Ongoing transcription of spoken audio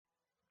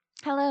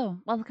Hello,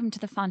 welcome to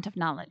the Font of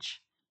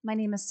Knowledge. My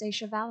name is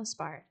Seisha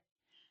Valisbard.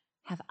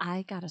 Have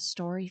I got a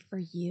story for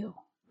you?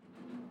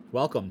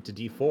 Welcome to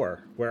D4,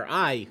 where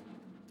I,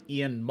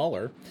 E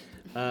Muller,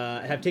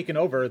 have taken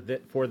over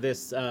for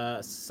this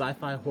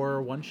sci-fi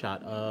horror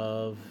one-shot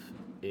of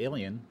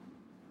Alien,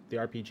 the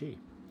RPG.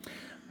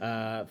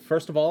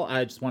 First of all,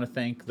 I just want to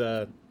thank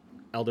the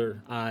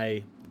Elder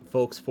Eye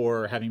folks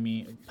for having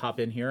me pop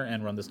in here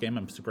and run this game.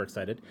 I'm super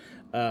excited.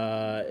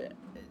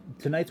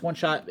 Tonight's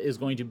one-shot is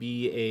going to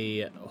be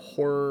a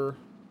horror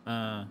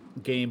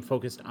game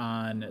focused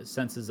on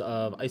senses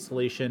of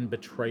isolation,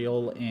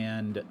 betrayal,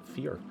 and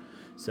fear.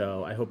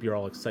 So I hope you're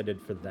all excited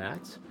for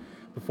that.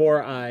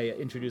 Before I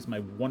introduce my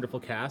wonderful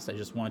cast, I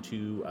just want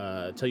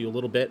to tell you a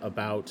little bit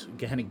about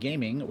Gehenna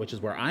Gaming, which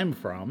is where I'm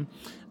from.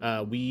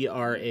 We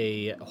are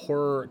a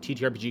horror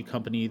TTRPG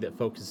company that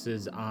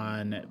focuses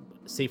on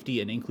safety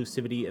and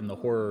inclusivity in the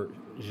horror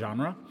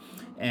genre.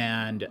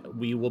 And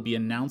we will be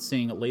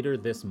announcing later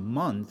this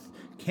month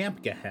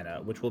Camp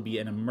Gehenna, which will be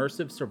an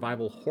immersive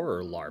survival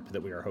horror LARP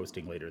that we are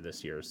hosting later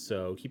this year.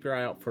 So keep your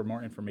eye out for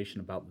more information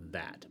about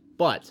that.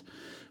 But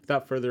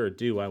without further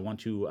ado, I want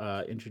to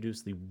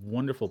introduce the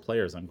wonderful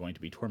players I'm going to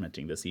be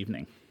tormenting this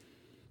evening.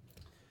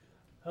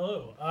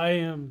 Hello, I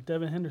am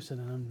Devan Henderson,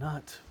 and I'm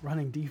not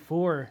running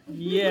D4.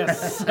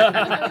 Yes!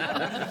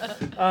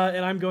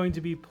 And I'm going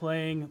to be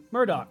playing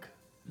Murdoch,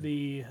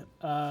 the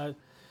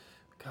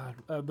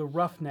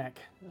roughneck,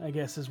 I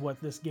guess is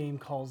what this game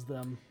calls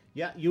them.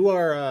 Yeah, you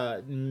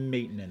are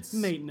maintenance.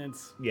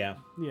 Maintenance. Yeah.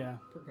 Yeah.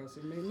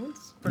 Percussive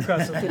maintenance?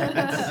 Percussive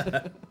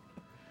maintenance.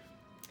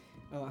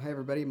 Hi,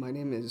 everybody. My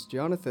name is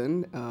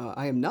Johnathan.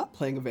 I am not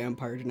playing a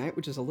vampire tonight,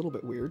 which is a little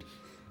bit weird.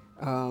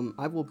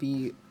 I will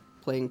be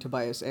playing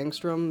Tobias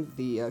Angstrom,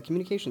 the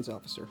communications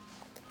officer.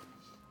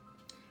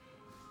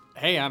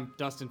 Hey, I'm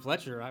Dustin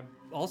Fletcher. I'm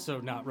also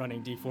not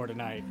running D4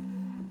 tonight.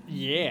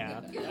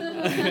 Yeah.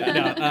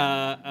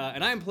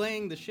 And I'm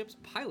playing the ship's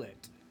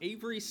pilot,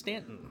 Avery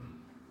Stanton.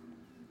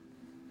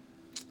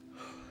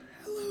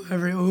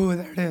 Ooh,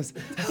 there it is.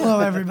 Hello,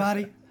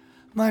 everybody.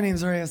 My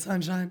name's Raya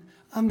Sunshine.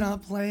 I'm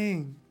not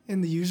playing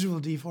in the usual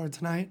D4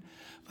 tonight,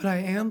 but I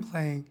am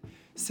playing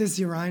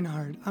Sissy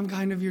Reinhardt. I'm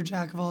kind of your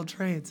jack of all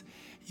trades.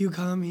 You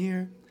come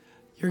here,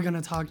 you're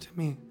gonna talk to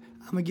me.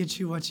 I'm gonna get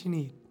you what you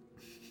need.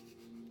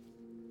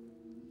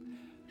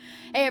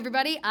 Hey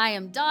everybody, I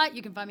am Dot.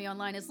 You can find me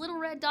online as Little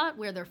Red Dot,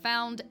 where they're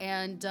found.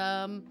 And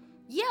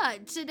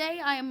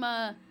today I am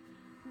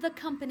the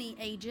company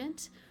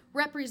agent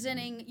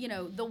representing,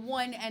 the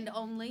one and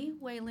only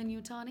Waylon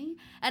Yutani.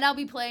 And I'll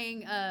be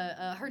playing,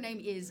 her name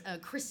is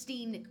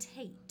Christine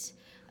Tate,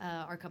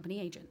 our company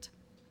agent.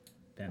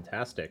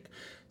 Fantastic.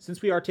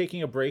 Since we are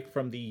taking a break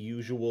from the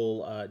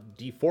usual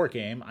D4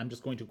 game, I'm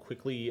just going to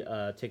quickly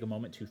take a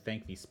moment to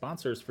thank the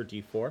sponsors for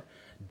D4.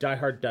 Die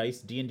Hard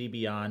Dice, D&D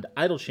Beyond,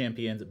 Idle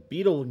Champions,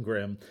 Beetle and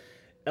Grimm,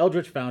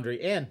 Eldritch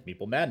Foundry, and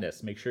Meeple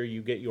Madness. Make sure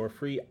you get your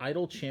free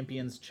Idle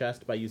Champions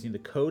chest by using the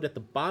code at the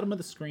bottom of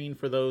the screen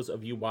for those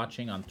of you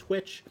watching on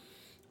Twitch.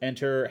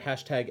 Enter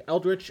hashtag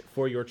Eldritch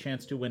for your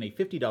chance to win a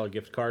 $50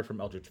 gift card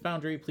from Eldritch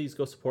Foundry. Please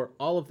go support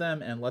all of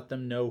them and let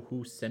them know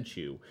who sent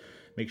you.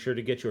 Make sure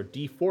to get your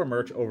D4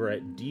 merch over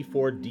at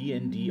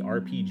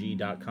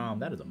d4dndrpg.com.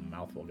 That is a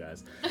mouthful,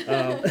 guys.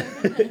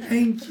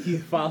 Thank you.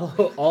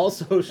 Follow all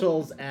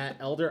socials at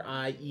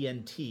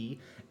ElderEyENT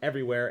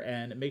everywhere,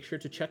 and make sure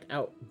to check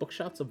out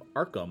Bookshots of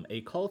Arkham,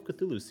 a Call of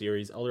Cthulhu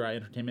series Elder Eye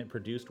Entertainment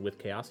produced with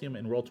Chaosium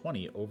and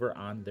Roll20 over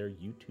on their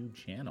YouTube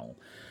channel.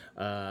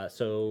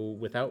 So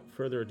without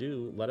further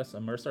ado, let us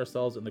immerse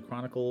ourselves in the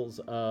chronicles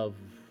of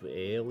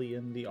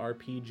Alien the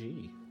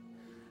RPG.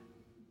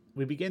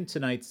 We begin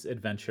tonight's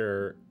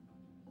adventure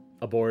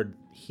aboard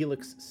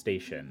Helix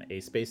Station, a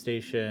space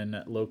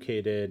station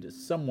located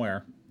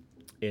somewhere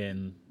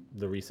in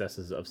the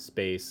recesses of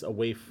space,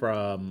 away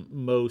from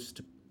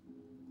most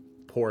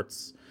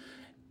ports.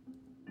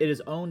 It is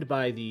owned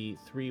by the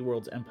Three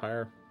Worlds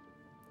Empire,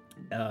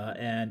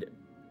 and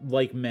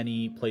like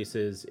many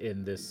places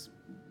in this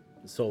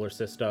solar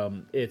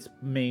system, its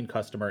main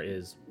customer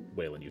is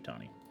Waylon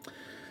Yutani.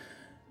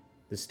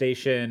 The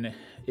station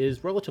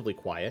is relatively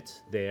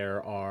quiet.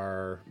 There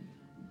are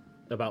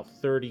about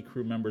 30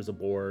 crew members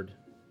aboard,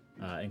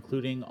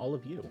 including all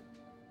of you.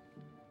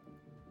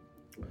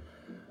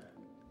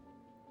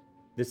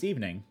 This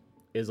evening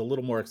is a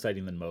little more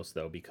exciting than most,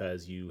 though,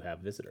 because you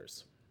have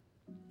visitors.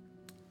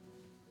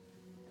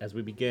 As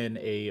we begin,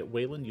 a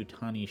Waylon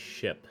Yutani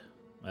ship,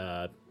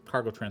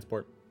 cargo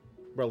transport,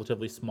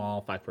 relatively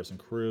small, 5-person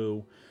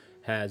crew,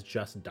 has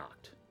just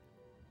docked.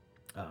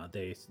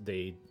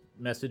 They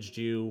messaged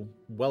you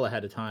well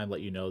ahead of time,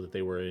 let you know that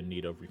they were in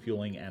need of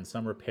refueling and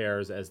some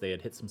repairs as they had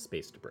hit some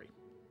space debris.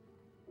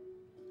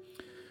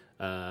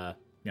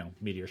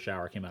 Meteor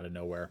shower came out of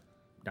nowhere,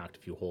 knocked a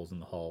few holes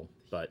in the hull,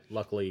 but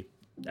luckily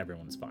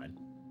everyone's fine.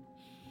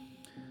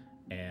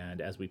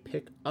 And as we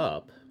pick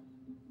up,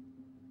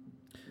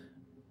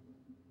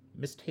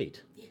 Miss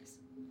Tate. Yes.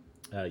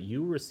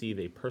 You receive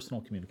a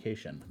personal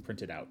communication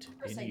printed out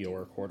in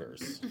your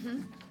quarters,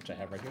 which I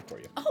have right here for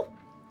you. Oh!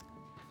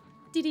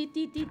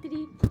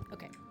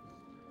 Okay.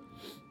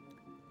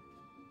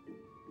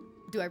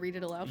 Do I read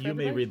it aloud for You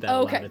may everybody? read that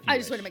Oh, aloud okay. if you I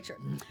just wish. want to make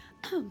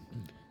sure.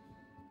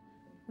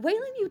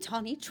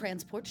 Wayland-Yutani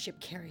Transport Ship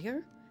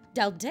Carrier,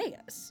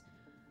 Daldeus.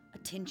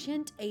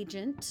 Attention,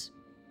 Agent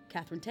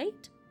Catherine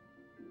Tate.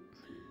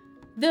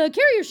 The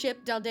carrier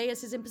ship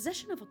Daldeus is in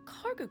possession of a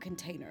cargo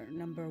container,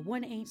 number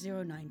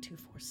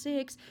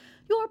 1809246.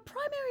 Your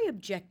primary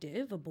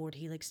objective aboard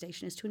Helix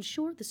Station is to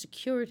ensure the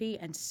security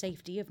and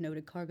safety of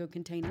noted cargo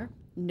container.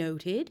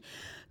 Noted.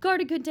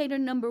 Cargo container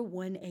number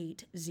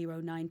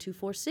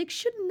 1809246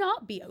 should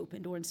not be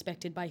opened or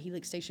inspected by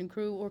Helix Station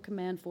crew or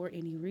command for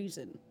any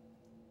reason.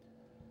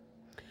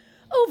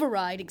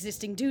 Override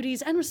existing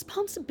duties and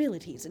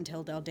responsibilities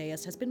until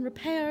Daldeus has been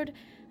repaired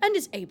and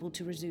is able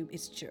to resume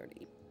its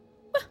journey.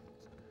 Well,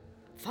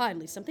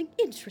 finally, something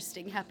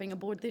interesting happening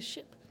aboard this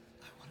ship.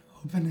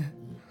 Open it.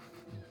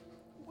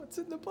 What's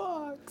in the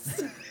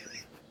box?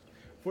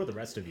 For the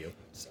rest of you,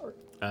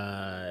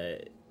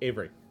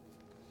 Avery,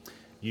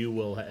 you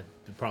will have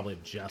probably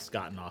just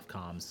gotten off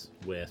comms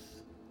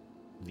with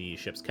the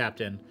ship's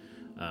captain.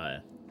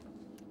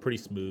 Pretty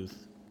smooth,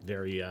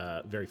 very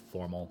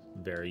formal,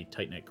 very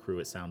tight-knit crew,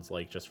 it sounds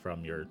like, just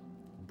from your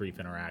brief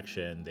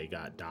interaction. They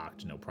got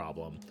docked, no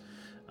problem.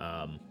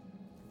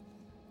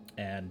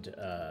 And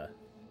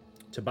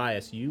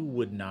Tobias, you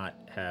would not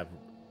have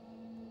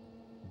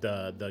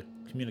the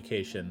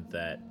communication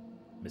that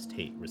Miss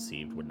Tate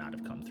received would not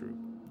have come through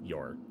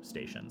your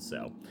station.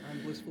 So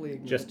I'm blissfully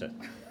ignorant. just to,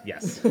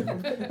 yes,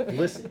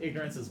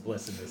 ignorance is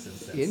bliss in this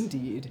instance.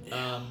 Indeed.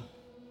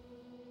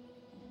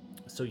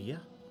 So yeah,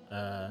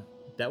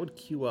 that would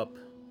queue up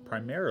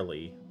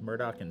primarily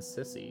Murdoch and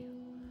Sissy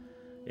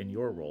in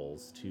your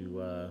roles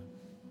to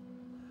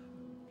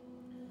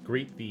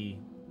greet the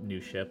new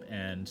ship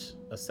and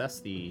assess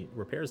the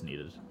repairs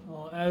needed.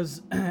 Well,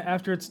 as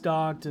after it's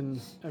docked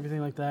and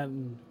everything like that,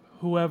 and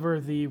whoever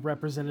the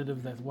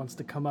representative that wants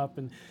to come up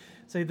and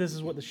say this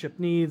is what the ship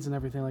needs and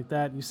everything like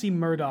that, you see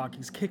Murdoch.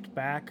 He's kicked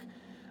back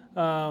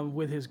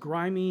with his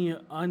grimy,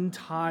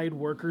 untied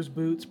worker's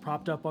boots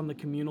propped up on the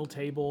communal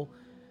table.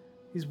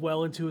 He's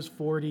well into his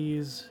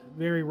 40s,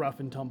 very rough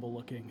and tumble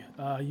looking.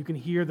 You can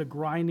hear the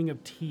grinding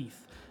of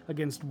teeth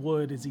against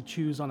wood as he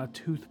chews on a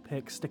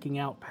toothpick sticking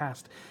out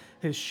past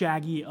his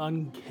shaggy,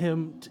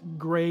 unkempt,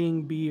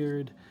 graying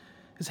beard.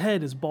 His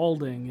head is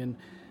balding, and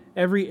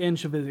every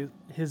inch of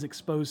his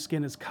exposed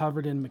skin is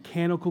covered in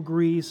mechanical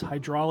grease,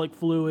 hydraulic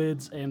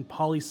fluids, and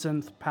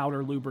polysynth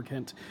powder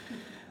lubricant.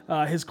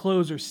 His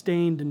clothes are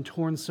stained and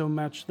torn so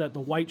much that the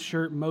white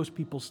shirt most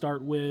people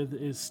start with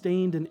is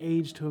stained and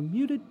aged to a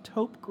muted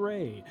taupe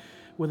gray,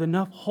 with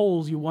enough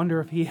holes you wonder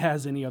if he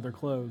has any other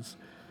clothes.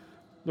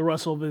 The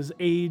rustle of his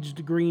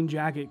aged green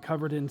jacket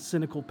covered in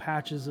cynical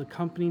patches,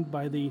 accompanied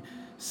by the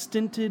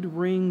stinted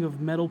ring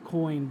of metal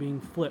coin being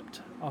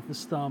flipped off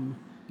his thumb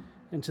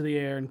into the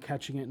air and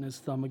catching it in his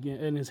thumb again,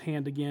 in his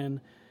hand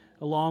again,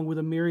 along with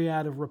a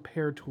myriad of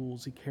repair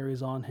tools he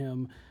carries on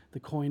him. The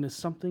coin is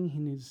something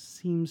he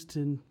seems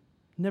to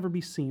never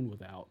be seen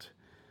without.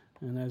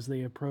 And as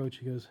they approach,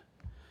 he goes,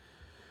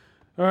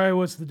 "All right,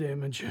 what's the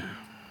damage?"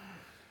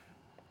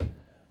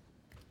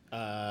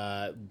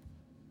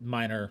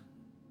 Minor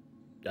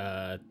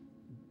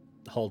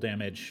hull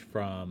damage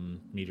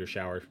from meteor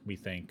shower, we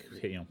think.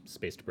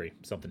 Space debris.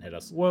 Something hit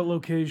us. What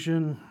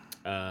location?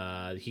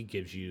 He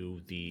gives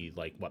you the,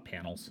 what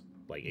panels,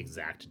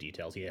 exact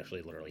details. He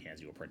actually literally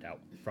hands you a printout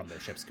from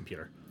their ship's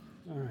computer.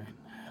 All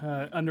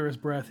right. Under his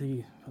breath,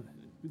 he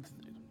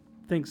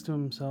thinks to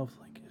himself,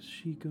 is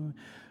she going?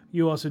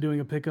 You also doing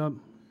a pickup?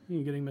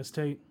 You getting Miss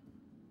Tate?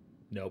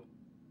 Nope.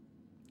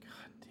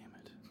 God damn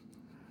it.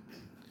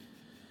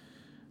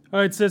 All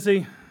right,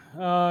 Sissy.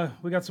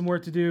 We got some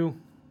work to do.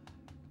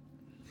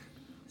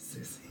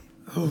 Sissy.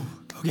 Oh,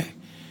 okay.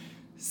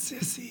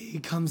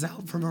 Sissy comes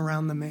out from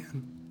around the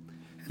man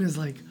and is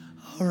like,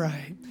 all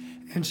right.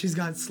 And she's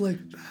got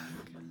slicked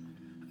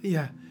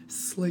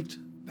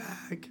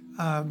back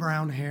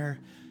brown hair,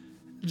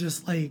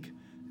 just like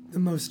the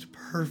most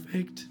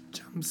perfect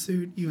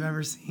jumpsuit you've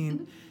ever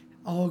seen,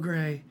 all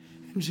gray.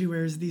 And she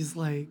wears these,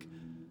 I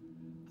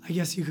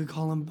guess you could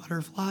call them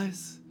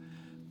butterflies.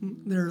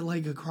 They're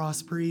like a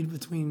crossbreed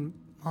between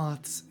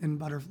moths and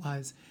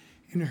butterflies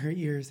in her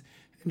ears.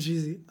 And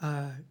she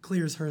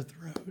clears her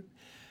throat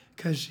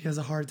because she has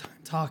a hard time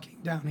talking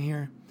down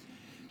here.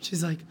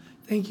 She's like,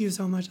 thank you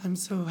so much. I'm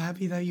so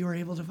happy that you were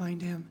able to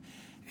find him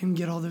and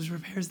get all those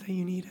repairs that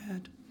you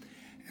needed.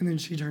 And then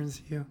she turns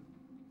to you.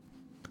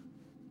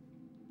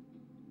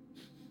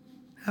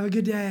 Have a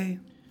good day.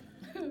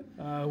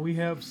 We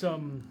have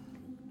some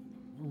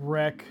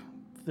rec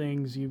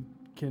things you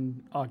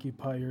can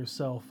occupy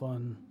yourself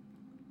on.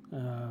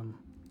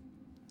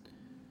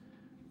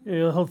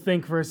 He'll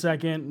think for a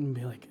second and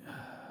be like,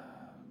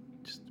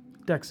 just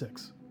deck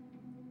 6.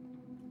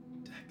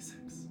 Deck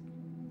 6.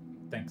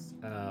 Thanks.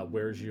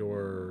 Where's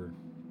your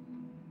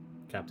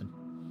captain?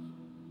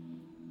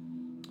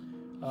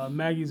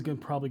 Maggie's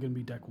probably going to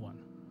be deck 1.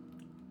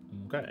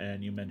 Okay,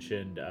 and you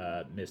mentioned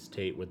Miss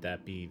Tate. Would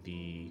that be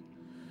the...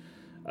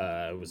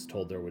 I was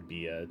told there would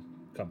be a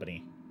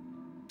company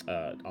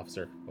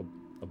officer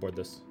aboard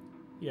this.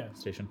 Yeah.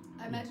 station.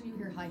 I imagine you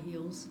hear high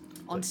heels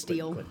on Click,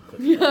 steel click,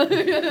 click,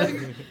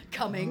 click.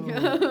 coming.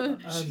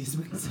 She's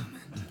been summoned.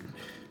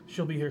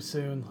 She'll be here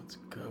soon. Let's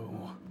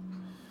go.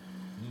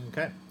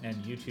 Okay,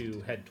 and you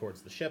two head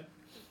towards the ship.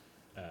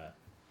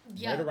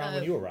 Yeah, Right around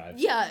when you arrive.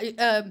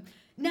 Yeah,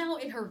 now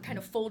in her kind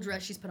of full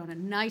dress, she's put on a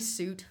nice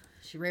suit.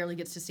 She rarely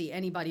gets to see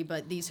anybody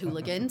but these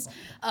hooligans.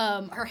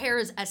 Her hair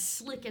is as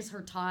slick as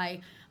her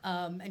tie,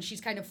 and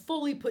she's kind of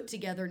fully put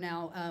together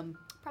now,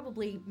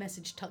 probably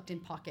message tucked in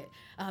pocket.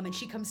 And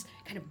she comes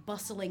kind of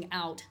bustling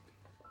out.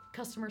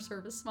 Customer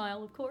service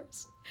smile, of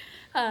course.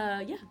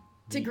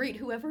 To greet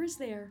whoever is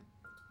there.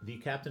 The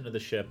captain of the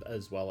ship,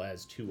 as well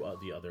as two of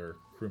the other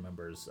crew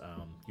members,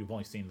 you've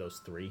only seen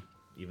those three,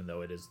 even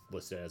though it is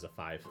listed as a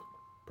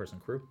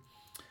 5-person crew.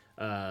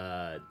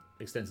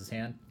 Extends his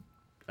hand.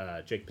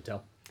 Jake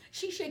Patel.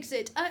 She shakes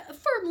it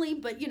firmly,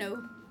 but,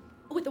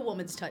 with a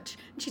woman's touch.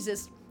 And she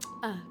says,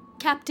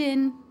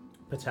 Captain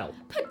Patel.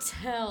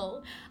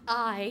 Patel,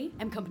 I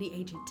am Company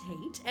Agent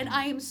Tate, and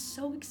I am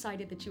so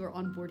excited that you are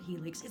on board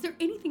Helix. Is there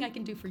anything I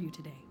can do for you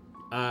today?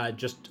 I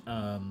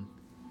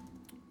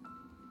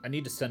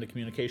need to send a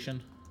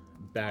communication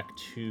back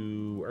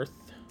to Earth.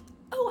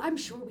 Oh, I'm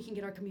sure we can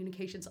get our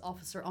communications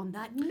officer on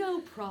that. No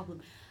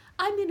problem.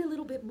 I'm in a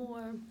little bit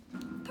more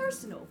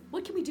personal.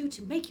 What can we do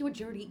to make your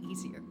journey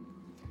easier?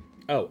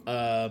 Oh,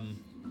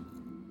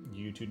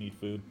 you two need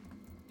food.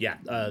 Yeah,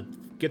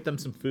 get them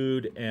some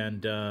food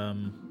and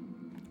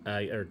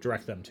or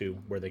direct them to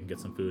where they can get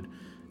some food.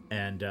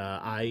 And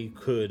I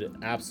could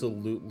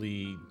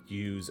absolutely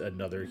use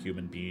another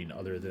human being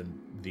other than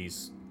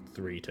these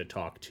 3 to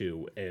talk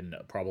to, and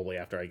probably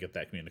after I get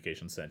that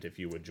communication sent, if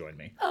you would join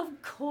me. Of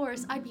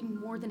course, I'd be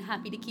more than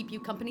happy to keep you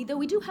company, though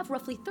we do have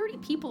roughly 30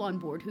 people on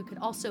board who could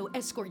also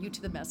escort you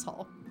to the mess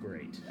hall.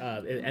 Great.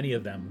 Any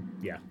of them,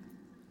 yeah.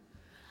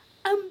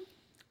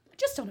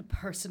 Just on a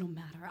personal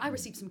matter, I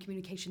received some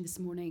communication this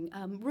morning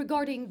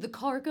regarding the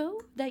cargo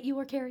that you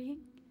are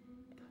carrying.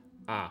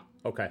 Ah,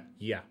 okay,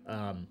 yeah.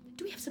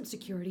 Do we have some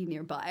security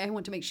nearby? I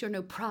want to make sure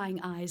no prying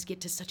eyes get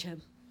to such a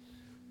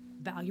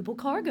valuable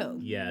cargo.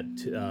 Yeah,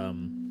 2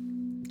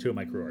 of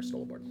my crew are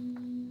still aboard.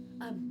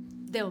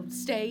 They'll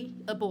stay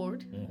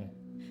aboard.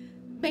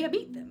 Mm-hmm. May I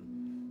meet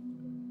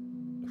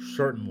them?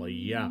 Certainly,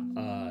 yeah.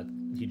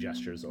 He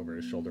gestures over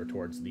his shoulder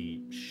towards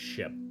the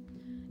ship.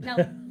 Now,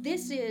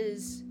 this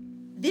is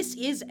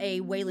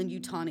a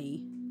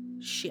Wayland-Yutani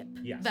ship.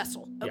 Yes.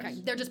 Vessel. Okay.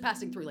 Yes. They're just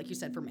passing through, like you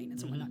said, for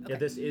maintenance and whatnot. Okay. Yeah,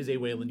 this is a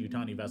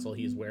Wayland-Yutani vessel.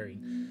 He's wearing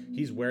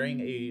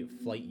a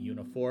flight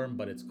uniform,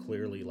 but it's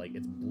clearly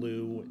it's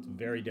blue. It's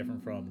very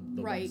different from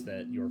the ones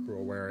that your crew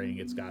are wearing.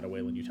 It's got a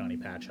Wayland-Yutani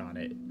patch on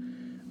it.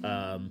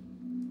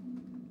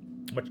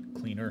 Much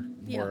cleaner,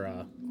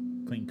 more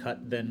clean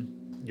cut than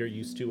you're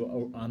used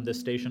to on this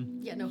station.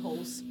 Yeah, no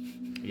holes.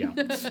 Yeah.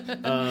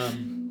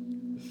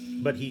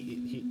 But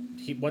he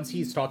once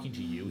he's talking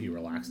to you, he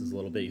relaxes a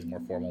little bit. He's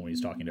more formal when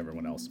he's talking to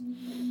everyone else.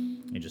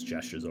 He just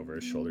gestures over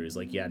his shoulder. He's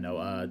like, "Yeah,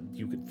 no,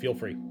 you could feel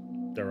free.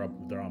 They're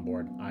on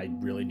board. I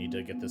really need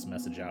to get this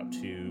message out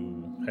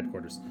to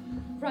headquarters."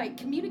 Right,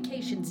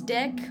 communications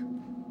deck.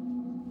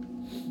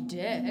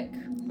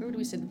 Where would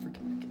we send them for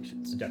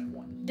communications? Deck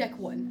 1. Deck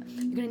 1.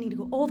 You're gonna need to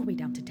go all the way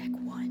down to deck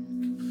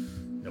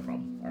 1. No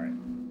problem. All right.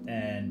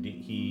 And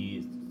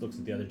he looks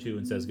at the other 2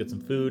 and says, "Get some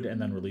food,"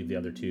 and then relieve the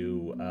other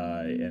 2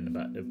 in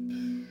about.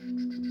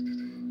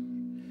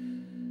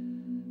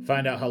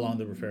 Find out how long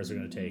the repairs are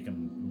going to take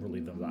and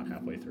relieve them about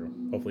halfway through.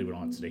 Hopefully we don't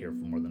have to stay here for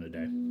more than a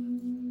day.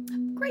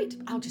 Great.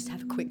 I'll just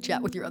have a quick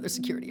chat with your other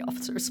security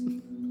officers.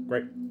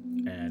 Great.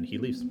 And he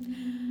leaves.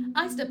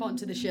 I step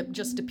onto the ship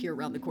just to peer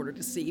around the corner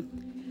to see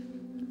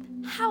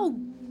how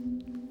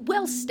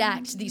well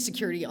stacked these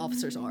security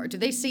officers are. Do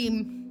they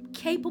seem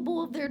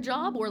capable of their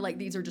job, or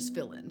these are just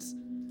fill-ins?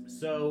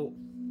 So,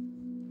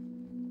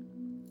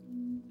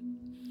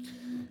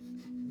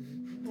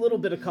 a little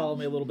bit of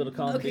column A, a little bit of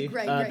column Okay, B.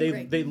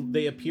 great.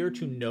 They appear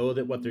to know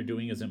that what they're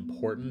doing is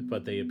important,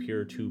 but they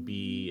appear to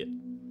be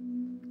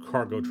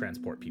cargo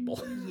transport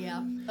people.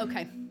 Yeah.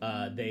 Okay.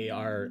 They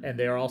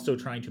are also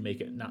trying to make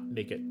it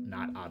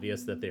not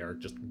obvious that they are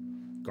just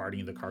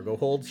guarding the cargo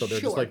hold. So they're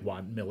just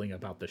milling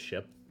about the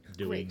ship,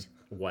 doing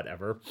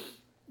whatever.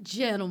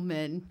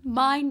 Gentlemen,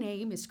 my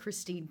name is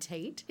Christine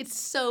Tate. It's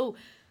so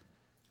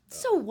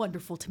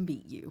wonderful to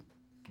meet you.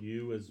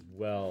 You as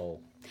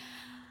well.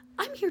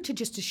 I'm here to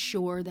just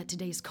assure that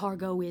today's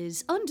cargo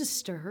is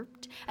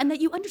undisturbed and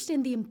that you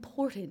understand the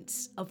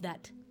importance of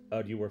that.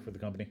 Oh, do you work for the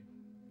company?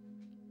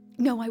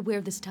 No, I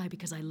wear this tie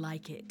because I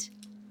like it.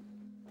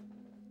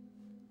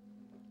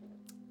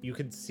 You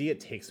can see it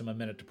takes him a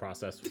minute to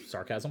process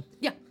sarcasm.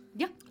 Yeah.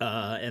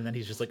 And then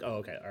he's just like, "Oh,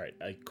 okay, all right,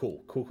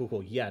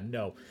 cool. Yeah,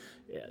 no,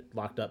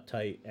 locked up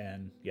tight,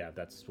 and yeah,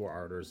 that's where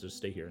our orders is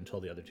stay here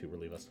until the other 2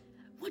 relieve us."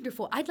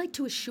 Wonderful. I'd like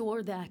to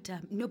assure that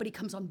nobody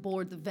comes on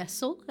board the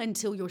vessel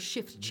until your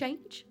shift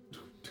change.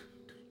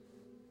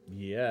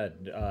 Yeah,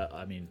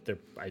 I mean,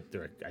 I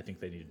think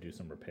they need to do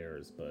some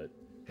repairs, but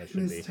that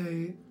should Miss be.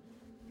 Tate,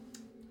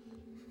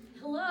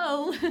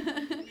 Hello.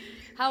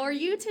 How are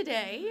you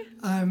today?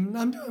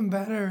 I'm doing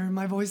better.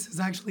 My voice is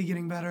actually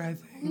getting better, I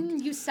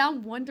think. You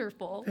sound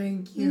wonderful.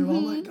 Thank you. Oh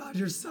my God,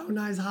 you're so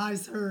nice. Hi,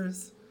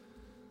 sirs.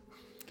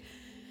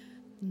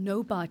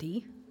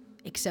 Nobody,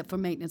 except for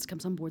maintenance,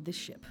 comes on board this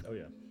ship. Oh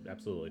yeah,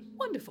 absolutely.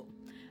 Wonderful.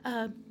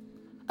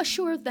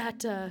 Assure that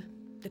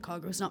the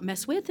cargo's not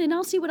messed with, and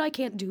I'll see what I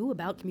can't do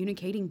about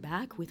communicating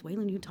back with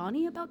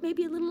Weyland-Yutani about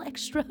maybe a little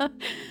extra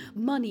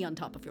money on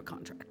top of your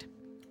contract.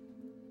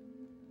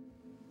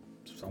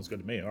 Sounds good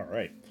to me. All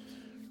right.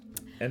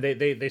 And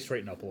they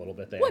straighten up a little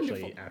bit. They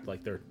Wonderful. actually act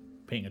like they're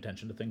paying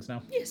attention to things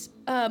now. Yes.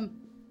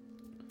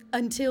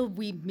 Until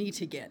we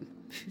meet again.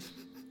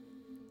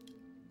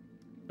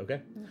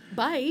 Okay.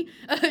 Bye.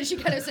 She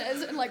kind of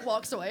says and like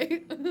walks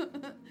away.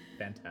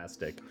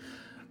 Fantastic.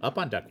 Up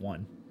on deck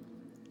 1.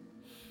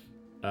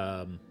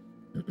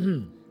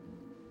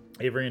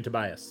 Avery and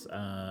Tobias,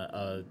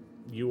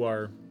 you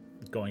are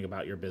going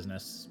about your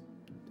business.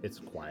 It's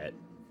quiet.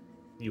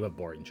 You have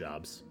boring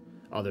jobs,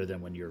 other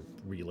than when you're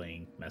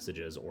relaying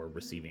messages or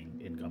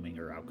receiving incoming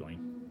or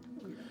outgoing.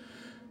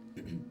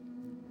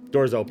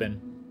 Doors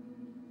open.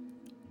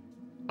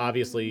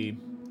 Obviously,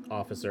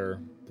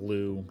 Officer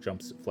Blue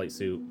jumps flight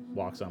suit,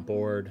 walks on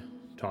board,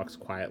 talks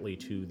quietly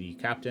to the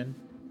captain,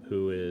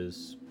 who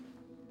is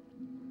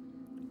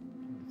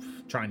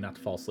trying not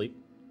to fall asleep.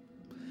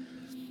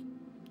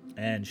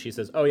 And she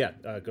says, "Oh yeah,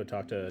 go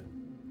talk to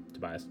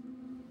Tobias.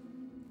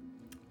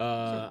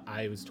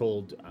 I was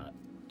told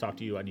talk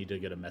to you. I need to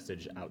get a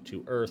message out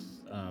to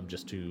Earth,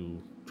 just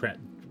to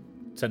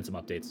send some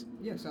updates."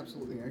 Yes,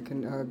 absolutely. I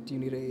can. Do you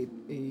need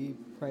a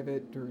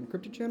private or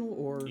encrypted channel,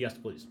 or? Yes,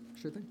 please.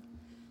 Sure thing.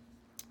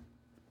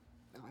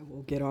 I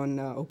will get on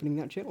opening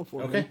that channel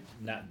for you. Okay,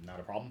 not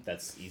a problem.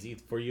 That's easy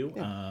for you.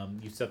 Yeah.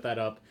 You set that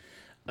up.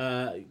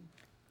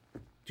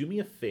 Do me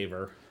a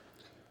favor.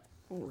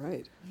 All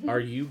right. Are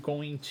you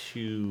going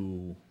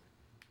to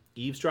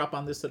eavesdrop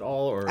on this at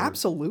all, or?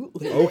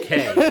 Absolutely.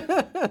 Okay.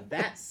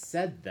 That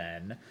said,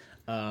 then,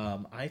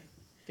 I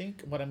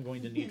think what I'm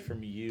going to need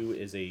from you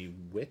is a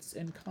wits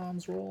and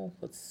comms roll.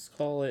 Let's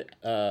call it,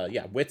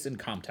 wits and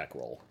comtech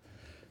roll.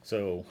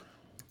 So,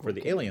 for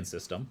the alien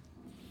system,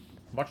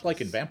 much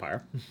like in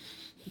Vampire,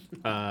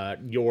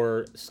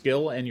 your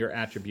skill and your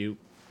attribute,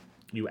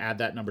 you add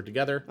that number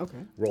together. Okay.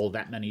 Roll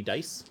that many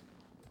dice.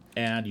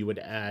 And you would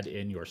add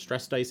in your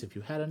stress dice if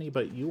you had any,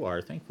 but you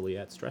are thankfully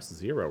at stress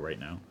 0 right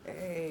now.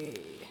 Hey.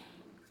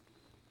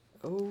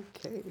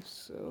 Okay,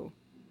 so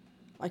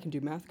I can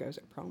do math, guys.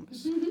 I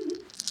promise.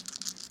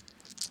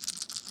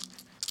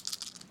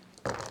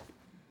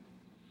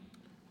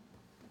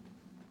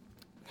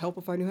 Help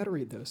if I knew how to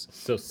read those.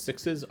 So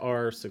 6s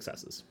are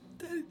successes.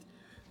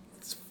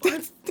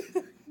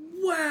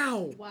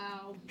 Wow.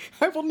 Wow.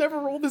 I will never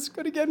roll this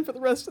good again for the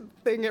rest of the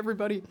thing,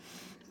 everybody.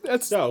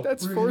 That's So-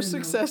 that's We're 4 gonna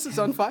successes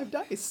on 5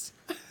 dice.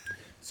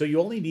 So you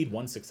only need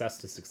 1 success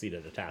to succeed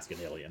at a task in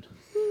Alien.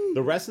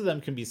 The rest of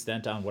them can be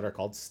spent on what are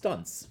called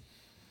stunts.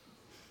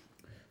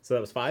 So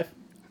that was 5?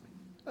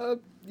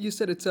 You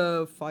said it's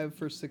a 5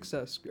 for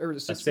success, or a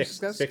 6 for 6.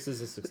 success. 6 is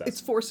a success. It's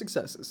 4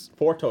 successes.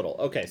 4 total.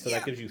 Okay, so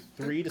that gives you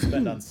 3 to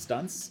spend on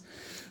stunts,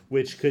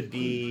 which could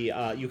be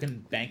you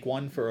can bank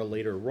 1 for a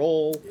later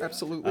roll.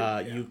 Absolutely.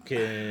 You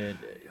can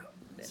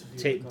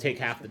take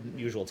half the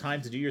usual time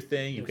to do your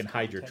thing. You can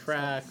hide your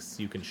tracks.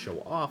 You can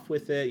show off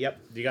with it. Yep,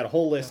 you got a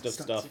whole list of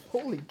stuff.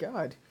 Holy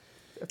God,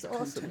 that's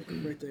awesome.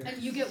 Right there.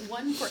 And you get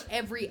 1 for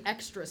every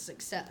extra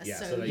success. Yeah,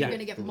 so so that you're you going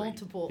to get get 3.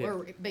 multiple. Yeah.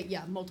 Or, but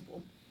yeah,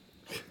 multiple.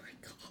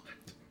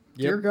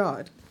 Dear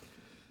God,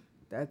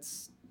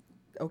 that's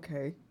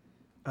okay.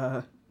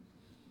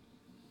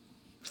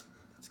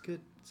 It's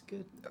good. It's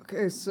good.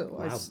 Okay, so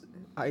Wow.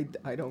 I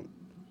don't.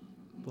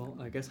 Well,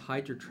 I guess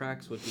hide your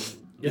tracks would be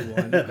Yeah,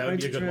 one. that would be a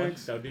Hide good your one.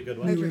 tracks. That would be a good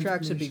Hide one. your New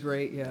tracks would be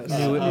information. great.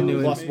 Yes.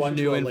 New Plus in- 1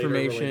 new to a later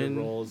information.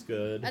 roll is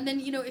good. And then,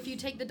 if you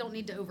take the don't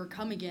need to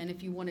overcome again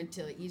if you wanted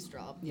to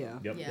eavesdrop. Yeah.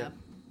 Yep. Yeah.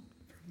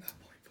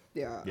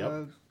 Yeah.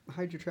 Yep.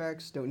 Hide your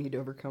tracks. Don't need to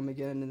overcome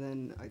again, and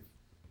then I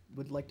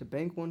would like to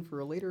bank 1 for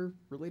a later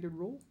related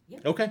roll.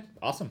 Okay,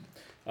 awesome.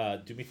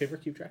 Do me a favor,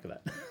 keep track of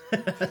that.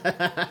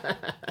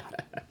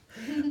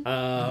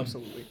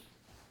 Absolutely.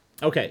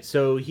 Okay,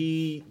 so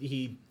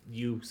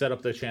you set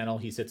up the channel.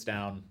 He sits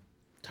down,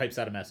 types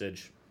out a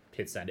message,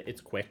 hits send.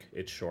 It's quick,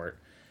 it's short,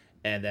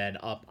 and then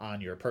up on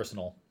your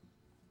personal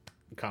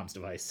comms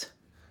device,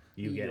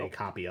 you get a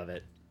copy of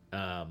it.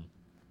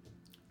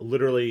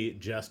 Literally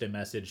just a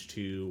message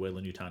to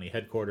Weyland-Yutani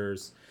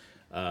headquarters.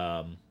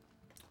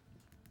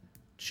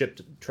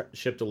 Ship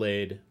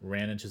delayed,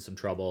 ran into some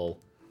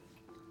trouble.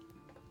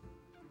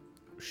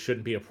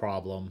 Shouldn't be a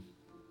problem.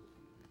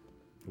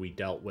 We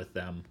dealt with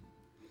them.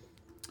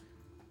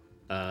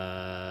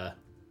 A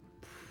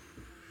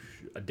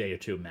day or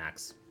 2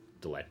 max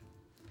delay.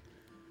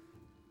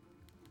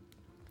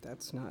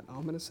 That's not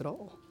ominous at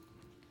all.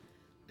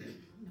 No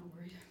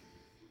worries.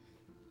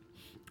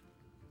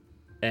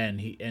 And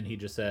he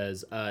just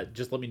says,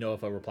 just let me know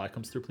if a reply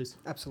comes through, please.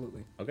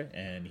 Absolutely. Okay.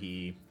 And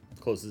he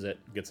closes it,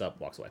 gets up,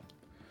 walks away.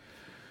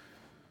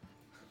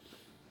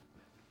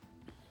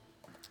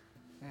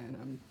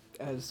 And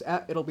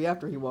it'll be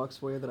after he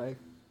walks away that I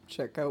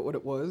check out what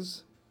it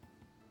was.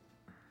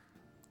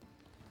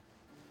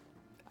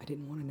 I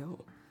didn't want to know.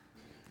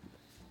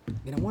 I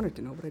mean, I wanted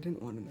to know, but I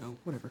didn't want to know.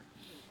 Whatever.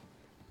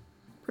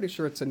 Pretty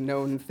sure it's a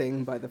known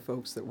thing by the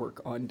folks that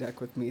work on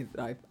deck with me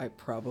that I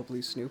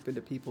probably snoop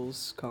into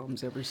people's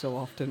comms every so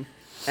often.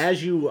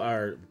 As you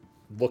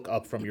look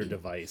up from your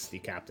device, the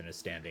captain is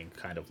standing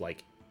kind of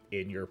like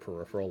in your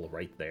peripheral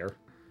right there.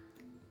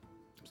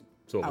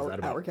 So what was that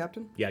about? Our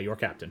captain? Yeah, your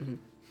captain. Mm-hmm.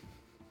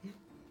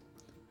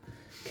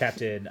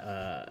 Captain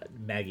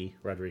Maggie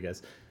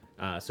Rodriguez.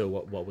 So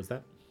what was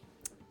that?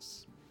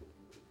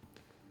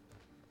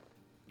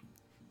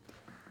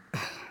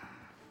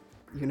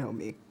 You know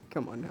me.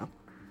 Come on now.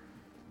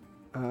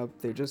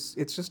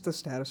 It's just a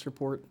status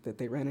report that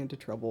they ran into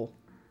trouble.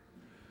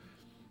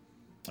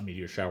 A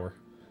meteor shower.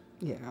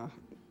 Yeah.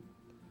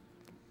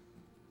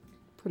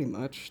 Pretty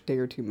much. Day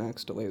or two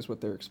max delay is what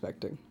they're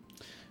expecting.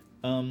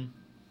 Do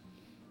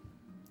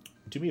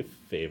me a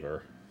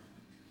favor.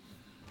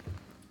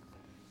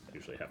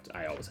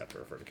 I always have to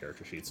refer to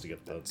character sheets to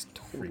get the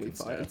totally freaking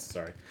fine. stats.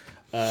 Sorry.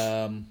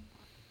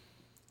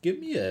 Give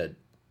me a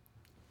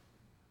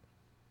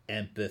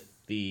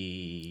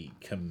empathy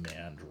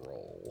command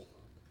roll.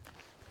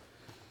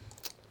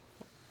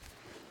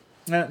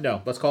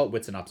 No, let's call it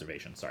wits and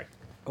observation. Sorry.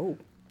 Oh.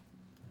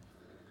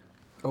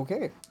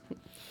 Okay.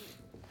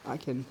 I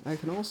can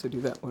also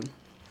do that one.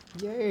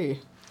 Yay.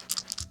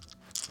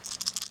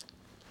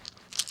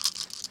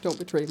 Don't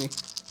betray me.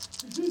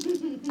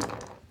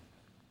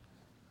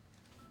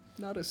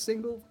 Not a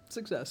single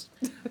success.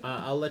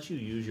 I'll let you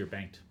use your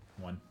banked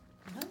one.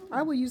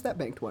 I will use that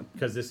banked one.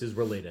 Because this is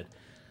related.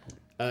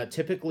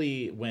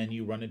 Typically, when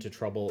you run into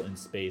trouble in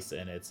space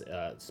and it's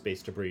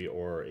space debris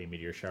or a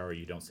meteor shower,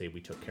 you don't say we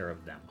took care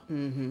of them.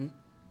 Mm-hmm.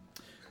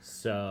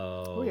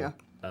 So, Oh, yeah.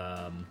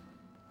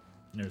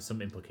 There's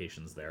some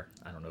implications there.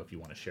 I don't know if you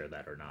want to share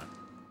that or not.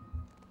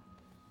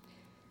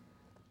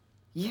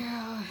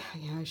 Yeah,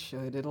 I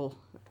should.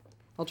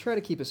 I'll try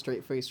to keep a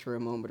straight face for a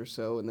moment or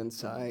so and then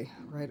sigh.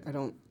 Right? I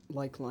don't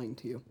like lying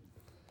to you.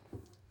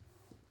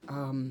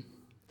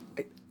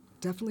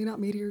 Definitely not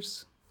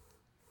meteors.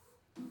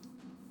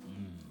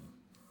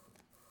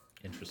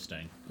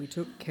 Interesting. We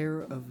took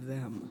care of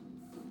them.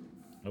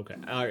 Okay.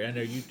 And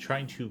are you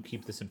trying to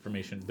keep this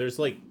information? There's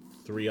like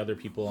 3 other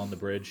people on the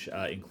bridge,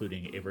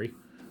 including Avery.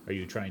 Are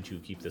you trying to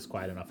keep this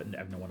quiet enough and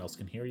no one else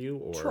can hear you?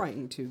 Or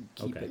Trying to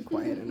keep it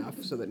quiet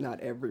enough so that not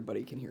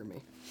everybody can hear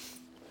me.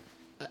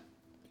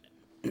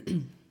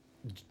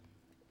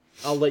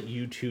 I'll let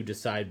you two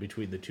decide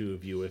between the two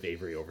of you if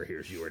Avery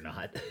overhears you or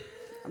not.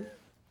 I'm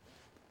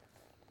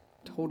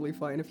totally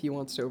fine if he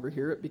wants to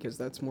overhear it because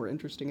that's more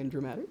interesting and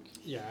dramatic.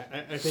 Yeah,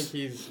 I think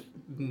he's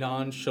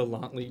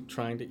nonchalantly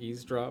trying to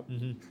eavesdrop,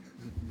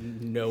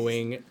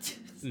 knowing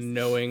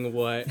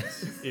what,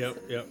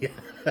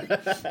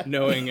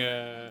 knowing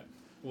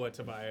what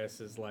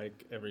Tobias is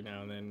like every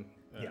now and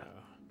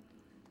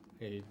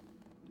then.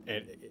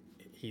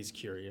 He's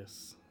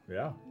curious.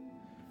 Yeah.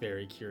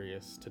 Very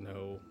curious to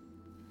know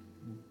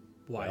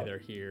why they're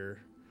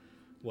here,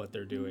 what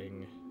they're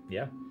doing.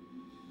 Yeah.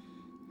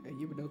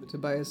 You would know that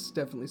Tobias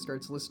definitely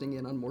starts listening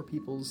in on more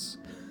people's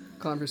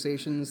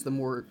conversations the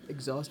more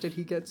exhausted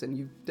he gets, and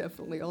you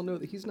definitely all know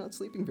that he's not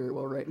sleeping very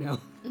well right now.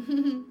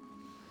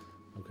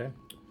 Okay.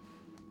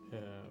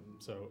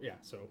 So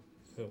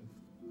he'll,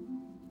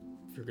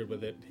 if you're good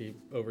with it, he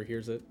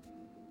overhears it.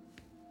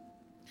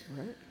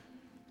 All right.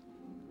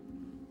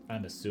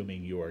 I'm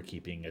assuming you are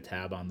keeping a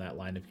tab on that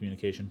line of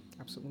communication.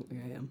 Absolutely,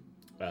 I am.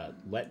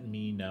 Let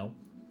me know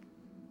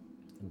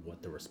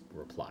what the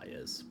reply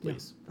is,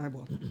 please. Yeah, I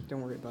will.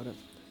 Don't worry about it.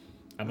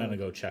 I'm going to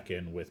go check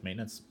in with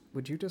maintenance.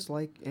 Would you just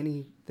like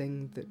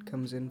anything that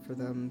comes in for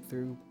them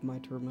through my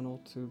terminal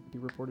to be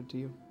reported to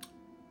you?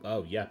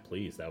 Oh, yeah,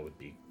 please. That would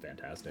be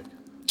fantastic.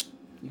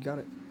 You got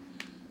it.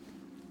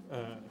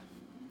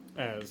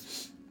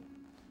 As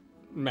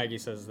Maggie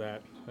says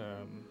that,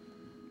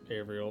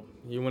 Avriel,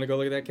 you want to go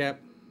look at that cap?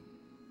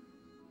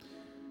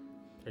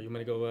 Or you want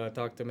to go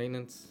talk to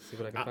maintenance, see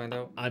what I can find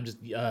out? I'm just,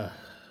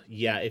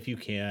 yeah, if you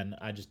can.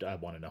 I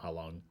want to know how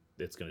long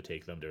it's going to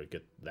take them to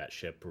get that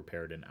ship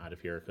repaired and out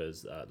of here,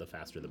 because the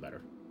faster the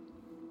better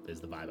is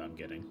the vibe I'm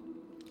getting.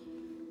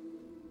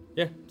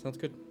 Yeah, sounds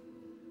good.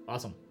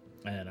 Awesome.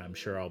 And I'm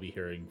sure I'll be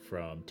hearing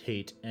from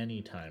Tate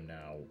anytime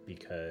now,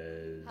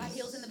 because... High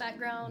heels in the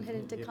background,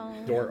 headed to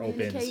calm. Door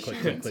opens. Click,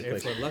 click, click,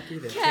 If click. we're lucky,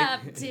 then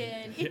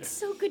Captain, it's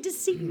so good to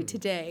see you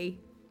today.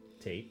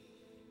 Tate,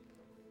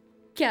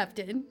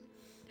 Captain,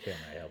 can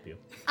I help you?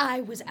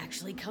 I was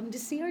actually come to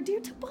see our dear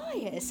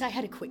Tobias. I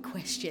had a quick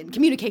question,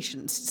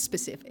 communications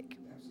specific.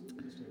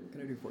 What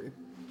can I do for you?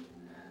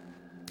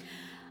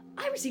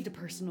 I received a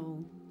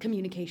personal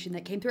communication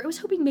that came through. I was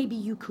hoping maybe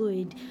you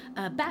could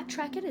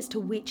backtrack it as to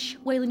which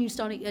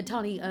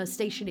Weyland-Yutani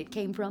station it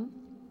came from.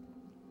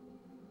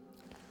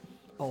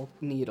 I'll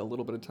need a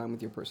little bit of time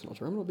with your personal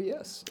terminal, but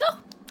yes. Oh,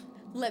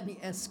 let me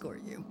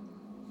escort you.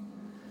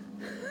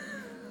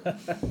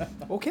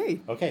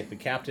 Okay. Okay, the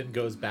captain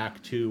goes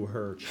back to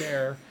her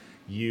chair.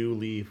 You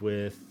leave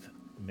with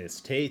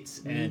Miss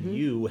Tate, and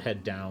you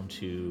head down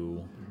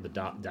to the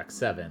deck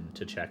 7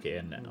 to check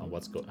in on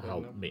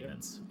how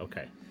maintenance.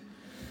 Okay.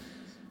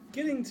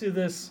 Getting to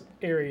this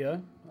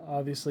area,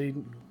 obviously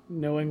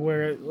knowing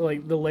where,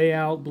 like the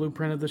layout,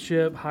 blueprint of the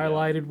ship,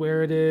 highlighted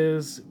where it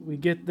is. We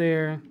get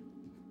there.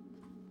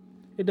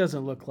 It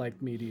doesn't look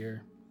like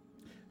Meteor.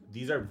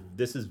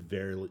 This is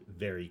very,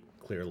 very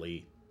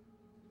clearly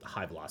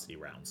high velocity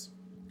rounds.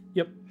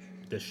 Yep.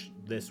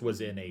 This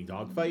was in a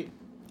dogfight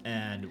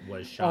and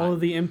was shot. All of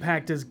the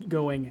impact is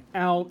going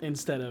out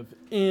instead of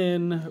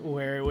in,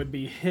 where it would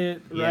be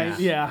hit, right?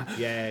 Yeah.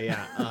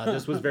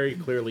 This was very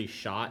clearly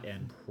shot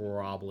and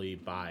probably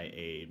by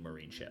a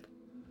marine ship.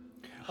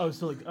 Oh,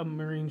 so like a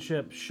marine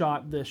ship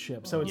shot this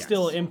ship, so it's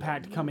still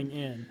impact coming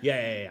in.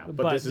 Yeah.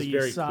 But this is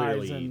very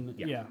clearly. And,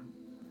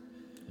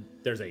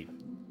 There's a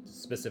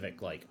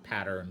specific like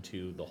pattern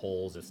to the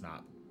holes. It's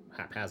not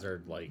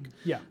haphazard like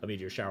a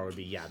meteor shower would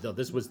be.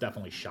 This was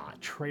definitely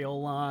shot.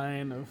 Trail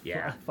line of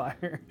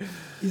fire.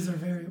 These are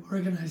very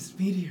organized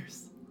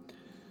meteors.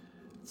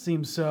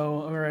 Seems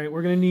so. All right,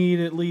 we're gonna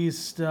need at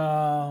least.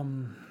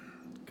 God.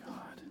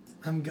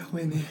 I'm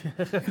going in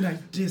and I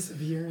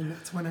disappear, and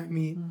that's when I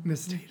meet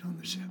Miss Tate on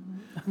the ship.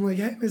 I'm like,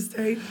 hey, Miss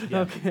Tate.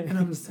 Okay. And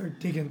I'm gonna start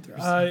digging through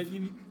stuff.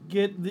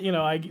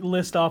 I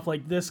list off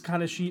like this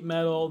kind of sheet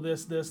metal,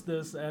 this,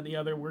 and the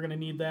other. We're gonna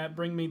need that.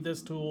 Bring me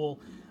this tool.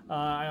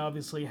 I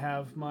obviously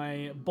have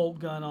my bolt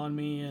gun on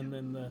me, and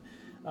then the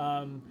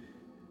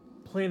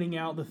planning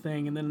out the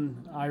thing, and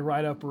then I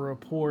write up a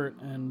report.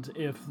 And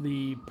if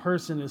the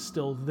person is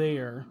still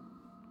there,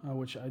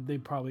 which they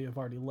probably have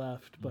already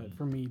left, but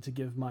for me to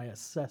give my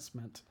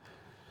assessment,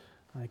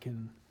 I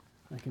can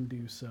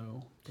do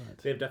so. But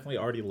They've definitely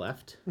already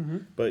left.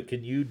 But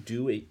can you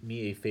do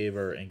me a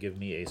favor and give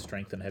me a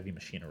strength and heavy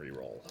machinery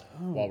roll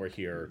while we're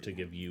here to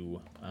give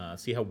you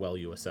see how well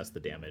you assess the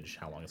damage,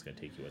 how long it's going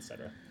to take you,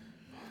 etc.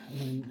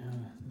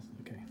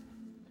 Okay.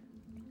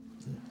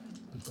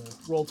 So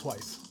roll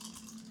twice.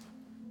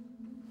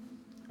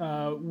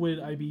 Would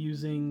I be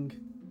using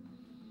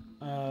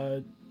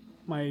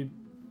my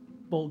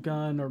bolt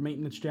gun or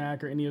maintenance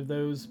jack or any of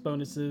those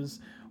bonuses,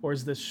 or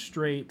is this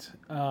straight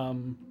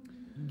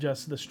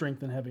just the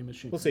strength and heavy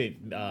machine? We'll say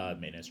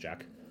maintenance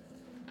jack.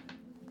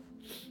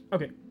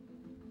 Okay.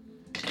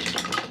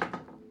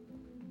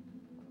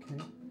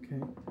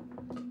 Okay.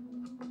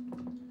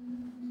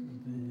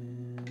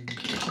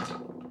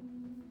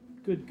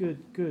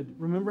 Good.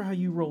 Remember how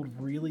you rolled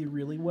really,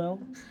 really well?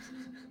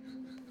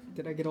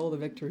 Did I get all the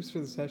victors for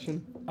the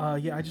session?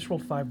 Yeah, I just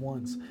rolled 5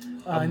 ones.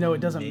 I know it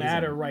doesn't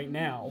matter right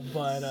now,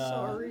 but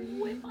Sorry,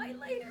 win my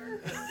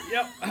later.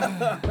 Yep.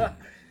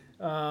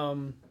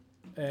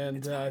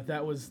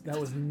 That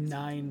was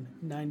nine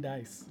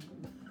dice.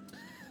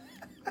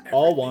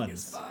 All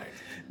ones.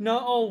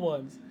 Not all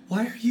ones.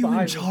 Why are you in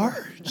 5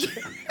 charge?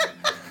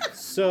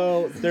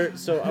 So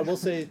I will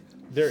say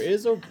there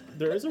is a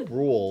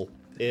rule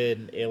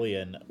in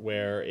Alien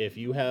where if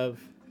you have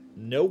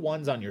no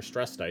ones on your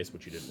stress dice,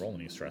 which you didn't roll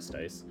any stress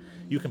dice,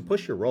 you can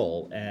push your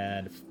roll,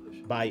 and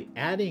by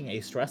adding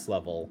a stress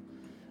level,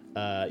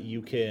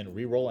 you can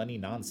re-roll any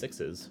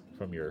non-6s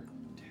from your...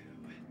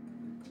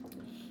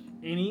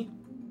 Any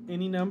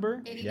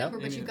number? Any number,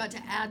 but you've got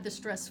to add the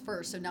stress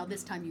first. So now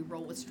this time you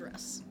roll with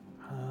stress.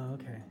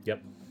 Okay.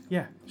 Yep.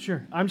 Yeah,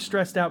 sure. I'm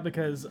stressed out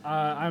because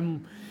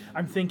I'm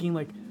thinking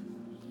like,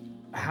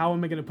 how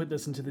am I going to put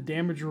this into the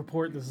damage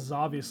report? This is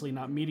obviously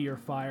not meteor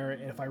fire.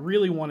 If I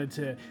really wanted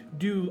to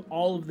do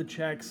all of the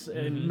checks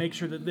and make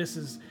sure that this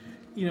is,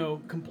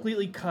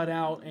 completely cut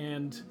out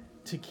and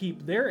to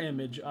keep their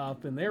image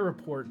up and their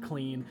report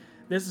clean,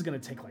 this is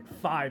going to take like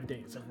 5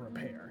 days of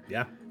repair.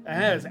 Yeah. And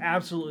that is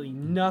absolutely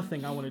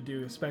nothing I want to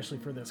do, especially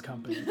for this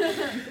company.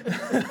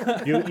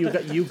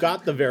 You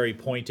got the very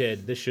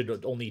pointed. This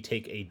should only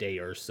take a day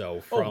or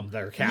so from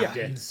their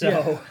captain. Just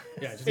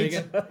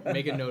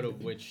make a note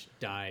of which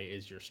die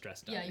is your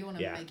stress die. Yeah, you want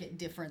to make it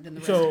different than the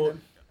rest So of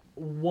them.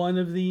 one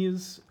of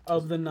these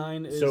of the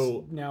 9 is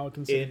now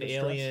considered in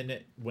stress. Alien,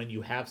 when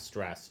you have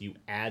stress, you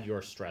add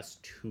your stress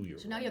to your.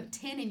 So now you have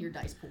 10 in your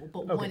dice pool,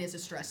 but Okay. 1 is a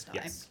stress die.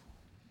 Yes.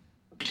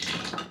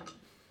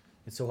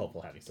 It's so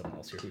helpful having someone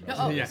else here who knows.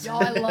 Oh, Yes.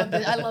 y'all, I love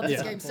this. I love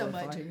this game so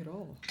much. Horrifying at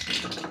all.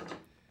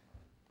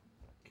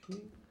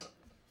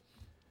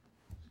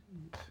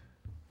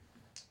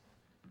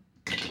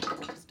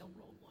 Just don't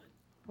roll 1.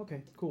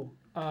 Okay, cool.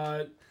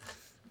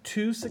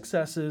 2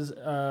 successes,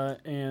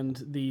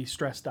 and the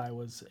stress die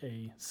was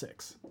a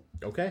 6.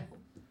 Okay.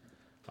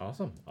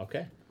 Awesome.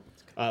 Okay.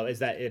 Is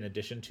that in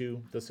addition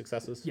to the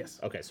successes? Yes.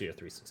 Okay, so you have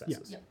 3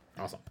 successes. Yep.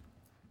 Awesome.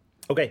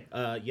 Okay.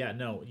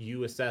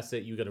 You assess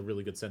it. You get a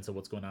really good sense of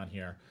what's going on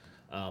here.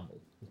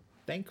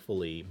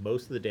 Thankfully,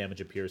 most of the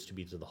damage appears to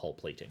be to the hull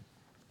plating.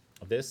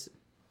 This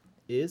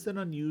is an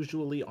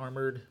unusually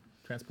armored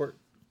transport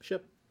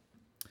ship.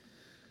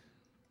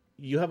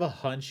 You have a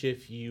hunch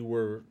if you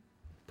were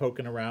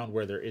poking around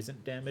where there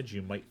isn't damage,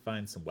 you might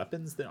find some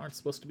weapons that aren't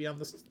supposed to be on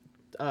this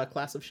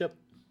class of ship,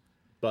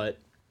 but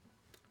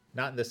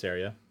not in this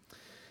area.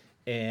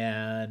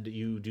 And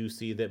you do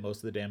see that most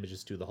of the damage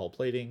is to the hull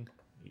plating.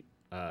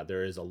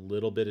 There is a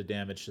little bit of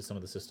damage to some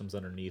of the systems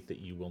underneath that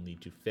you will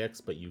need to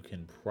fix, but you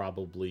can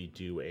probably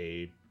do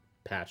a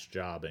patch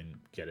job and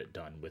get it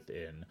done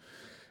within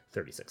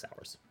 36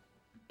 hours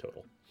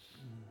total.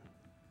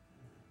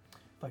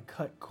 If I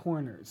cut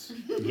corners.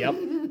 Yep.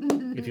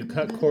 If you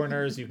cut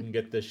corners, you can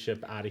get this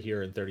ship out of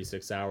here in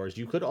 36 hours.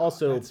 You could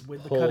also That's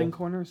with the cutting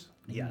corners?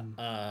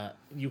 Yeah.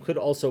 You could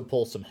also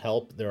pull some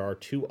help. There are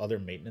 2 other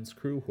maintenance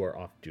crew who are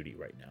off duty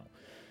right now.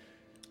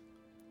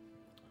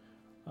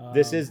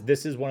 This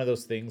is one of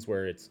those things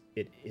where it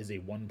is a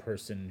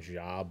 1-person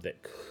job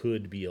that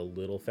could be a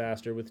little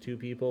faster with 2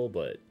 people,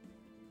 but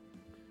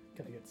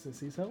Can I get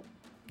Sissy's help?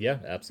 yeah,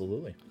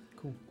 absolutely.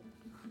 Cool.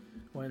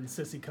 When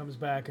Sissy comes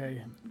back,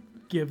 I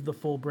give the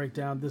full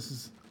breakdown. This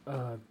is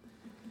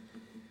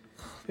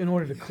in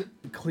order to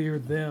clear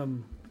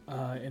them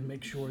and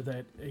make sure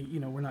that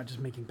we're not just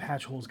making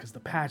patch holes, because the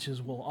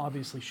patches will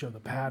obviously show the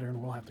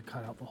pattern. We'll have to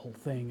cut out the whole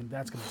thing, and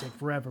that's going to take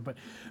forever. But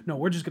no,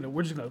 we're just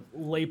gonna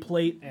lay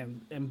plate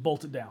and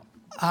bolt it down.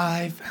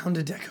 I found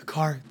a deck of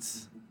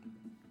cards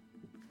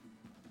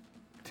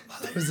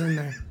while I was in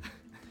there.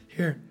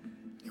 Here,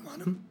 you want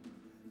them?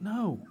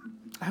 No,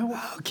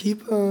 I'll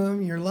keep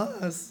them. You're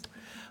lost.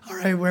 All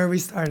right, where are we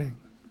starting?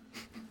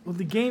 well,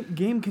 the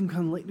game can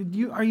come late.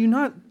 Are you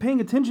not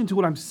paying attention to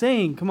what I'm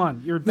saying? Come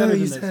on, you're No, better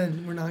you than this.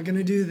 said we're not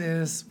gonna do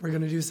this. We're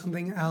gonna do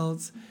something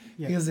else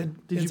Yeah. because Did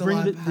it's you a bring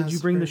lot Did you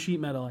bring the faster. sheet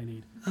metal I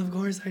need? Of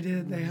course I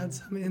did. They had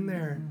some in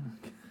there.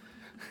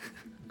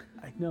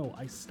 I know.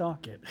 I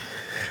stock it.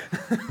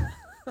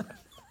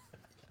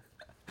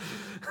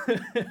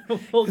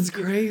 It's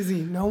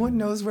crazy. No one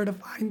knows where to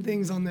find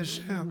things on this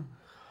ship.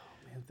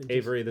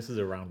 Avery, this is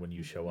around when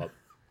you show up.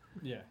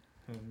 Yeah,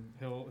 and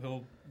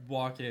he'll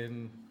walk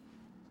in.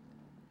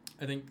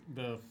 I think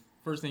the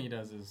first thing he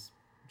does is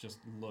just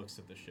looks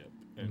at the ship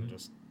and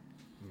it's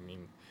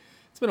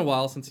been a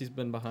while since he's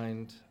been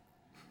behind.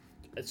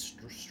 It's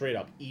straight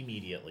up,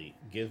 immediately.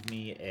 Give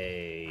me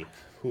a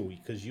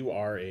because you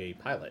are a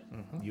pilot.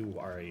 You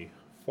are a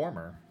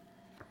former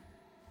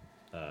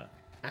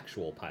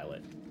actual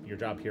pilot. Your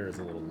job here is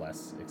a little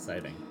less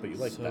exciting, but you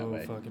like it that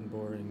way. So fucking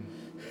boring.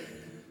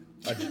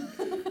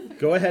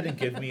 Go ahead and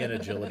give me an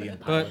agility and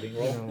piloting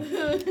roll.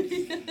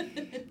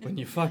 When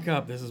you fuck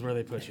up, this is where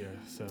they put you.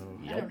 So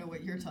I don't know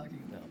what you're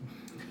talking about.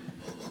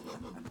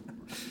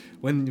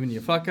 when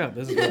you fuck up,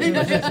 this is where they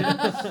put you.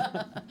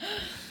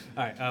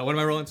 All right, what am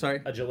I rolling?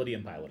 Sorry. Agility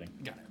and piloting.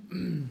 Got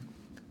it.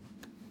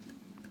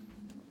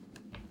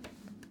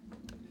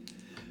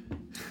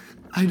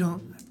 I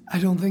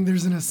don't think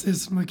there's an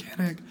assist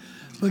mechanic,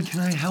 but can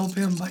I help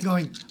him by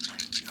going,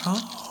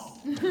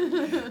 oh?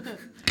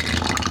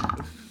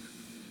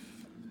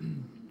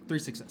 3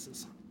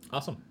 successes.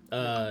 Awesome.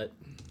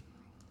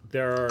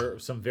 There are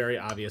some very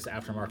obvious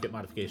aftermarket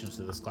modifications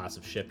to this class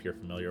of ship. You're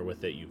familiar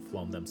with it. You've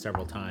flown them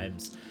several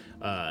times.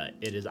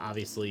 It is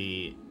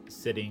obviously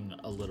sitting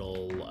a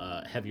little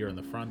heavier in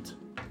the front,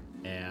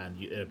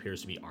 and it appears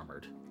to be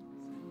armored.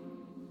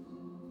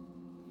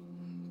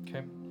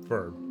 Okay.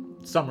 For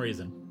some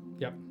reason.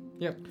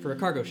 Yep. For a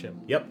cargo ship.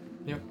 Yep.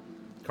 Yep.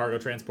 Cargo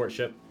transport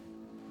ship.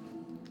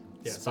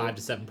 Yeah. 5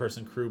 to 7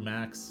 person crew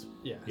max.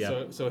 Yeah.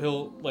 Yep. So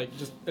he'll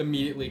just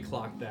immediately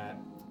clock that,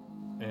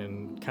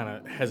 and kind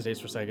of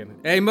hesitates for a second.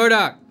 Hey,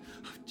 Murdoch.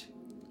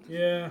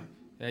 Yeah.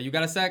 Yeah, you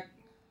got a sec?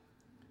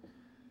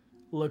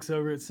 Looks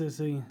over at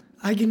Sissy.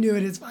 I can do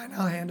it. It's fine.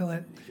 I'll handle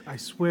it. I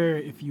swear,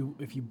 if you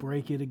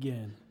break it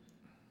again,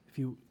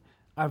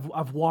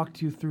 I've walked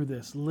you through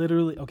this.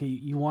 Literally, okay,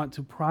 you want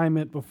to prime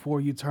it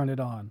before you turn it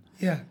on.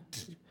 Yeah.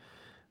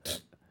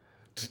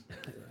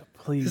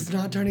 Please. It's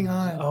not turning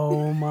on.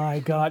 Oh my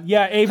God.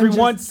 Yeah, Avery, I'm just-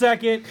 1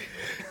 second.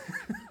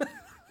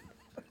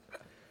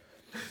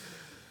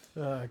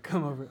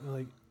 Come over.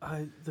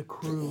 The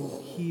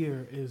crew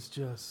here is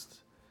just.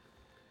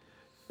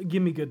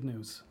 Give me good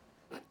news.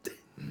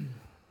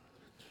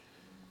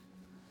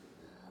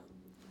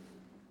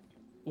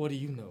 What do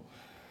you know?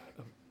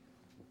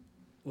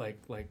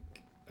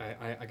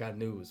 I got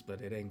news,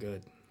 but it ain't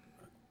good.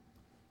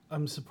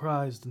 I'm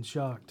surprised and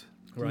shocked.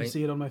 Do you Right.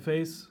 see it on my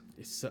face?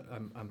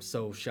 I'm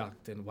so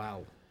shocked and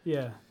wow.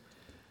 Yeah.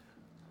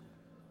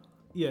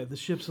 Yeah, the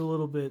ship's a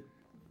little bit.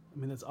 I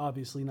mean, that's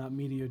obviously not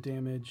meteor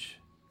damage,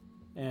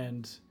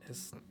 and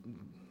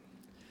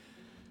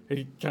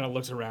He kind of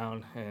looks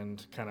around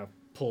and kind of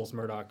pulls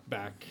Murdoch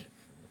back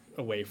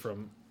away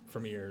from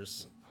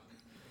ears.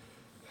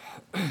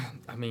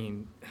 I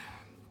mean,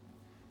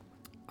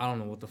 I don't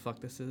know what the fuck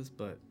this is,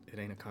 but it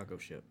ain't a cargo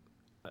ship.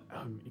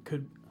 it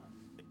could.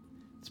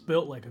 It's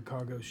built like a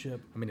cargo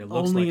ship. I mean, it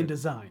looks only like in it.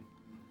 design.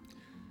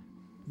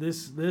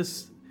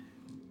 This.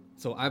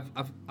 So I've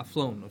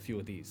flown a few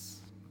of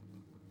these.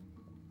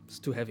 It's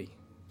too heavy.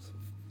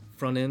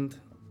 Front end,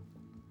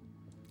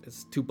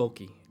 it's too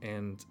bulky,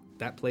 and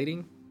that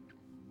plating,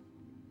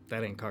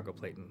 that ain't cargo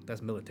plating.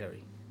 That's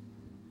military.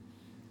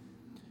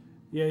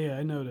 Yeah,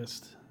 I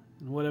noticed.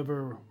 And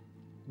whatever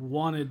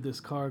wanted this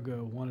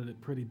cargo wanted it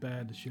pretty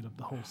bad to shoot up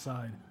the whole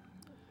side,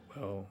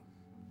 Well,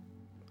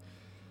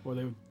 or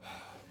they would.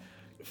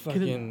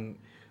 fucking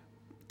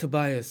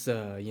Tobias,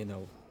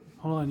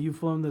 Hold on, you've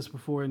flown this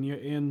before and you're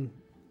in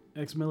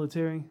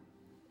ex-military?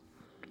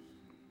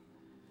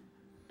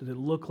 Did it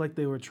look like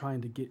they were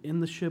trying to get in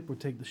the ship or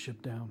take the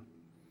ship down?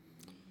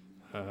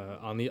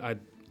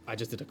 I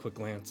just did a quick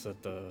glance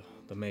at the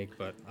make,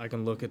 but I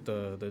can look at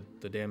the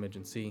damage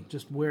and see.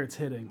 Just where it's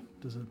hitting.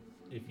 Does it?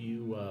 If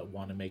you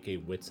want to make a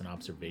wits and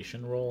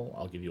observation roll,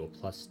 I'll give you a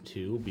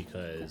 +2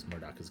 because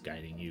Murdoch is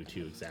guiding you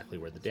to exactly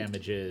where the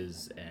damage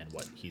is and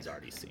what he's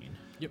already seen.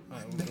 Yep.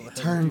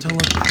 Turn to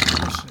look at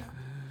the ship.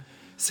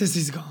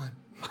 Sissy's gone.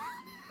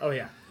 Oh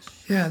yeah.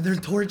 Yeah, their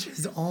torch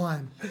is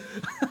on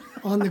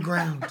the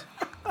ground.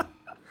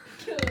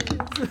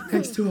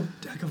 Next to a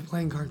deck of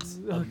playing cards.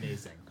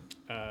 Amazing.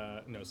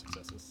 No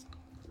successes.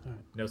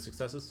 No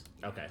successes?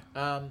 Okay.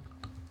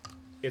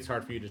 It's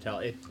hard for you to tell.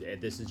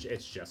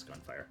 It's just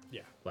gunfire.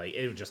 Yeah. Like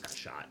it just got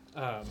shot.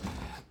 It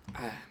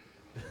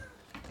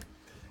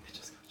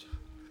just got shot.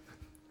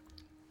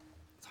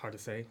 It's hard to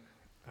say.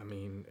 I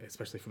mean,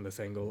 especially from this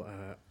angle,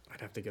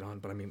 I'd have to get on.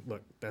 But I mean,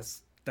 look,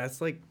 that's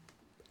like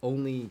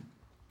only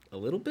a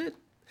little bit.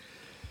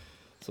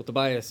 So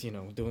Tobias,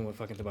 doing what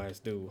fucking Tobias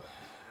do.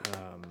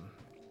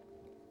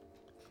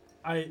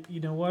 You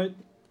know what?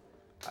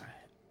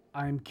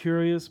 I'm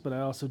curious, but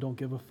I also don't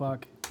give a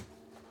fuck.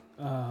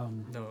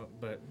 No,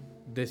 but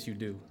this you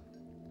do.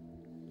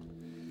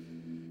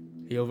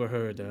 He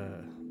overheard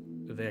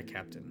their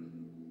captain.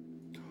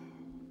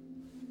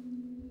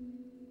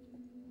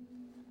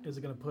 Is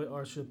it gonna put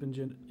our ship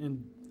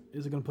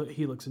is it gonna put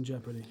Helix in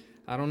jeopardy?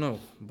 I don't know,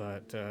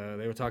 but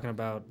they were talking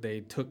about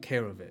they took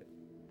care of it.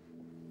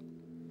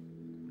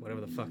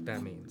 Whatever the fuck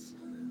that means.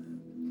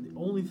 The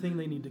only thing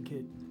they need to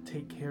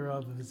take care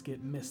of is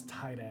get Miss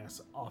Tight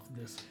Ass off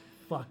this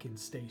fucking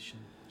station.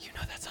 You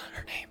know that's not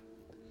her name.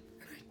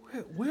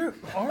 Where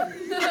are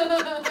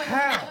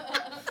how?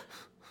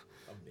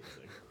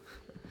 Amazing.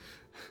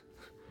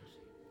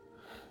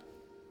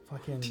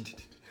 Fucking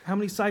how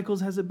many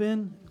cycles has it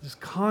been? Just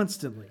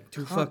constantly.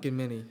 Too fucking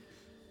many.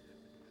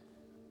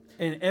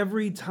 And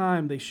every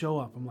time they show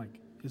up, I'm like,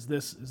 is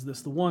this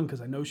the one?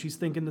 Because I know she's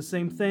thinking the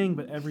same thing,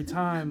 but every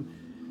time.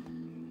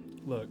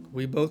 Look,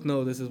 we both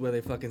know this is where they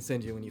fucking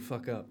send you when you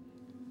fuck up.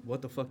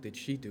 What the fuck did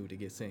she do to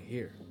get sent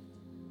here?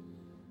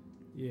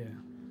 Yeah.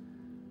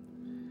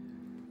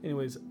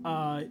 Anyways,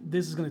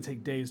 this is gonna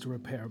take days to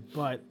repair,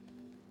 but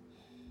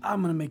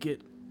I'm gonna make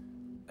it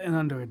in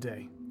under a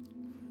day.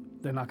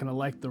 They're not gonna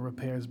like the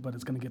repairs, but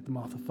it's gonna get them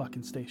off the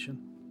fucking station.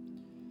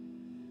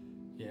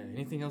 Yeah,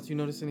 anything else you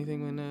noticed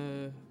anything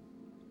when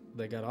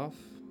they got off?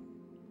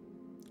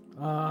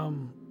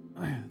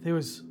 There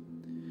was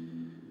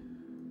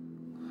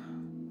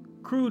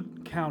crew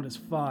count is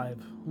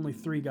 5. Only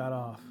 3 got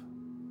off.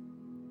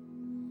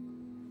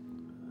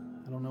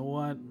 I don't know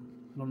what.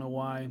 I don't know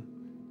why.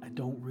 I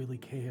don't really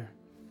care.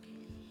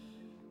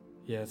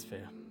 Yeah, that's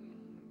fair.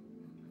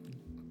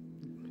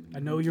 I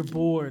know you're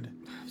bored.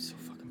 I'm so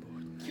fucking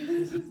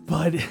bored.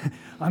 But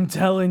I'm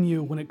telling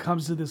you, when it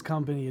comes to this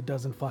company, it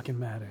doesn't fucking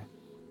matter.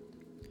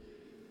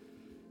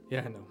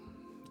 Yeah,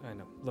 I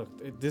know.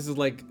 Look, this is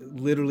like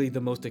literally the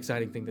most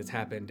exciting thing that's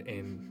happened,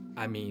 and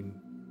I mean,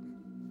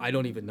 I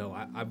don't even know.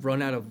 I've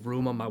run out of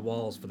room on my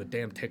walls for the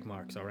damn tick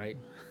marks, all right?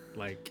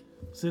 Like...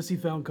 Sissy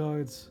found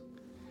cards.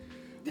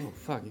 Oh,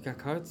 fuck, you got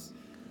cards?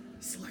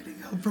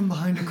 Sliding out from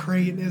behind a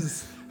crate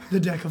is the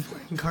deck of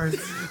playing cards.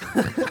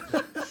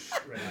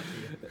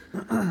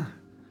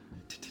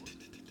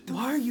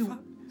 Why are you...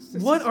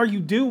 What are you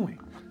doing?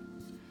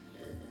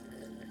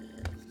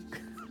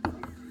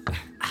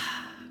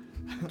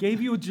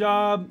 Gave you a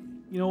job.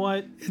 You know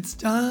what? It's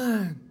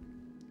done.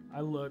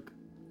 I look.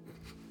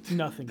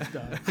 Nothing's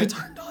done. I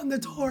turned on the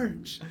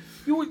torch.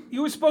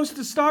 You were supposed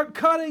to start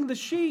cutting the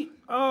sheet.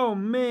 Oh,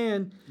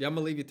 man. Yeah, I'm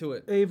gonna leave you to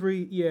it.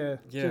 Avery, yeah.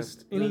 Yeah,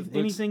 Just that looks-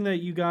 anything that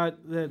you got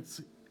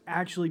that's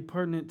actually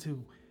pertinent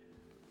to,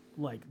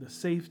 like, the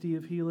safety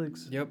of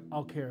Helix, Yep.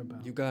 I'll care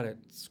about. You got it.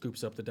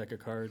 Scoops up the deck of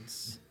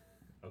cards.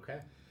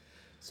 Okay.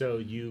 So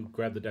you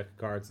grab the deck of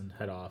cards and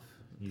head off.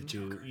 You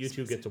two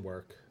get to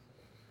work.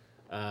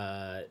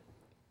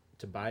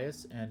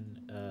 Tobias and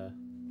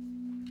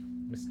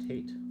Miss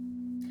Tate.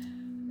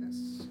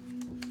 Yes.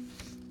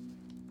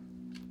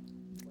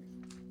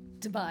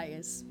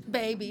 Tobias,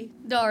 baby,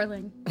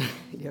 darling.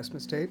 Yes,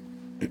 Miss Tate.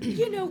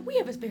 You know, we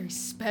have a very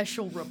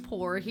special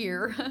rapport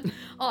here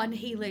on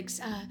Helix.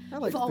 like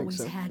You've to think always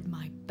so. had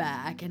my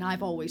back, and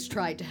I've always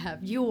tried to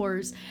have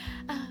yours.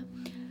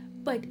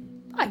 But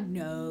I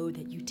know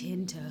that you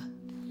tend to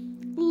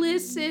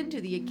listen to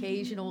the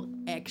occasional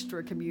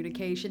extra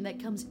communication that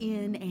comes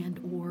in and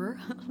or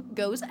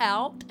goes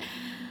out.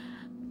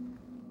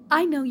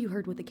 I know you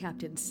heard what the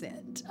captain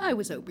said. I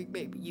was hoping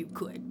maybe you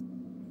could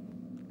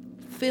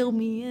fill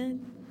me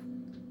in.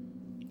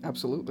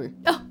 Absolutely.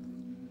 Oh,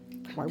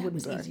 Why that wouldn't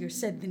was I? easier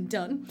said than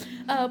done.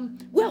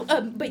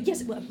 But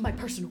yes, my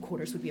personal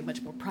quarters would be a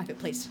much more private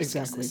place to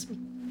discuss Exactly.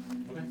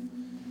 this. Okay.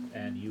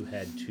 And you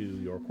head to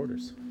your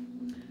quarters.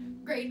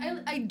 Great.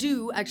 I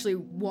do actually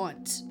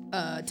want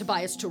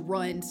Tobias to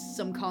run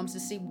some comms to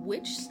see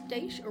which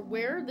station or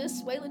where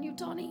this Wayland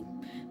Yutani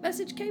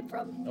message came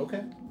from.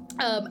 Okay.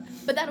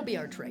 But that'll be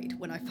our trade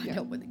when I find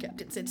out what the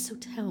captain said. So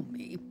tell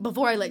me,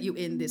 before I let you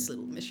in this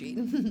little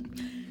machine,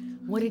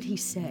 what did he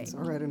say?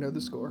 All right, I know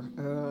the score.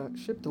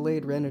 Ship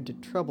delayed, ran into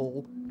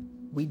trouble.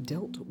 We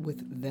dealt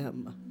with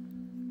them.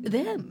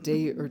 Them?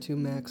 Day or two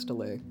max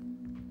delay.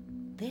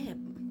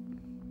 Them?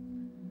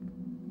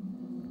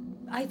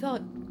 I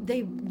thought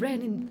they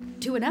ran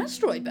into an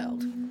asteroid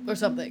belt or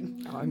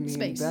something. I mean,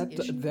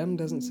 Space-ish. them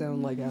doesn't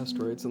sound like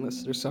asteroids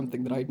unless there's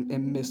something that I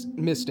am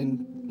missed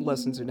in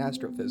lessons in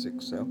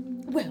astrophysics, so...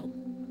 Well,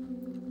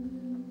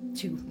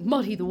 to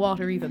muddy the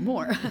water even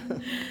more,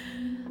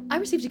 I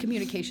received a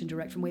communication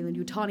direct from Wayland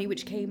Yutani,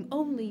 which came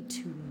only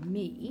to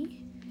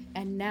me,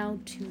 and now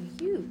to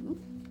you.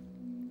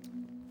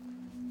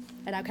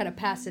 And I'll kind of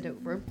pass it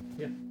over.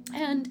 Yeah.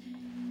 And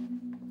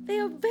they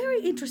are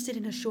very interested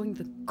in assuring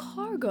the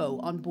cargo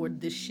on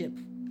board this ship,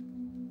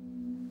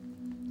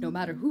 no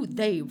matter who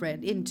they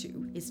ran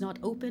into, is not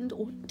opened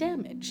or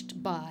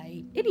damaged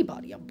by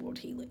anybody on board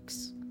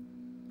Helix.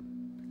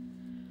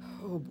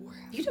 Oh boy.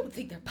 You don't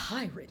think they're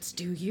pirates,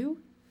 do you?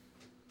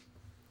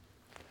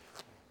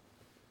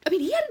 I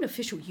mean, he had an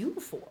official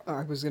uniform.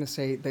 I was gonna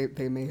say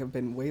they may have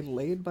been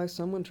waylaid by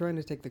someone trying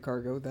to take the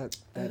cargo. That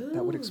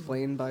would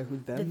explain by who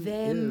them,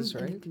 is,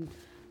 right?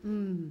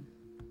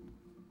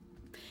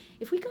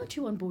 If we got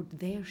you on board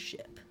their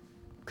ship,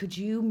 could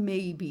you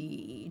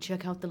maybe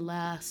check out the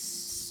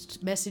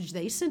last message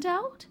they sent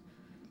out?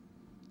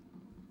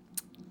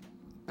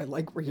 I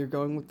like where you're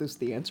going with this.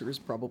 The answer is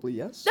probably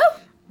yes. Oh,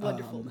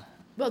 wonderful.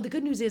 Well, the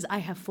good news is I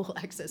have full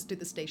access to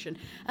the station.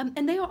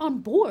 And they are on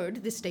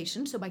board this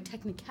station, so by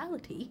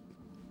technicality,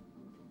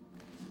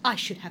 I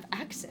should have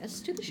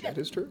access to the ship. That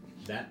is true.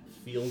 That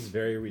feels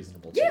very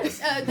reasonable. To Yes,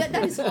 me. that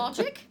is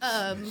logic.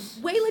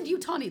 Wayland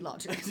Yutani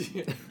logic.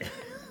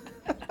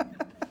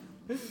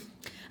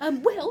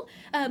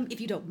 If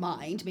you don't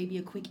mind, maybe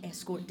a quick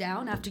escort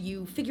down after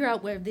you figure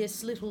out where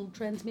this little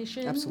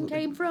transmission Absolutely.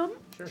 came from.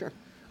 Sure.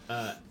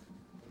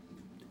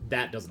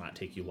 That does not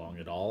take you long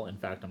at all. In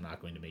fact, I'm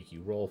not going to make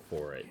you roll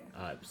for it.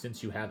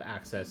 Since you have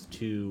access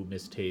to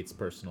Miss Tate's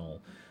personal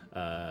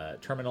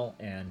terminal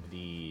and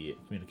the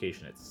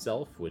communication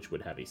itself, which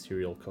would have a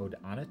serial code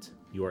on it,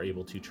 you are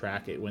able to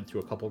track. It went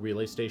through a couple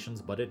relay stations,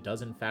 but it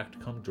does in fact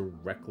come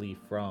directly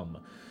from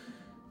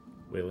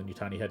Wayland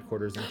Yutani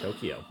headquarters in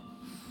Tokyo.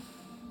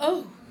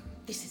 Oh,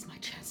 this is my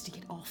chance to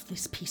get off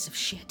this piece of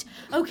shit.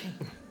 Okay.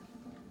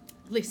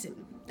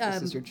 Listen.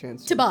 This is your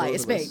chance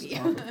Tobias, to blow the baby.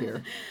 off of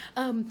here.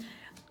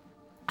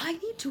 I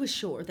need to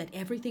assure that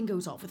everything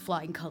goes off with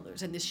flying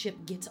colors and this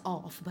ship gets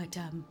off, but,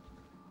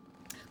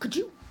 could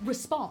you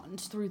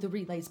respond through the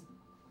relays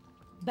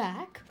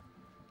back?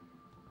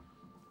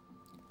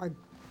 I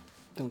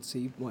don't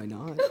see why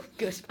not.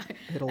 Good.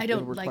 It'll I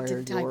don't like to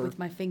require type your- with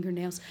my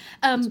fingernails.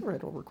 It's all right,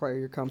 it'll require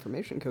your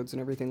confirmation codes and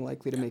everything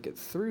likely to make it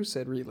through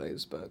said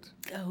relays, but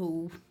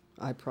Oh,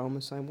 I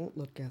promise I won't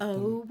look at them.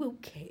 oh,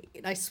 okay.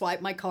 And I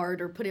swipe my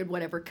card or put in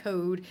whatever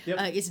code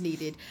is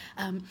needed.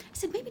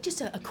 So maybe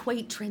just a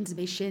quaint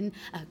transmission,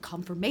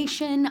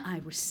 confirmation I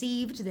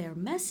received their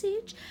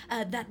message,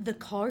 that the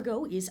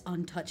cargo is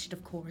untouched,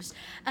 of course,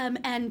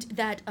 and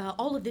that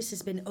all of this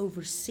has been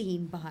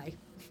overseen by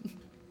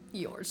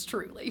yours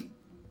truly.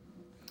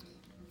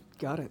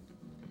 Got it.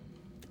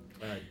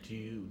 Do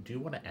you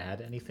want to add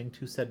anything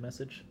to said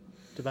message,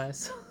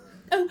 Tobias?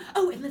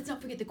 Oh, and let's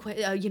not forget the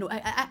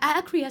I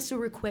acquiesce a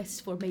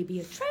request for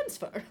maybe a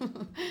transfer.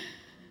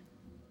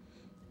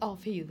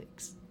 Off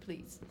Helix,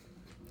 please.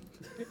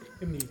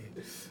 Immediate.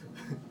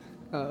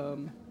 Yeah,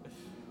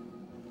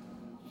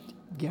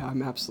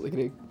 I'm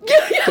absolutely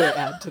gonna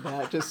add to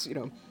that. Just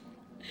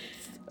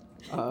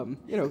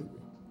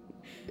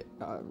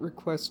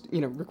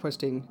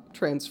requesting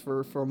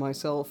transfer for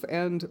myself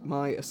and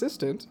my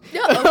assistant.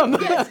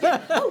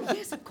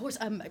 Yes, of course.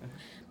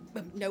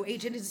 No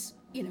agent is,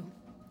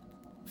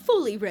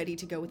 fully ready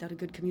to go without a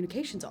good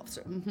communications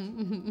officer.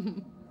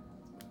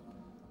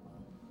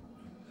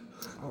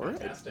 All right.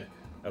 Fantastic.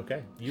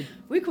 Okay.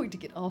 We're going to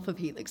get off of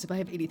Helix if I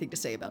have anything to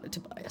say about it,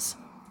 Tobias.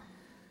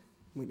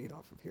 We need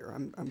off of here.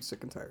 I'm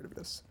sick and tired of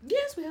this.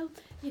 Yes, well,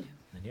 And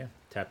yeah,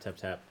 tap, tap,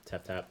 tap,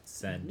 tap, tap,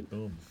 send,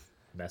 boom.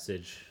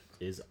 Message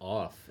is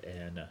off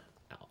and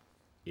out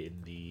in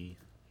the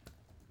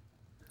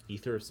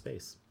ether of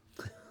space.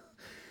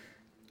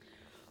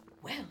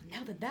 Well,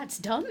 now that that's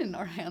done and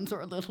our hands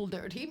are a little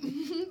dirty,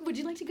 would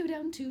you like to go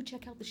down to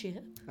check out the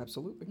ship?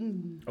 Absolutely.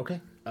 Okay.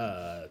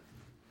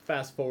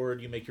 Fast forward,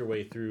 you make your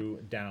way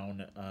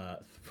down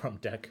from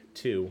deck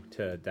 2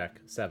 to deck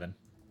 7.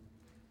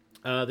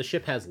 The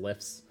ship has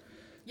lifts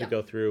to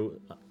go through.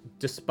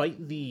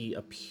 Despite the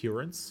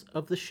appearance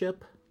of the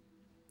ship,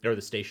 or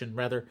the station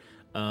rather,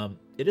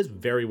 it is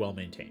very well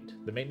maintained.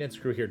 The maintenance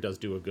crew here does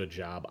do a good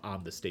job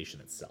on the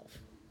station itself.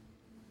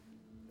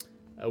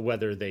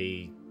 Whether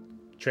they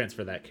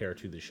transfer that care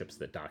to the ships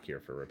that dock here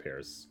for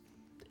repairs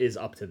is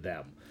up to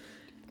them.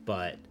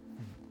 But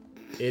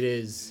it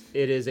is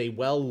a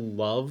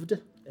well-loved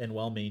and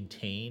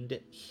well-maintained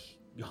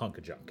hunk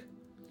of junk.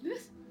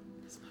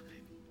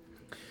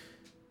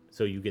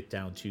 So you get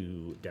down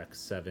to deck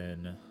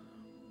 7.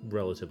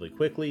 relatively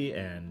quickly,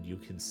 and you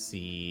can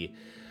see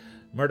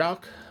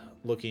Murdoch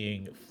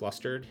looking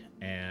flustered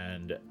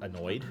and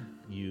annoyed.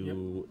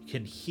 You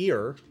can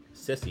hear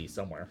Sissy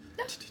somewhere.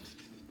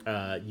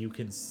 You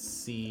can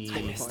see,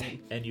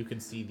 and you can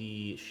see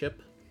the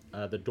ship.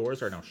 The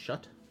doors are now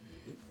shut,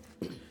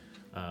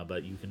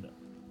 but you can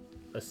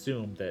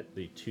assume that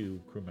the 2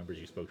 crew members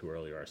you spoke to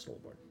earlier are still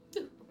aboard.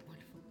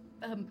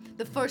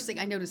 The first thing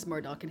I noticed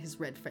Murdoch and his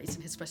red face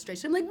and his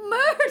frustration. I'm like,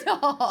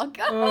 Murdoch!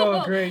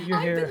 Oh, great,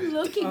 you're here. I've been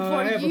looking for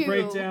I have you. a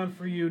breakdown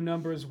for you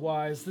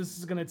numbers-wise. This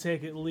is going to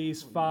take at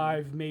least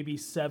 5, maybe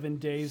 7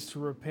 days to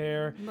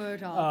repair.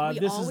 Murdoch, we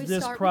this always is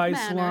this start price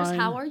with manners. line.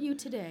 How are you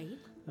today?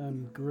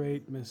 I'm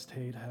great, Miss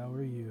Tate. How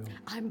are you?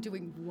 I'm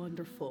doing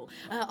wonderful.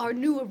 Our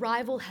new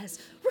arrival has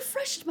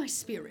refreshed my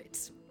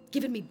spirits,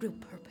 given me real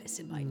purpose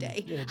in my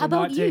day. Yeah, How they're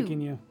about not you?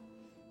 taking you.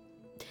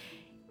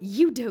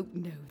 You don't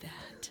know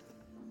that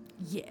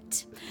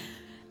yet.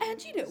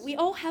 And, we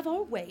all have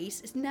our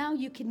ways. Now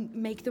you can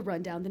make the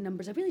rundown, the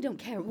numbers. I really don't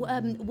care.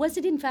 Was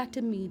it, in fact,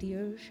 a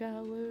meteor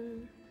shower?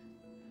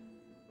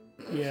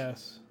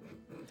 Yes.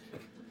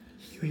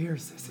 You hear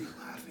Sissy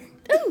laughing.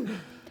 Ooh,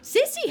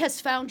 Sissy has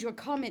found your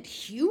comment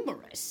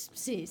humorous.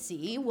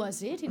 Sissy,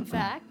 was it, in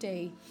fact,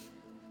 a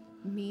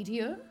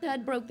meteor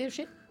that broke their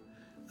ship?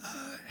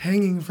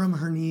 Hanging from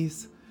her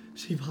knees,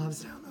 she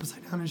pops down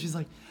upside down and she's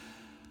like,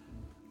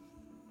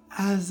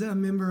 as a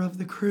member of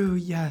the crew,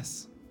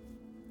 yes.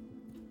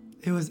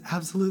 It was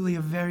absolutely a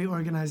very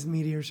organized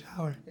meteor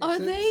shower. Are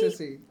they...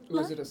 Sissy,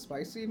 was it a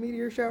spicy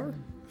meteor shower?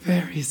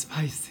 Very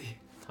spicy.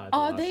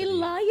 Are they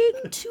lying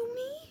to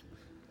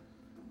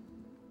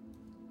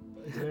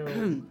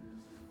me?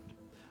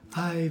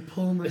 I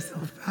pull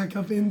myself back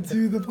up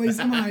into the place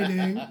I'm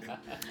hiding.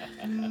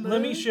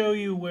 Let me show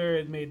you where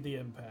it made the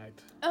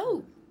impact.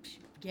 Oh,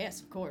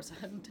 yes, of course.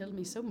 Tell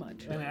me so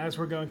much. And as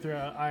we're going through,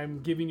 I'm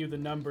giving you the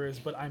numbers,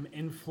 but I'm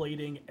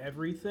inflating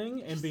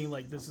everything and being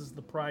like, this is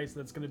the price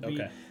that's going to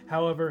be. Okay.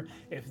 However,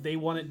 if they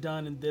want it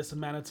done in this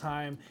amount of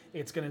time,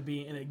 it's going to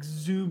be an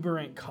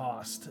exuberant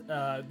cost.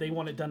 They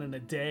want it done in a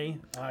day.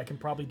 I can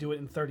probably do it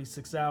in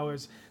 36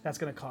 hours. That's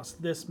going to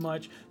cost this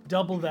much.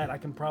 Double that, I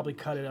can probably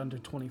cut it under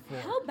 24.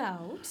 How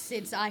about,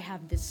 since I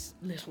have this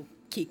little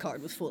key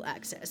card with full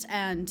access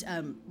and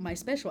my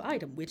special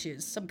item, which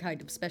is some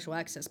kind of special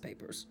access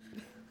papers.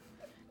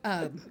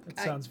 It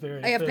sounds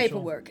very I have official.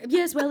 paperwork.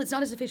 Yes, well, it's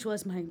not as official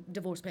as my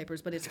divorce papers,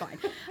 but it's fine.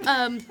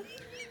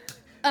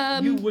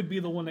 You would be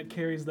the one that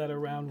carries that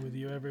around with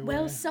you everywhere.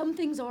 Well, some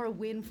things are a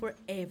win for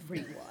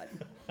everyone.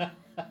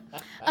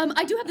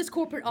 I do have this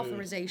corporate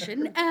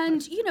authorization,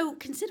 and,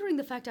 considering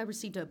the fact I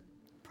received a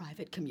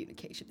private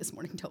communication this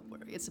morning, don't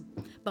worry, it's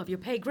above your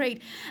pay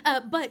grade,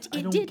 but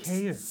it don't did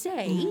care.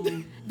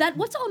 say that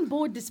what's on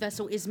board this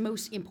vessel is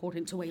most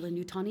important to Wayland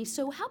Yutani,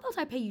 so how about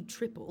I pay you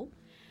triple?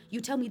 You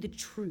tell me the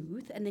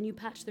truth, and then you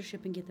patch their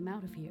ship and get them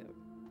out of here.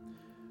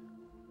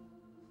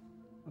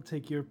 I'll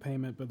take your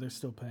payment, but they're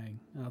still paying,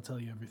 and I'll tell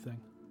you everything.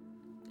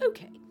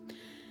 Okay.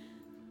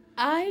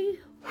 I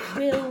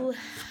will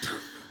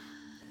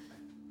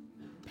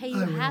pay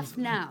you half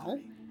now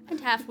and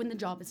half when the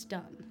job is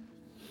done.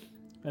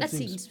 That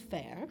seems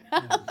fair.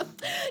 Yeah.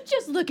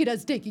 Just look at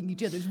us taking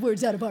each other's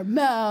words out of our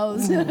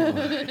mouths.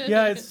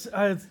 Yeah,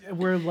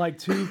 we're like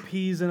 2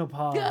 peas in a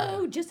pod.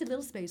 Oh, just a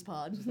little space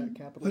pod. Does that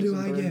capitalism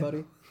What do I burn, get?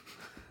 buddy?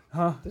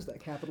 Huh? Does that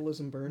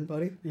capitalism burn,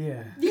 buddy?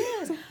 Yeah.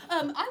 Yes.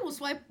 I will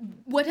swipe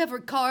whatever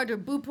card or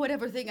boop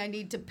whatever thing I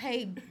need to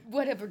pay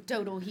whatever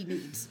total he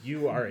needs.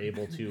 You are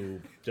able to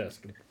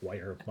just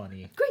wire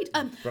money Great.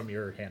 from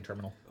your hand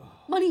terminal.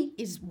 Money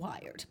is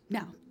wired.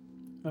 Now,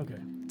 Okay.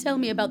 tell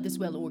me about this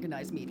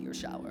well-organized meteor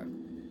shower.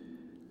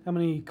 How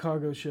many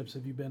cargo ships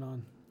have you been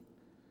on?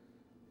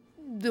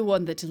 The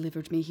one that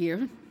delivered me here.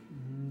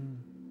 I'm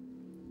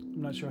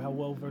not sure how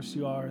well versed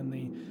you are in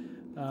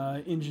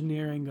the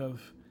engineering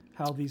of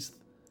how these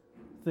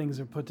things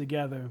are put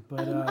together,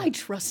 but I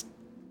trust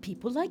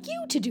people like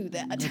you to do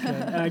that. okay.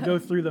 And I go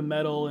through the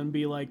metal and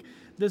be like,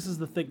 this is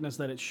the thickness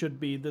that it should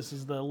be, this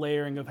is the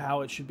layering of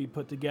how it should be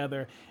put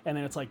together, and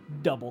then it's like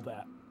double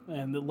that.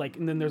 And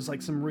then there's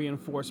like some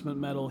reinforcement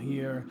metal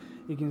here.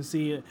 You can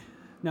see it.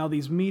 Now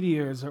these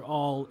meteors are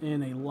all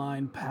in a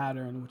line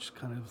pattern, which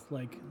kind of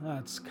like,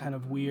 it's kind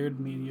of weird.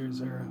 Meteors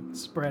are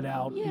spread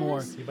out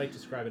more. You might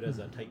describe it as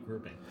a tight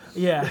grouping.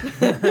 Yeah.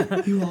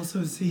 You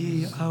also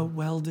see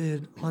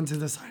welded onto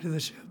the side of the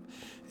ship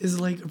is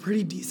like a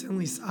pretty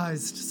decently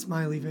sized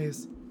smiley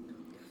face.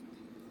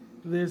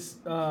 This,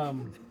 Is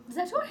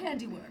that your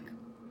handiwork?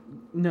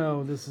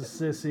 no, this is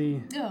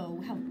Sissy.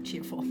 Oh, how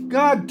cheerful.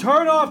 God,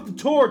 turn off the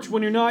torch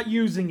when you're not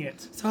using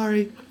it.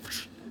 Sorry.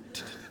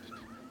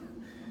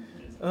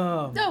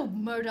 Oh,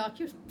 Murdoch,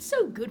 you're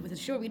so good with it.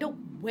 Sure, we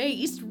don't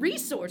waste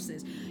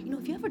resources.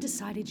 If you ever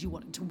decided you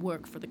wanted to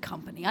work for the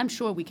company, I'm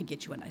sure we could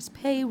get you a nice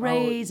pay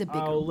raise, a bigger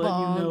I'll let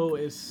bump. you know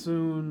as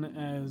soon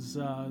as,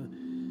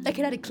 I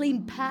could add a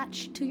clean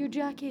patch to your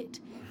jacket.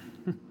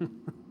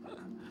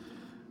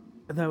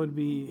 that would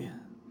be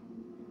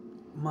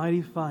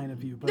mighty fine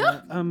of you,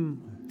 but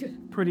I'm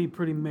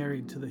pretty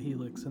married to the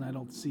Helix, and I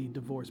don't see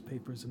divorce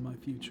papers in my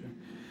future.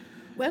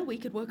 Well, we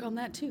could work on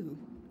that too.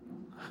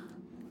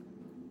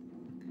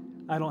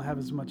 I don't have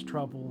as much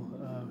trouble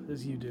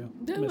as you do.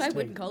 No, Miss I Tate.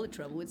 wouldn't call it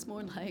trouble. It's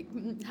more like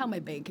how my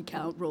bank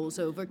account rolls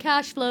over,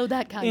 cash flow,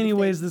 that kind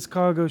Anyways, of thing. this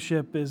cargo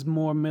ship is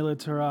more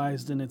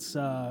militarized in its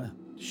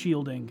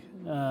shielding,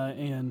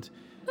 and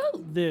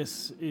Oh,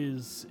 this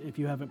is, if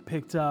you haven't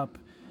picked up,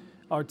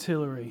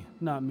 artillery,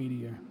 not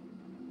meteor.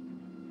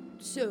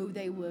 so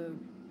they were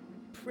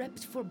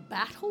prepped for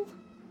battle?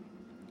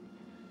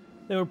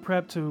 They were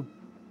prepped to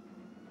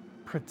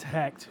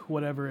protect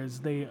whatever is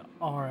they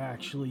are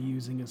actually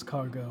using as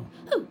cargo.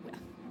 Oh,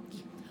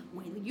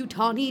 well,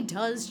 Yutani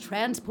does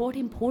transport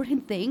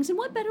important things, and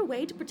what better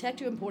way to protect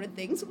your important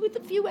things with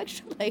a few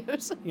extra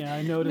layers? Yeah,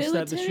 I noticed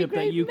that the ship that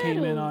Military-grade you came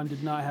in metal. on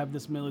did not have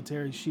this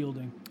military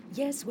shielding.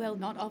 Yes, well,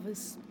 not of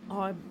us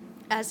are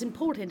as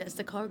important as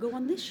the cargo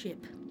on this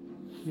ship.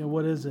 Yeah,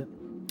 what is it?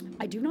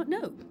 I do not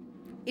know.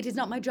 It is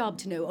not my job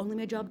to know, only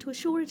my job to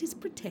assure it is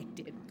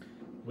protected.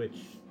 Which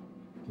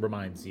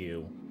reminds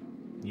you,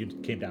 you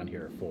came down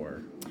here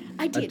for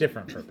I a did.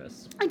 different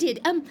purpose. I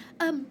did.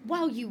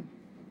 While you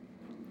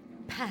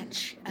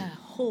patch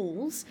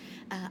holes,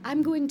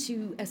 I'm going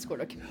to escort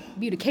our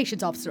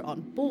communications officer on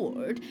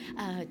board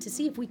to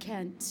see if we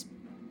can't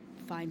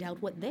find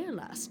out what their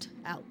last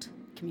out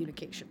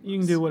communication was. You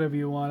can do whatever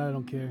you want, I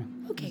don't care.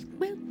 Okay,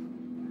 well,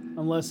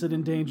 Unless it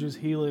endangers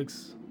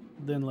Helix,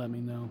 then let me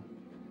know.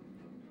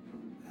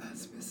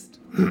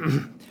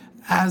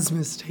 As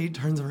Miss Tate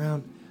turns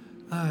around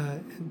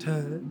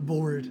to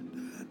board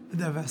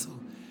the vessel,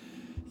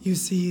 you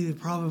see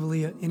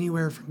probably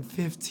anywhere from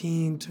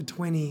 15 to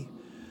 20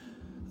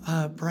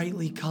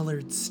 brightly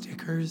colored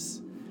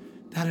stickers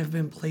that have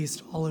been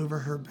placed all over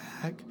her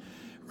back,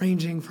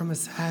 ranging from a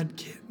sad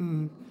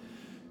kitten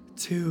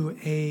to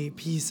a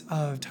piece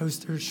of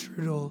toaster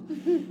strudel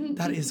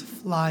that is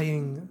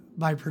flying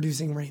by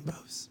producing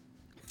rainbows.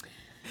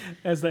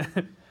 As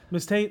that,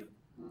 Miss Tate,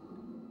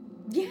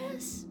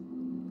 yes.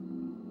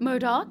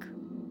 Murdoch?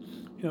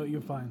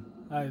 you're fine.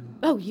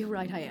 Oh, you're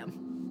right, I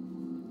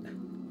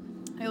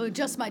am. I'll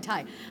adjust my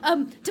tie.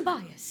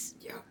 Tobias.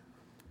 Yeah.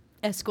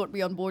 Escort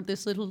me on board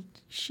this little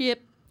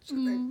ship.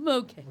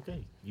 Okay.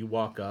 Okay. You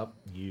walk up,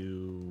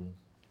 you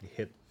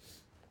hit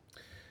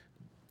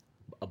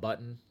a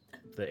button,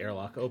 the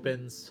airlock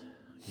opens,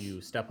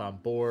 you step on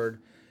board,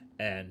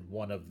 and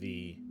one of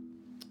the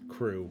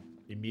crew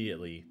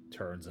immediately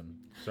turns and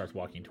starts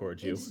walking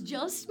towards you. It's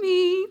just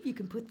me. You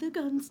can put the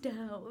guns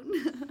down.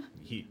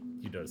 You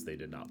notice they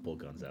did not pull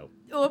guns out.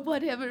 Or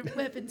whatever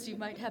weapons you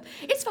might have.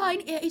 It's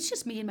fine. It's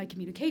just me and my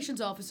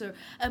communications officer.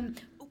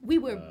 We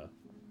were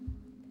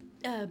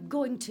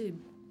going to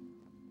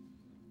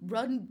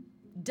run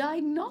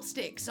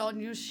diagnostics on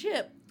your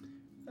ship.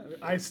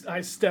 I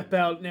step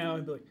out now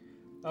and be like,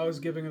 I was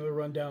giving her the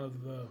rundown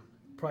of the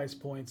price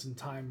points and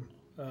time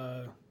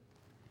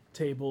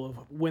table of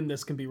when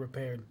this can be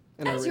repaired.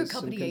 And I As your raised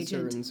some company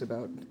agent. concerns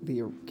about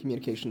the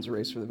communications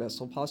arrays for the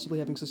vessel possibly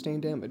having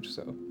sustained damage,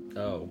 so...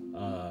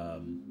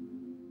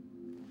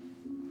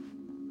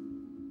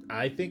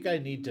 I think I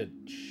need to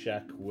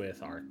check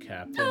with our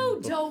captain.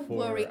 Oh, don't before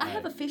worry. I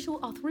have official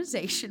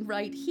authorization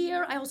right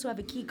here. I also have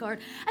a key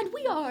card. And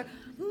we are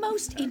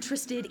most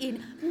interested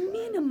in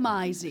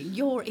minimizing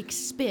your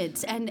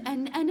expense and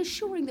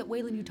assuring that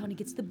Wayland Yutani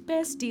gets the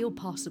best deal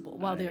possible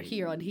while they're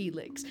here on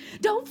Helix.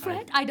 Don't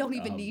fret. I don't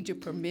even need your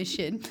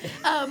permission.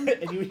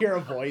 And you hear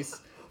a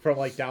voice from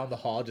like down the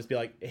hall just be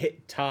like, "Hey,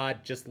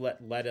 Todd, just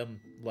let them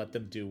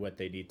do what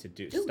they need to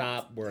do.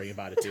 Stop worrying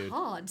about it, dude."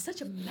 Todd,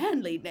 such a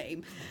manly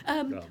name.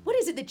 What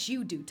is it that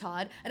you do,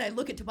 Todd? And I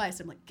look at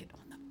Tobias and I'm like, get on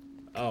that.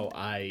 Oh,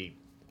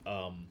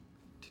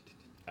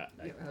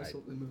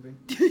 absolutely moving.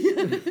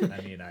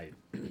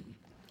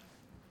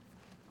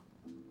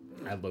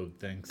 I load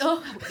things.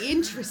 Oh, how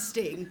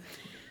interesting.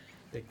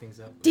 Pick things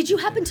up. Did you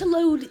happen to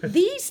load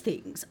these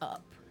things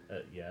up?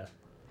 Yeah.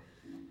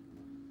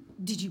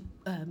 Did you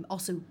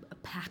also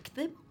pack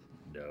them?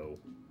 No.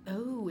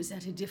 Oh, is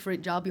that a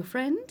different job? Your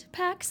friend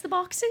packs the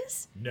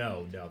boxes?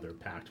 No, they're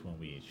packed when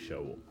we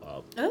show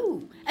up.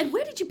 Oh, and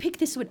where did you pick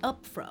this one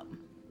up from?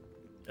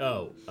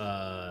 Oh,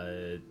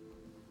 I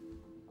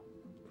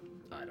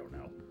don't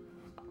know.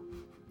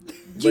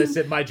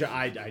 Listen, I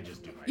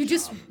just do my You job.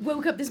 just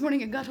woke up this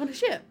morning and got on a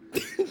ship.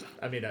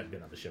 I mean, I've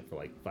been on the ship for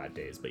like 5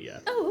 days, but yeah.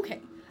 Oh, okay.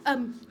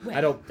 Well,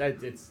 I don't.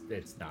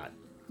 It's not.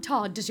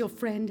 Todd, does your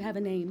friend have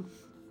a name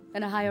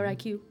and a higher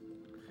IQ?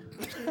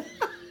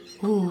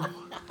 Ooh,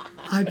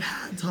 I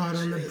pat Todd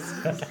on the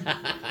back.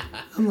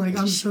 I'm like,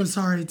 I'm so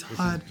sorry,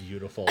 Todd.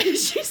 Beautiful.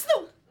 She's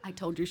the. I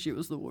told you she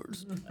was the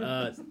worst.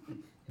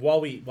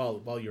 While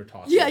you're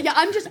talking. Yeah.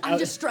 I'm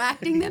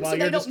distracting them While so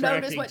they you're don't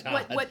notice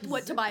distracting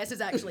what Tobias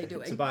is actually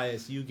doing.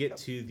 Tobias, you get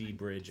to the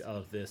bridge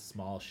of this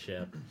small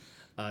ship.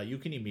 You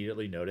can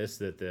immediately notice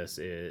that this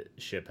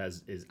ship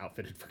is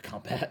outfitted for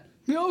combat.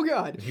 Oh,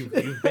 God!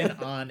 You've been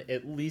on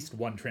at least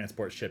one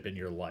transport ship in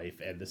your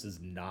life, and this is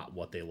not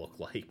what they look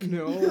like.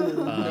 No,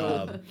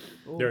 no.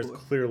 There's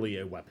clearly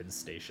a weapons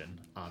station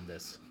on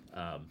this.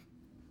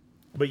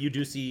 But you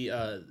do see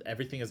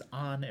everything is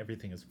on,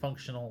 everything is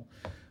functional.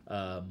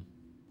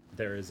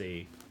 there is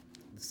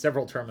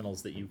several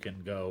terminals that you can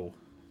go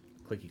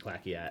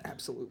clicky-clacky at.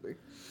 Absolutely.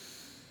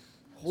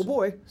 Oh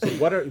boy. So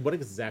what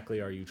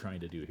exactly are you trying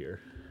to do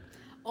here?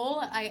 All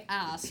I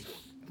asked,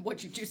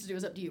 what you choose to do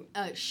is up to you.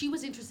 She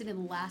was interested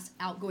in the last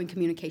outgoing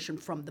communication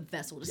from the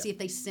vessel to see if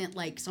they sent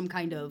like some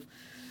kind of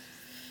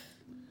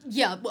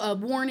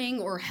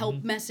warning or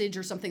help message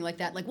or something like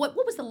that. Like what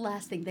was the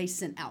last thing they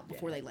sent out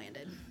before they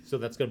landed? So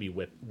that's going to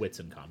be wits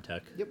and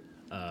comtech. Yep.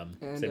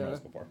 Same as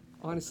before.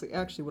 Honestly,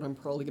 actually, what I'm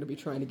probably going to be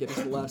trying to get is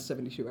the last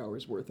 72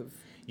 hours worth of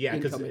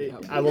Because incoming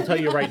output. I will tell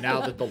you right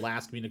now that the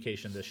last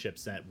communication the ship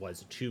sent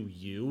was to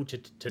you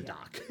to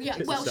dock. Yeah,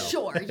 well,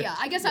 sure, yeah.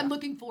 I guess I'm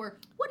looking for,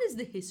 what is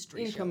the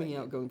history Incoming, showing?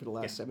 outgoing for the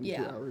last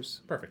 72 hours.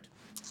 Perfect.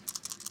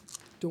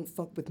 Don't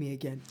fuck with me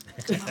again.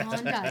 Come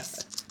on,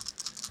 guys.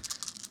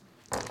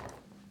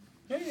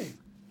 Hey.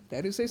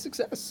 That is a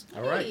success.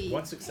 All right, Hey.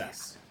 one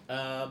success.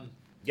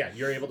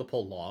 You're able to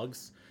pull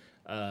logs,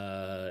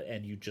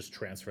 and you just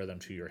transfer them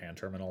to your hand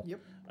terminal. Yep.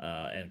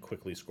 And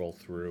quickly scroll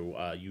through.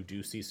 You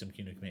do see some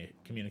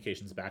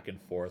communications back and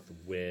forth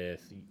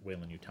with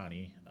Wayland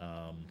Yutani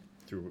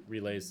through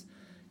relays,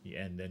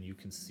 and then you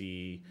can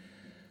see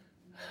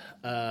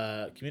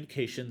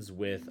communications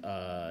with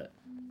a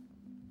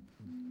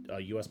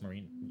U.S.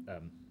 Marine,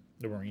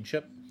 the Marine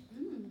ship.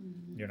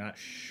 You're not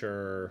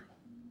sure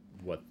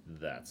what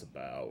that's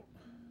about.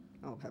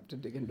 I'll have to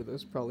dig into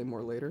those probably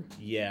more later.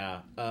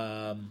 Yeah,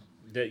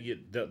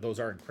 those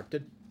are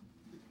encrypted,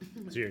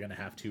 so you're going to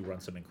have to run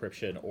some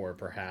encryption, or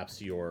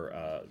perhaps your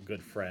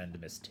good friend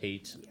Miss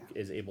Tate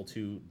is able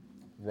to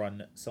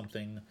run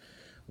something.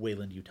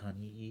 Wayland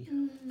Yutani.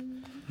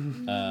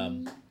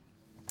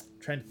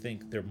 Trying to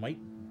think, there might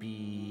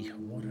be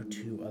one or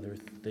two other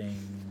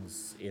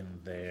things in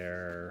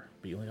there,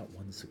 but you only got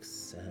one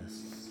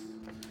success.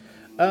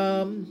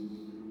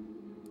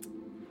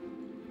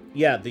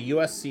 Yeah, the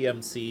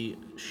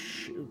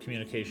USCMC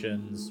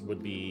communications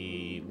would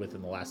be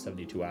within the last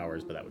 72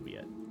 hours, but that would be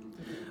it.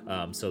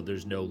 So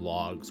there's no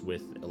logs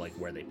with like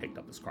where they picked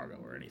up this cargo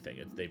or anything.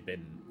 They've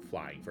been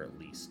flying for at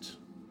least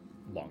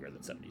longer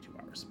than 72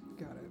 hours.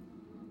 Got it.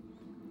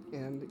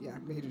 And yeah,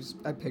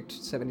 I picked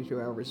 72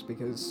 hours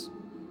because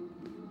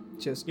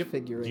just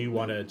figuring. Do you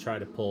want to try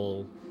to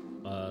pull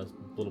a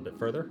little bit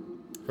further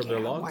from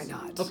their logs? Why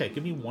not? Okay,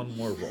 give me one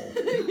more roll.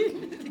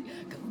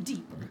 Go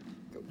deeper.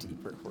 Go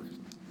deeper.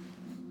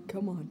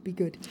 Come on, be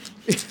good.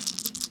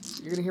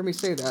 You're gonna hear me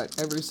say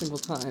that every single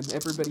time.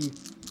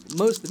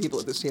 Most of the people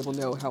at this table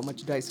know how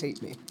much dice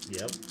hate me.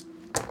 Yep.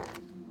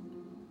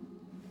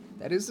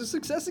 That is a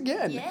success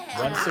again.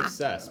 Yeah. One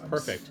success.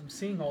 Perfect. I'm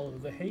seeing all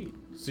of the hate.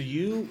 So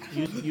you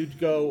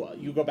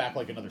go back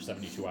like another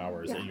 72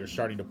 hours, and you're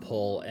starting to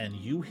pull, and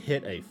you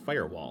hit a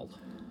firewall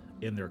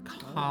in their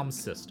comm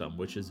system,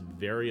 which is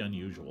very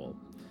unusual.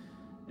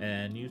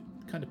 And you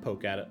kind of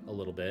poke at it a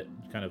little bit,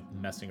 kind of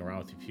messing around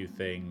with a few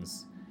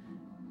things,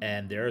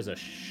 and there is a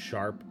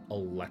sharp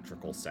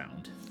electrical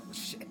sound. Oh,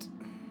 shit.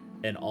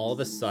 And all of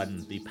a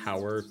sudden, the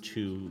power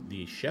to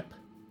the ship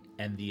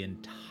and the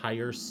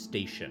entire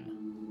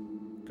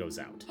station goes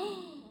out.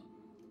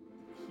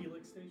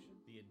 Helix station?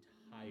 The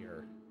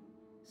entire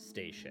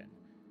station.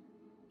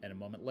 And a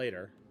moment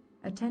later...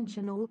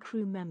 Attention all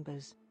crew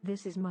members,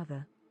 this is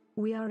Mother.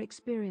 We are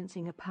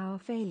experiencing a power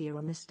failure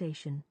on the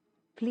station.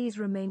 Please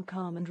remain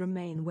calm and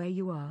remain where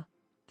you are.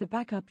 The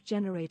backup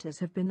generators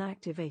have been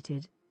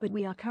activated, but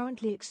we are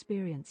currently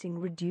experiencing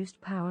reduced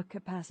power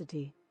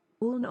capacity.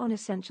 All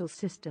non-essential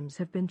systems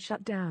have been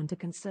shut down to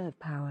conserve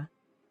power.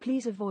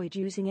 Please avoid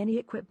using any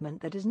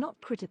equipment that is not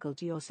critical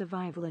to your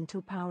survival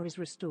until power is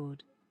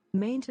restored.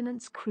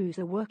 Maintenance crews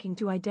are working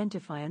to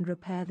identify and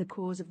repair the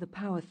cause of the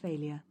power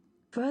failure.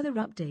 Further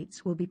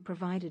updates will be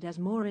provided as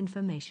more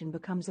information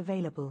becomes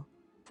available.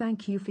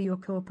 Thank you for your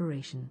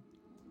cooperation.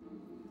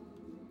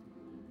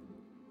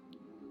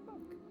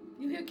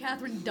 You hear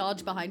Catherine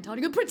dodge behind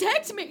Tony. Go,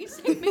 protect me!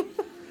 Save me!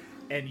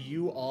 And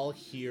you all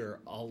hear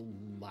a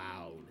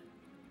loud,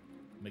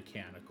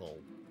 mechanical,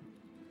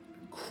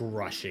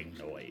 crushing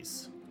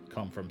noise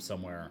come from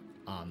somewhere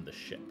on the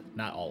ship.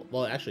 Not all.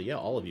 Well, actually, yeah,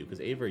 all of you, because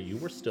Avery, you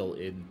were still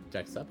in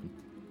Deck 7.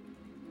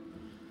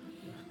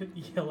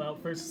 Yell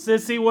out first.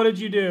 Sissy, what did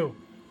you do?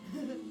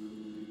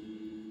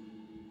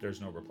 There's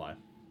no reply.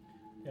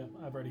 Yeah,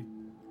 I've already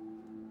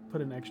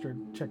put an extra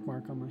check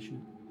mark on my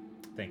sheet.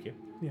 Thank you.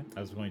 Yeah.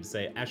 I was going to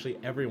say, actually,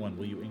 everyone,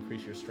 will you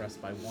increase your stress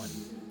by 1?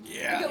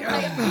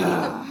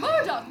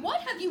 Murdoch,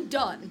 what have you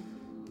done?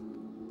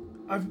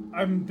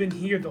 I've been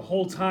here the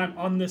whole time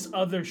on this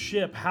other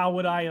ship. How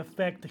would I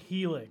affect the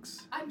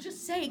Helix? I'm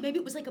just saying, maybe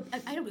it was like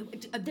I don't know,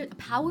 a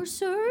power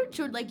surge,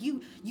 or like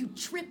you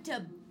tripped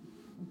a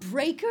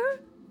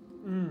breaker.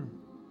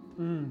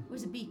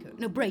 Was it beaker?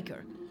 No,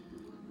 breaker.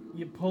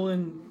 You're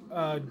pulling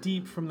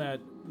deep from that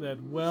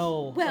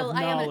well of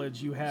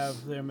knowledge you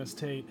have there, Miss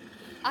Tate.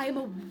 I am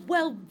a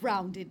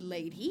well-rounded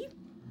lady.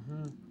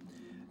 Mm-hmm.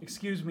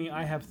 Excuse me,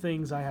 I have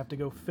things I have to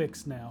go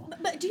fix now.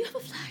 But do you have a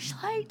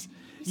flashlight?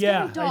 It's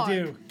Yeah, getting dark. I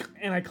do.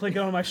 And I click it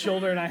on my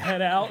shoulder and I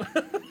head out.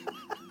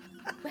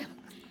 Well,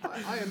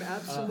 I am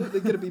absolutely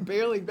going to be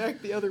bailing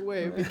back the other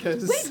way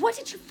because... Wait, what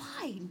did you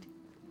find?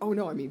 Oh,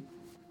 no, I mean,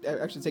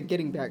 I should say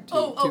getting back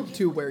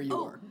to where you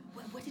are.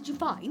 What did you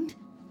find?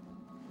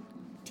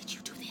 Did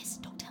you do this?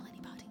 Don't tell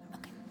anybody.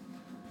 Okay.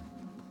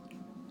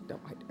 No,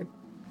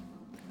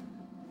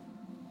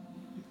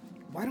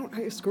 why don't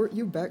I escort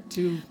you back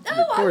to your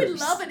I quarters? would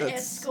love an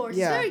escort.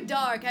 Yeah. It's very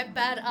dark. I have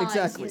bad eyes.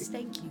 Exactly. Yes,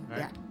 thank you. All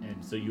right.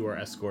 And so you are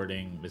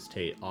escorting Miss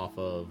Tate off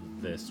of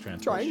this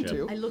transport Trying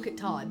ship. to. I look at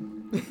Todd.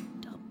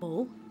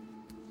 Double.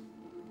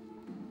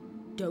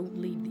 Don't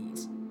leave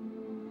these.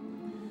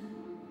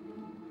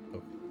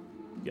 Oh,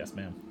 yes,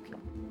 ma'am.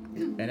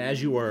 And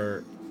as you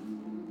are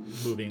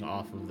moving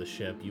off of the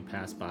ship, you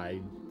pass by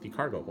the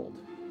cargo hold.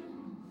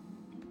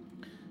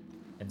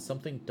 And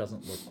something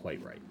doesn't look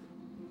quite right.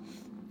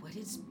 What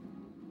is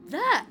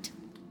that?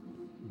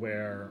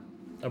 Where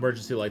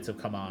emergency lights have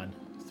come on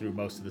through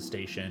most of the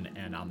station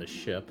and on the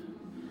ship,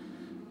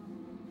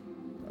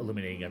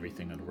 illuminating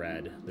everything in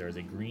red, there is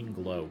a green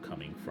glow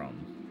coming from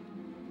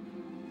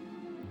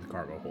the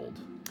cargo hold.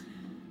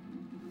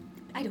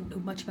 I don't know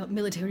much about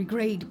military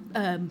grade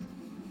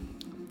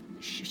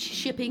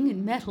shipping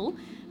and metal,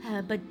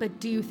 but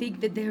do you think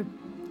that they're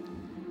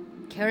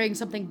carrying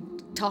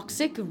something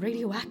toxic or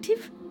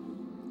radioactive?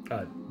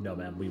 No,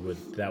 ma'am.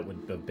 That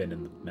would have been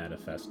in the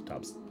manifest.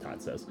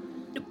 Todd says.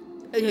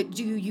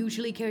 Do you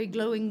usually carry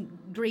glowing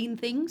green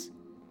things?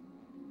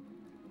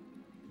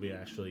 We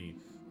actually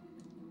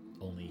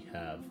only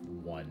have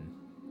one.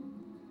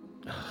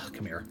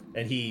 Come here.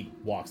 And he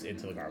walks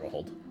into the cargo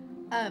hold.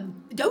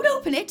 Don't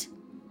open it.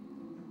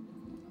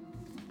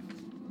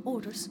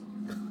 Orders.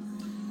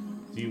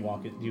 Do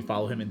you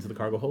follow him into the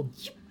cargo hold?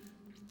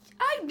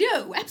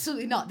 No,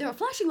 absolutely not. There are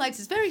flashing lights.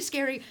 It's very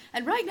scary.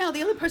 And right now,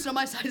 the only person on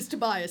my side is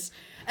Tobias.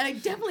 And I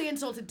definitely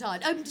insulted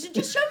Todd.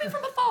 Just show me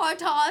from afar,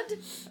 Todd.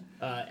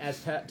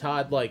 As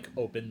Todd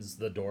opens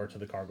the door to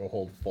the cargo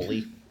hold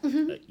fully,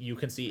 you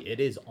can see it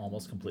is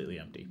almost completely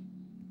empty,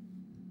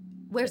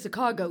 Where's the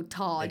cargo,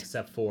 Todd?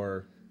 except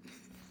for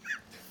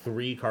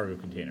 3 cargo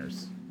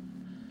containers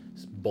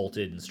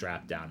bolted and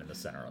strapped down in the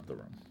center of the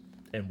room,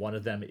 and one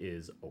of them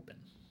is open,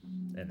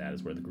 and that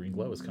is where the green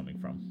glow is coming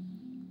from.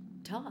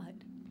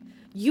 Todd,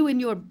 you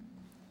and your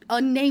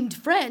unnamed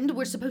friend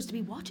were supposed to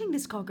be watching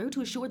this cargo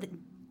to assure that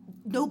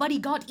nobody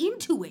got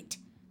into it.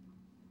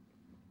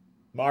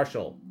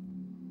 Marshall.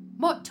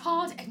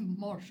 Todd and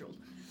Marshall.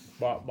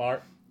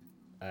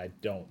 I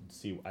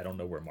don't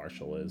know where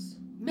Marshall is.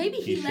 Maybe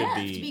he should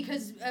left be-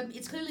 because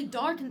it's clearly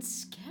dark and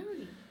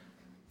scary.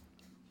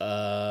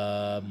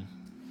 And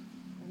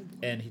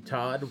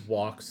Todd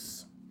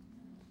walks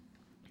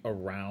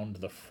around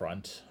the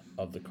front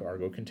of the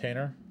cargo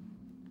container,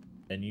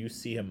 and you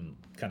see him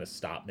kind of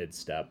stop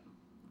mid-step,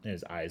 and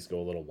his eyes go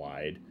a little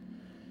wide,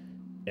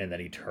 and then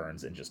he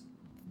turns and just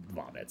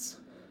vomits.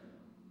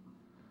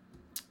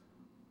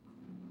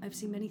 I've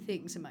seen many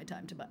things in my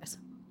time, Tobias.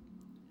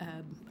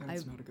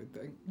 That's not a good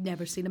thing.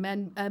 Never seen a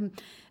man.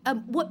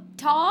 What,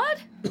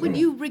 Todd? When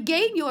you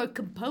regain your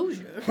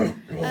composure,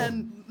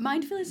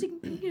 mind feeling,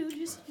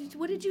 just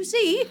what did you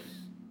see?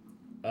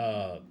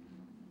 God.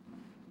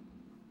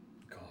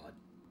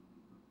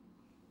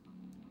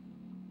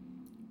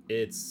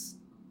 It's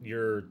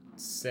your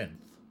synth.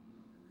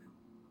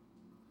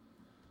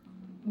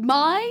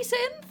 My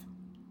synth?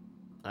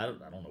 I don't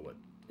know what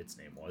its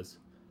name was.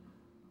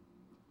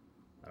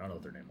 I don't know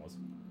what their name was.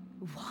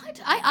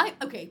 What?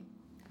 Okay.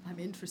 I'm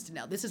interested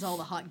now. This is all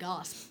the hot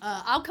gossip.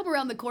 I'll come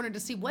around the corner to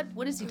see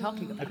what is he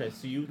talking about. Okay,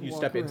 so you Walk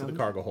step into the around.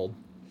 cargo hold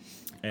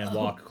and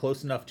walk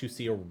close enough to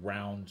see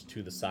around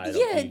to the side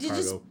Yeah, of the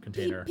just cargo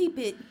container. peep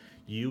it.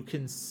 You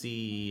can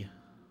see,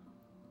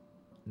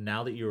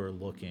 now that you are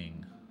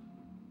looking,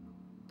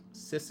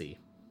 Sissy,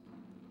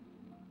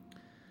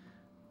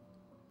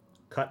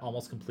 cut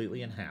almost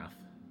completely in half.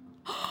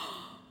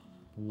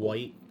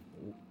 White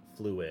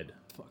fluid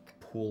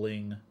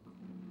pooling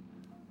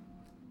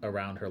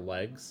around her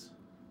legs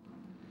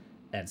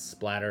and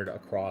splattered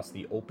across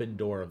the open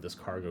door of this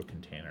cargo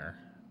container,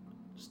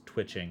 just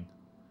twitching.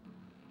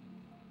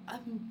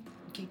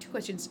 Okay, 2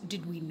 questions.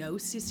 Did we know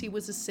Sissy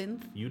was a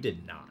synth? You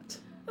did not.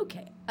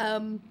 Okay.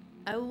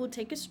 I will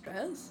take a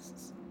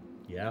stress.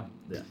 Yeah,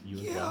 you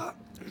as well.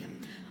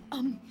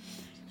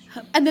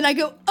 And then I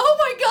go, oh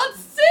my god,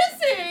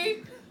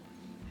 Sissy!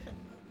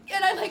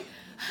 And I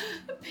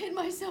pin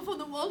myself on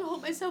the wall to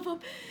hold myself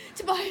up.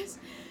 Tobias,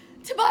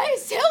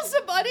 tell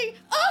somebody!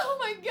 Oh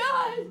my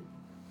god!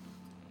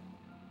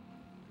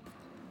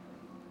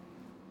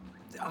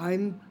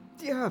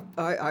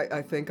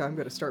 I think I'm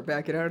going to start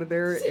backing out of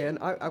there, and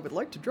I would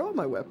like to draw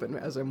my weapon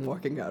as I'm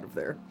walking out of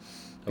there.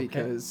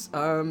 Because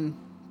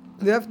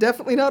they're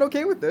definitely not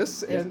okay with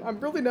this, and I'm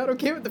really not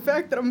okay with the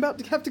fact that I'm about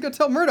to have to go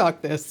tell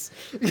Murdoch this.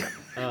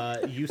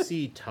 You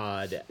see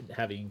Todd,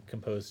 having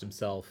composed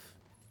himself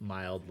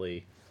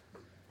mildly,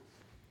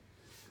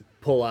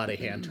 pull out a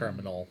hand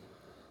terminal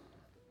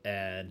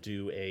and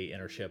do a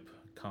intership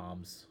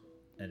comms,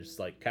 and just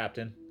like,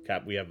 Captain,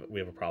 we have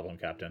a problem,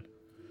 Captain.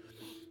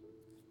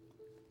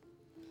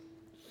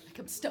 I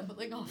come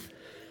stumbling off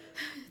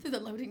through the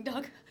loading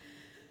dock.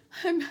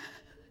 I'm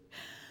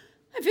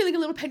feeling a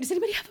little pain. Does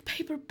anybody have a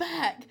paper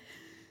bag?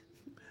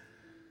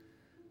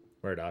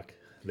 Murdoch,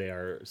 they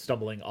are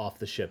stumbling off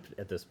the ship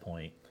at this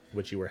point,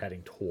 which you were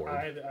heading toward.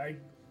 I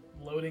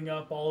loading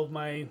up all of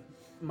my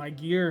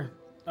gear.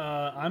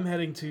 I'm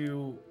heading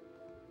to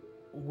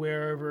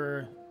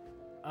wherever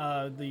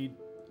the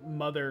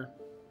mother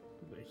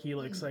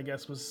Helix, I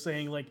guess, was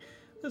saying, like,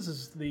 this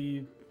is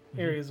the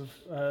areas of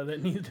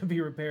that needed to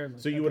be repaired.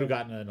 So you would have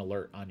gotten an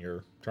alert on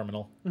your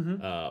terminal,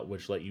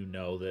 which let you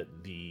know that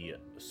the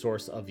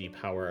source of the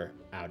power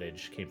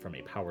outage came from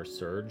a power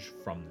surge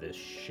from this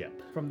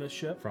ship. From this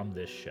ship? From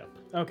this ship.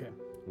 Okay.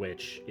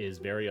 Which is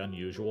very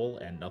unusual,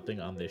 and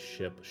nothing on this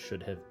ship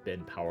should have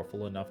been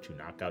powerful enough to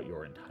knock out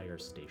your entire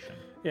station.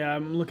 Yeah,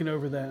 I'm looking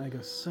over that, and I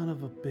go, son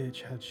of a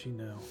bitch, how'd she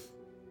know?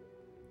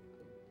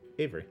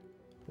 Avery,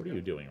 what are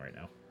you doing right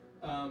now?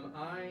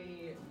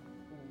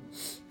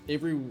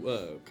 Avery,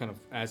 kind of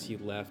as he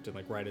left and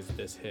like right as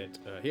this hit,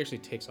 he actually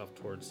takes off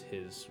towards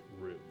his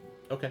room.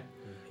 Okay.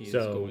 He is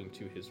So- going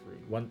to his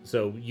room.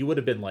 So you would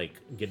have been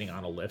like getting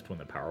on a lift when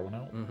the power went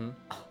out. Mm-hmm.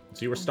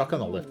 So you were stuck on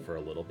the lift for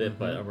a little bit,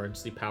 but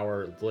emergency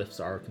power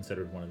lifts are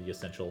considered one of the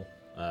essential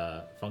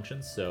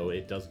functions. So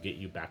it does get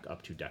you back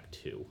up to deck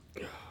 2.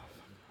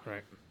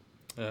 Right.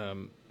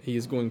 He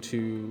is going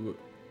to,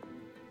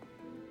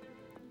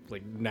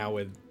 like, now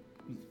with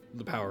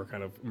the power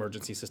kind of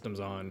emergency systems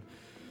on,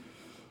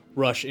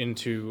 rush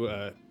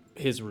into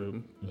his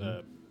room.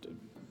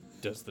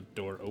 Does the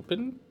door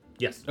open?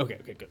 Yes. Okay,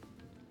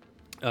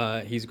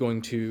 good. He's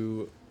going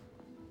to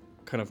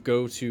kind of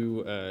go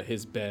to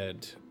his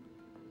bed,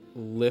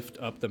 lift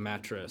up the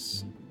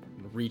mattress,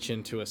 reach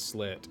into a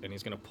slit, and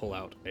he's going to pull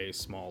out a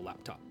small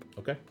laptop.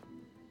 Okay.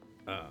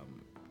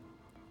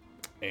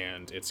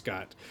 And it's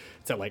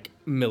that like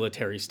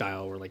military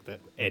style where like the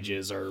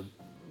edges are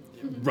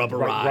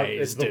rubberized.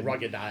 It's the and-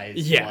 ruggedized.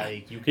 Yeah.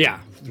 Like you can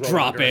throw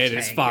Drop under a it.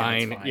 It's tank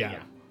fine. and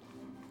Yeah.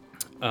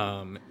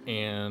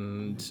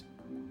 And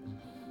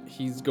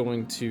he's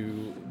going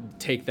to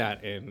take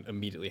that and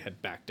immediately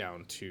head back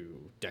down to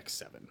deck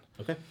 7.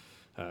 Okay.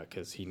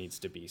 Because he needs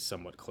to be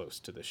somewhat close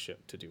to the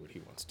ship to do what he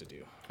wants to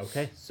do.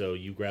 Okay, so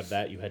you grab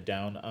that, you head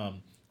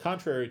down.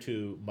 Contrary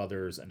to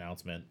Mother's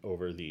announcement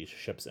over the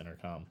ship's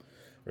intercom,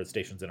 or the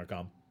station's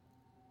intercom,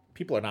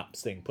 people are not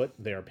staying put.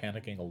 They are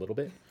panicking a little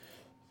bit.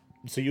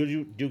 So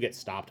you do get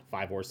stopped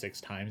 5 or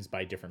 6 times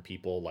by different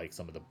people, like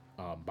some of the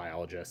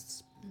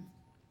biologists,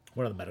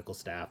 one of the medical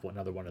staff,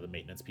 another one of the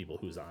maintenance people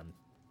who's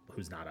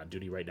not on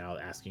duty right now,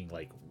 asking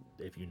like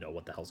if you know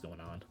what the hell's going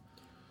on.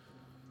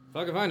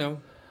 Fuck if I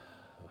know.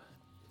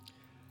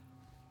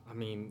 I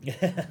mean,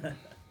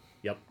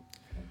 Yep.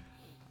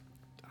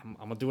 I'm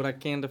gonna do what I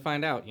can to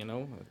find out. You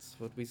know, that's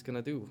what we's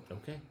gonna do.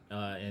 Okay.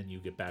 And you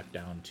get back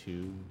down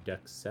to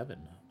deck 7.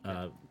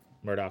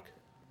 Murdoch,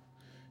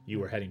 you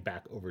were heading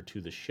back over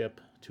to the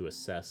ship to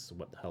assess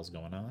what the hell's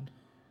going on.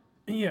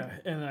 Yeah,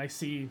 and I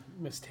see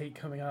Miss Tate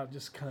coming out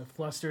just kind of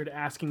flustered,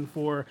 asking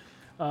for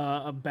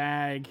a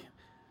bag.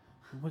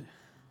 What?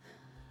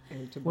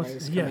 And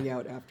Tobias yeah. coming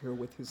out after her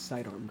with his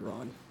sidearm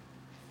drawn.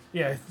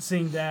 Yeah,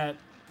 seeing that.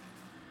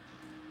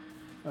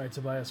 All right,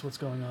 Tobias, what's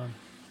going on?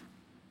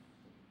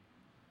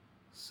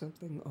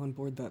 Something on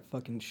board that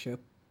fucking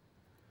ship.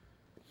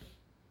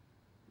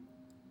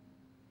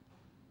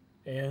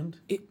 And?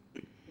 It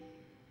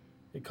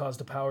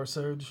caused a power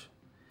surge?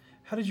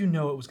 How did you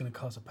know it was going to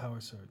cause a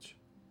power surge?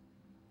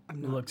 I'm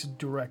He not. looks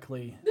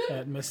directly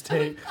at Miss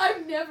Tate.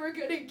 I'm never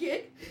gonna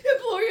get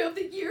Employee of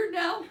the Year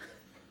now.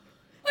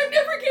 I'm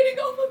never getting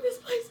off of this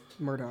place.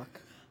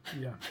 Murdoch.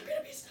 Yeah. I'm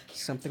gonna be stuck here.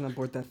 Something on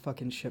board that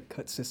fucking ship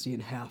cut Sissy in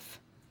half.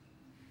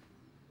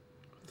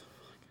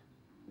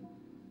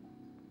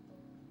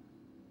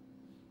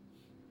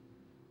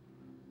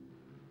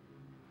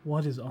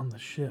 What is on the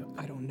ship?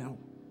 I don't know.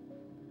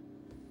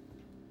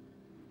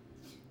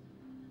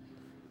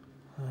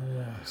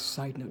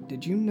 Side note,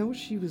 did you know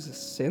she was a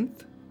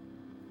synth?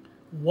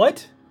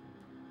 What?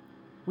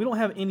 We don't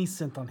have any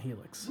synth on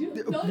Helix.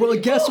 Well,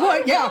 guess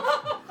what? Yeah.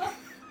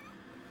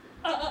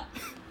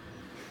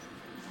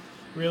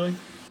 Really?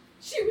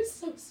 She was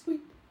so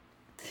sweet.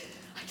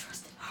 I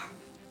trusted her.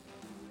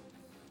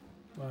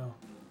 Wow.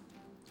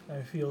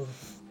 I feel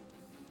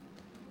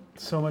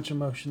so much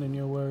emotion in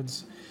your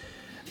words.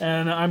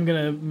 And I'm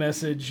going to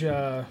message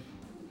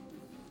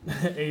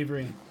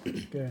Avery.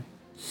 Okay.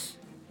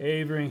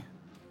 Avery,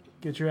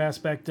 get your ass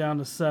back down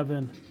to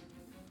 7.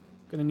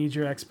 Gonna need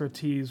your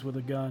expertise with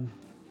a gun.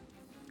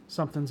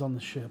 Something's on the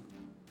ship.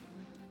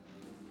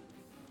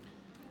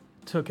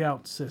 Took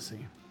out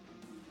Sissy.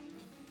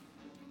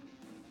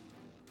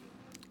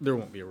 There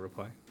won't be a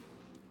reply.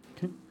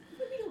 We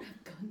don't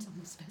have guns on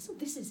this vessel.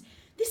 This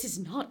is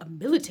not a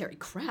military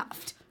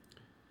craft.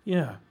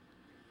 Yeah.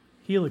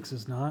 Helix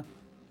is not.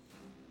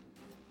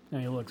 Now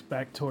he looks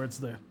back towards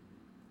the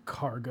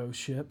cargo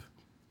ship.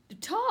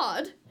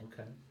 Todd?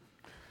 Okay.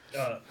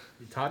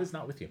 Todd is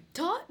not with you.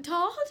 Todd?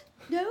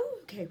 No?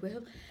 Okay,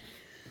 well.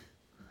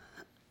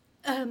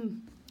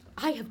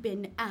 I have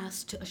been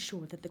asked to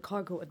assure that the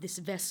cargo of this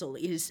vessel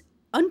is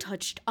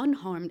untouched,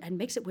 unharmed, and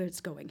makes it where it's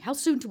going. How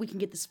soon till we can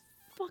get this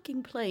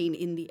fucking plane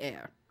in the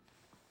air?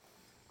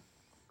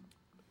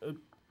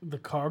 The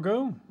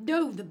cargo?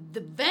 No,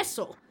 the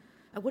vessel.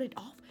 I want it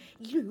off.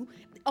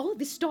 All of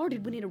this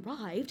started when it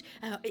arrived.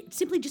 It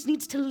simply just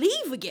needs to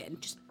leave again.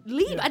 Just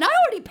leave. Yeah. And I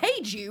already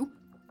paid you.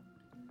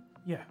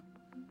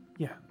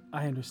 Yeah,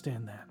 I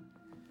understand that.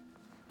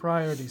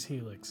 Priorities,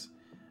 Helix.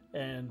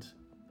 And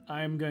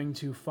I'm going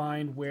to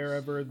find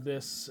wherever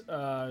this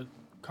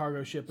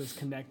cargo ship is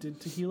connected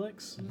to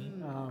Helix.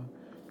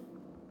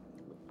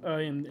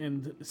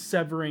 And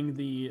severing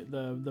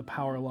the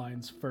power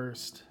lines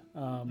first.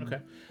 Okay.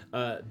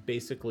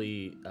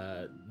 Basically,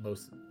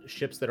 most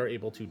ships that are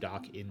able to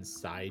dock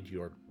inside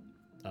your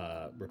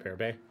repair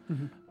bay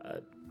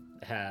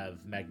have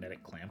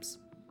magnetic clamps.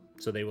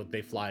 So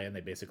they fly in,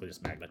 they basically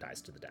just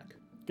magnetize to the deck.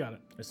 Got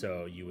it.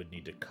 So you would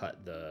need to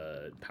cut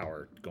the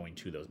power going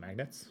to those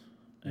magnets,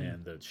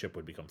 and the ship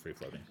would become free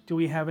floating. Do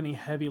we have any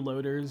heavy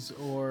loaders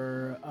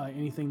or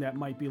anything that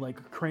might be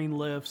like crane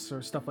lifts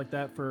or stuff like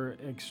that for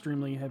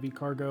extremely heavy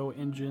cargo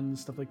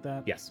engines, stuff like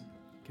that? Yes.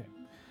 Okay.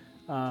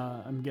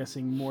 I'm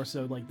guessing more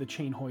so like the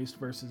chain hoist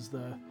versus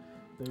the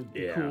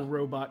cool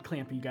robot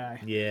clampy guy.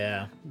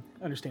 Yeah.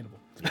 Understandable.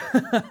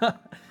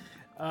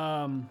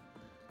 All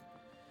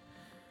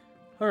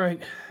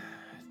right.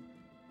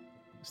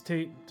 It's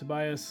Tate,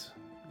 Tobias.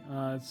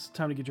 It's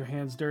time to get your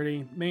hands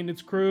dirty.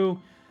 Maintenance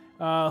crew,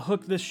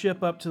 hook this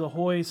ship up to the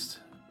hoist.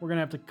 We're gonna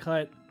have to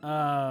cut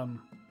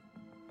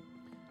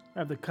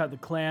the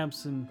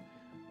clamps and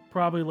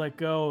probably let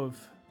go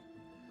of.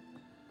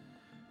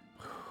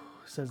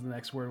 Says the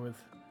next word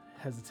with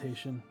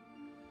hesitation.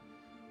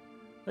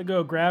 Let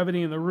go of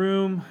gravity in the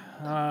room,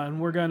 and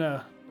we're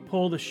gonna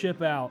pull the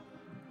ship out.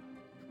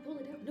 Pull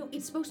it out. No,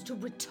 it's supposed to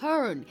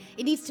return.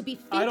 It needs to be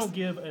fixed. I don't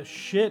give a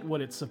shit what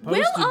it's supposed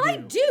to do. Well, I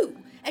do.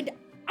 And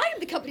I am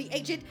the company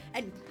agent,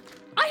 and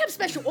I have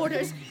special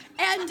orders,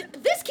 and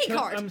this key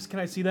card. Can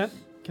I see that?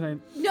 Can I?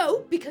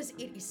 No, because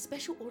it is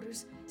special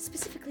orders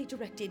specifically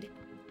directed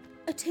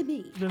to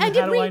me. Then and how it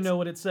do I reads, know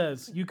what it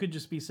says? You could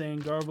just be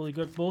saying garbly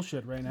good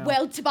bullshit right now.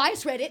 Well,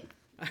 Tobias read it.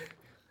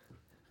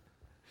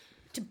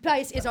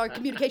 Tobias is our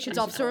communications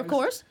officer, of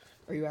course.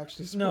 Are you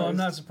actually surprised? No, I'm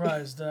not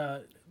surprised.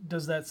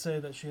 Does that say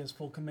that she has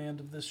full command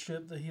of this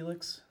ship, the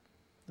Helix,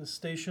 this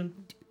station?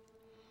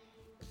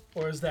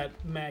 Or is that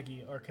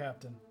Maggie, our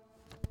captain?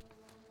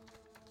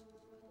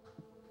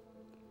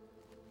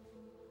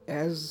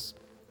 As...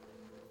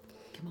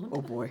 Come on.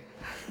 Oh boy.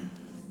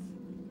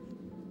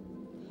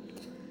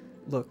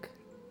 Look.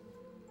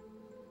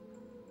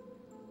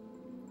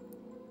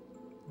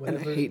 And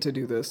I hate to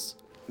do this.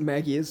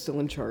 Maggie is still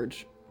in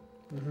charge.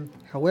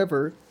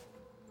 However,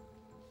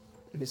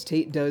 Miss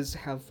Tate does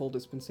have full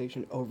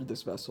dispensation over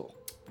this vessel.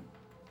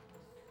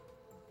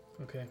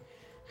 Okay.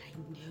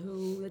 I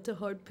know, that's a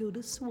hard pill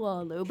to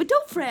swallow. But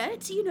don't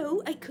fret,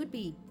 it could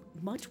be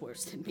much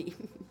worse than me.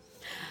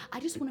 I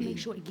just want to make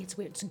sure it gets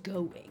where it's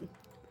going.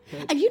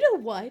 But and you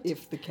know what?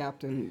 If the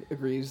captain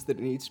agrees that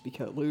it needs to be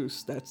cut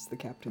loose, that's the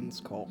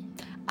captain's call.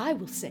 I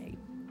will say,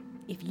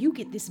 if you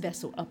get this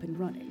vessel up and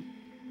running,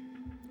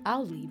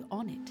 I'll leave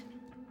on it.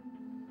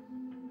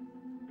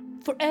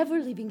 Forever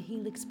leaving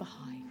Helix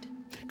behind.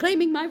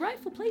 Claiming my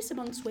rightful place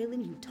among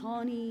swelling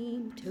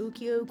Yutani,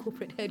 Tokyo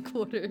corporate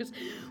headquarters,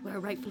 where I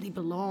rightfully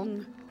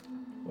belong.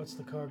 What's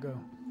the cargo?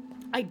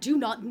 I do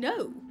not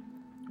know.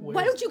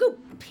 Why don't you go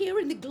peer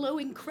in the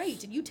glowing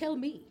crate and you tell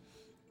me?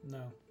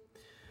 No.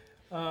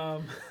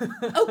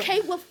 Okay,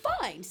 well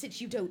fine,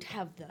 since you don't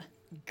have the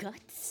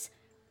guts.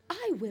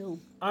 I will.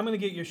 I'm gonna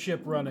get your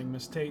ship running,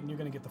 Miss Tate, and you're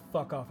gonna get the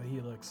fuck off of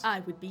Helix. I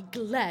would be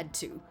glad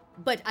to,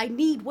 but I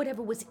need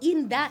whatever was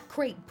in that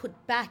crate put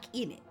back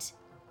in it.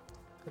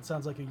 That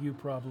sounds like a you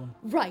problem.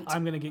 Right.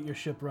 I'm gonna get your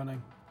ship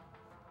running.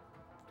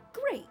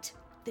 Great.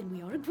 Then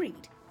we are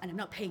agreed, and I'm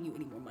not paying you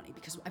any more money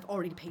because I've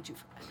already paid you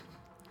for that.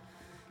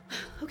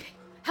 Okay.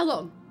 How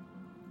long?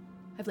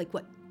 I've a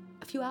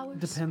few hours?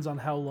 Depends on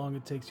how long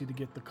it takes you to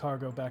get the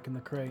cargo back in the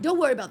crate. Don't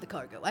worry about the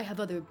cargo. I have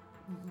other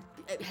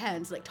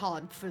hands like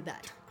Todd for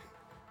that.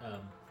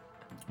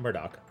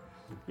 Murdoch,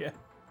 Yeah.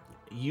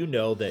 you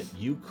know that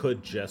you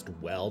could just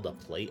weld a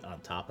plate on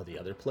top of the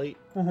other plate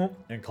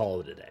and call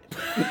it a day.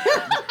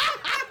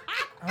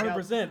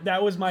 100%.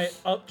 That was my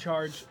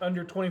upcharge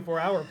under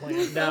 24-hour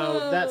plan.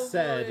 Now, that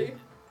said,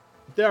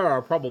 there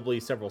are probably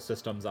several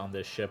systems on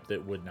this ship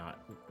that would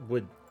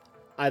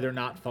either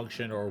not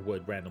function or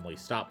would randomly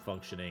stop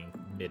functioning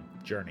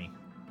mid-journey.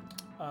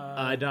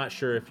 I'm not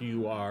sure if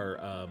you are...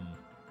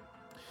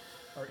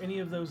 Are any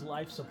of those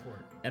life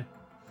support? And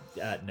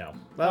no.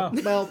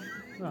 Oh,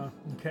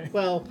 okay.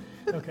 Well,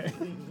 Okay.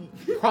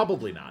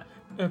 probably not.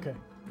 Okay.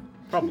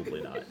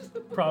 Probably not.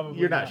 Probably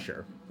You're not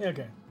sure.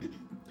 Okay.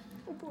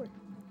 Oh boy.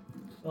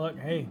 Look,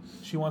 hey,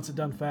 she wants it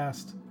done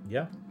fast.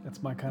 Yeah.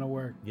 That's my kind of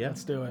work. Yeah.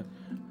 Let's do it.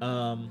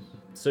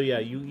 So yeah,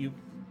 you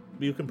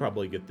can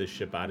probably get this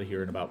ship out of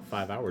here in about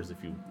 5 hours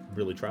if you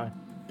really try.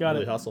 Got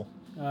really it. hustle.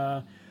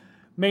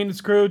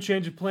 Maintenance crew,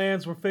 change of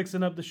plans. We're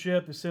fixing up the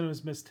ship as soon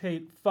as Miss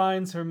Tate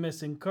finds her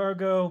missing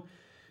cargo.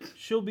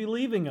 She'll be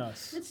leaving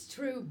us. It's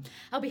true.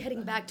 I'll be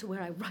heading back to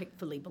where I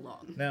rightfully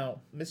belong.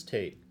 Now, Miss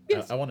Tate,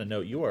 Yes. I want to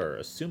note you are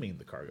assuming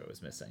the cargo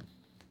is missing.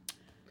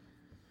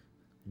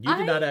 You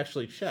did not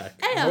actually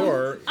check,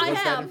 nor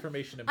was that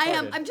information imparted. I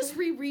am. I'm just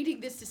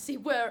rereading this to see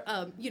where,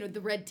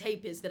 the red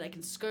tape is that I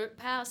can skirt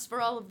past for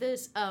all of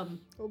this. Oh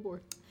boy.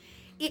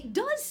 It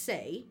does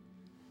say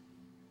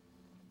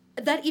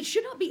that it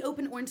should not be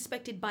opened or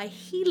inspected by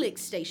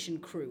Helix Station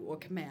crew or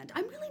command.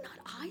 I'm really not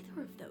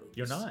either of those.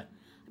 You're not.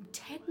 I'm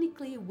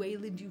technically a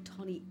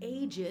Wayland-Yutani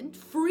agent,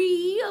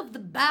 free of the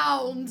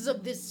bounds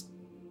of this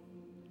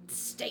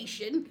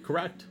station.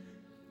 Correct.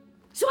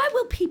 So I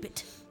will peep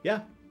it. Yeah.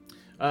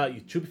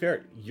 To be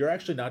fair, you're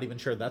actually not even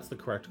sure that's the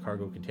correct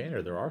cargo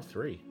container. There are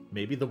 3.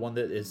 Maybe the one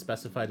that is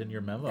specified in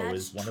your memo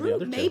is one of the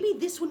other 2. Maybe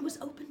this one was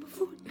open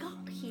before it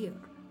got here.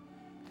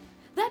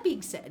 That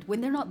being said, when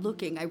they're not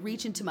looking, I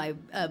reach into my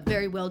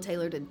very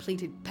well-tailored and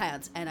pleated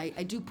pants, and I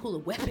do pull a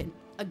weapon,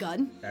 a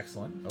gun.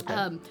 Excellent.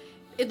 Okay.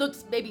 It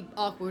looks maybe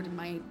awkward in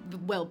my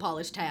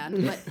well-polished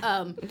hand, but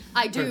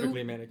I do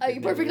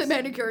Perfectly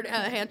manicured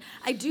hand.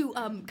 I do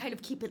kind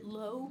of keep it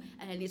low,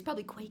 and it's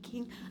probably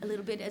quaking a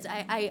little bit as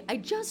I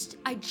just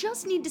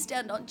need to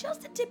stand on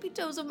just the tippy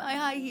toes of my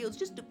high heels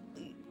just to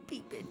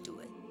peep into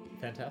it.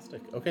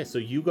 Fantastic. Okay, so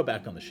you go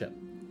back on the ship.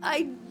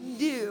 I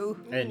do.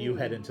 And you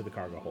head into the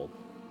cargo hold.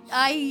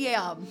 I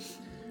am.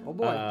 Oh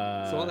boy.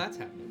 So all that's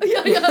happening.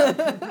 Yeah.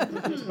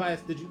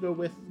 Tobias, did you go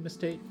with Miss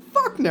Tate?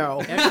 Fuck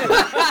no.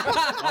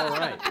 All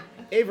right.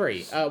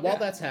 Avery, while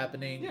that's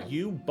happening,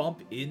 you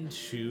bump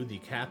into the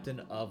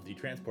captain of the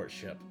transport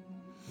ship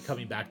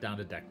coming back down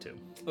to deck 2.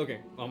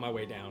 Okay, on my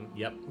way down.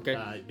 Yep.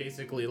 Okay.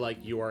 Basically,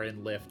 like, you are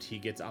in lift. He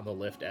gets on the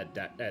lift at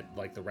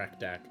like the wreck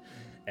deck,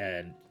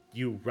 and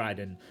you ride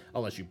in,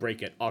 unless you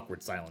break it,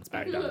 awkward silence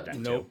back down to deck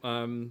 2. Nope.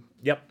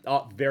 Yep.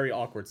 Very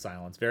awkward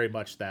silence. Very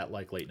much that,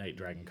 like, late night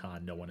Dragon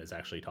Con. No one is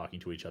actually talking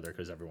to each other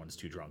because everyone's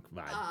too drunk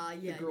vibe.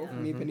 Yeah. Girl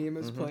from Ipanema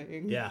is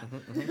playing. Yeah.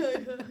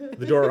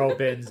 The door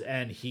opens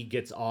and he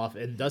gets off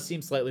and does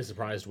seem slightly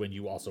surprised when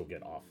you also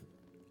get off.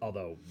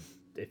 Although,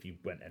 if you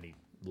went any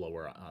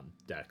lower on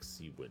decks,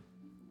 you would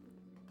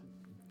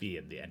be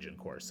in the engine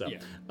core. So,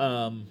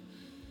 and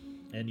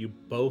you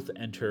both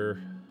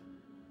enter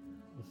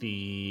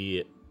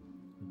the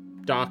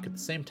dock at the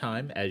same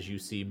time as you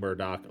see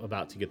Murdoch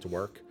about to get to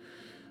work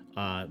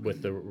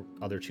with the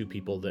other 2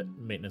 people, that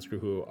maintenance crew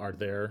who are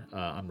there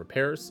on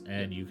repairs,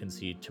 and you can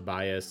see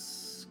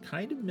Tobias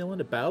kind of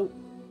milling about,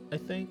 I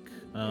think,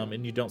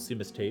 and you don't see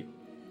Miss Tate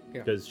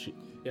because she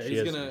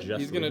he's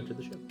gonna to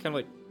the ship. Kind of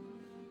like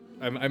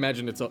I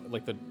imagine it's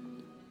like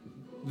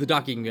the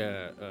docking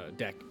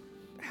deck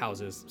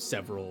houses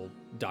several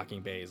docking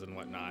bays and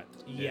whatnot.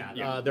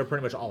 They're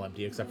pretty much all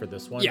empty except for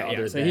this one.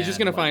 So he's just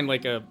gonna find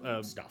like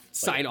a stuff,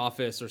 side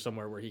office or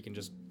somewhere where he can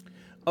just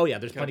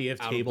there's plenty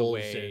of out of the tables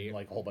way, and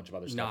like a whole bunch of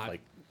other stuff.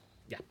 Like,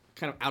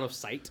 kind of out of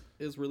sight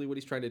is really what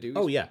he's trying to do.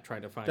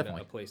 Trying to find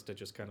a place to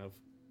just kind of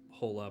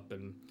hole up,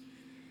 and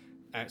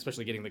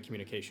especially getting the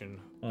communication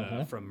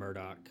from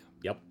Murdoch.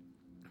 Yep.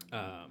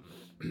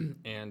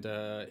 And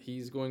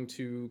he's going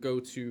to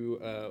go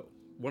to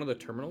one of the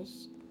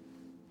terminals.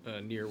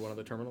 Near one of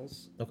the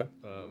terminals,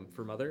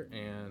 for Mother,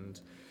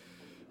 and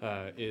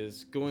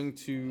is going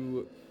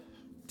to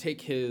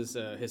take his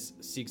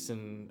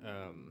Seegson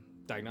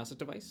diagnostic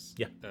device.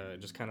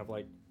 Just kind of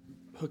like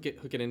hook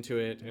it into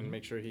it and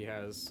make sure he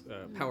has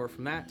power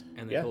from that,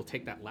 and then he'll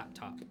take that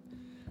laptop,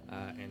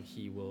 and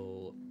he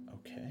will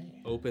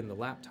open the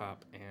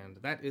laptop, and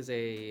that is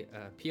a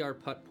PR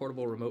Putt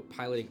portable remote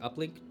piloting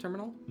uplink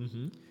terminal.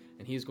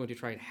 And he's going to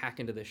try and hack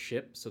into this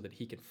ship so that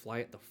he can fly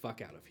it the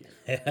fuck out of here.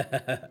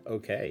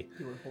 Okay.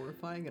 You were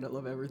horrifying, and I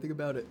love everything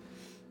about it.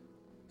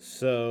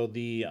 So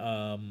the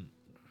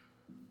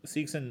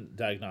Seegson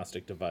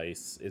diagnostic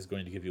device is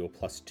going to give you a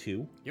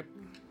 +2. Yep.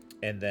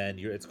 And then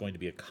it's going to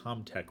be a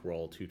Comtech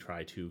roll to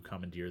try to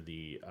commandeer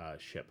the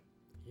ship.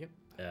 Yep.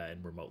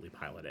 And remotely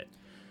pilot it.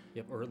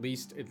 Yep. Or at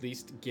least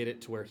get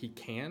it to where he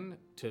can,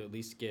 to at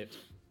least get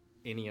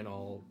any and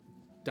all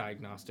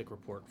diagnostic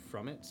report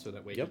from it, so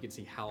that way he can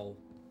see how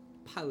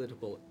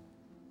pilotable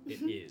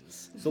it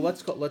is. So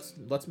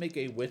let's make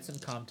a wits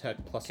and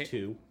Comtech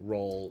 +2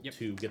 roll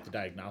to get the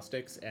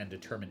diagnostics and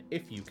determine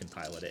if you can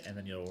pilot it, and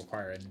then you'll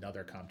require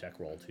another Comtech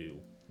roll to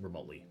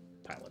remotely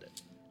pilot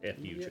it if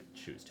you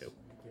choose to.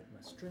 Get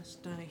my stress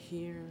die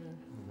here.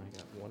 And I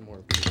got one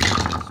more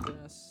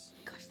stress.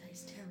 Gosh, that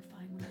is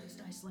terrifying when those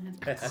dice land.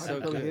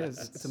 It really is.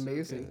 It's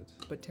amazing,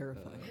 but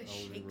terrifying.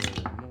 I'll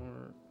reroll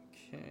more.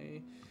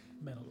 Okay.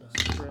 Metal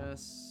die.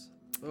 Stress.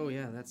 Oh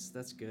yeah, that's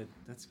good.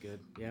 That's good.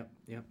 Yep.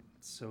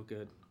 It's so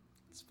good.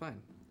 It's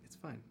fine.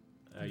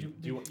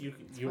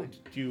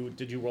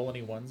 Did you roll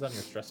any ones on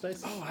your stress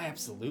dice? Oh,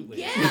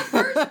 absolutely. Yeah,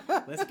 first.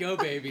 Let's go,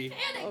 baby.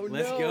 Oh,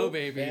 Let's go,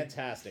 baby.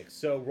 Fantastic.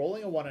 So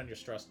rolling a 1 on your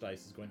stress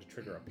dice is going to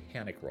trigger a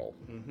panic roll.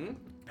 Mm-hmm.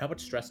 How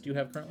much stress do you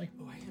have currently?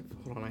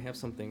 Oh, I have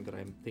something that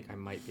I think I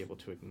might be able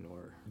to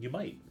ignore. You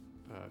might.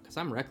 Because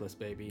I'm reckless,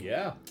 baby.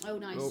 Yeah. Oh,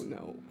 nice. Oh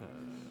no.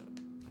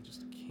 I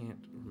just can't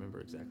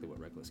remember exactly what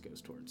reckless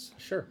goes towards.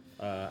 Sure.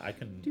 I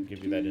can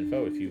give you that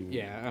info if you.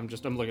 Yeah, I'm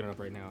looking it up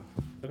right now.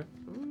 Okay.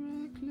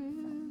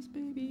 Reckless,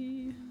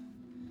 baby.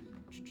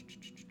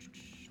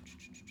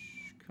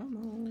 Come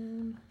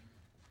on.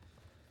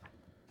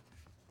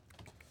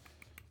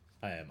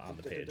 I am on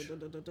the page.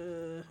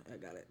 I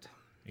got it.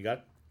 You got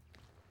it?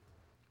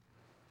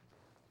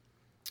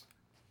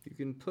 You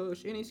can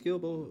push any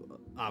skill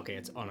okay,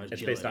 it's on agility.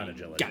 It's based on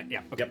agility. Got it,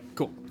 yeah. Okay, Yep.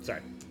 cool.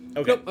 Sorry.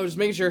 Okay. Nope, I was just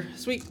making sure.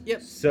 Sweet,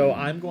 yep. So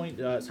I'm going.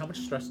 So how much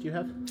stress do you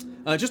have?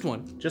 Just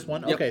one. Just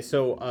one. Yep. Okay.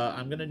 So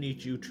I'm gonna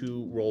need you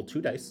to roll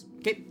 2 dice.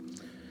 Okay.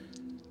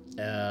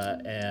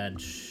 And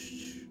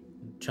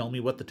tell me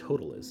what the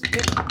total is.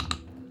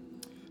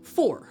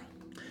 4.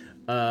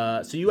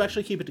 So you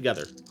actually keep it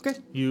together. Okay.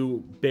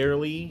 You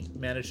barely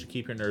manage to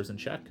keep your nerves in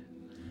check,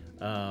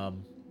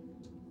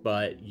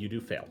 but you do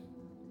fail.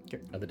 Okay.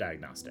 The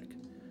diagnostic,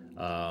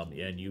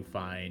 and you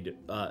find.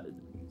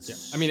 Yeah.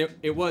 I mean,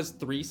 it was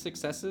 3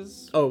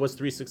 successes. Oh, it was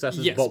 3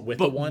 successes, Yes, but with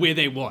a 1. with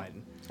a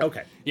 1.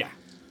 Okay. Yeah.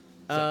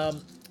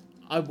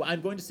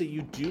 I'm going to say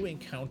you do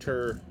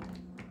encounter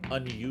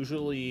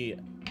unusually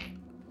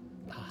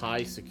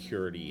high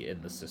security in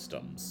the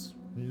systems,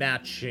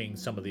 matching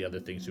some of the other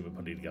things you've been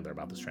putting together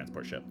about this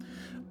transport ship.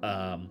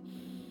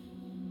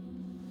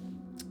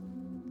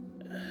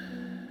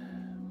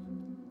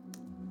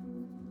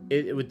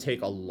 It would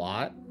take a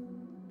lot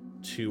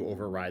to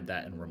override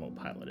that and remote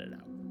pilot it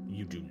out.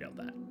 You do know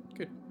that.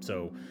 Good.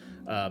 So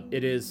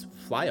it is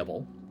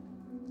flyable.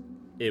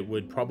 It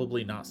would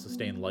probably not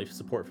sustain life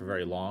support for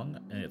very long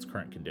in its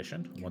current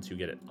condition once you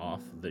get it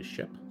off the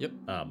ship. Yep.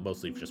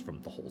 Mostly just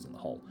from the holes in the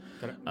hull.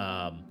 Got it.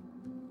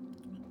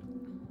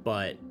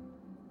 But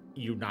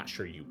you're not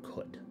sure you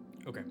could.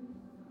 Okay.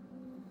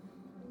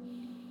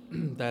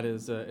 That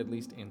is at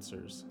least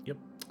answers. Yep.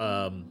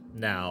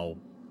 Now,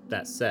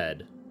 that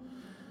said,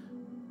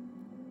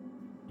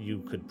 you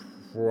could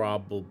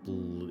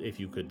probably, if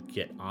you could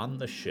get on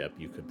the ship,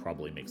 you could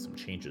probably make some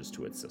changes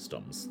to its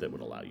systems that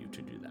would allow you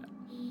to do that.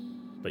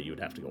 But you would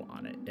have to go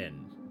on it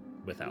and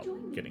without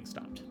getting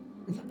stopped.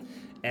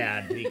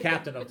 And the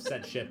captain of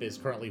said ship is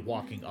currently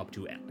walking up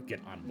to get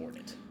on board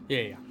it.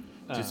 Yeah.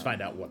 Just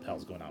find out what the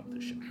hell's going on with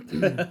this ship.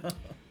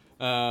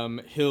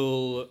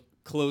 He'll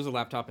close the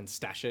laptop and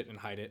stash it and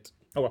hide it.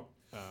 Oh, well.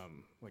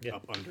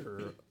 Up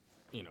under,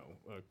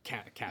 a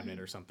cabinet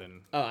or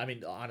something. I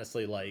mean,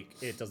 honestly,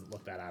 it doesn't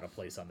look that out of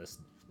place on this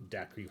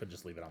deck. You could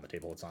just leave it on the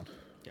table it's on.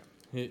 Yeah.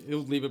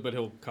 He'll leave it, but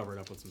he'll cover it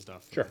up with some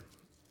stuff. Sure.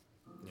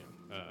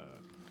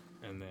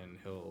 And then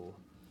he'll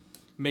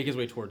make his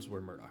way towards where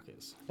Murdoch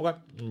is. Okay.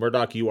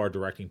 Murdoch, you are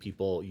directing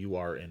people. You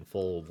are in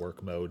full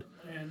work mode.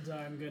 And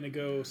I'm going to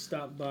go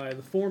stop by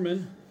the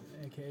foreman,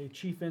 a.k.a.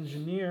 Chief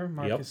Engineer,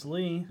 Marcus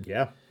Lee.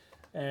 Yeah.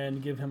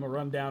 And give him a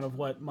rundown of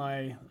what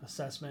my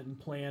assessment and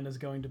plan is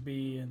going to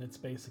be. And it's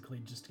basically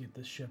just to get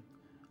this ship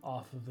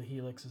off of the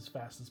Helix as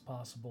fast as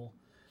possible.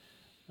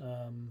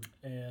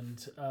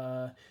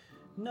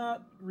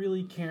 Not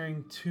really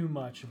caring too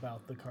much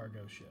about the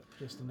cargo ship.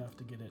 Just enough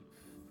to get it.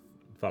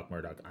 Fuck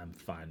Murdoch. I'm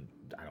fine.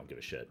 I don't give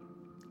a shit.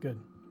 Good.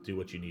 Do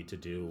what you need to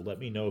do. Let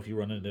me know if you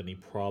run into any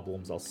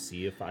problems. I'll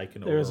see if I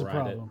can There is a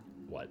override problem.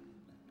 it. What?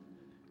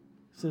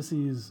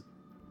 Sissy's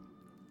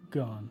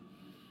gone.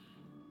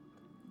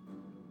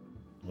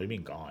 What do you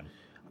mean gone?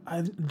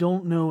 I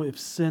don't know if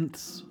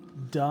synths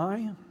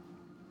die.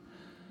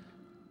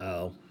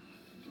 Oh.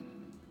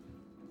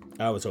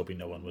 I was hoping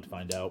no one would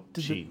find out.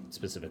 She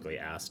specifically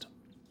asked.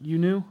 You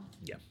knew?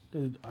 Yeah.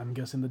 I'm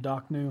guessing the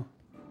doc knew.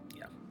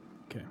 Yeah.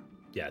 Okay.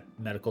 Yeah,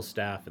 medical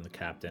staff and the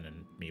captain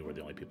and me were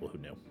the only people who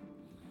knew.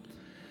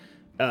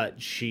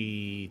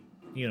 She,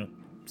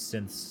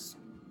 since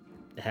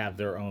have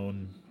their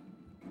own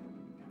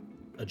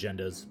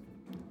agendas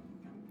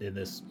in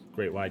this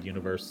great wide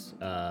universe,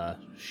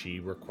 she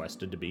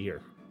requested to be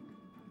here.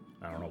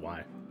 I don't know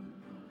why.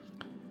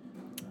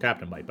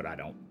 Captain might, but I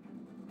don't.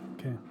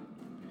 Okay.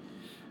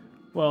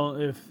 Well,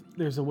 if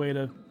there's a way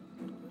to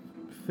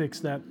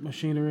fix that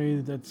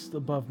machinery that's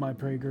above my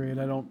pay grade,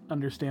 I don't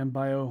understand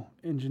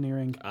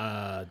bioengineering.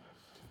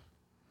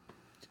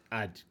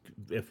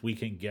 If we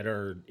can get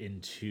her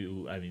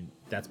into,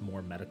 that's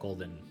more medical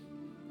than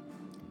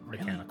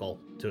mechanical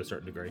to a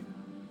certain degree.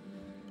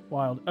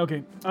 Wild.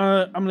 Okay,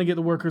 I'm gonna get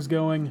the workers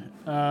going.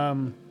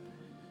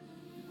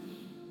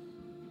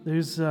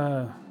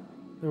 There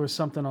was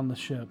something on the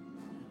ship.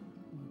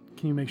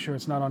 Can you make sure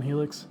it's not on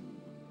Helix?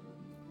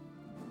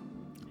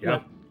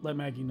 Yeah. Let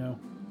Maggie know.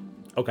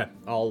 Okay,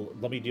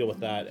 let me deal with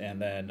that,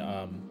 and then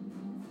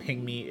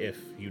ping me if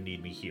you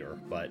need me here.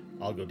 But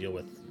I'll go deal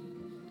with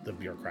the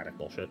bureaucratic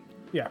bullshit.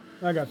 Yeah,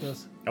 I got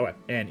this. Okay,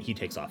 and he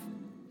takes off.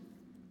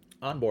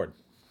 On board.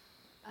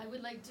 I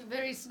would like to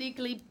very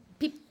sneakily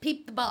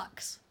peep the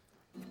box.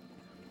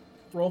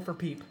 Roll for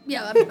peep.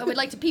 Yeah, I would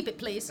like to peep it,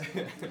 please.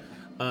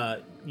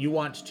 You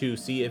want to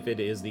see if it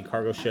is the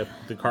cargo ship,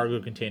 the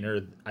cargo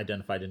container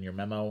identified in your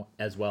memo,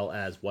 as well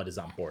as what is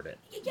on board it.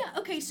 Yeah,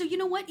 okay, so you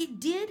know what? It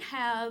did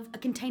have a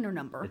container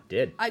number. It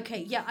did.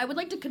 Okay, yeah, I would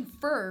like to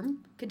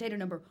confirm container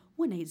number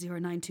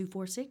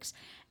 1809246.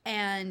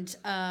 And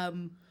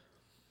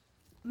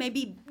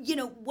maybe,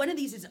 one of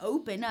these is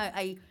open.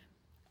 I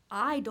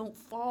don't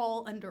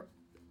fall under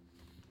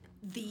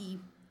the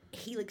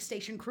Helix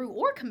Station crew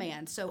or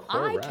command, so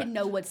I Correct. can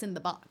know what's in the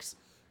box.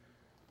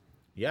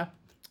 Yeah.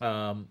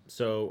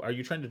 So are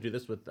you trying to do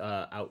this with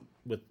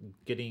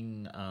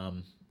getting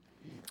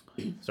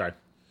sorry,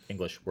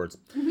 English words.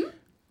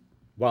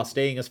 While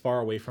staying as far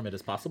away from it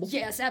as possible?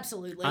 Yes,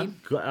 absolutely.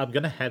 I'm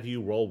going to have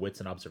you roll wits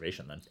and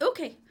observation then.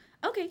 Okay.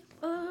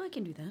 I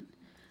can do that.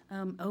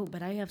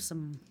 But I have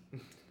some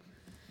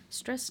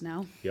stress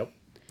now. Yep.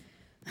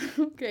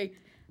 Okay.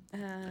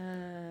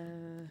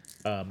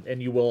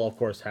 And you will, of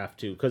course, have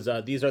to, because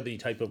these are the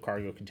type of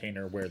cargo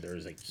container where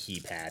there's a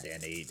keypad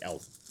and a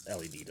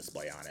LED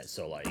display on it.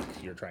 So, like,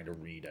 you're trying to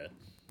read a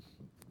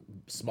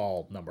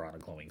small number on a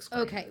glowing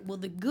screen. Okay, well,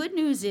 the good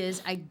news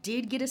is I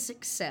did get a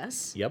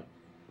success. Yep.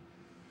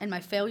 And my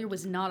failure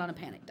was not on a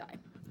panic die.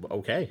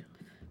 Okay.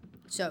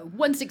 So,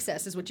 1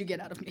 success is what you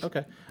get out of me.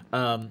 Okay.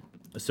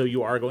 So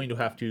you are going to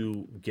have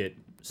to get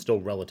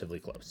still relatively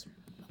close.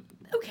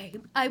 Okay,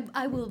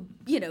 I will,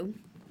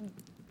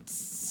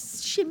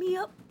 shimmy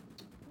up.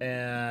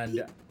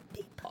 And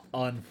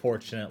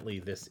unfortunately,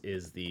 this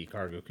is the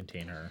cargo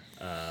container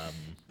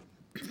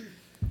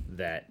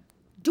that...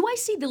 Do I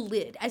see the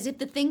lid as if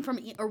the thing from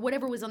or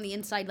whatever was on the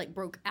inside like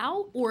broke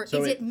out, or is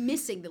it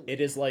missing the lid? It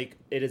is a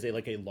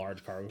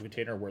large cargo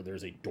container where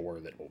there's a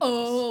door that opens.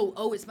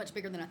 Oh, it's much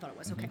bigger than I thought it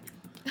was. Okay.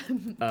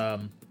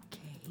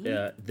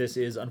 This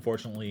is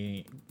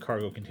unfortunately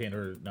cargo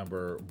container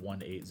number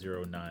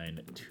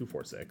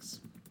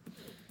 1809246.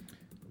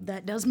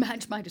 That does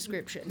match my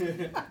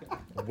description.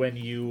 When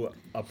you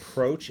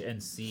approach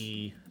and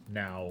see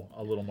now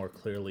a little more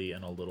clearly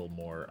and a little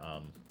more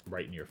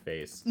right in your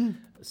face,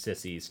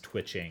 Sissy's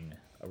twitching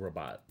a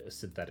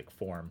synthetic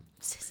form.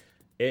 Sissy.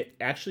 It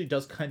actually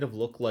does kind of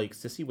look like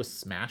Sissy was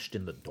smashed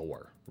in the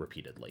door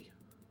repeatedly.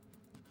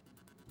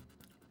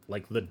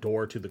 Like the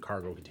door to the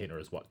cargo container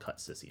is what cut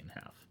Sissy in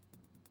half.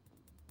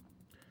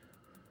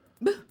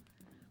 Well,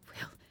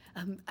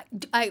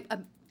 I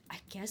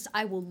guess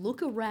I will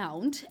look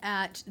around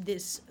at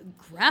this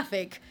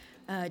graphic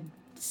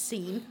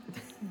scene.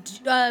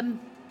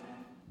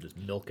 There's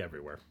milk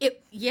everywhere.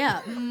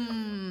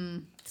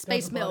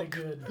 Space Does the body milk.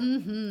 good.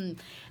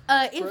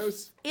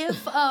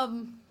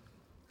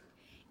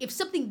 If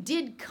something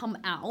did come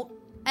out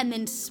and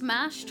then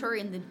smashed her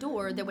in the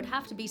door, there would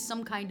have to be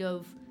some kind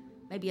of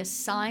maybe a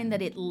sign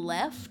that it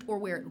left or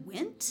where it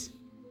went.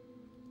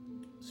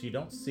 So you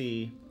don't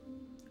see...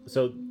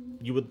 So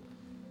you would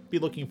be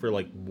looking for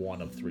like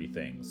one of three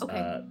things.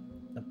 Okay.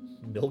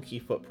 Milky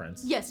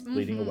footprints. Yes.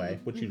 Leading away,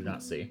 which you do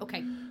not see.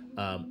 Okay.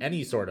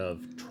 Any sort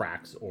of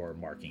tracks or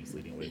markings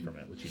leading away from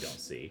it, which you don't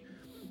see.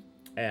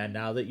 And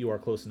now that you are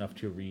close enough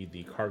to read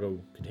the cargo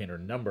container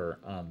number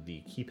on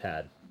the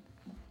keypad,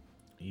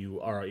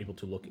 you are able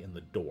to look in the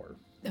door.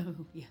 Oh,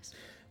 yes.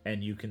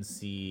 And you can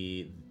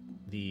see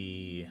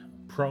the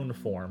prone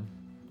form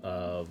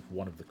of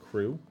one of the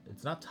crew.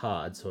 It's not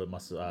Todd, so it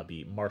must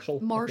be Marshall.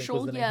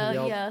 Marshall,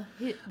 yeah.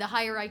 The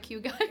higher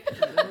IQ guy.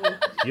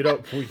 You're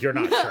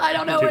not sure. I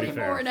don't know to be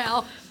anymore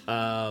fair.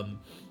 now.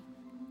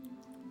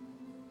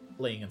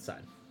 Laying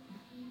inside.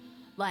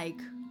 Like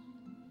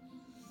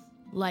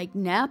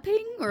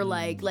napping or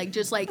like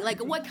just like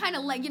what kind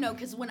of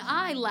because when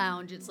I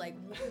lounge it's like,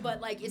 but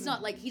like it's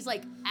not like he's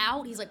like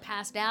out, he's like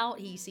passed out,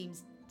 he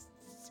seems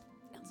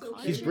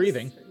He's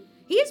breathing.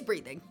 He is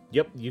breathing.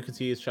 Yep, you can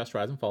see his chest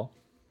rise and fall.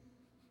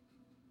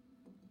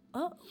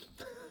 Oh.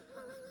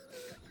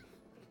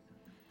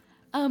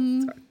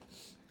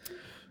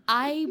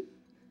 I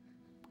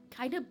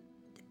kind of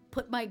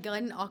put my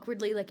gun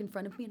awkwardly like in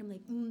front of me and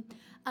I'm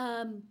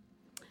like,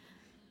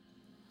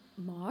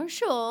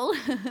 Marshall,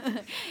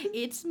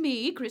 it's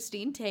me,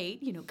 Christine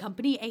Tate,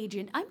 company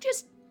agent. I'm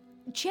just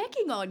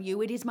checking on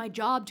you. It is my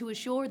job to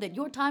assure that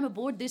your time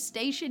aboard this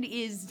station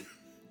is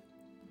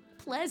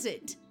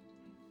pleasant.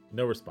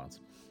 No response.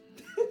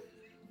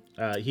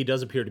 He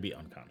does appear to be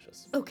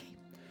unconscious. Okay.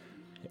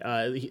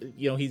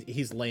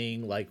 He's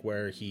laying like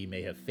where he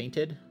may have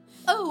fainted.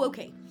 Oh,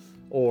 okay.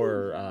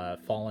 Or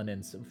fallen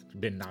and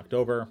been knocked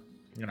over.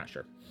 You're not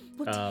sure.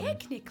 Well,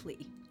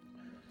 technically,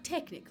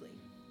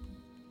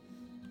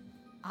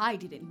 I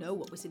didn't know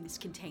what was in this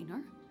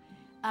container.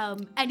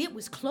 And it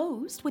was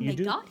closed when they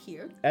got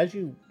here. As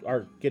you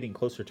are getting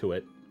closer to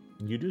it,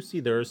 you do see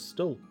there's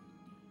still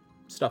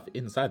stuff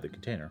inside the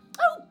container.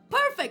 Oh,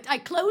 perfect. I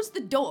closed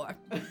the door.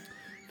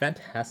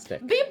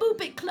 Fantastic. Beep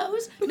boop, it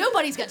closed.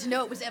 Nobody's got to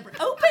know it was ever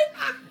open.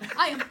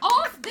 I am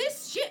off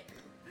this ship.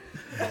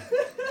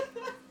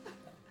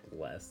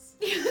 Bless.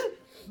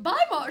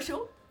 Bye,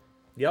 Marshall.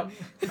 Yep.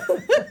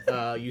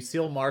 You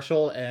seal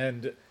Marshall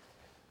and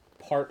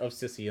part of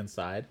Sissy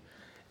inside.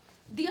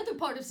 The other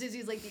part of Sissy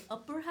is like the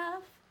upper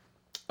half.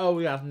 Oh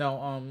yeah,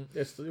 no.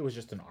 It was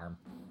just an arm.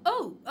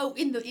 Oh,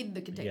 in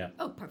the container. Yeah.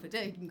 Oh, perfect.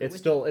 I can go It's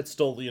with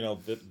still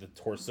the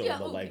torso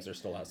and the okay. legs are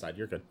still outside.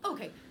 You're good.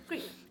 Okay,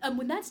 great.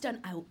 When that's done,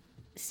 I'll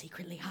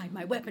secretly hide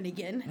my weapon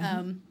again.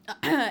 Mm-hmm.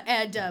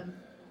 And I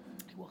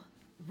will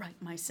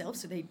right myself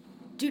so they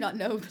do not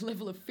know the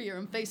level of fear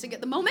I'm facing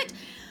at the moment.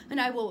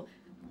 And I will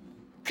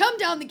come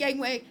down the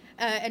gangway,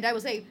 and I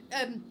will say,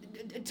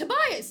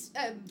 Tobias,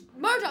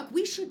 Murdoch,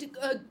 we should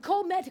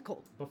call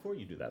medical. Before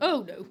you do that.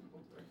 Oh, no.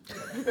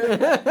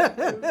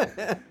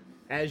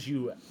 As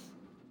you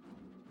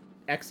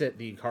exit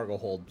the cargo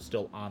hold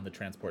still on the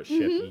transport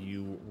ship,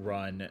 you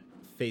run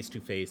face to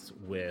face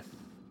with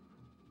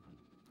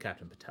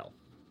Captain Patel.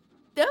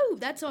 Oh,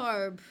 that's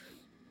our...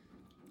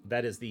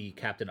 That is the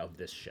captain of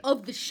this ship.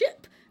 Of the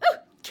ship. Oh,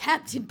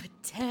 Captain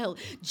Patel.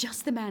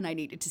 Just the man I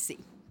needed to see.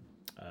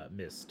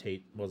 Miss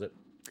Tate, was it?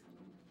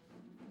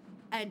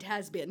 And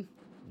has been.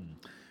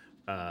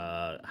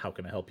 How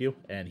can I help you?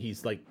 And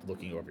he's like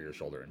looking over your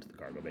shoulder into the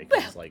cargo bay.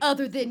 Well, He's like,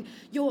 other than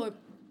your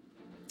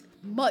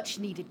much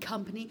needed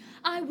company,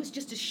 I was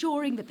just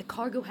assuring that the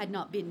cargo had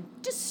not been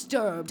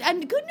disturbed.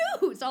 And good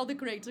news, all the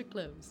crates are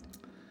closed.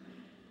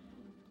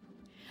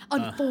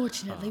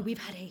 Unfortunately, we've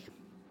had a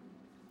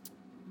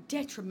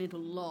detrimental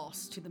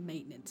loss to the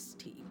maintenance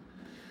team.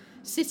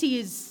 Sissy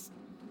is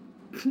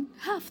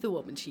half the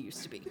woman she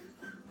used to be.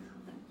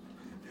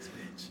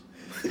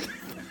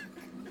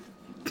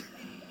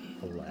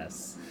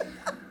 bless.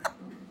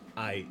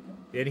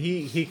 And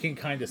he can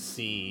kind of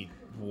see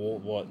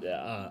what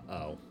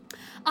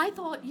I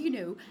thought,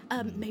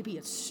 maybe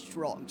a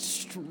strong,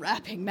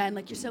 strapping man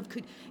like yourself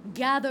could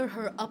gather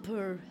her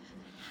upper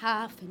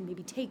half and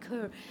maybe take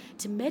her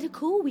to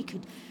medical. We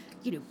could,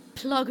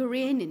 plug her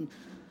in and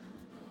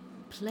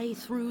play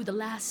through the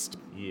last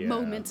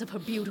moments of her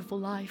beautiful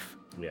life.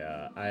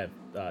 Yeah, I have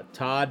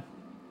Todd.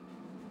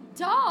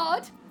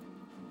 Todd?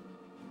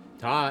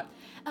 Todd.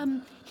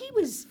 He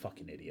was...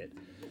 Fucking idiot.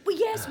 Well,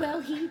 yes,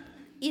 well, he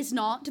is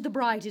not the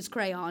brightest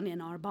crayon in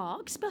our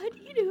box, but, Have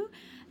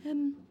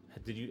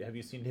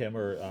you seen him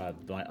or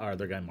our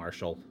other guy,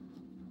 Marshall?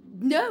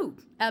 No,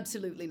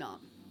 absolutely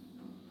not.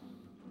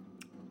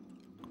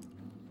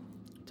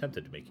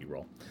 Tempted to make you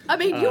roll. I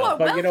mean, you are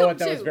but welcome you know what?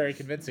 That to. was very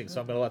convincing,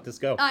 so I'm going to let this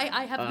go.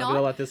 I have I'm not. going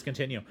to let this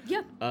continue.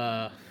 Yep.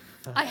 I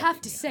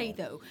have to say,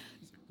 though,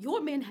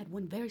 your men had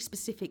one very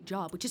specific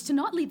job, which is to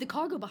not leave the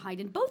cargo behind,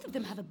 and both of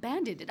them have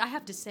abandoned it. I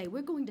have to say,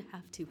 we're going to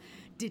have to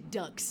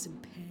deduct some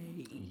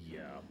pay.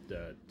 Yeah.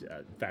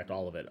 In fact,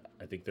 all of it.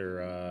 I think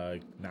they're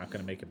not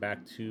going to make it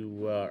back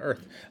to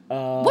Earth.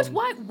 What?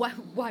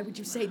 Why would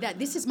you say that?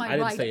 This is my I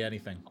didn't right say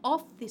anything.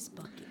 off this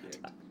bucket.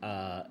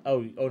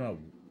 Oh no.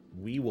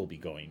 We will be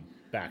going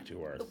back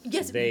to Earth.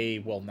 Yes. They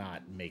will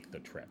not make the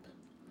trip.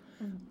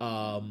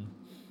 And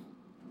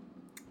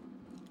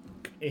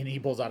he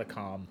pulls out a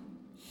comm,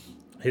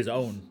 his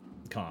own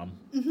comm,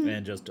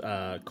 and just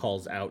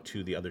calls out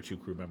to the other two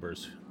crew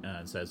members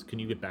and says, "Can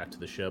you get back to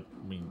the ship?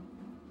 We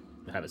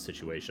have a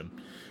situation."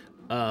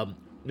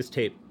 Miss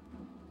Tate,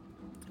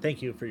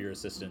 thank you for your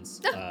assistance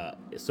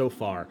so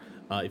far.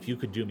 If you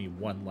could do me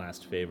one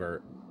last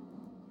favor.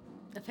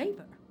 A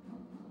favor?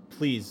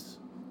 Please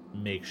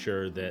make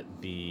sure that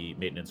the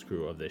maintenance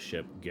crew of this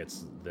ship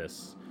gets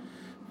this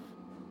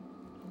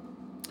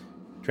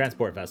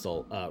transport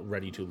vessel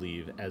ready to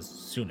leave as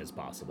soon as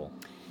possible.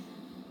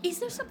 Is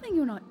there something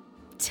you're not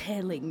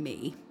telling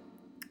me?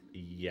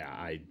 Yeah,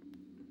 I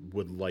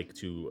would like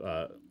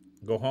to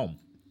go home.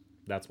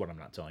 That's what I'm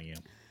not telling you.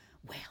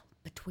 Well,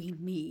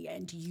 between me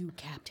and you,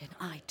 Captain,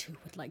 I too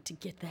would like to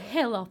get the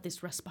hell off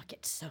this rust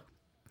bucket, so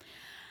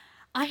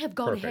I have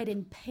gone ahead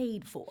and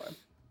paid for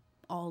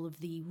all of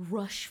the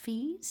rush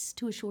fees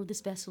to assure this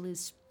vessel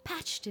is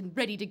patched and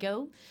ready to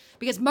go,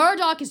 because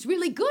Murdoch is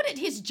really good at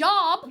his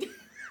job.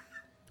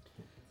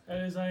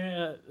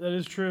 That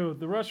is true.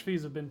 The rush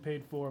fees have been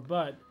paid for,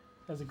 but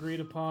as agreed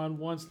upon,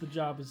 once the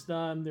job is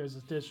done, there's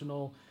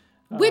additional...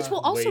 Which will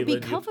also be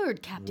Wayland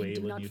covered, Captain.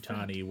 Do not Wayland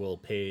fret. Yutani will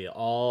pay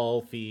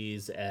all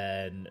fees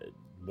and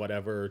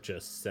whatever,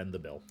 just send the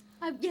bill.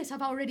 Yes,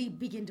 I've already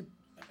begun to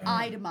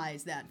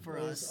itemize that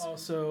for There's us.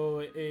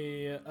 also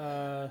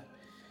a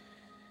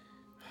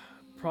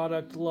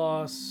product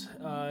loss,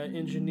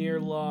 engineer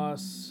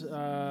loss,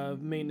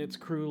 maintenance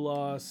crew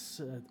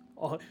loss,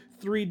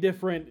 three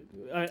different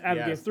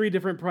three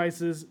different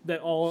prices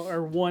that all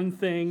are one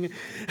thing.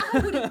 I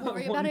wouldn't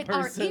worry about One it.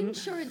 person. Our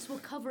insurance will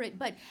cover it,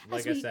 but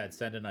Like I said,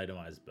 send an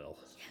itemized bill.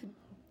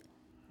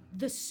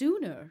 the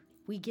sooner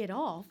we get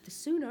off, the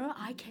sooner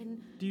I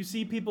can Do you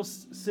see people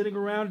sitting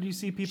around? Or do you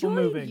see people Join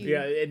moving? you.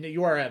 Yeah, and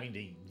you are having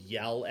to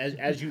yell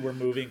as you were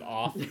moving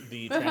off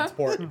the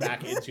transport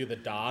back into the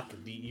dock.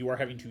 You are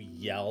having to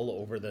yell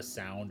over the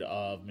sound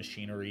of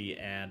machinery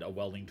and a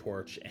welding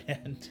torch.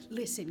 And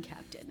Listen,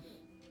 Captain.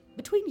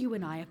 Between you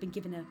and I, I've been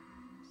given a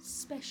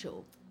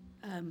special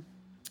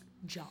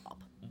job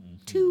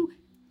to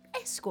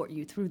escort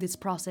you through this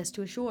process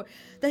to assure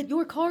that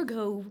your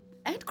cargo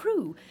and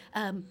crew,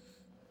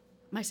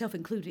 myself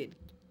included,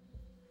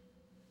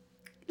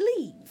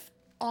 leave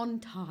on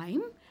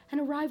time and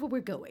arrive where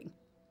we're going.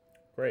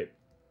 great.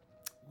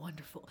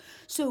 Wonderful.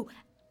 So,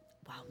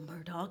 while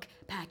Murdoch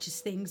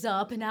patches things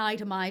up and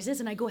itemizes,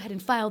 and I go ahead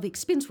and file the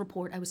expense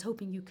report, I was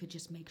hoping you could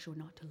just make sure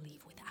not to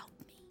leave without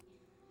me.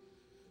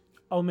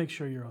 I'll make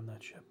sure you're on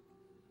that ship.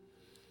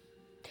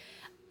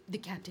 The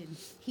captain,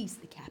 he's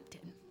the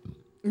captain.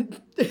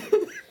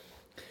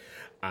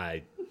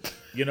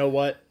 You know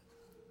what?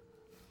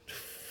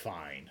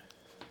 Fine.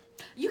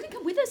 You can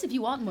come with us if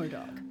you want,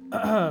 Murdoch.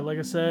 Like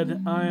I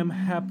said, I am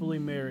happily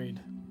married.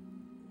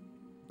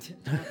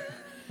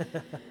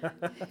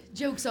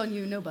 Joke's on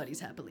you, nobody's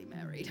happily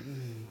married.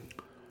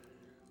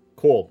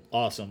 Cool.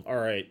 Awesome. All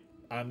right.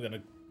 I'm going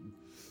to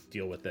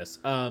deal with this.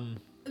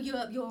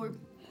 Your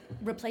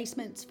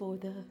replacements for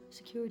the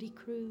security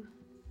crew?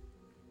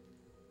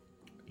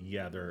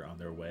 Yeah, they're on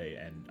their way,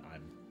 and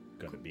I'm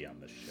going to be on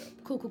the ship.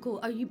 Cool.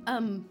 Are you,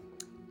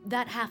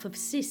 that half of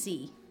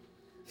Sissy?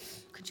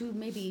 Could you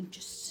maybe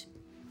just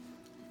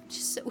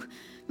so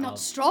not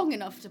strong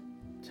enough to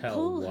Tell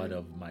pull one her?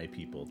 of my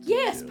people to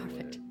Yes, do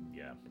perfect. it.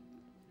 Yeah.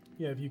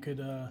 Yeah, if you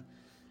could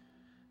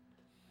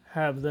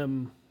have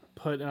them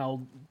put, and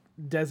I'll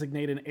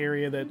designate an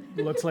area that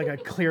looks like a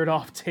cleared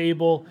off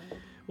table.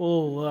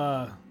 We'll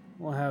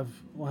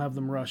have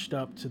them rushed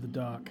up to the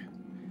dock,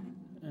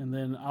 and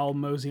then I'll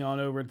mosey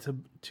on over to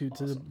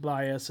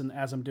Tobias, and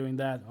as I'm doing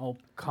that, I'll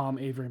calm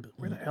Avery and be,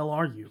 where the hell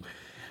are you?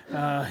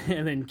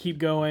 And then keep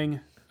going,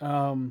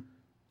 and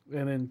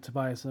then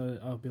Tobias,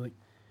 I'll be like,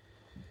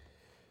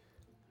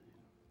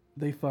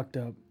 they fucked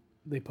up.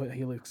 They put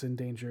Helix in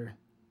danger.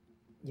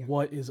 Yeah.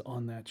 What is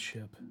on that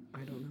ship?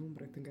 I don't know,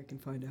 but I think I can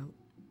find out.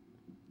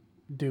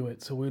 Do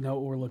it so we know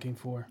what we're looking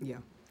for. Yeah.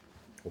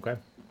 Okay.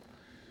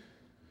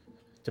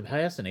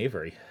 Tobias and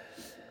Avery,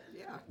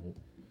 Yeah.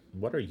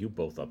 what are you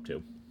both up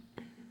to?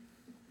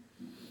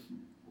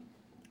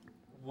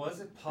 Was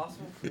it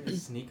possible for me to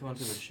sneak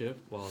onto the ship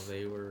while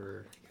they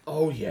were...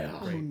 Oh, yeah.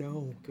 Oh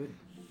no. Good.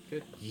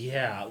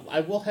 Yeah,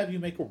 I will have you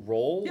make a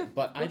roll, Yeah,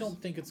 but of I course.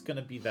 don't think it's going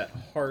to be that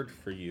hard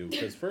for you,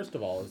 because first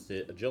of all, it's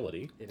the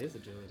agility, It is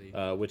agility.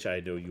 which I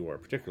know you are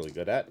particularly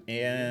good at,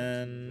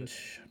 and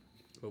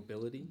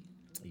Mobility.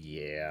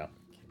 yeah.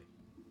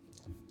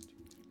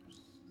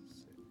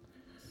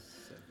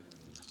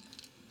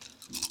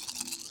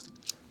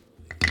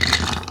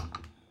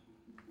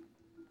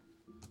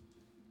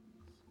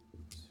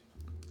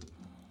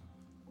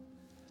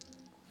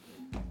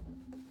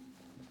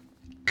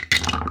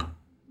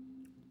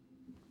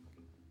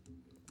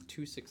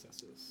 Two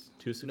successes.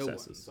 Two No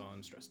successes. ones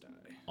on stress die.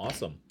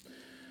 Awesome.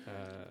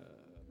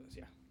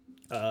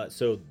 Yeah.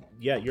 So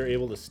yeah, you're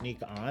able to sneak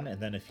on,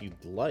 and then if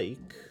you'd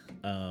like,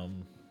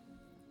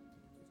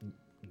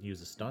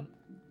 use a stunt.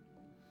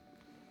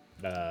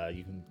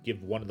 You can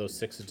give one of those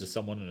sixes to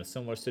someone in a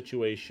similar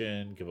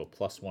situation, give a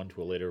 +1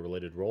 to a later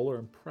related roll, or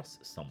impress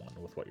someone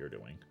with what you're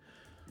doing.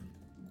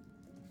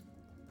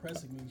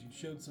 Impressive means you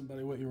showed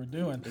somebody what you were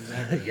doing.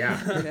 Yeah.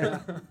 Yeah.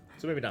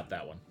 So maybe not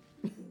that one.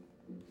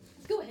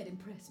 Go ahead,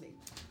 impress me.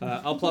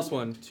 I'll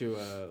 +1 to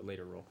a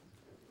later roll.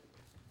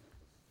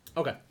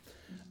 Okay.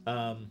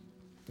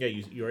 Yeah,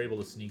 you're able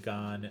to sneak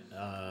on.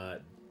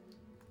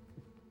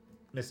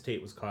 Miss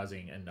Tate was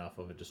causing enough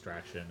of a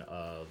distraction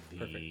of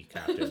the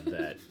captain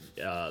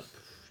that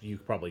you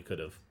probably could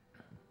have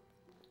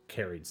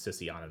carried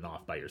Sissy on and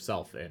off by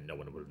yourself, and no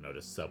one would have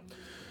noticed. So,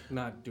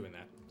 Not doing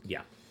that.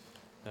 yeah.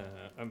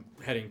 I'm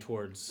heading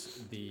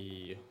towards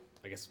the,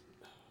 I guess,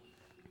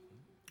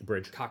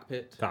 Bridge.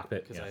 cockpit.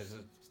 Cockpit, Because yeah. it's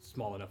a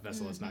small enough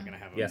vessel, it's not going to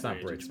have a Yeah, it's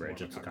not bridge. bridge, more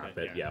of it's a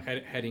cockpit, yeah.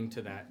 Heading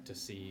to that to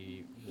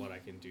see what I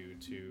can do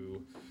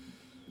to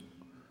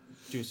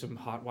do some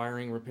hot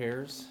wiring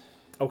repairs.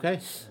 Okay.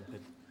 And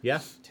Yeah.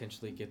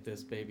 potentially get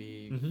this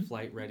baby Mhm.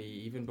 flight ready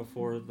even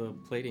before the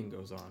plating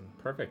goes on.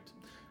 Perfect.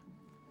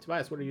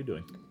 Tobias, what are you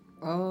doing?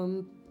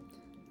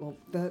 Well,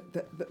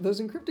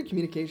 those encrypted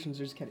communications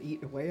are just kind of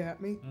eating away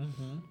at me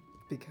Mm-hmm.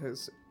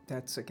 because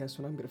that's, I guess,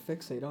 what I'm going to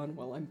fixate on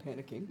while I'm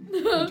panicking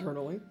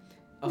internally.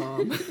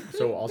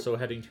 So also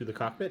heading to the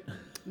cockpit?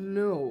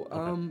 No,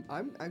 I'm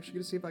actually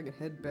going to see if I can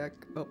head back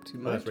up to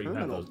my That's where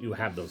terminal. you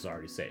have those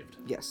already saved.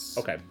 Yes.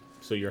 Okay.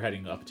 So you're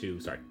heading up to,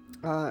 sorry.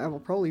 I will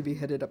probably be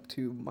headed up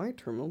to my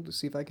terminal to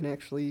see if I can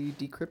actually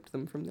decrypt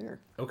them from there.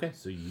 Okay,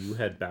 so you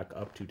head back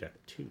up to deck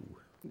 2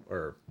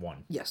 or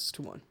 1. Yes,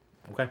 to 1.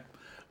 Okay.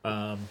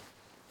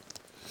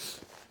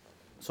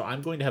 So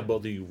I'm going to have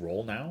both of you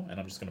roll now, and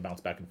I'm just going to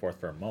bounce back and forth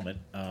for a moment.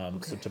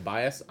 So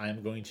Tobias,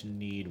 I'm going to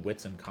need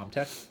wits and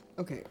comtech.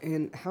 Okay,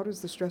 and how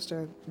does the stress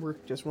die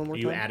work? Just one more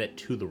You time? add it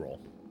to the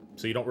roll.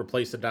 So you don't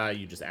replace the die,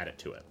 you just add it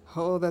to it.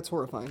 Oh, that's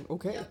horrifying.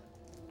 Okay.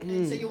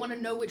 And so you want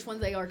to know which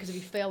ones they are, because if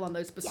you fail on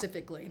those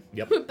specifically,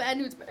 Yep. bad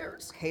news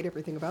bears. Hate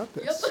everything about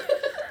this.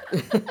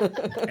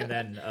 Yep. And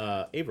then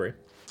Avery,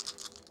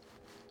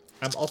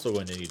 I'm also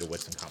going to need a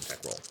wits and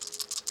comtech roll.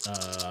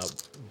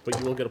 But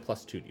you will get a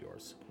 +2 to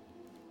yours.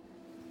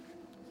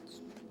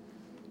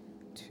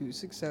 2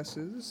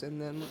 successes,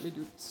 and then let me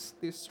do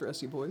these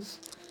stressy boys.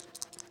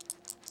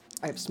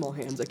 I have small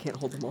hands, I can't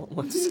hold them all at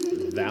once.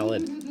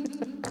 Valid.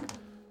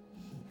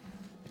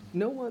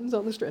 No ones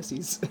on the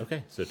stressies.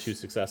 Okay, so 2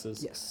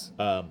 successes. Yes.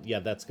 Yeah,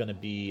 that's going to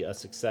be a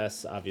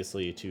success,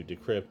 obviously, to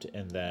decrypt,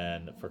 and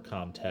then for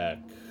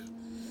comtech,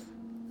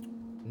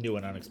 new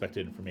and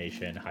unexpected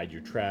information, hide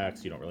your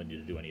tracks. You don't really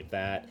need to do any of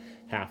that.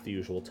 Half the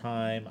usual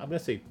time. I'm going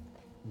to say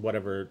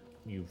whatever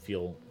you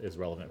feel is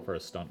relevant for a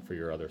stunt for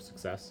your other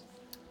success.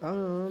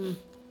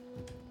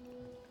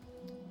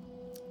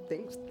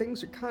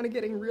 Things are kind of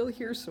getting real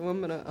here, so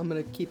I'm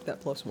gonna keep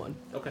that +1.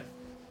 Okay.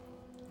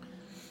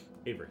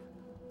 Avery.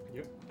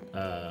 Yep.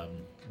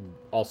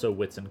 Also,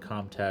 wits and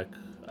comtech.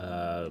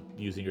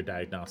 Using your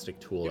diagnostic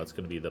tool, that's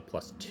going to be the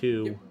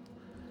 +2. Yep.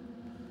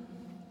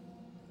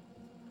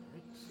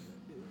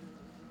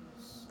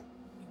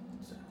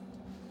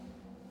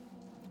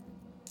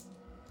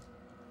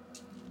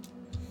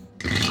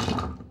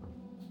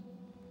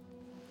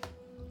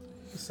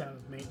 The sound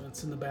of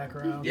maintenance in the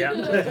background. Yeah.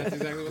 That's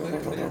exactly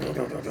what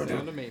that is.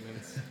 Down to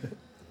maintenance.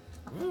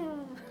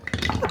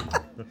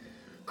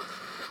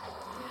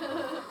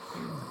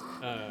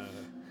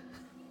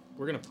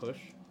 We're gonna push.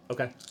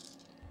 Okay.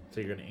 So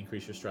you're going to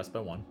increase your stress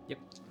by 1. Yep.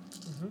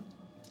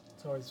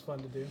 It's always fun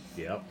to do.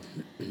 Yep.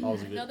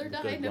 Always a good, Another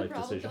die, good no life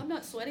problem. decision. I'm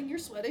not sweating, you're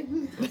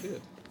sweating. It's all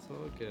good. It's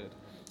all good.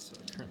 So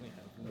I currently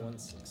have 1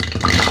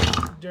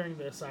 success. During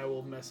this, I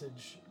will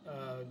message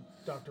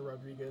Dr.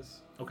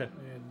 Rodriguez Okay.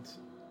 and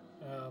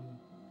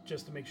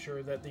just to make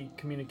sure that the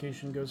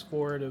communication goes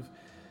forward of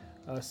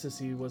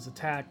Sissy was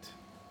attacked.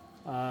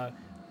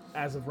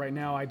 As of right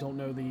now, I don't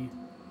know the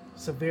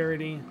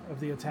severity of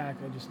the attack.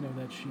 I just know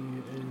that she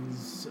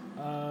is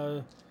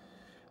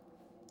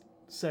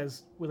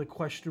says with a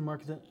question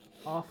mark that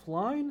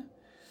offline.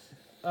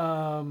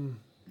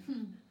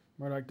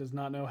 Murdoch does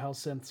not know how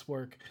synths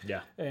work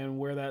Yeah. and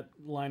where that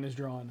line is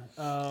drawn.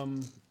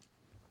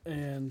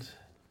 And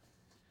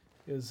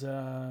is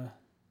so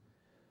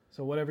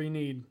whatever you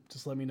need,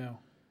 just let me know.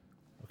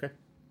 Okay.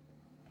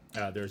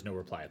 There's no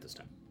reply at this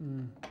time.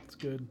 It's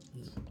good.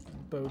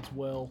 Bodes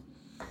well.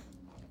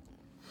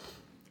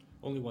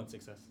 Only 1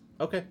 success.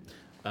 Okay.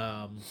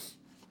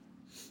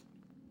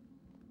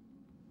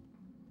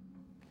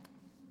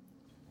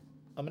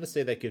 I'm going to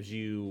say that gives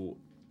you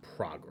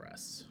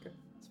progress, Okay,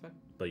 that's fine.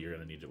 but you're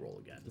going to need to roll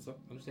again. That's all.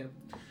 Understand.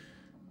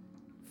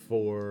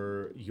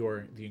 For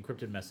the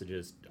encrypted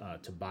messages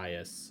to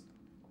Bias,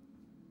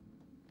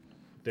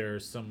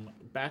 there's some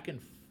back and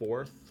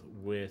forth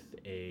with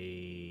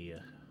a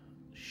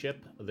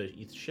ship. The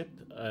ship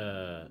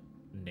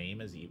name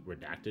is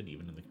redacted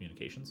even in the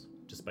communications,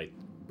 despite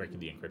breaking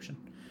the encryption.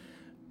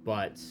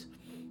 But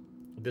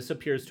this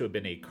appears to have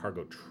been a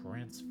cargo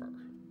transfer.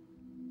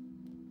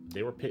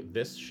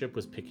 This ship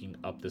was picking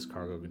up this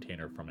cargo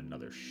container from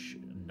another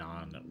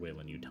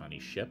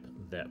non-Weyland-Yutani ship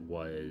that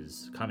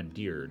was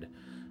commandeered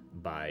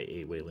by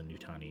a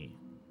Weyland-Yutani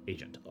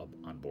agent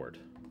on board.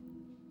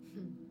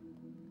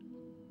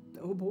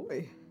 Oh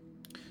boy.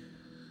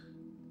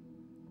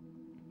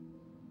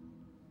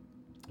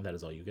 That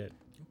is all you get.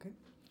 Okay.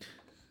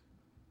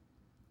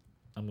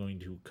 I'm going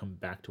to come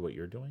back to what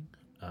you're doing.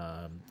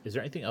 Is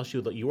there anything else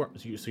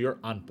you're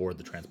on board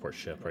the transport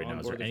ship right now?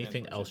 Is there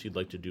anything else you'd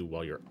like to do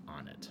while you're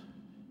on it?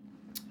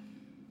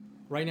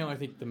 Right now, I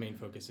think the main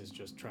focus is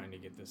just trying to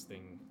get this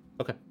thing,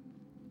 Okay.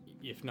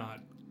 if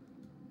not,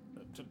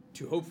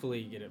 to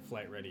hopefully get it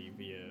flight ready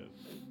via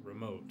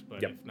remote.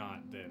 But Yep. if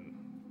not, then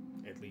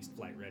at least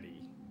flight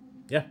ready.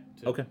 Yeah.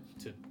 To, Okay.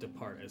 To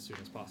depart as soon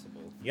as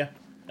possible. Yeah.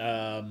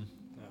 And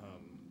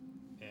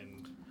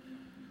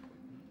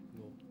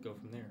we'll go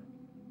from there.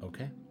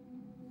 Okay.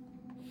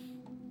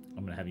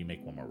 I'm gonna have you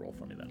make one more roll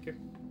for me then. Okay.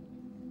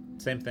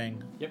 Same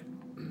thing. Yep.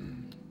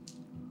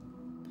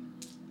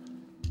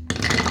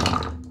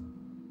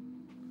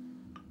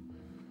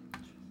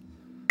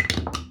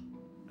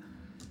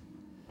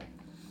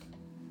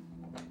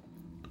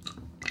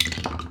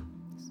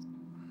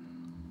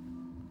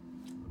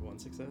 One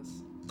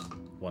success.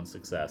 One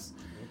success.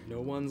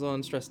 No one's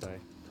on stress die.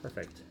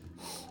 Perfect.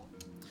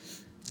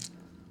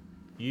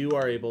 You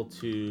are able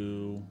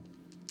to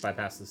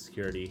bypass the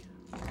security,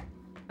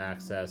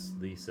 access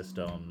the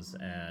systems,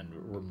 and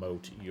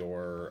remote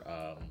your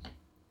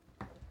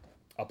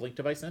uplink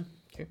device in.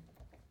 Okay.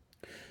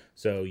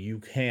 So you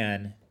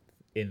can,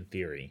 in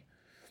theory,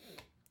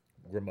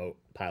 remote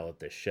pilot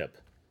this ship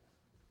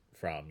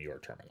from your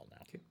terminal now.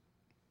 Okay.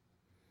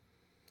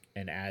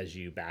 And as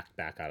you back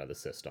out of the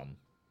system,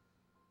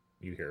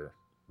 you hear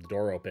the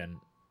door open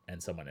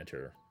and someone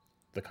enter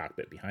the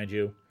cockpit behind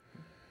you.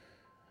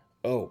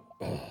 Oh,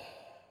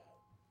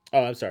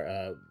 I'm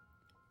sorry.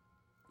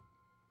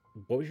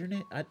 What was your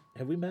name?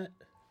 Have we met?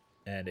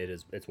 And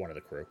it's one of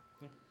the crew.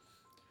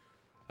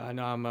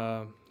 No, I'm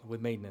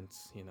with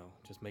maintenance. You know,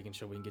 just making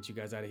sure we can get you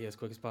guys out of here as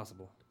quick as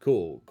possible.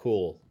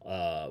 Cool.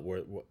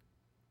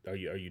 Are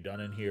you done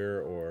in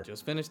here or?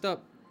 Just finished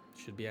up.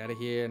 Should be out of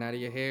here and out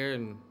of your hair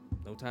in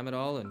no time at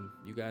all. And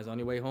you guys on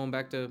your way home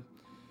back to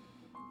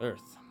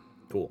Earth.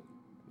 Cool.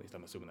 At least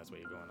I'm assuming that's where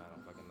you're going. I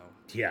don't fucking know.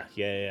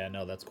 Yeah.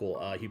 No, that's cool.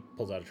 He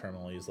pulls out a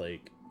terminal. He's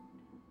like,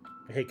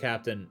 "Hey,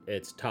 Captain,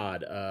 it's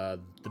Todd.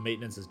 The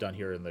maintenance is done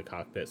here in the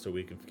cockpit, so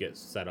we can get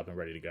set up and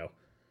ready to go."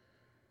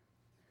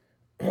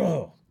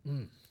 Oh.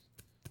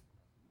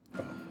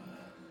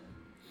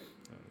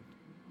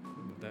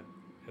 That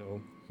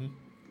hill.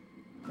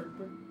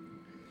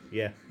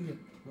 Yeah.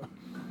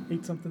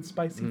 Ate something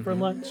spicy for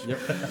lunch. Yep.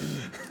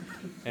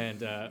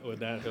 And with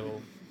that,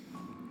 he'll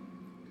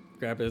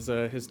grab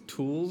his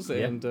tools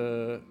and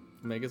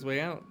make his way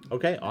out.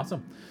 Okay,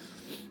 awesome.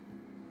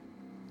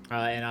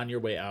 And on your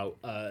way out,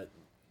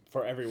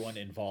 for everyone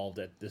involved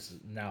at this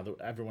now,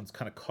 everyone's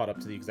kind of caught up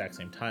to the exact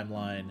same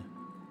timeline.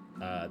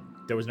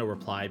 there was no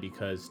reply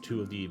because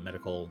 2 of the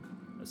medical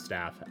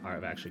staff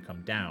have actually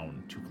come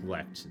down to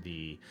collect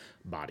the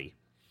body.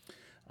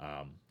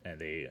 And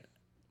they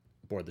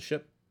board the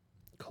ship,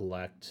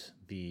 collect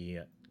the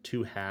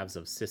 2 halves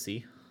of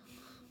Sissy,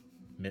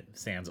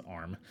 Sans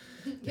arm.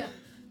 Yeah.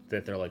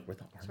 That they're like, where'd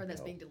the arm Sorry, that's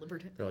go? being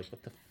delivered. They're like,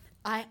 what the...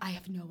 I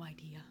have no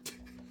idea.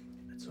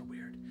 That's so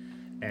weird.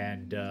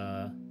 And,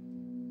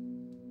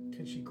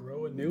 Can she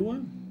grow a new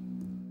one?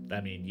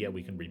 I mean, yeah,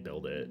 we can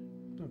rebuild it.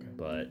 Okay.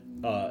 But,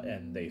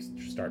 and they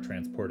start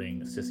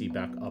transporting Sissy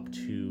back up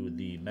to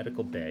the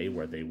medical bay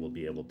where they will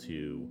be able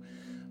to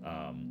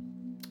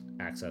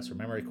access her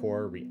memory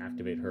core,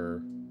 reactivate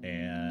her,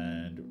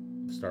 and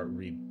start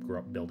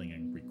rebuilding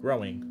and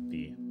regrowing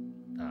the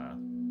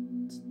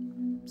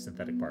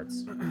synthetic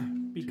parts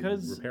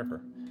Because to repair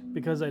her.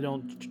 Because I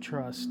don't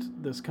trust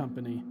this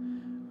company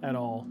at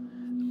all,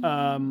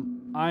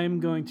 I'm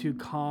going to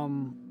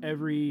calm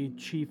every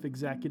chief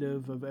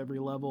executive of every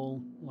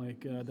level,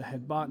 like the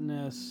head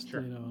botanist.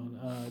 Sure.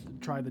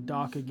 Try the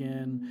doc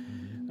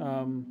again.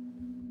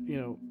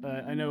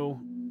 I know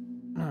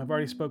I've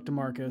already spoke to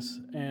Marcus,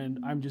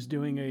 and I'm just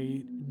doing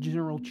a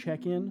general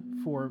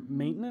check-in for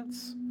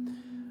maintenance.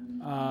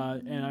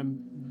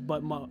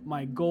 But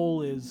my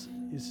goal is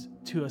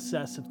to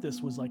assess if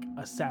this was like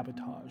a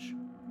sabotage,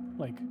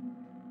 like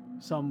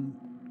some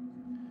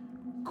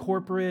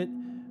corporate,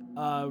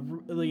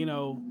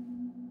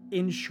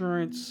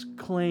 insurance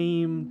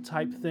claim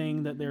type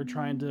thing that they're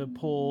trying to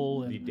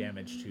pull. The And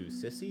damage to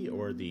Sissy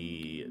or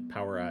the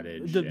power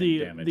outage the and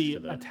damage the to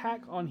the...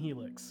 attack on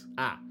Helix.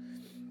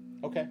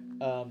 Okay.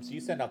 So you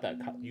send out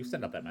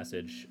that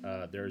message.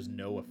 There's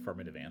no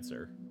affirmative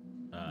answer.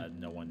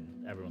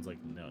 Everyone's like,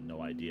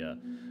 no idea.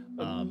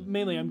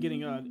 Mainly, I'm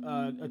getting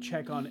a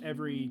check on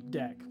every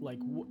deck. Like,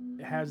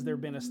 has there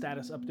been a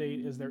status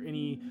update? Is there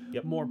any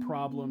more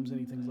problems?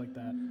 Anything like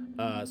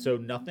that? So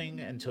nothing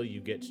until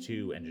you get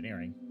to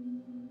engineering,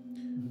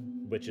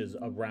 which is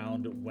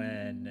around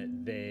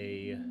when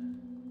they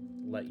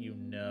let you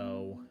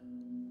know.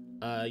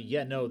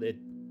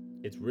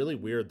 It's really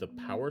weird. The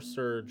power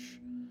surge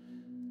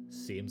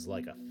seems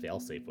like a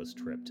failsafe was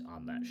tripped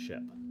on that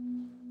ship.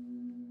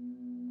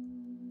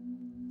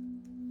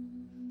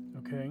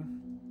 Okay.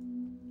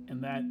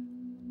 And that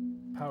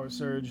power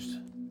surge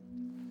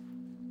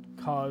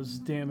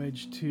caused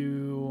damage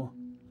to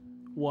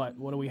what?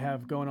 What do we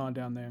have going on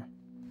down there?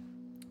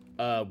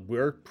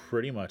 We're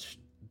pretty much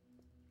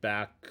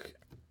back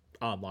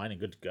online and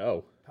good to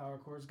go. Power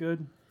core's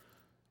good?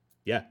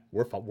 Yeah,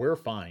 we're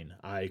fine.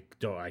 I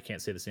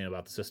can't say the same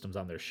about the systems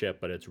on their ship,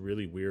 but it's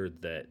really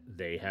weird that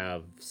they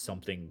have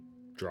something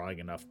drawing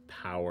enough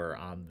power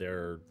on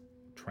their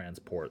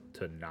transport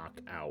to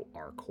knock out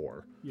our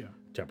core. Yeah.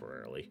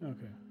 Temporarily.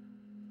 Okay.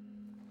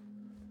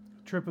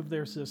 Trip of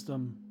their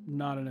system,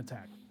 not an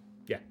attack.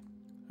 Yeah.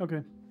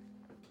 Okay.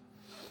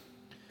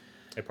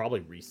 They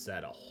probably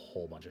reset a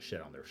whole bunch of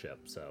shit on their ship,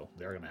 so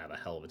they're gonna have a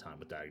hell of a time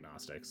with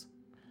diagnostics.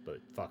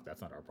 But fuck,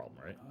 that's not our problem,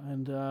 right?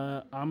 And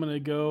I'm going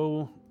to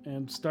go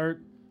and start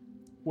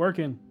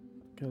working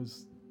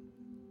because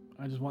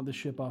I just want this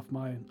ship off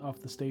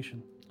the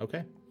station.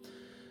 Okay.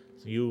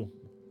 So you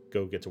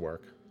go get to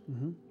work.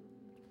 Mm-hmm.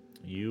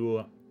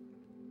 You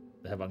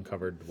have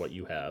uncovered what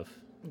you have.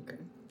 Okay.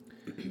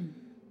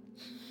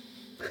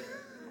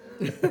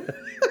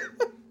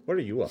 What are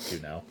you up to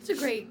now? It's a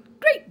great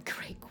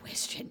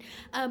question.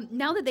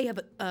 Now that they have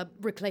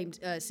reclaimed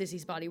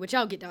Sissy's body, which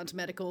I'll get down to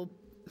medical,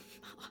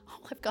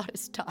 all I've got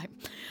is time.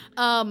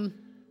 I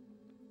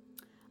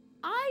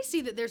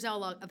see that there's now a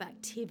lot of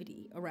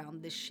activity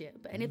around this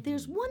ship, and if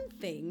there's one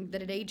thing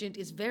that an agent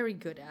is very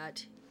good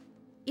at,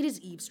 it is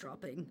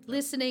eavesdropping,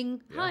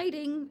 listening,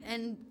 hiding,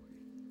 and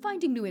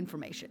finding new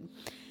information.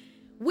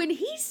 When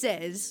he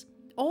says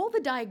all the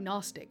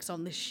diagnostics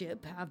on this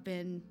ship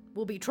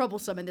will be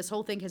troublesome and this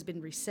whole thing has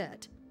been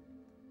reset,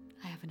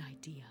 I have an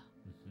idea.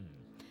 Mm-hmm.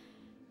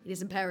 It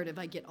is imperative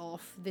I get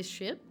off this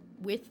ship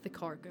with the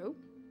cargo.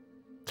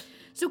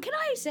 So can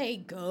I say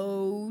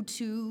go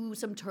to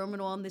some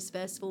terminal on this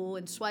vessel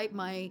and swipe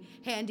my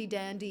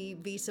handy-dandy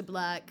Visa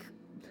Black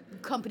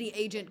company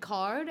agent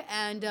card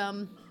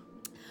and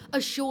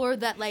assure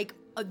that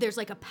there's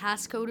a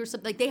passcode or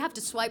something? Like they have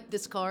to swipe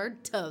this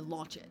card to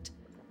launch it.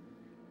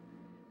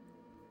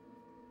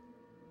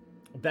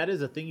 That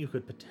is a thing you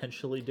could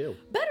potentially do.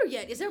 Better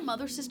yet, is there a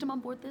mother system on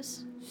board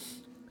this?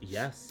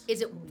 Yes.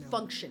 Is it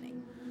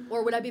functioning?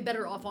 Or would I be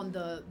better off on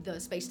the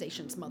space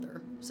station's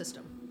mother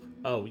system?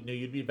 Oh, no,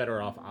 you'd be better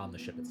off on the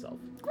ship itself.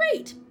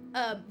 Great.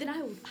 Then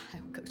I will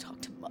go talk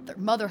to Mother.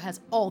 Mother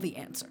has all the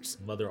answers.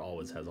 Mother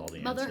always has all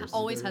the Mother answers.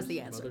 always has the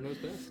answer. Mother knows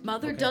best.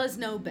 Mother does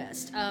know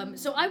best.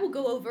 So I will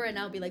go over and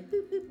I'll be like,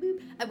 boop, boop, boop.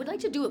 I would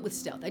like to do it with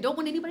stealth. I don't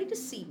want anybody to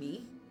see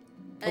me.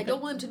 And I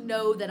don't want them to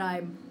know that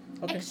I'm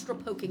extra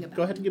poking about.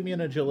 Go ahead and give me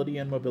an agility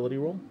and mobility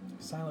roll.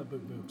 Silent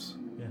boop boops.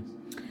 Yes.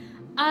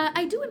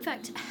 I do, in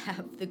fact,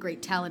 have the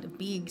great talent of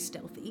being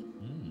stealthy.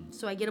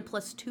 So I get a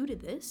 +2 to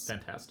this.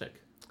 Fantastic.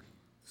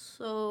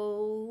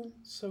 So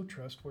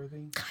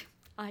trustworthy.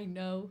 I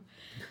know.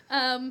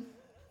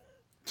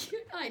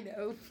 I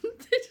know.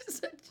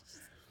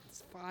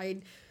 It's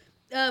fine.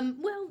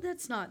 Well,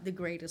 that's not the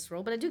greatest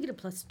roll, but I do get a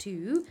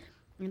 +2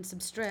 and some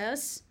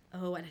stress.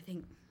 Oh, and I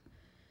think...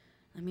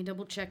 Let me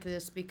double check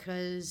this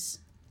because...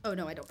 Oh,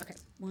 no, I don't. Okay.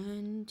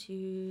 1,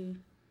 2...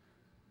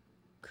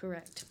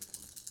 Correct.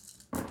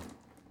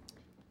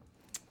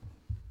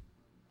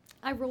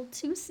 I rolled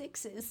 2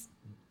 6s.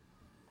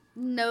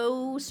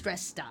 No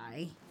stress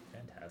die.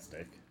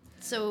 Fantastic.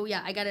 So,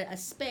 yeah, I got a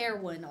spare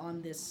one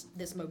on this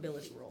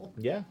mobility roll.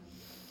 Yeah.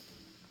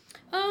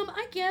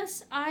 I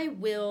guess I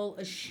will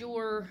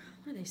assure...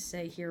 What do they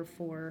say here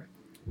for...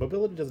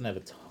 Mobility doesn't have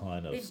a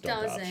ton of It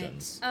stealth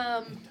doesn't. options.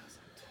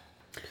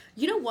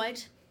 You know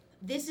what?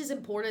 This is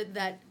important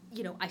that,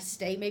 I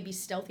stay maybe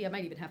stealthy. I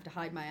might even have to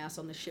hide my ass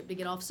on the ship to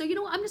get off. So, you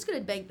know what? I'm just going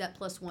to bank that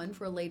 +1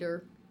 for a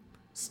later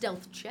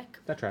stealth check.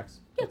 That tracks.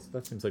 Yeah.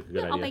 That seems like a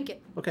good idea. I'll bank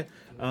it. Okay.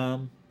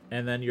 And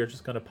then you're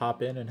just going to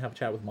pop in and have a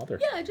chat with Mother.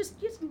 Yeah, just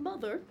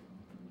mother.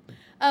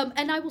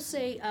 And I will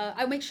say,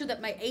 I'll make sure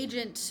that my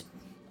agent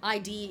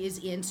ID is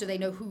in so they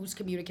know who's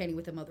communicating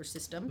with the mother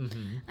system.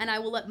 Mm-hmm. And I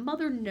will let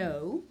mother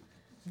know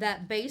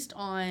that based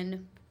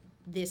on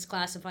this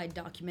classified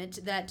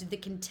document that the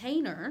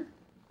container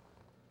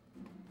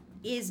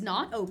is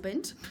not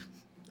opened.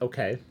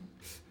 Okay.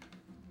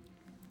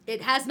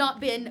 It has not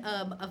been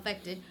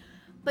affected,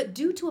 but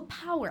due to a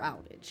power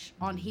outage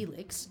on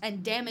Helix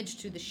and damage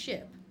to the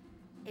ship,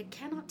 it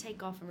cannot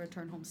take off and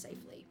return home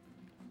safely.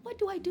 What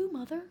do I do,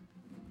 Mother?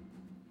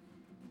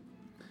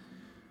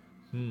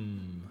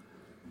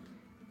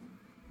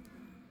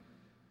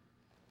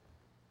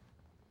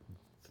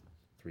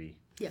 3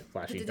 Yeah.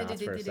 flashing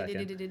dots for a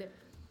second.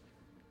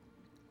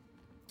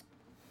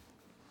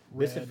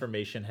 This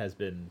information has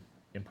been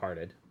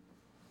imparted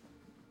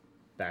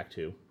back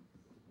to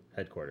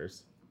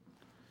headquarters.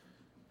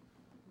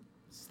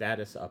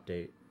 Status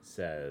update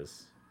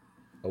says,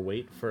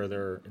 await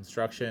further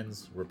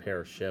instructions,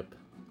 repair ship,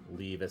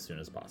 leave as soon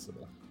as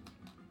possible.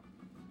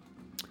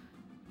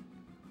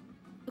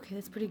 Okay,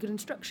 that's pretty good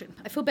instruction.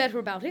 I feel better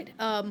about it.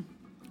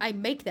 I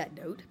make that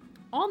note.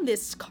 On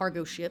this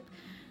cargo ship,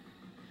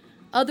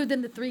 other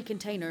than the 3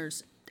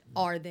 containers,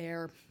 are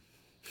there...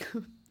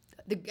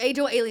 the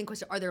age-old alien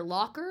question, are there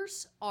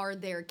lockers? Are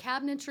there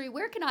cabinetry?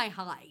 Where can I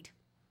hide?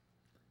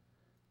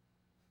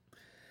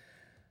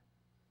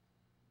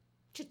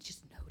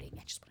 Just noting.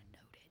 I just want to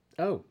note it.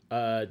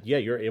 Oh, yeah,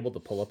 you're able to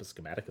pull up a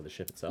schematic of the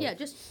ship itself. Yeah, I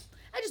just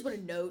want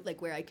to note,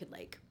 where I could,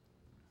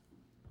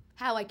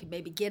 how I could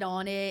maybe get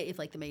on it, if,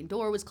 the main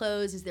door was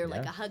closed. Is there,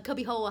 a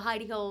cubby hole, a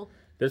hidey hole?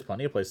 There's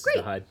plenty of places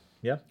to hide.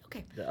 Yeah.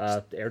 Okay.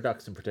 The air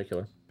ducts in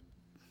particular.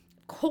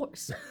 Of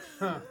course.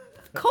 Of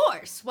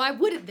course. Why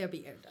wouldn't there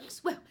be air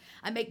ducts? Well,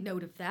 I make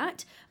note of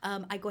that.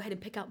 I go ahead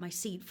and pick out my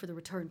seat for the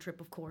return trip,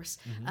 of course.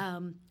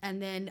 Mm-hmm.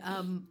 And then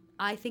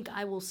I think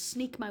I will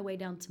sneak my way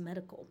down to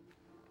medical.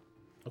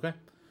 Okay.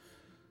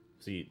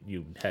 So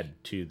you head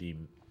to the...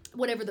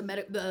 Whatever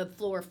the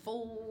floor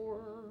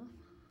 4...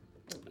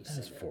 That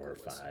is 4 or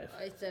 5.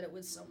 I said it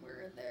was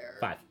somewhere in there.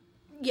 5.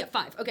 Yeah,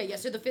 5. Okay, yeah,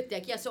 so the 5th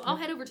deck. Yeah, so I'll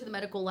head over to the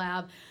medical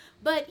lab.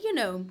 But,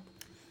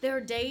 there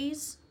are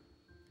days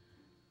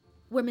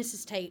where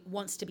Mrs. Tate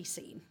wants to be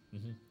seen.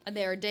 Mm-hmm. And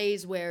there are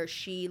days where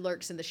she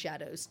lurks in the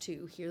shadows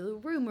to hear the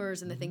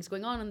rumors and the things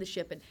going on the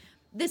ship. And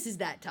this is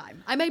that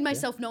time. I made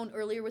myself known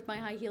earlier with my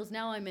high heels.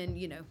 Now I'm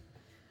in,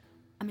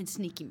 I'm in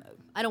sneaky mode.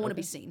 I don't want to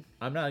be seen.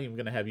 I'm not even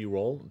going to have you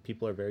roll.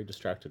 People are very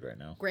distracted right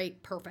now.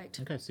 Great, perfect.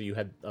 Okay, so you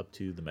head up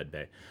to the med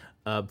bay.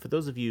 For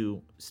those of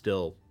you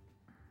still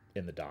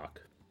in the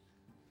dock,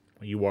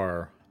 you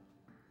are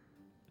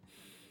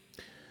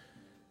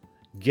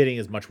getting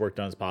as much work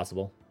done as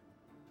possible.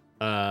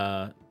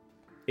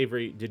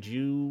 Avery, did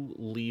you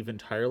leave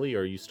entirely,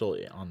 or are you still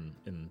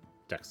in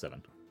deck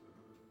 7?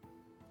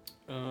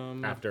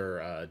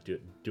 After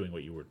doing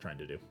what you were trying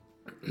to do.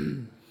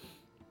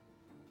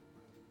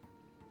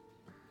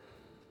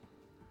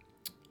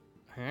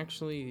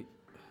 Actually,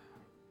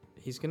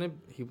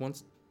 he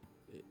wants,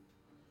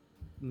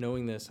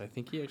 knowing this, I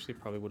think he actually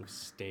probably would have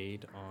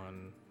stayed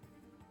on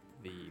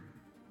the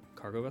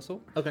cargo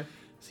vessel. Okay.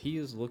 So he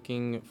is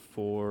looking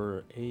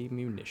for a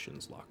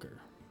munitions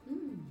locker.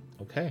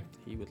 Okay.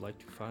 He would like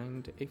to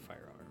find a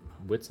firearm.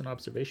 Wits and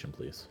observation,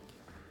 please.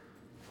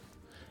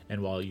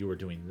 And while you were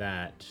doing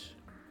that,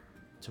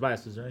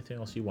 Tobias, is there anything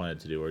else you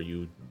wanted to do, or are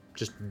you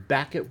just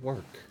back at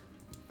work?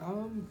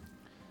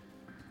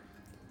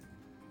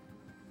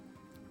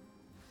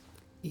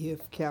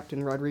 If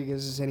Captain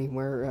Rodriguez is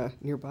anywhere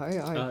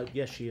nearby,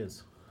 Yes, she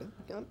is.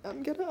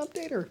 I'm gonna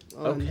update her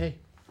on Okay.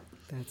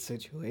 that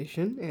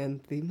situation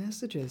and the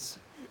messages.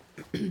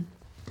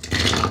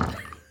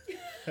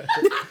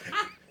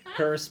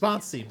 Her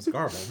response seems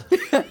garbled.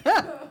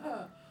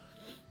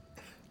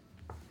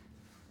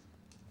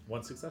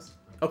 One success.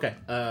 Okay.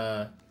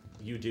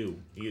 You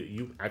do.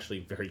 You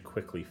actually very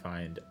quickly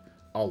find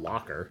a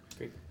locker.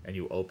 Great. And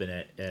you open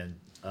it, and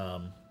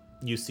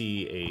you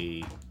see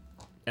a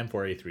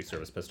M4A3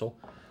 service pistol.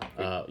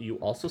 You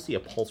also see a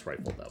pulse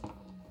rifle, though.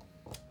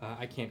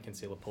 I can't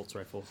conceal a pulse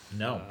rifle.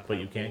 No, but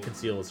you can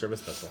conceal a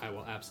service pistol. I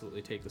will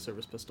absolutely take the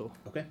service pistol.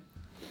 Okay.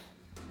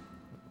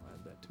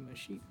 to my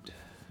sheet.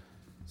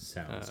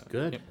 Sounds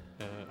good. Yep.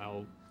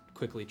 I'll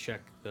quickly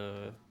check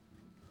the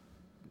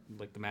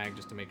mag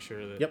just to make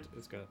sure that Yep.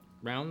 it's got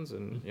rounds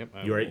and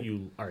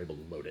You are able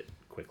to load it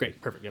quickly.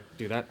 Great, perfect. Yep,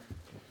 do that.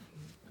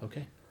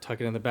 Okay.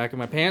 Tuck it in the back of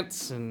my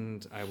pants,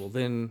 and I will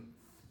then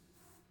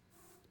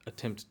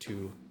attempt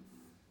to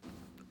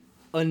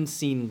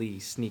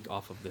unseenly sneak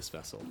off of this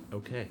vessel,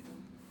 Okay.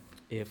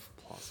 if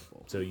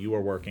possible. So you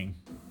are working.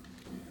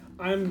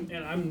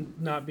 I'm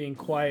not being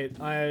quiet.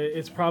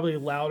 It's probably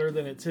louder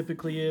than it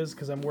typically is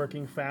because I'm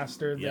working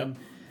faster than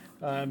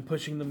I'm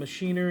pushing the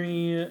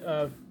machinery.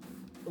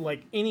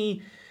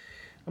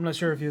 I'm not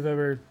sure if you've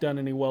ever done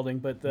any welding,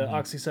 but the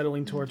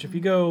oxyacetylene torch. If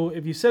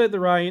you set it the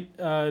right,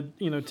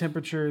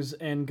 temperatures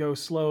and go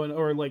slow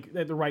or like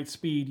at the right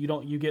speed,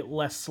 you get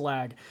less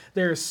slag.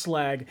 There's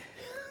slag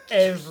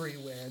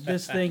everywhere.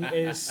 This thing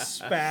is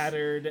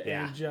spattered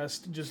and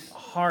just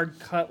hard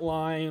cut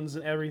lines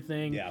and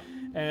everything. Yeah.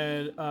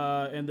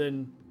 And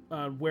then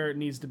where it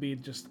needs to be,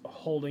 just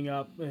holding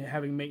up,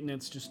 having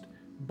maintenance just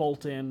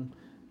bolt in.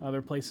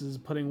 Other places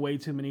putting way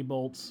too many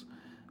bolts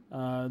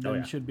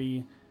than should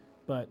be,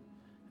 but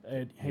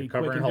hey,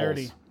 quick and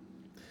dirty.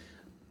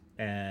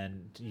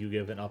 And you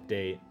give an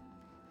update.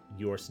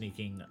 You're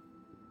sneaking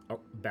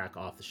back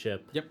off the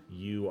ship. Yep.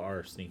 You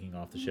are sneaking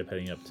off the ship,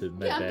 heading up to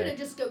Med Yeah, I'm Bay. gonna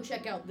just go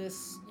check out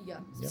this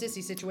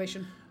sissy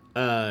situation.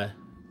 For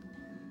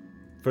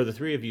the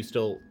three of you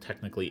still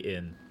technically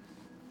in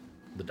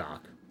the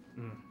dock,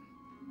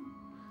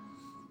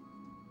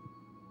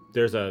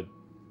 there's a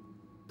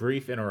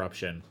brief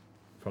interruption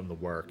from the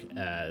work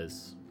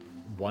as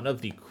one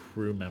of the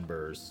crew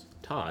members,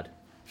 Todd,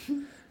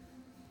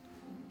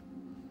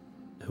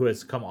 who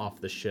has come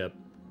off the ship,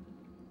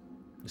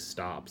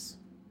 stops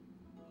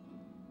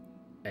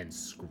and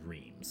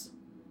screams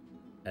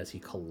as he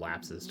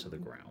collapses to the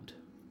ground,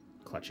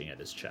 clutching at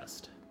his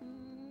chest.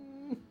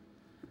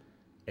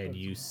 And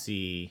you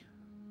see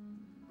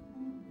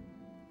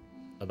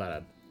about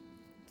a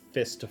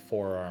fist to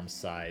forearm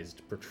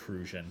sized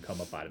protrusion come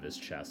up out of his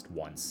chest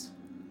once,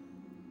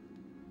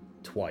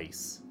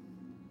 twice.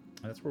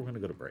 And that's where we're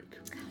going to go to break.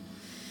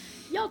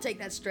 Y'all take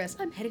that stress.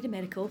 I'm headed to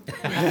medical.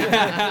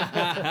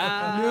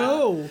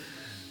 No.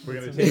 We're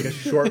going to take a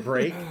short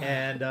break,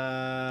 and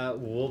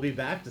we'll be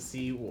back to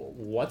see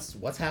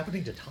what's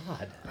happening to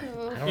Todd. I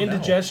don't know.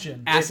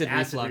 Indigestion. Acid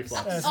reflux.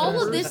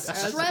 All of this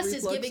Acid stress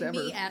is reflux giving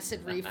me ever.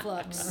 acid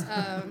reflux.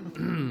 All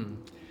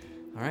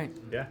right.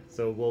 Yeah,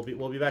 so we'll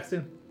be back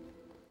soon.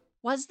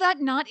 Was that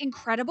not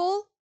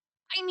incredible?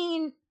 I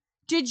mean,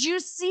 did you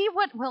see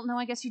what... Well, no,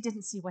 I guess you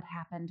didn't see what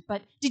happened,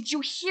 but did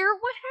you hear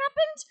what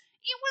happened?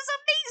 It was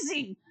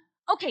amazing!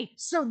 Okay,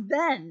 so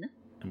then...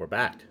 And we're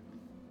back.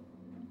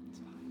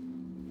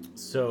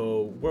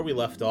 So, where we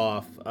left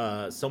off,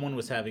 someone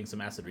was having some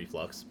acid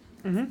reflux.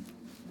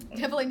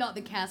 Definitely not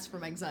the cast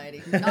from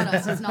Anxiety. Not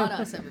us. It's not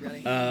us,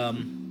 everybody.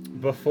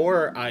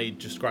 Before I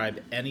describe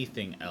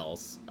anything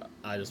else,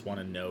 I just want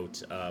to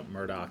note,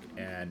 Murdoch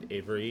and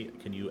Avery,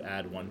 can you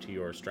add one to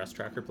your stress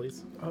tracker,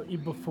 please?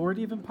 Before it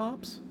even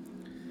pops?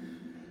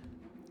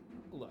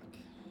 Look.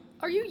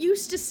 Are you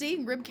used to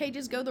seeing rib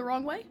cages go the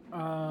wrong way?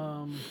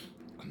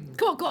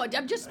 Cool.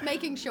 I'm just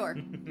making sure.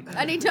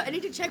 I need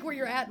to check where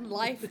you're at in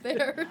life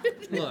there.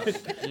 Look,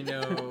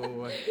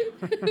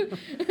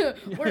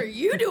 What are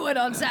you doing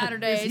on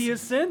Saturdays? Is he a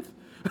synth?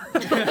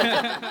 Is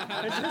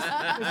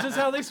this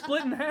how they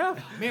split in half?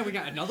 Man, we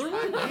got another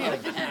one?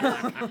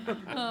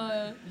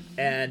 Man.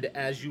 And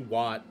as you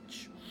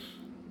watch,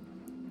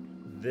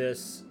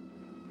 this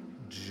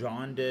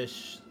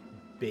jaundish,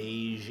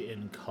 beige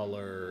in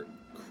color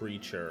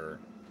creature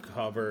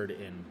covered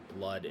in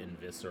blood and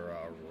viscera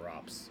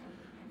erupts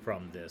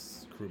from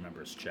this crew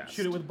member's chest.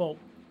 Shoot it with a bolt.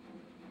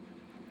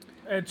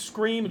 And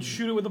scream and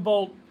shoot it with a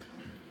bolt.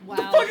 Wow.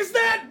 The fuck is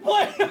that?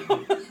 What?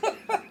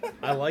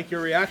 I like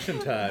your reaction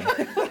time.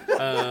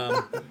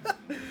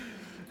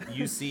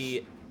 You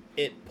see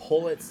it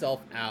pull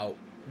itself out,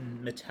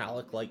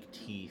 metallic-like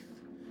teeth,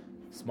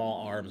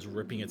 small arms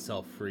ripping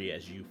itself free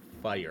as you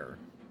fire.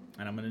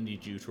 And I'm going to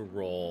need you to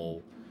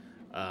roll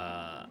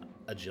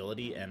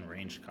agility and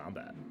ranged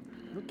combat.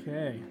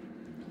 Okay.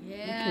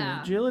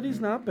 Yeah. Okay,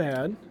 agility's not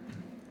bad.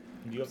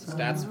 Do you have the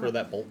stats for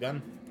that bolt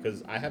gun?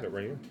 Because I have it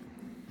right here.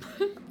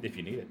 If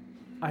you need it.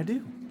 I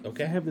do.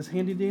 Okay. I have this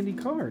handy-dandy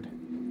card.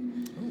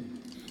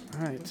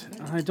 All right.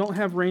 I don't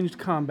have ranged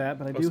combat,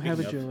 but I do have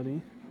speaking of.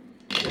 agility.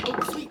 Oh,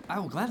 sweet. I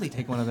will gladly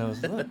take one of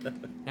those. Look.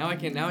 Now I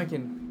can.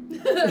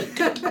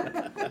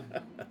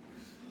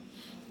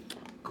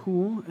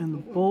 Cool. And the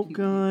bolt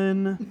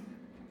gun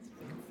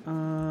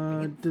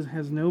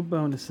has no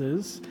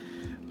bonuses.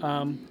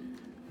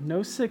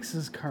 No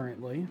sixes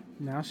currently.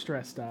 Now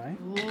stress die.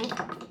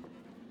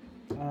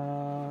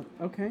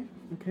 Okay.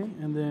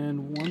 And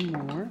then one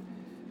more.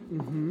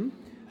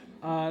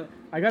 I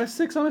got a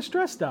 6 on a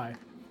stress die.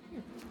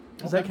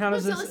 Does that count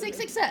as So it's a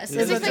success.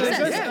 Is It's a it a success.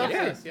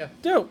 success? Yeah.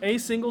 Dope. A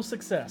single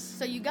success.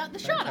 So you got the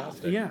shot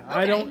off. Yeah,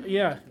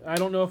 Okay. I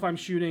don't know if I'm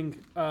shooting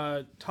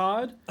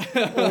Todd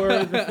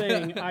or the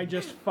thing I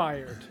just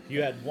fired.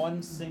 You had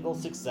one single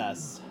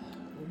success.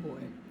 Oh boy.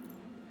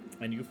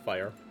 And you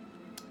fire.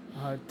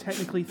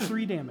 Technically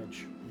 3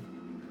 damage.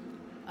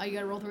 You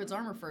gotta roll through its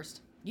armor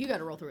first. You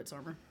gotta roll through its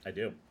armor. I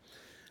do.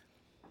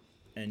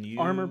 And you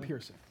Armor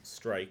piercing.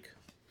 strike.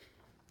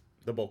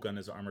 The bolt gun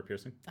is armor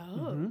piercing.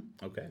 Oh.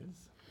 Okay.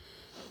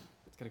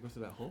 It's gotta go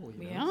through that hole.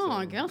 You know, Yeah, so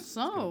I guess it's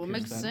gotta so. It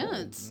pierce makes that hole.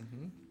 sense.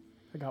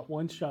 I got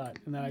 1 shot,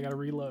 and then I got to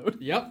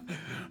reload. Yep.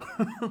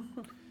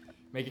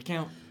 Make it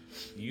count.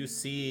 You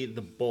see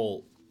the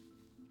bolt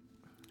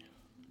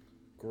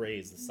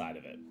graze the side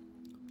of it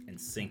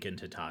and sink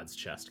into Todd's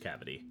chest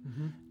cavity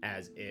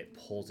as it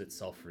pulls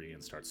itself free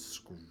and starts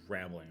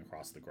scrambling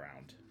across the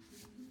ground.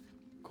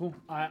 Cool.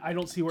 I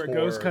don't see where it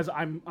goes because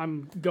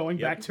I'm going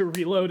back to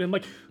reload and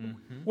like,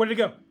 where did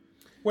it go?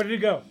 Where did it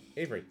go?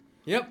 Avery.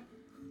 Yep.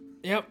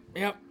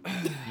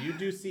 You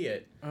do see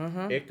it.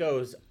 It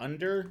goes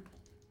under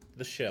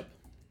the ship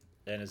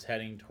and is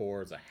heading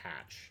towards a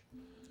hatch.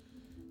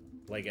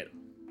 Like it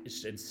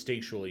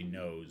instinctually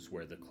knows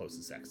where the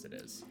closest exit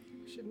is.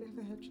 Shouldn't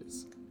have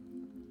hatches.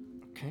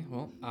 Okay,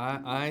 well,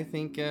 I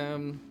think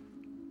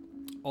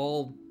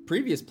all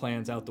previous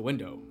plans out the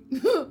window.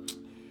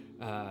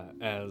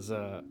 As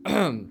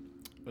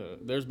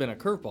there's been a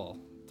curveball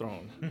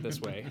thrown this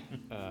way.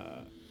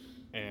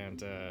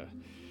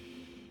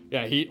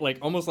 Yeah, he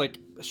almost like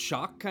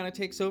shock kind of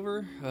takes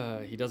over.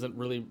 He doesn't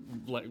really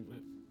like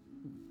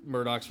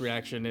Murdoch's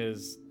reaction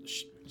is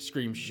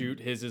scream shoot.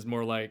 His is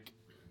more like,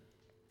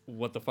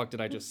 what the fuck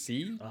did I just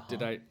see?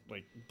 Did I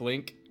like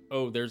blink?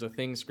 Oh, there's a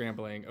thing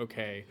scrambling.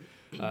 Okay,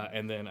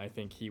 and then I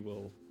think he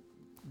will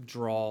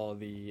draw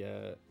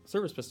the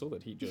service pistol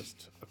that he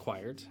just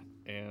acquired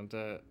and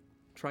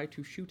try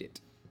to shoot it.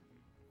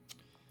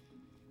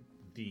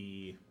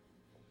 The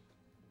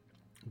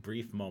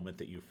brief moment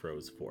that you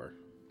froze for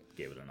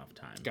gave it enough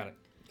time. Got it.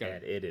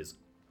 And it is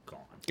gone.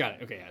 Got it.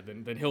 Okay, yeah.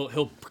 Then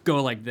he'll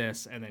go like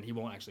this, and then he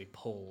won't actually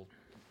pull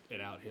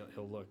it out.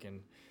 He'll look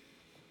and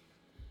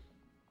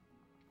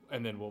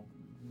then we'll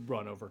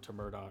run over to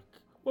Murdoch.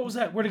 What was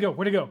that? Where'd it go?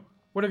 Where'd it go?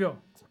 Where'd it go?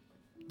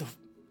 The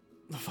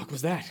fuck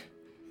was that?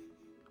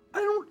 I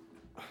don't...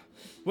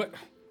 What?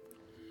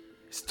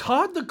 Is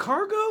Todd the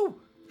cargo?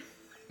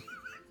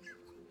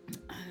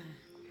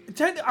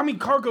 I mean,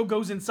 cargo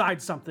goes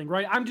inside something,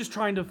 right? I'm just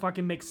trying to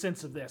fucking make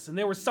sense of this. And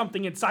there was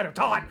something inside of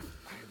Todd.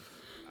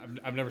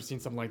 I've never seen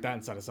something like that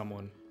inside of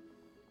someone.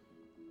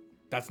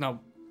 That's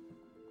not...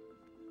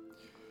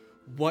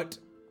 What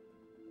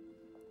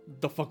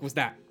the fuck was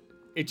that?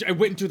 It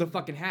went into the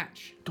fucking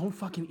hatch. Don't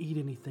fucking eat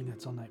anything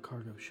that's on that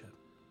cargo ship.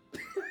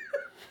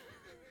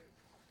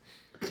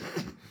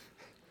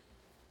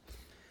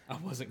 I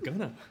wasn't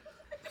gonna.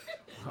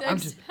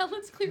 That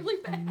Helen's clearly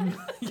bad.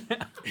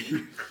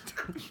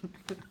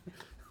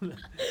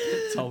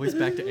 It's always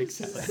back to egg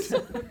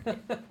salad.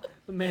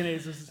 The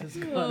mayonnaise has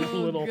gone a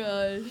little...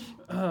 gosh.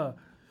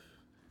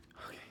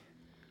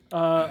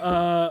 Okay.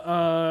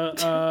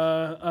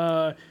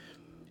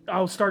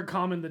 I'll start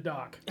calming the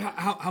doc.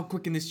 How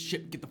quick can this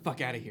ship get the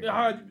fuck out of here?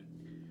 How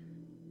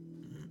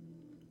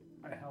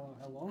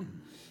long?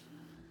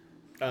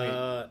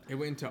 It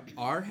went into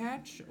our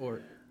hatch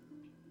or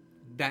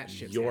that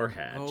ship's Your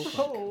hatch? hatch.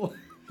 Oh,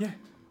 Yeah.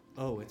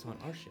 oh, it's on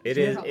our ship. It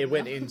is. It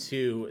went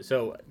into.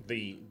 So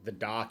the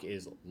dock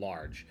is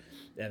large,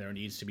 and there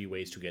needs to be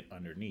ways to get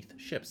underneath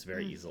ships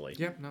very easily.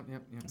 Yep.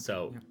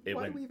 So it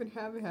Why went do we even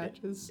have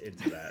hatches?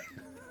 into that.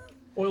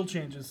 Oil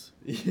changes.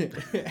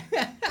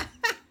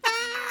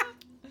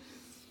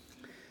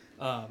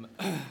 Oh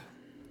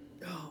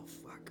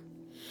fuck.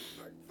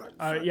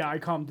 Yeah, I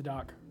calmed the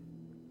doc.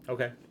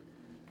 Okay.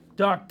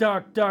 Doc,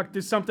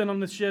 there's something on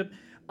the ship.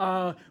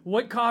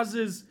 What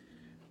causes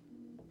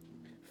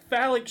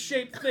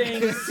phallic-shaped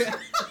things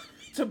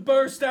to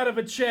burst out of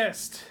a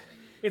chest?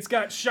 It's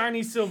got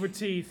shiny silver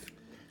teeth.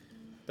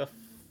 The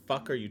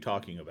fuck are you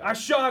talking about? I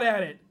shot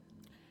at it.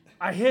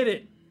 I hit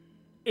it.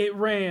 It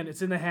ran.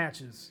 It's in the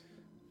hatches.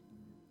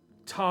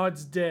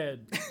 Todd's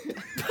dead.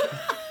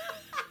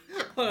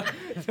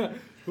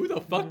 Who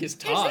the fuck is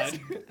Todd?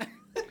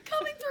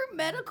 Coming through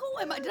medical?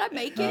 Did I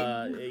make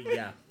it?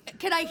 Yeah.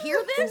 Can I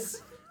hear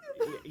this?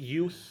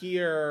 You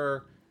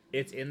hear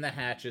it's in the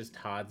hatches.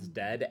 Todd's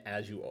dead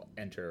as you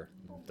enter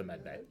the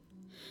med bay,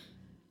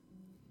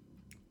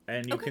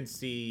 and you can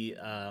see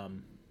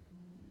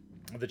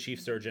the chief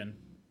surgeon,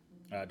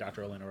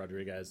 Dr. Elena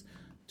Rodriguez,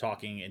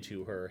 talking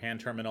into her hand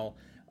terminal.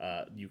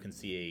 You can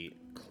see a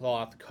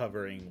cloth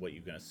covering what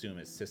you can assume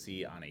is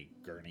Sissy on a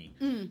gurney,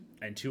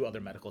 and 2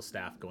 other medical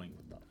staff going,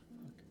 what the fuck?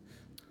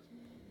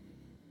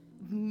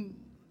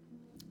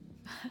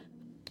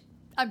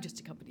 I'm just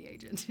a company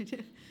agent.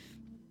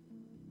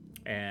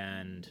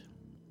 And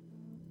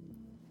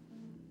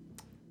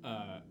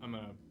I'm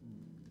gonna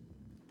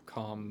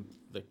calm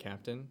the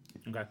captain.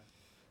 okay,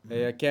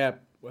 Hey,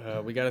 Cap,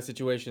 we got a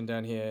situation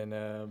down here, and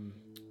a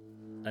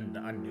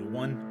new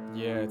one.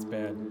 yeah, it's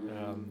bad.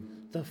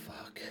 The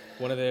fuck?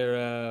 One of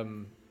their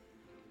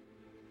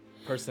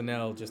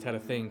personnel just had a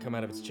thing come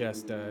out of its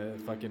chest,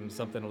 fucking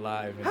something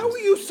alive. And How are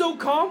you so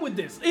calm with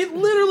this? It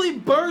literally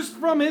burst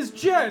from his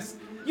chest.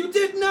 You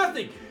did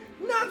nothing.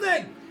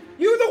 Nothing.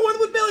 You're the one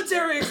with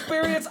military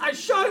experience. I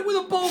shot it with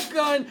a bolt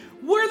gun.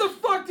 Where the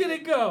fuck did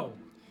it go?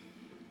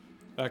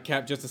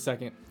 Cap, just a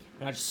second.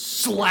 And I just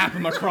slap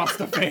him across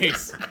the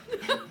face.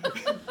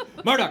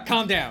 Murdoch,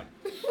 calm down.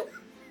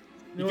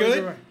 You good?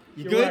 You're right.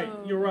 You You're good?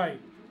 Right. You're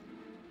right.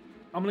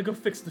 I'm gonna go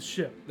fix the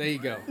ship. There you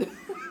go.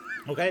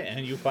 Okay,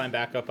 and you climb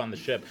back up on the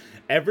ship.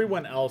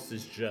 Everyone else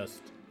is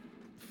just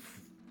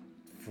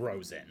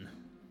frozen.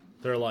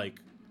 They're like,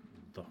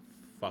 the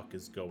fuck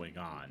is going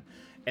on?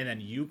 And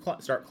then you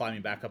start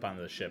climbing back up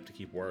onto the ship to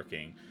keep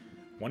working.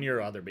 One of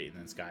your other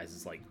maintenance guys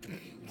is like,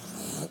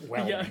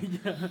 welding.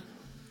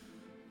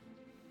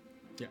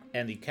 Yeah.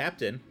 And the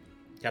Captain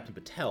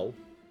Patel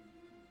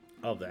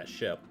of that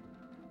ship,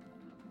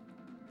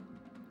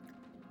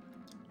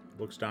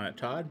 looks down at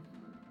Todd,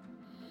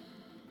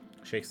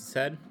 shakes his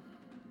head,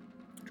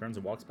 turns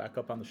and walks back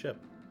up on the ship.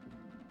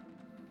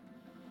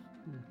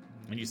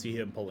 And you see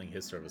him pulling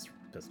his service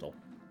pistol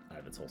out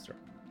of its holster.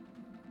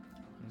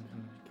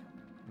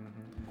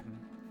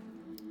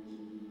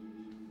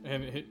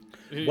 And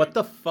What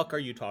the fuck are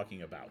you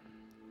talking about?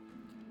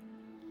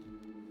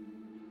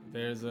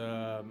 There's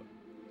an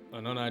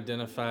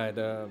unidentified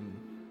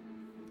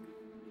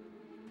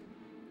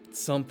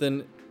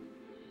something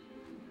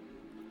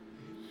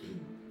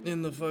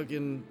in the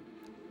fucking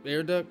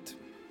air duct.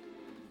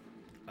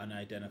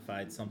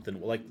 Unidentified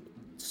something like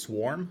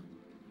swarm?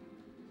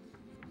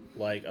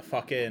 Like a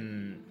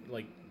fucking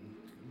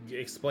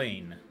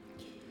explain.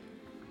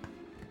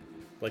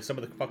 Like some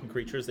of the fucking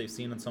creatures they've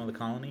seen in some of the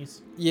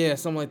colonies? Yeah,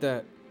 something like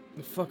that.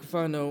 The fuck if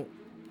I know.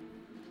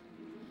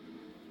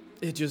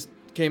 It just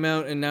came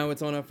out and now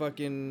it's on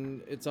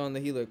it's on the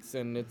helix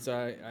and it's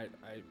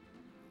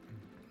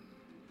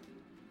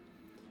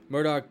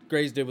Murdoch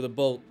grazed it with a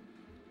bolt.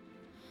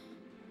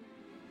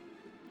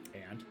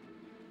 And?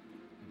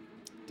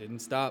 Didn't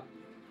stop.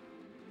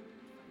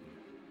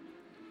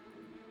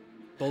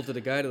 Bolted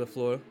a guy to the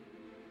floor.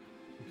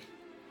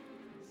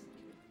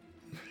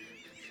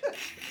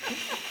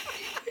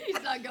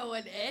 He's not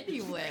going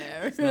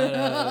anywhere.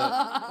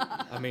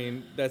 I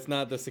mean, that's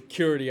not the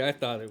security I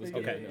thought it was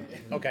gonna Okay.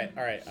 be. Okay,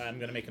 alright. I'm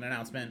gonna make an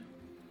announcement.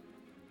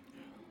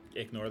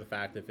 Ignore the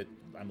fact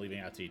I'm leaving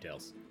out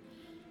details.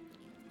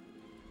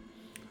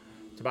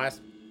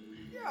 Tobias?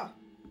 Yeah.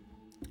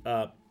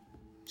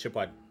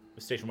 Shipwide,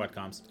 station-wide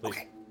comms, please.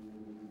 Okay.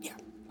 Yeah.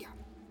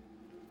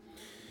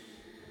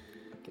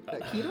 Get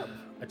that keyed up.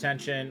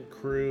 Attention,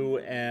 crew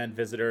and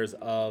visitors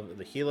of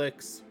the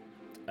Helix.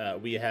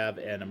 We have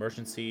an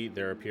emergency.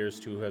 There appears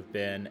to have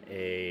been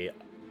a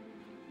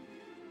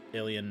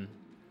alien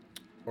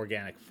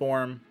organic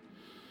form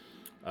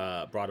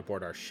brought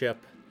aboard our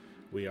ship.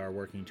 We are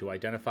working to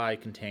identify,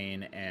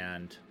 contain,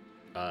 and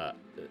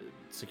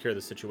secure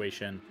the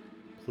situation.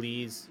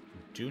 Please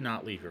do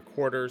not leave your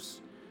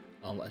quarters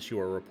unless you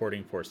are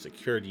reporting for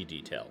security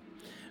detail.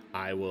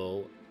 I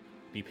will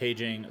be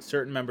paging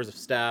certain members of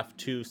staff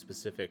to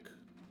specific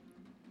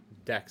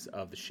decks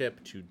of the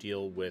ship to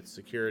deal with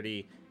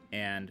security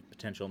and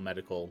potential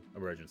medical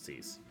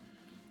emergencies.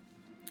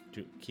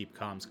 To keep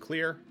comms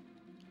clear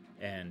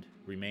and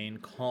remain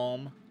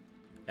calm.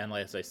 And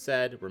as I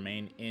said,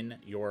 remain in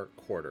your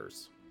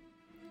quarters.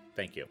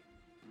 Thank you.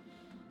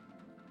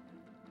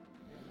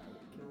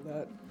 Kill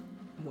that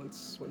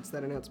once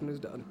that announcement is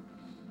done.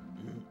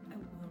 I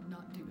will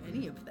not do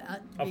any of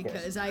that Of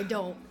because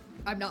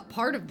I'm not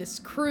part of this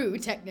crew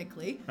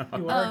technically.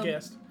 You are a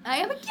guest.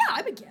 I'm a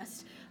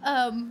guest.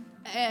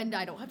 And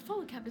I don't have to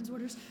follow captain's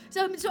orders.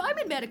 So I'm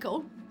in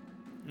medical.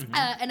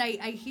 And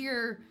I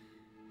hear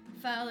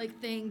phallic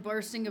thing,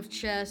 bursting of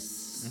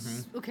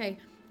chests. Okay.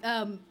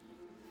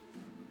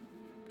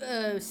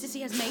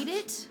 Sissy has made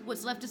it.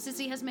 What's left of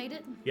Sissy has made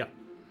it. Yeah.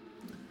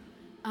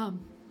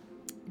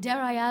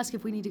 Dare I ask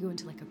if we need to go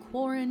into like a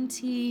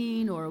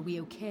quarantine or are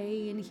we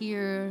okay in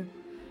here?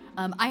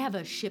 I have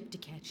a ship to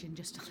catch in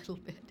just a little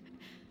bit.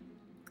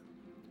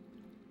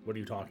 What are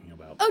you talking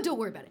about? Oh, don't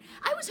worry about it.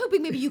 I was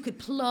hoping maybe you could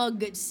plug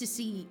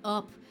Sissy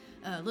up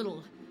a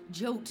little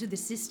jolt to the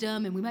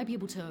system and we might be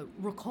able to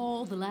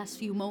recall the last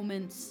few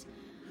moments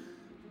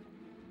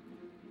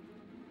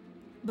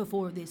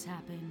before this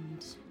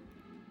happened.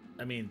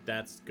 I mean,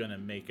 that's gonna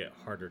make it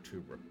harder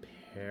to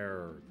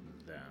repair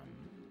them.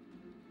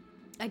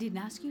 I didn't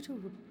ask you to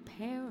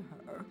repair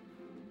her.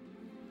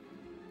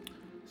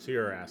 So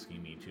you're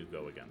asking me to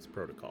go against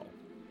protocol.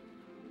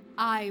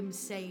 I'm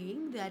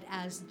saying that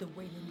as the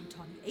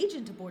Wayland-Yutani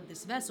agent aboard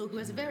this vessel, who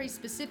has a very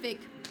specific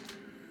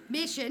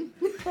mission,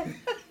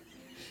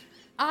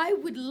 I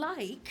would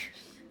like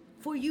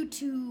for you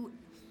to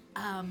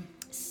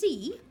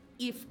see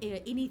if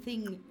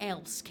anything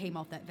else came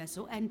off that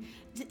vessel. And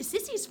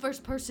Sissy's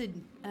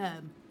first-person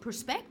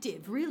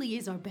perspective really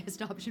is our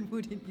best option,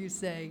 wouldn't you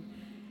say?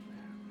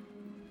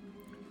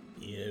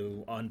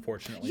 You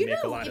unfortunately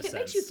make a lot of sense. If it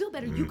makes you feel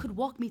better, you could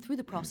walk me through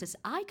the process.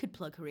 I could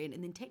plug her in,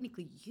 and then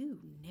technically you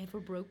never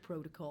broke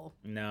protocol.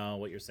 No,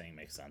 what you're saying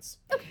makes sense.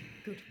 Okay,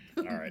 good.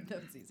 All right.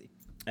 That was easy.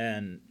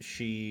 And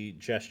she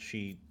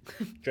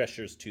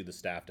gestures to the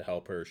staff to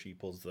help her. She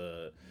pulls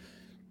the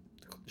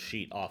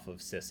sheet off of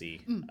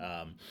Sissy.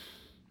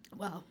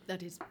 Wow,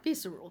 that is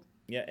visceral.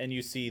 Yeah, and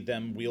you see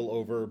them wheel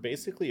over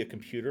basically a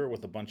computer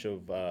with a bunch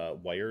of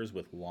wires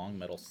with long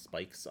metal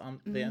spikes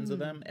on the ends of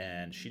them,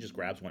 and she just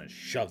grabs one and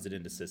shoves it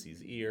into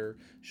Sissy's ear,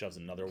 shoves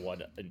another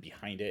one in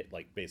behind it,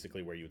 like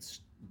basically where you would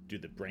do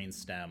the brain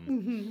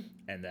stem,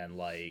 and then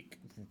like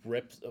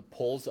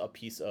pulls a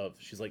piece of.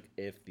 She's like,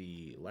 if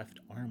the left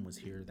arm was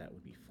here, that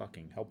would be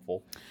fucking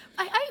helpful.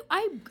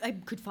 I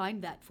could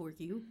find that for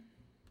you.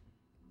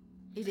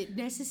 Is it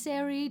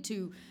necessary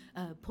to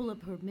pull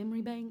up her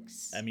memory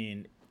banks? I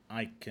mean,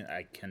 I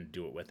can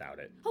do it without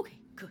it. Okay,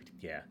 good.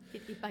 Yeah.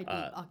 It might be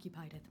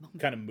occupied at the moment.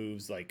 Kind of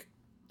moves like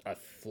a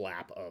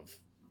flap of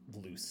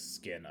loose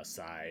skin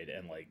aside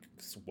and like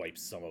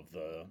wipes some of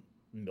the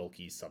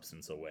milky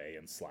substance away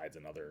and slides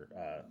another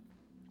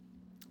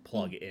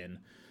plug in.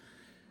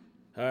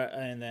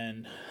 And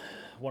then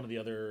one of the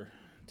other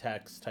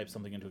techs types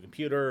something into a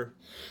computer.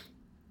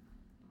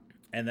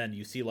 And then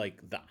you see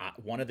like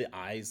one of the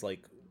eyes,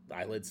 like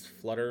eyelids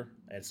flutter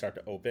and start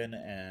to open,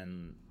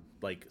 and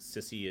like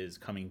Sissy is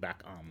coming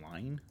back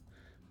online,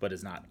 but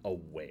is not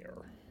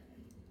aware.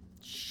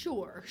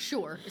 Sure.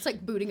 It's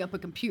like booting up a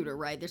computer,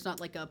 right? There's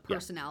not like a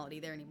personality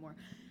there anymore.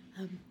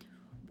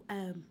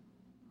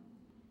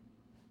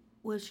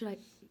 Well,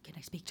 can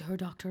I speak to her,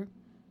 doctor?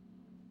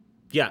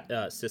 Yeah,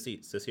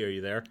 Sissy, are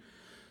you there?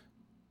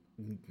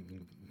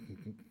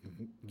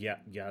 Yeah,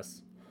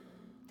 yes.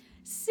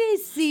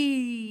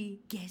 Sissy!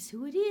 Guess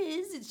who it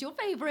is? It's your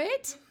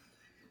favorite.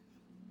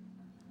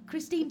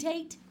 Christine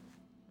Tate,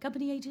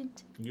 company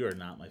agent. You are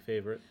not my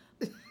favorite.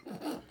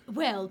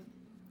 Well,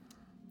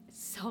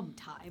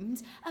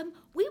 sometimes.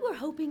 We were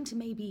hoping to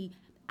maybe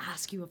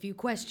ask you a few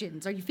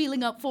questions. Are you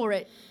feeling up for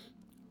it?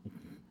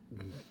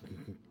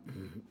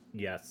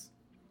 Yes.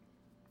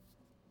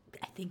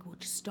 I think we'll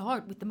just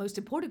start with the most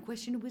important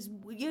question. It was,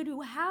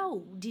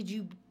 how did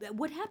you,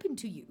 what happened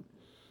to you?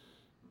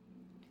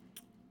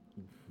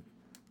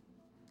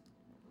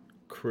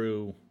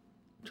 Crew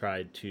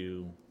tried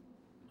to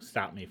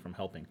stop me from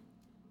helping.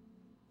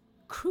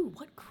 Crew?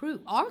 What crew?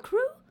 Our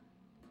crew?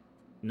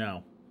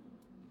 No.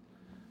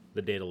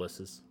 The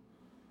Daedalus.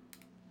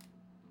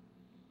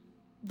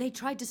 They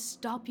tried to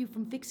stop you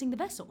from fixing the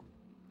vessel.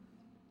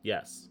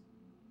 Yes.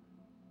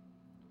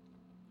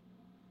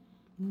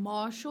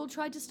 Marshall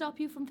tried to stop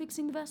you from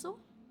fixing the vessel?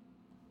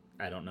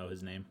 I don't know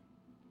his name.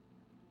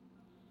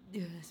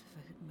 Yes,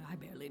 I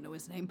barely know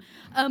his name.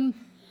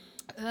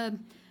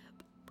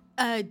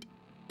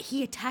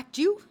 He attacked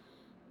you?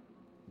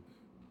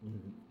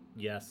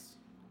 Yes.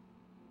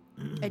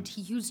 And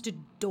he used a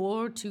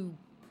door to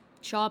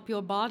chop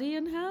your body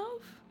in half?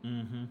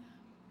 Mm-hmm.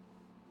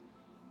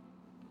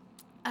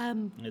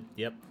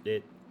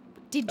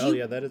 Did Oh you...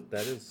 yeah, that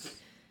is.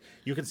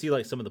 You can see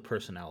like some of the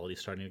personality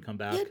starting to come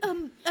back.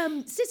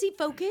 Sissy,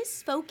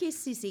 focus,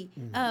 Sissy.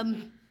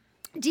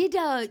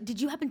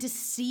 Did you happen to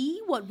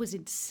see what was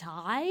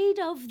inside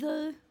of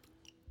the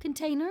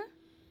container?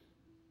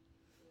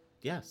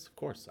 Yes, of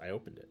course. I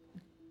opened it.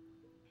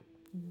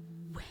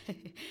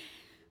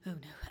 Oh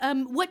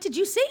no. What did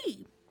you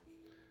see?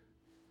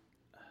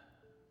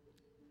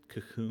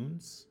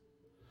 Cocoons?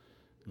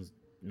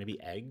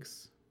 Maybe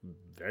eggs?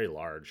 Very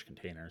large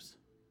containers.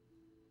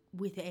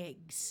 With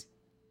eggs.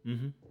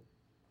 Mm-hmm.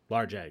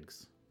 Large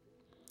eggs.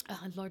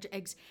 Large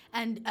eggs.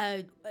 And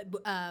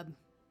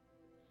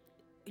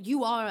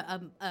you are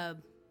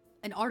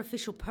an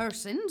artificial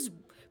person.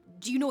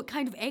 Do you know what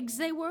kind of eggs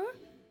they were?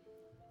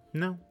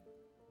 No.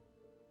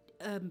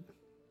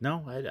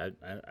 No,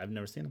 I've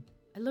never seen them.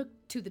 I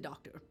looked to the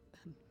doctor.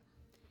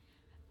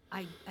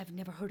 I've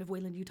never heard of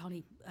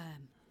Weyland-Yutani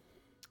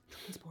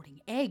transporting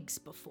eggs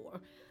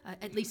before.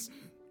 At least,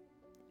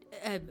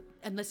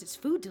 unless it's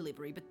food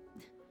delivery, but...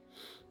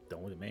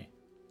 Don't look at me.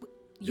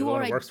 You're the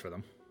one a who works for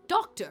them.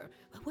 Doctor.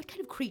 What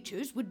kind of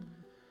creatures would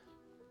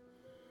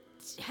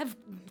have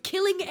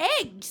killing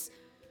eggs?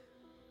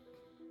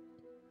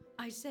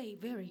 I say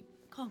very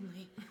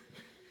calmly.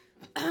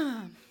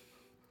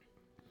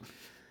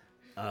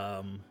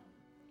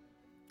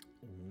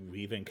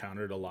 We've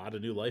encountered a lot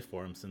of new life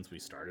forms since we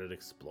started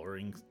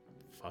exploring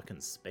fucking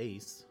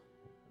space.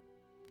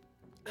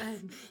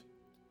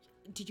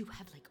 Did you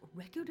have like a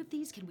record of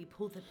these? Can we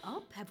pull them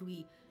up? Have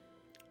we?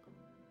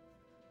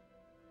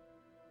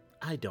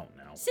 I don't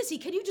know. Sissy,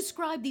 can you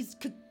describe these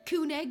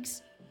cocoon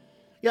eggs?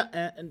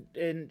 Yeah,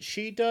 and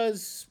she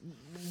does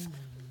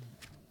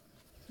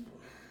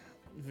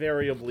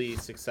variably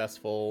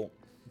successful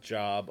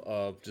job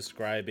of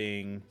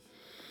describing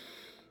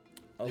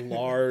a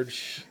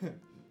large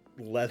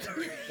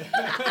leather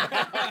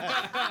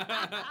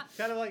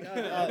kind of like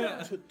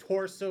a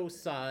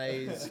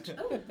torso-sized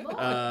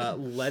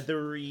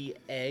leathery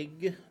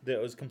egg that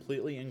was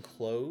completely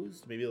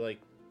enclosed, maybe like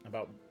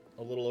about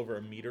a little over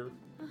a meter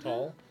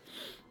tall,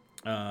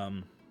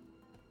 that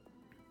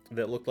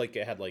looked like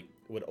it had like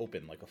would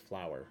open like a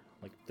flower,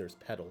 like there's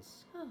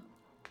petals. Oh,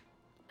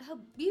 how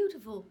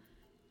beautiful.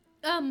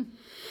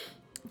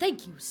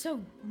 Thank you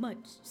so much,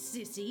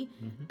 Sissy.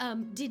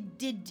 Mm-hmm.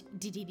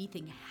 Did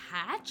anything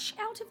hatch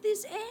out of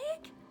this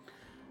egg?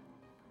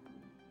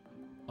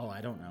 Oh,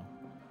 I don't know.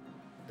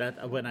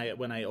 That when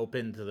I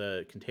opened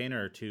the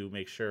container to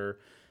make sure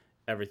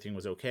everything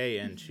was okay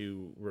and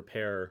to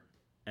repair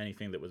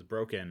anything that was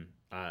broken,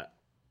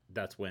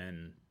 that's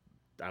when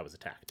I was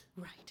attacked.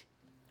 Right.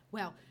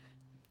 Well,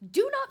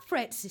 do not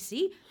fret,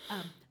 Sissy.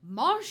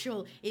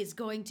 Marshall is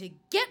going to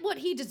get what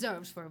he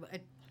deserves for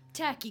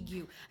attacking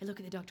you. I look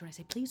at the doctor and I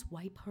say, please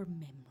wipe her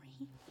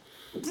memory.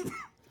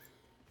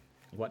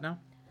 What now?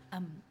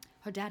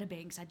 Her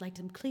databanks, I'd like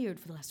them cleared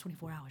for the last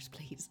 24 hours,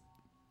 please.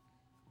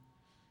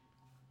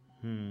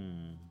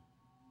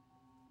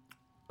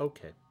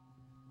 Okay.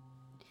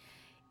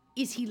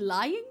 Is he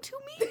lying to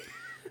me?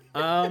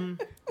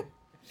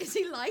 Is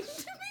he lying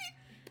to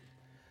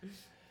me?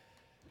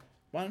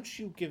 Why don't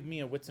you give me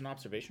a wits and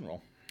observation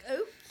roll?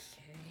 Okay.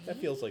 That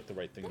feels like the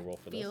right thing to roll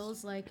for this.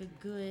 Feels like a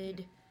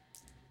good...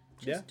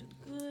 Just a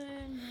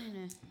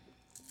good...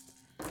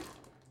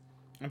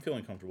 I'm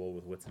feeling comfortable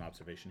with wits and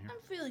observation here.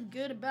 I'm feeling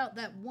good about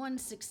that one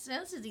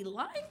success. Is he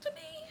lying to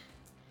me?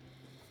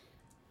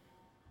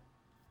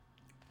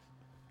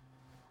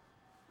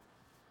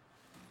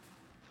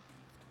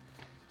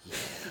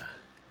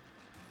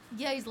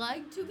 Yeah, he's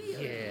lying to me?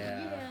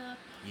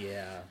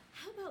 Yeah.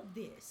 How about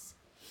this?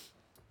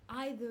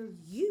 Either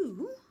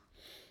you...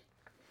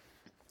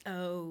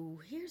 Oh,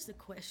 here's the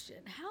question.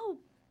 How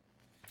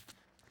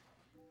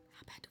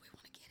bad do we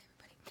want to get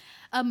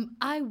everybody?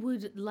 I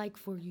would like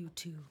for you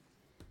to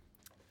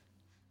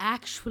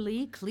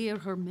actually clear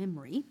her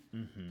memory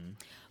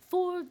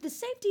for the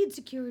safety and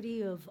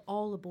security of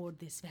all aboard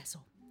this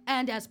vessel.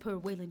 And as per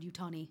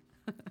Wayland-Yutani.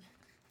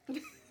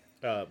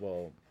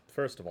 Well,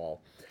 first of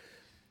all,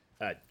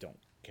 I don't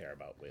care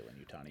about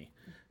Wayland-Yutani.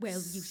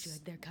 Well, you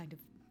should. They're kind of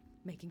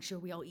making sure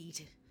we all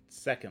eat.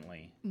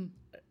 Secondly,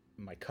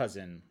 my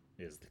cousin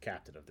is the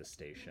captain of this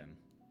station,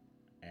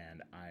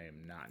 and I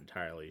am not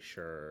entirely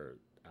sure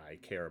I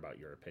care about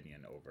your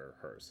opinion over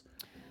hers.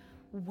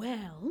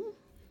 Well,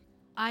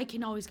 I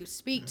can always go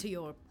speak to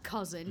your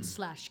cousin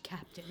 /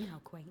 captain. You know,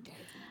 quaint.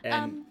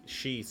 And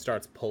she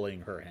starts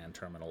pulling her hand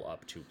terminal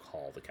up to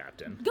call the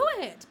captain. Go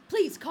ahead.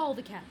 Please call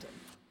the captain.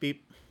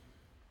 Beep.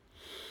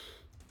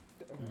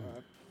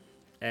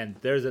 And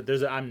there's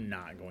a I'm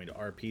not going to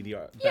RP the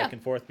back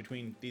and forth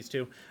between these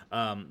two,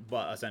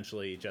 but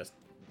essentially just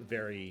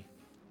very,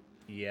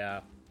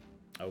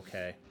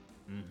 okay,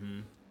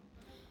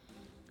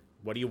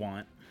 what do you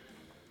want?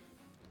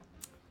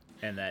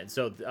 And then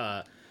so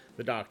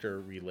the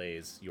doctor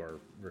relays your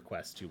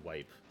request to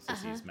wipe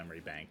Sissy's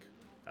memory bank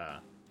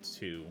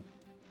to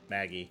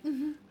Maggie,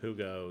 who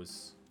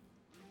goes,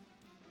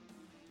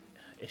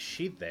 "Is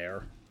she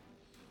there?"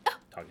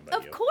 Talking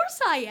about you. Of course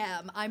I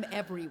am. I'm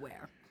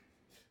everywhere.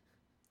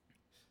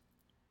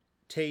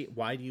 Tate,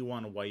 why do you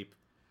want to wipe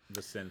the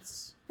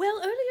synths? Well,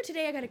 earlier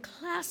today I got a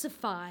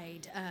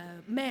classified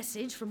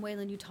message from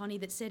Wayland-Yutani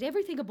that said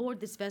everything aboard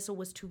this vessel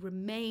was to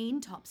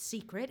remain top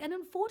secret, and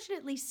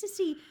unfortunately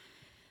Sissy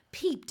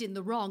peeped in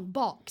the wrong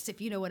box,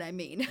 if you know what I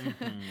mean.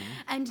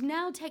 And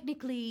now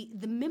technically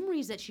the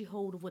memories that she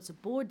holds of what's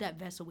aboard that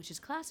vessel, which is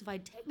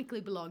classified, technically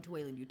belong to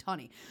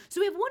Wayland-Yutani.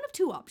 So we have one of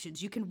two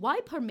options. You can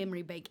wipe her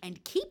memory bank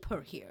and keep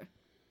her here,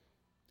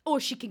 or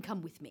she can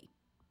come with me.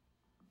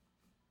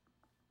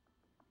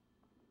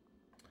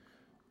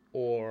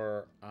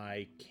 Or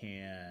I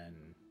can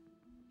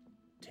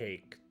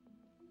take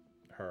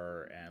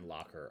her and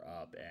lock her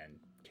up and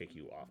kick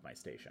you off my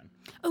station.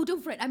 Oh,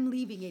 don't fret. I'm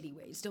leaving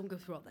anyways. Don't go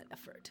through all that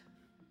effort.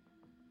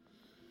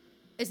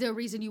 Is there a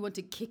reason you want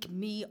to kick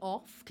me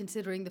off,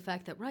 considering the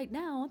fact that right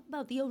now I'm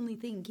about the only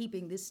thing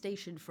keeping this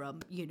station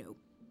from, you know,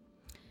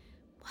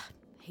 I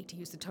hate to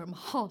use the term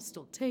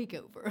hostile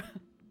takeover.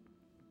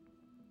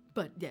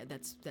 But yeah,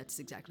 that's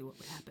exactly what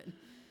would happen.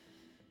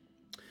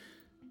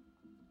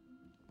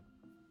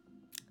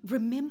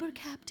 Remember,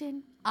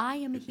 Captain, I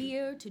am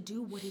here to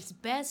do what is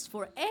best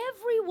for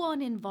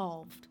everyone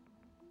involved.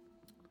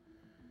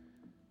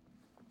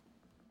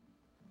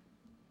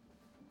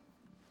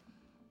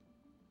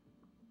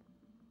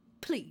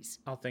 Please.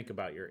 I'll think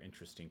about your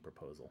interesting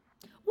proposal.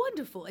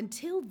 Wonderful.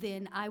 Until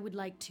then, I would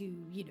like to,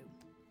 you know,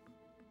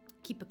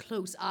 keep a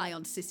close eye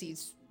on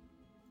Sissy's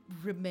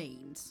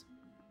remains.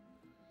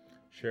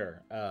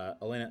 Sure.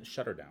 Elena,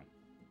 shut her down.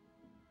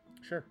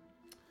 Sure.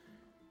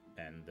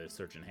 And the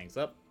surgeon hangs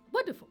up.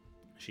 Wonderful.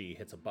 She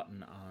hits a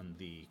button on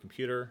the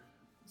computer.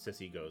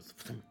 Sissy goes,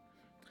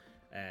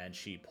 and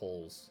she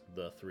pulls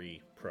the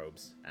 3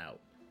 probes out.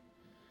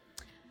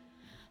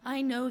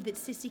 I know that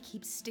Sissy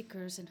keeps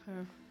stickers in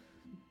her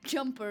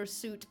jumper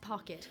suit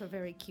pocket, her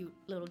very cute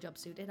little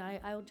jumpsuit, and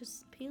I'll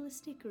just peel a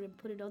sticker and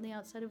put it on the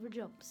outside of her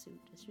jumpsuit.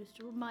 It's just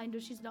a reminder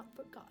she's not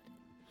forgotten.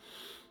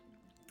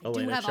 I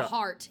do have a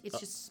heart. It's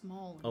just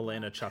small.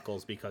 Elena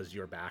chuckles because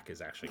your back is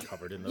actually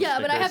covered in those Yeah,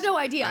 stickers. but I have no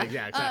idea. Yeah,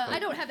 exactly. I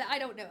don't have that. I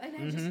don't know.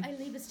 And I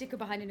leave a sticker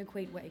behind in a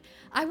quaint way.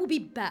 I will be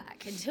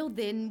back. Until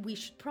then, we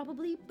should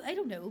probably, I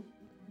don't know,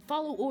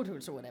 follow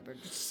orders or whatever.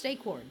 Just stay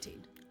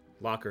quarantined.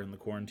 Lock her in the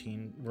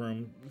quarantine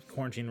room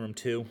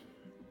 2.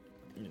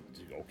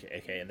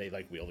 Okay, and they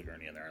like wheel the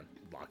gurney in there and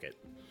lock it.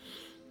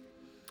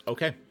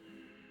 Okay.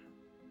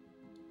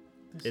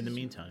 In the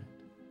meantime,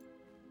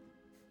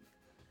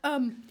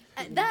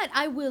 That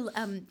I will.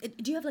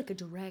 Do you have like a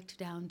direct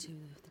down to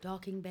the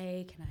docking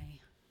bay? Can I?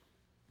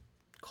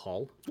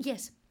 Call?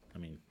 Yes. I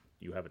mean,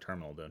 you have a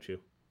terminal, don't you?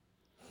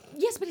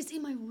 Yes, but it's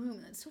in my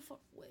room. That's so far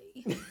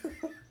away.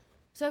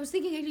 So I was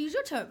thinking I'd use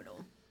your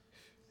terminal.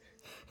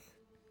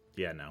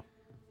 Yeah, no.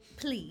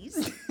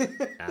 Please.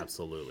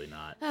 Absolutely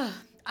not.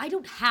 I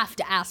don't have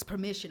to ask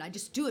permission. I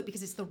just do it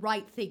because it's the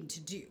right thing to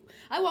do.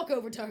 I walk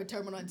over to her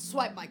terminal and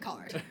swipe my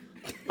card.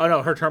 Oh,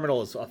 no, her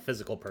terminal is a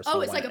physical person.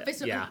 Oh, it's like a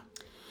physical. Yeah.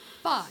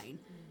 Fine.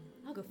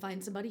 I'll go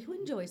find somebody who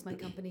enjoys my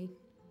company.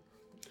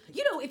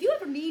 You know, if you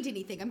ever need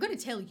anything, I'm going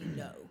to tell you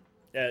no.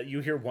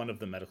 You hear one of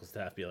the medical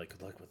staff be like,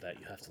 good luck with that.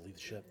 You have to leave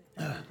the ship.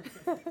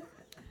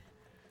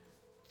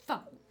 Fine.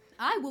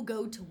 I will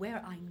go to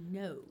where I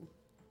know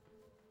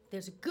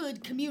there's a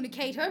good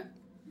communicator.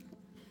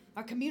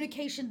 Our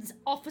communications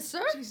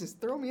officer Jesus,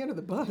 throw me under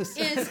the bus.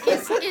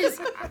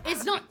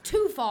 is not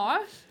too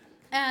far.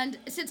 And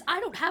since I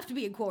don't have to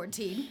be in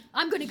quarantine,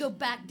 I'm going to go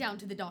back down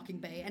to the docking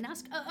bay and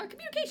ask our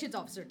communications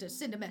officer to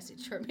send a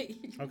message for me.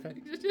 Okay.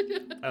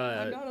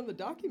 I'm not on the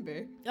docking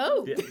bay.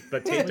 Oh. Yeah,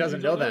 but Tate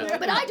doesn't know that.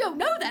 But I don't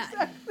know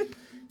that.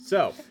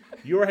 So,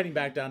 you are heading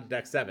back down to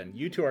deck 7.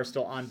 You two are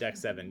still on deck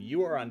 7.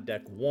 You are on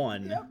deck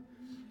 1. Yep.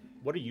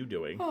 What are you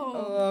doing?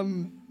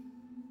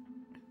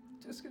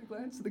 Just gonna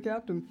glance at the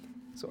captain.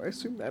 So I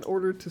assume that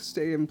order to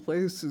stay in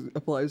place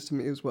applies to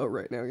me as well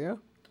right now, yeah?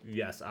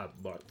 Yes,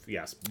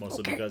 yes,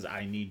 mostly because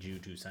I need you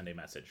to send a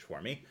message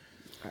for me.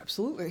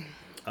 Absolutely.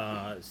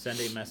 Send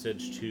a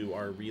message to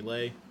our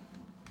relay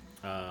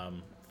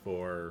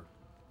for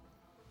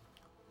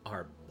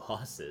our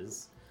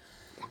bosses.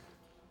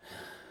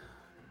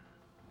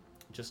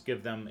 Just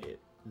give them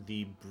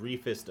the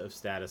briefest of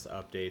status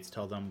updates.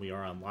 Tell them we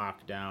are on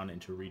lockdown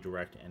and to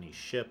redirect any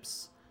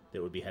ships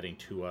that would be heading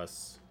to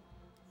us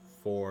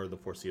for the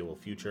foreseeable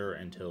future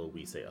until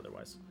we say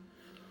otherwise.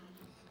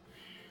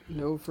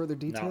 No further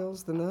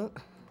details than that?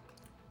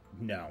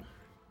 No.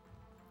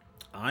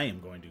 I am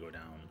going to go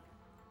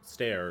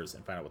downstairs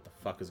and find out what the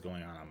fuck is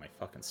going on my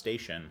fucking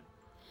station.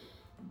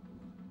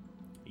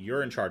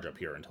 You're in charge up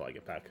here until I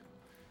get back.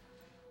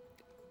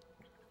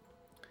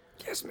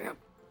 Yes, ma'am.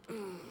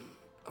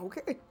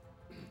 Okay.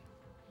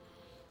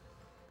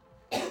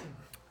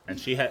 And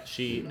she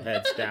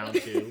heads down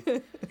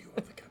to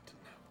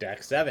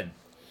deck 7.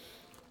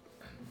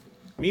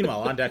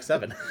 Meanwhile, on deck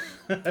 7.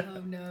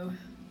 Oh, no.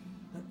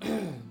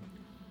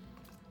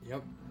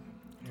 Yep.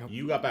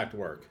 You got back to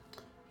work.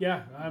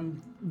 Yeah,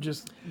 I'm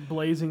just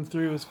blazing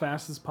through as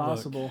fast as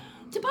possible.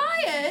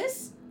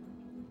 Tobias!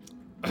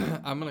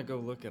 I'm gonna go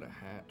look at a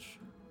hatch.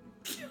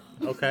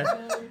 Okay.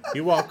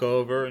 You walk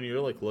over and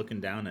you're like looking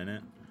down in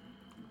it.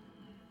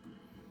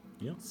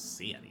 You don't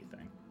see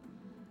anything.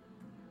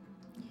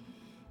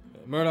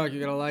 Murdoch, you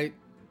got a light?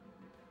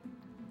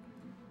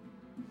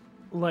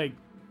 Like,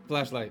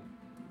 Flashlight.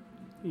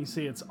 you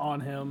see it's on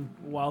him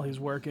while he's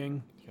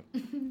working.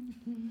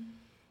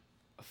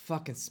 A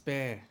fucking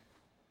spare.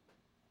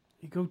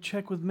 You go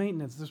check with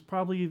maintenance. There's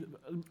probably...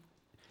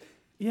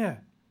 yeah.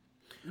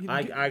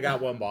 I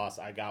got one, boss.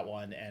 I got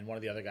one, and one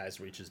of the other guys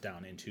reaches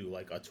down into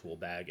like a tool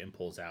bag and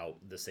pulls out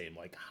the same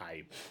like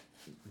high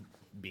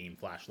beam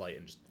flashlight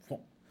and just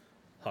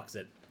hucks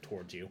it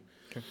towards you.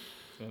 Okay.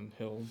 And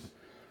he'll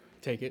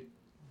take it.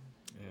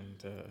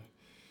 And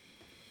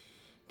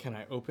can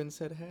I open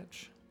said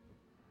hatch?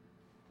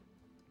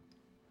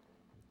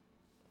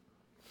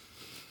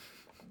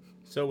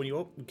 So when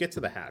you get to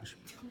the hatch,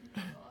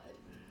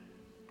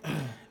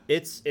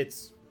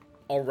 it's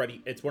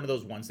already, it's one of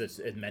those ones that's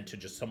meant to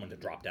just someone to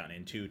drop down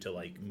into to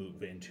like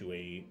move into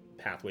a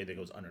pathway that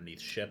goes underneath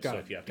ships. So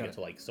if you have to get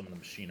to like some of the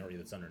machinery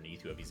that's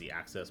underneath, you have easy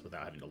access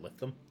without having to lift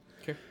them.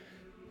 Okay.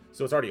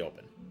 So it's already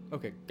open.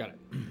 Okay, got it.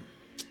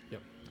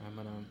 Yep. I'm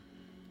gonna...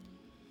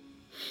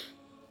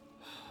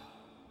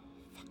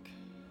 Fuck.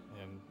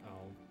 And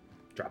I'll...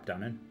 Drop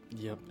down in.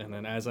 Yep. And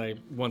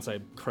then once I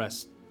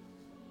crest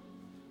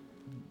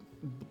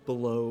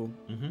below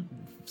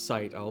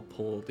sight, I'll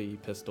pull the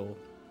pistol.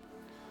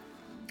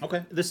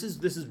 Okay. This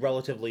is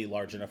relatively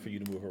large enough for you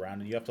to move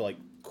around, and you have to like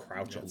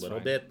crouch a little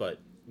bit,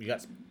 but you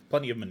got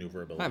plenty of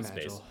maneuverability I'm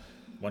space. agile.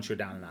 Once you're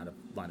down and out of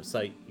line of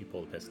sight, you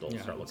pull the pistol and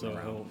start looking so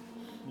around.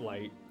 I'll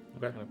light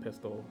Okay. kind of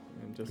pistol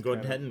and just Go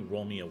kinda- ahead and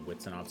roll me a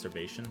wits and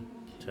observation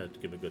to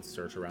give a good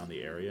search around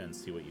the area and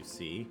see what you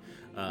see.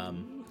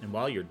 And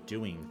while you're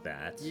doing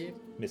that,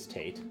 Miss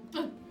Tate.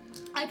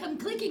 I come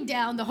clicking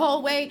down the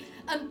hallway.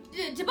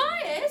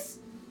 Tobias?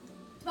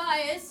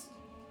 Tobias?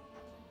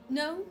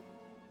 No?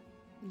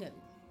 No.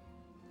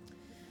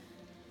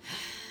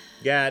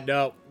 Yeah,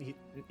 no,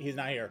 he's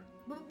not here.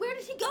 Where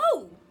did he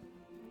go?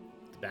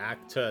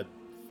 Back to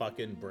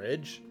fucking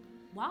bridge,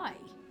 Why?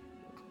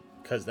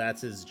 because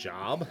that's his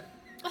job.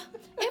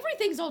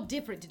 Everything's all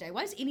different today.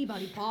 Why is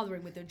anybody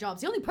bothering with their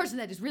jobs? The only person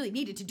that is really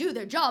needed to do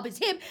their job is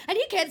him, and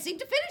he can't seem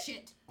to finish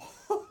it.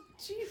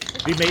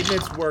 The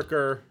maintenance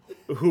worker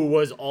who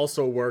was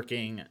also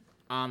working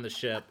on the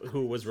ship,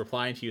 who was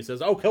replying to you,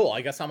 says, "Oh, cool.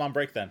 I guess I'm on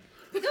break then."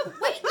 No,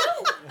 wait,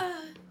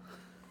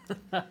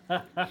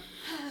 no.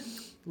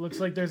 Looks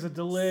like there's a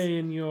delay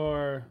in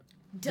your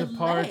Delay?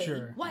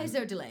 Departure. Why is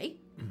there a delay?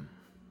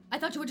 I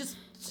thought you were just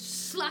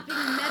slapping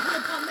metal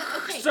upon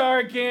metal. Okay.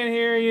 Sorry, can't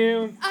hear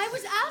you. I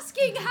was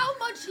asking how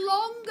much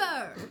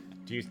longer?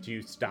 Do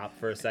you stop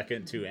for a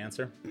second to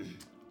answer?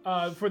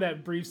 For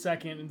that brief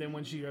second, and then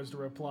when she goes to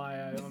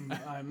reply,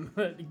 I'm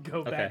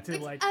go back to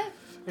like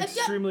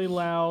extremely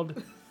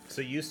loud.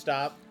 So you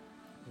stop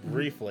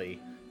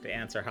briefly to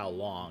answer how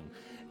long,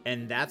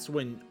 and that's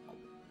when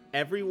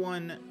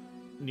everyone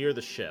near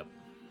the ship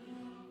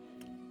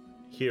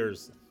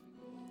hears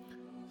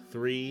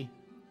 3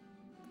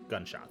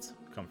 gunshots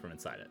come from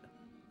inside it.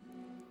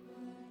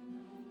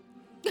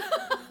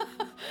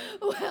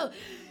 Well,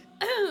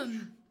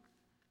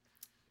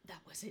 that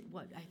wasn't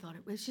what I thought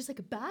it was. Just like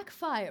a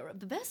backfire of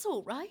the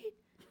vessel, right?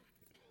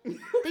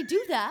 They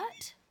do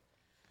that.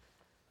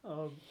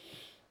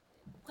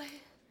 What?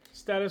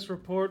 Status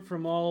report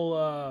from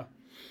all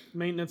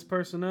maintenance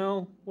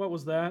personnel. What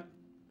was that?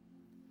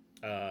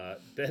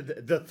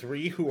 The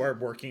 3 who are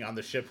working on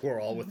the ship, who are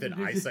all within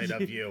eyesight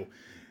of you,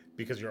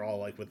 because you're all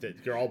like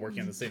you're all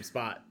working on the same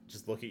spot,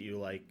 just look at you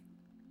like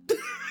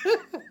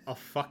a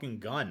fucking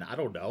gun. I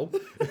don't know.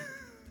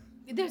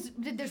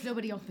 There's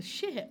nobody on the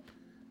ship,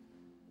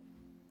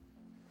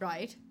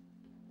 right?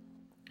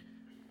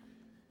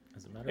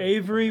 As a matter of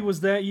Avery,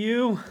 was that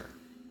you?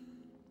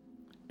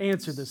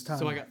 Answer this time.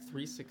 So I got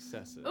 3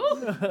 successes. Oh,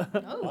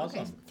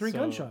 okay. Awesome. 3 So-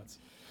 gunshots.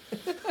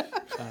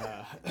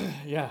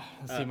 Yeah.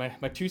 Let's see. My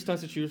 2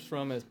 stunts to choose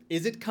from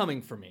is it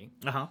coming for me?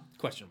 Uh-huh.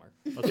 Question mark.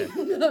 Okay.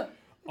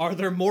 Are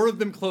there more of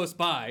them close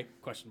by?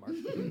 Question mark.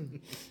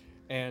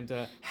 And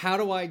how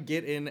do I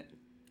get in,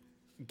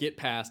 get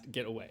past,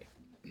 get away?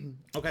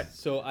 Okay.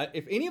 So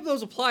if any of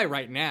those apply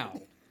right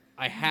now,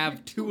 I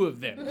have 2 of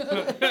them.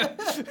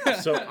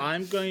 So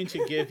I'm going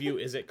to give you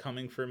is it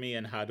coming for me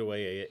and how do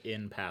I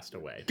in passed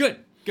away. Good.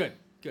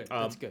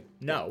 That's good.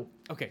 No.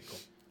 Okay, cool.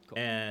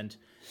 And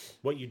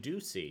what you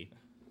do see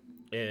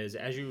is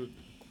as you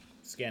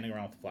scanning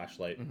around with the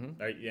flashlight,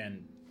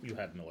 and you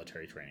have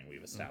military training,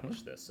 we've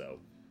established this, so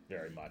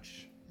very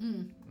much.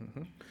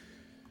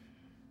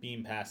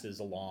 Beam passes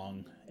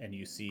along, and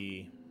you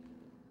see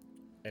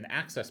an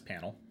access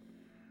panel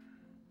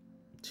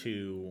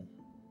to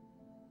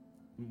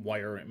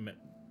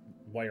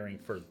wiring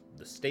for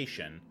the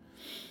station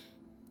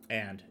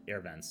and air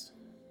vents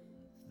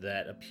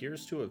that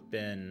appears to have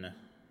been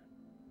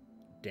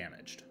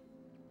damaged.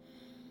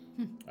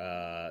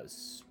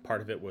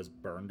 Part of it was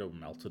burned or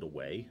melted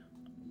away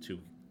to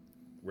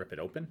rip it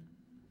open.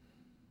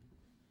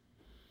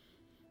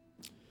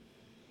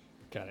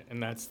 Got it.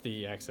 And that's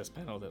the access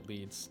panel that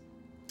leads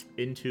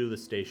Into the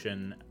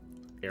station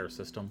air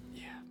system.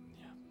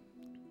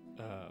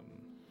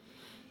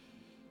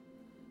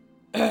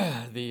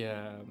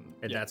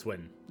 And that's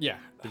when the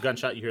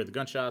gunshot, you hear the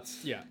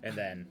gunshots. Yeah. And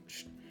then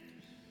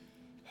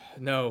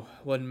No,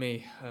 wasn't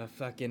me.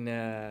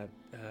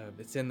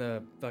 It's in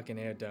the fucking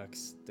air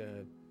ducts.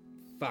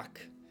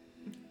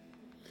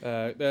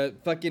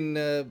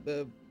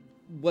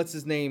 What's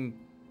his name?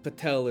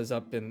 Patel is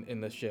up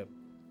in the ship.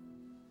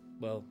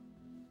 Well,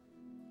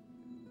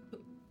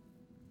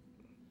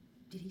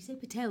 Did he say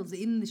Patel's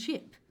in the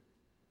ship?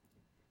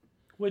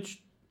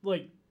 Which,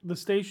 like, the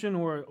station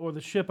or the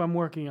ship I'm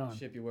working on?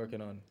 ship you're working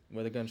on,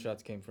 where the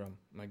gunshots came from.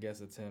 My guess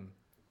it's him.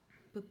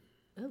 But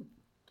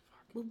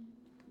well,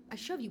 I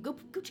shove you. Go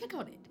check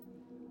on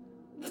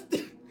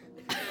it.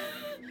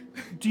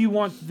 Do you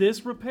want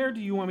this repaired?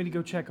 Do you want me to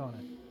go check on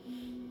it?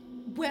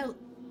 Well,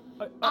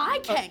 I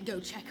can't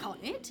go check on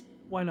it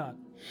Why not?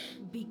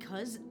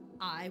 because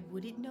I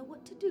wouldn't know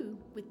what to do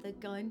with the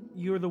gun.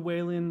 You're the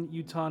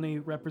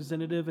Weyland-Yutani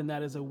representative, and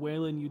that is a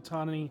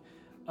Weyland-Yutani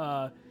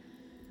a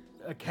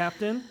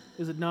captain,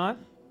 is it not?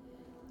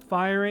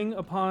 Firing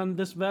upon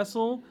this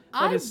vessel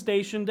that is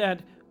stationed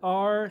at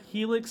our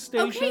Helix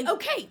station.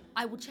 Okay.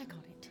 I will check on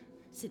it.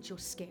 Since you're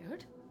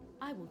scared,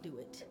 I will do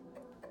it.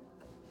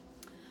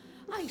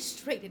 I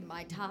straighten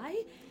my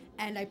tie,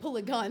 and I pull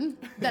a gun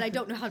that I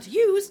don't know how to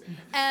use,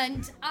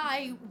 and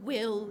I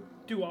will...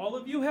 Do all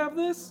of you have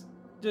this?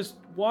 Just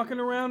walking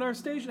around our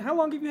station? How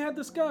long have you had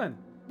this gun?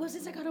 Well,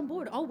 since I got on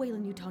board, all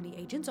Weyland-Yutani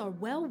agents are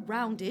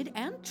well-rounded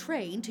and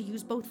trained to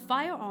use both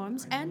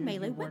firearms and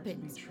melee You weren't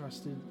weapons. To be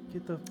trusted.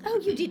 Get the... Oh,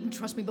 you didn't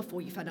trust me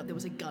before you found out there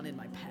was a gun in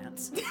my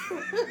pants.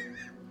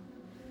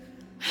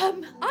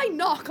 I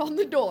knock on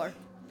the door.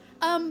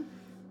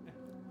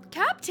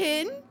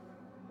 Captain,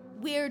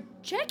 we're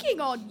checking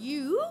on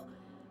you.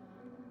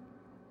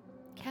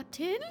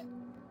 Captain?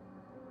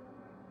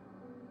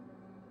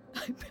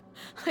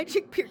 I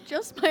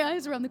just my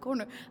eyes around the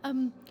corner.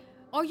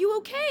 Are you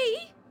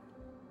okay?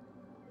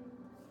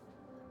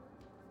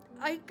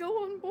 I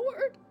go on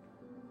board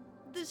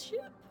the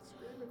ship.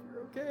 If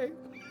you're okay.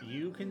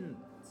 you can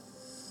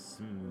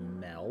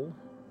smell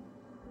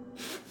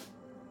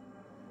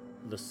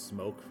the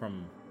smoke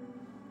from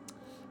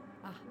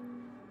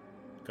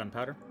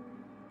gunpowder.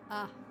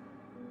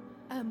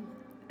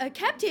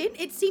 Captain,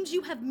 it seems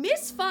you have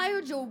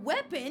misfired your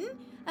weapon.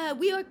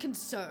 We are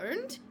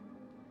concerned.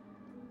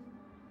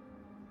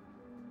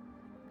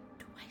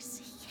 Do I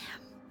see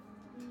him?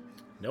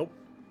 Nope.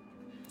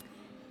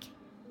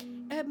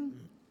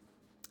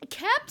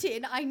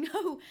 Captain, I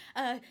know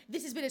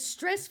this has been a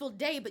stressful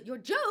day, but your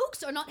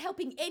jokes are not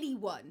helping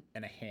anyone.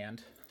 And a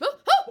hand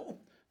Oh!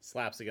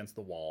 slaps against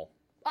the wall.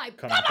 I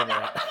Coming from the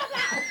right.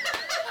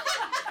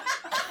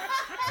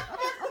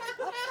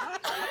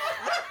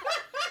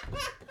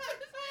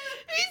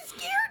 He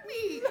scared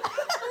me. I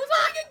was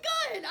holding a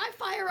gun. I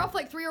fire off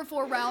like 3 or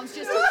 4 rounds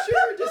just to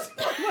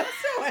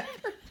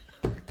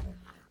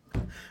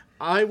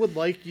I would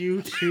like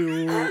you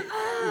to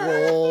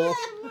roll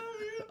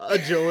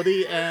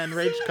agility and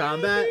ranged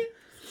combat.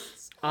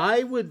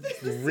 I would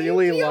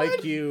really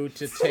like you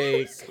to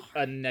take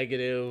a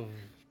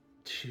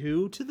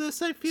 -2 to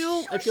this, I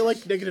feel. I feel like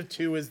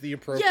 -2 is the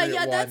appropriate one.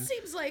 Yeah, that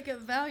seems like a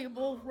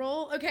valuable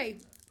roll. Okay.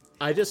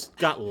 I just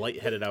got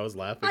lightheaded. I was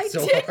laughing I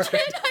so hard.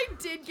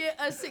 did get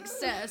a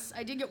success.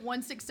 I did get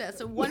 1 success,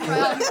 so 1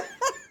 round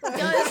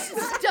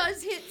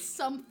does hit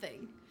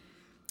something.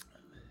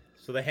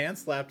 So the hand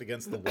slapped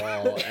against the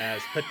wall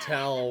as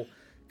Patel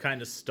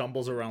kind of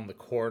stumbles around the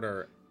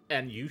corner,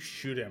 and you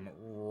shoot him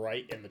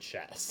right in the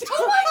chest.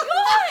 Oh my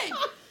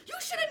god! You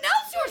should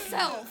announce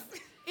yourself!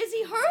 Is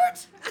he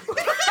hurt?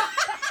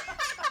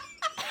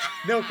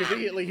 No,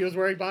 conveniently, he was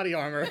wearing body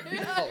armor.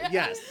 Oh,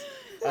 yes.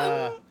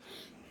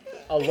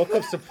 A look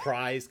of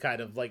surprise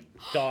kind of like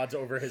dawns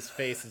over his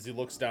face as he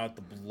looks down at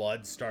the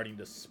blood starting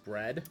to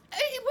spread.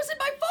 It wasn't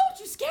my fault.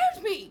 You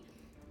scared me.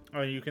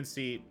 Oh, you can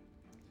see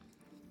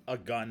a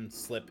gun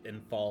slip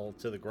and fall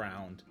to the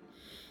ground,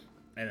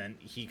 and then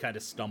he kind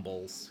of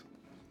stumbles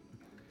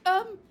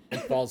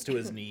and falls to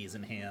his knees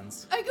and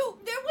hands. I go,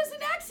 there was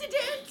an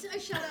accident. I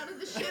shout out of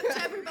the ship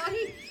to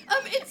everybody.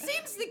 It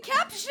seems the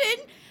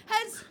captain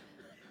has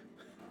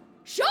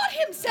shot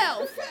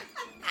himself.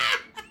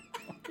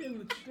 In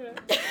the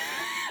chat.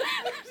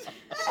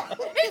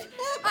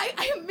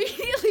 I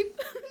immediately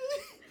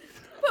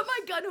put my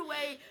gun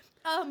away.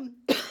 Can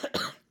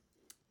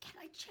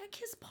I check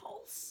his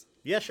pulse?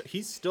 Yeah, sure.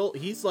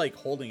 He's like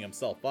holding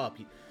himself up.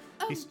 He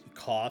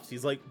coughs.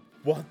 He's like,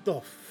 what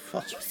the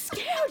fuck? You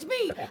scared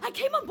me. I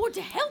came on board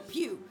to help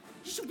you.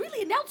 You should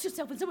really announce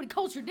yourself when somebody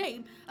calls your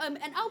name.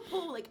 And I'll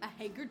pull like a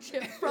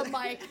handkerchief from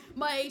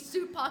my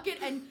suit pocket,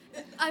 and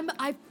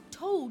I've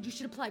told you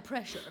should apply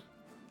pressure.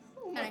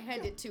 And I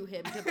hand it to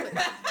him to put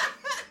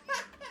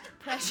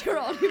pressure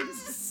on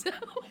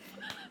himself.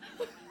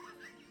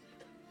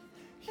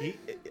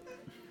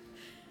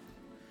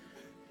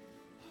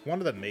 One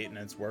of the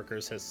maintenance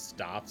workers has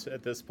stopped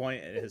at this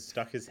point and has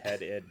stuck his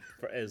head in,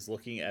 is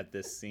looking at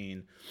this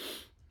scene.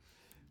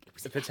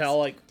 Patel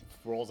like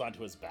rolls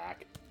onto his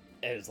back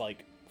and is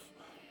like,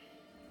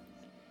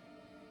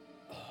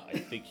 I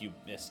think you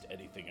missed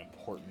anything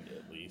important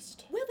at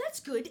least. Well, that's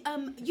good.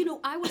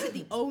 I wasn't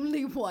the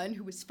only one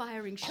who was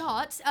firing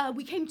shots.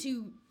 We came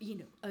to,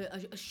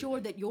 assure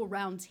that your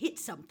rounds hit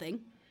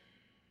something.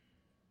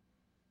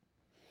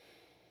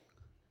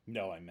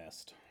 No, I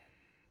missed.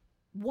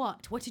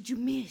 What? What did you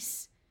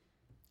miss?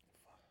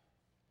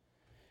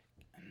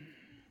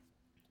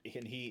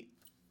 And he...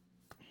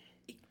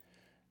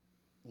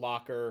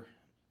 Locker,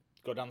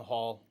 go down the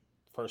hall,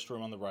 first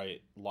room on the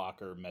right,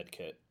 locker,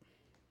 medkit.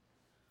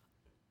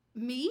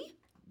 Me?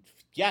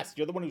 Yes,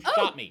 you're the one who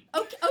shot me.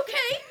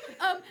 Okay.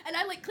 And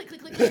I like click,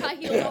 high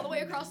heels all the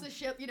way across the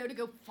ship, to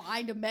go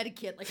find a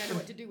medikit. Like I know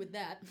what to do with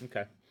that.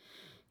 Okay.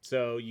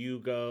 So you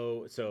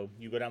go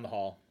down the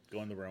hall,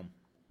 go in the room.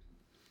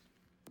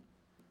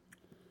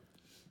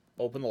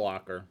 Open the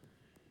locker.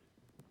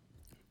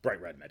 Bright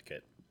red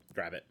medkit.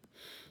 Grab it.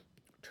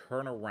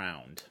 Turn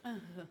around.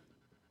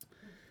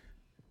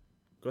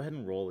 Go ahead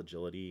and roll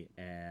agility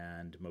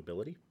and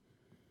mobility.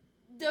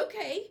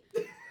 Okay.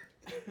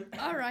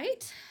 All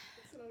right.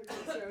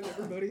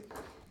 Everybody.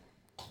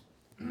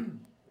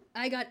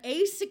 I got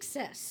a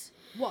success.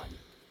 1.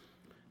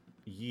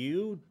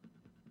 You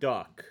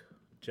duck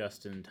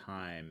just in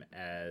time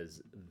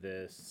as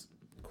this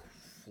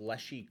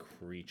fleshy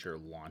creature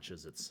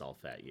launches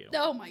itself at you.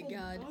 Oh my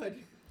god.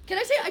 Can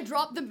I say I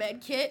dropped the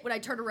med kit when I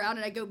turn around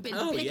and I go pick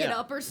it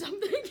up or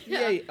something?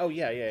 Yeah. Oh,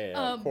 yeah,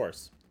 of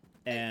course.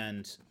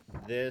 And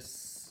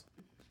this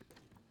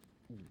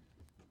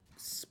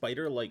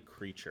spider-like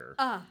creature,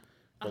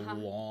 the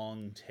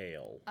long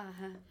tail,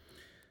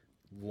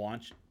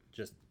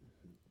 just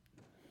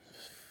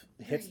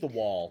hits the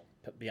wall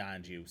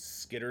behind you,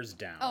 skitters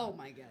down. Oh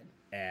my god.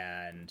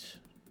 And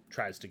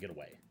tries to get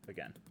away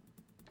again.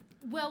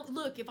 Well,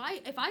 look, if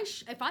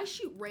I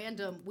shoot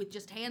random with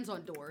just hands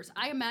on doors,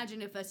 I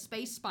imagine if a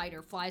space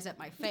spider flies at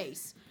my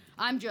face,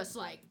 I'm just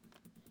like,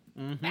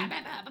 bow, bow,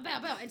 bow,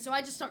 bow, bow, and so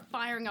I just start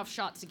firing off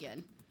shots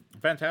again.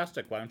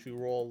 Fantastic. Why don't you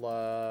roll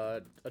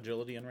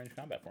agility and range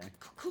combat for me?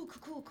 Cool.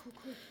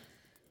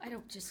 I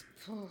don't just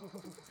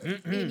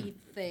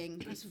anything.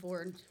 That's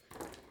foreign.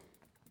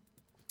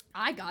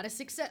 I got a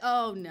success.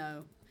 Oh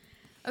no.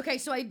 Okay,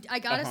 so I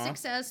got a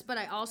success, but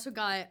I also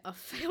got a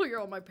failure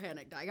on my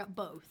panic die. I got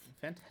both.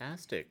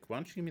 Fantastic. Why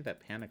don't you give me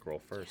that panic roll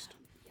first?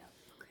 Yeah,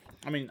 okay.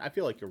 I mean, I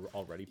feel like you're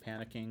already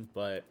panicking,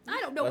 but...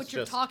 I don't know what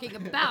you're talking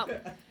about.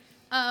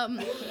 I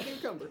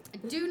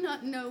do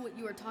not know what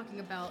you are talking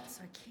about,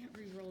 so I can't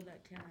re-roll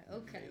that, can I?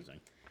 Okay.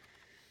 Amazing.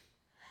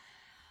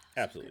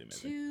 Absolutely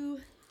amazing.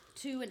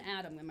 Two and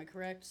Adam, am I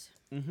correct?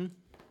 Mm-hmm.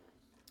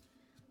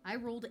 I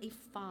rolled a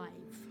 5.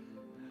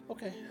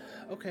 Okay.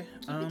 Keep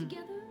it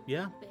together?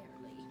 Yeah.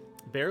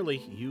 Barely. Barely.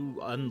 You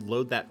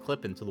unload that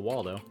clip into the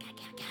wall, though.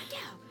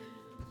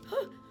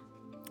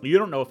 You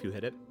don't know if you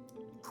hit it.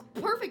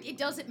 Perfect. It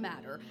doesn't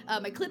matter.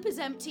 My clip is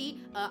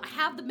empty. I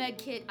have the med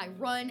kit. I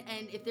run,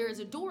 and if there is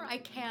a door, I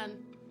can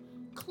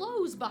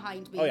close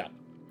behind me. Oh, yeah.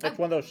 It's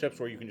one of those ships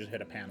where you can just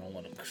hit a panel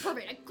and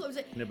Perfect. I close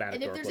it. Pneumatic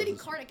and if door there's any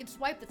closes. card I can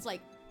swipe that's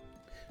like,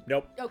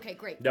 Nope. okay,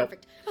 great, Nope.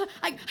 perfect.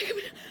 I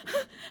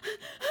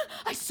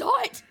saw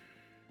it.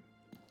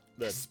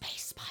 The The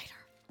space spider.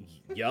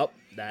 Yup.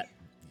 That.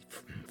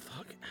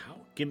 Fuck. How?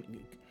 Give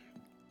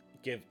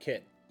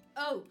Kit.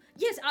 Oh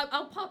yes,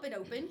 I'll pop it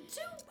open.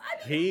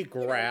 He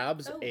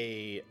grabs oh.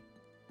 a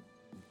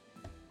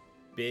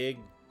big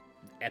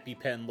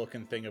EpiPen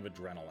looking thing of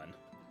adrenaline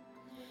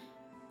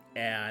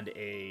and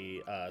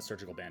a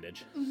surgical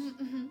bandage.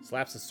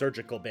 Slaps a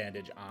surgical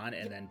bandage on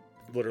and then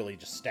literally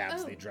just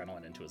stabs the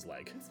adrenaline into his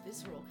leg. It's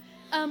visceral.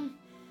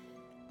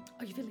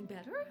 Are you feeling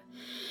better?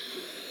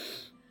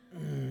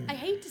 I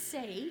hate to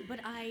say, but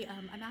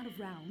I'm out of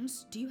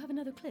rounds. Do you have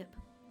another clip?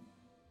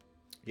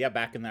 Yeah,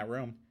 back in that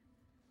room.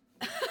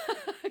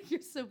 You're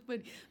so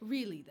funny.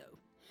 Really though.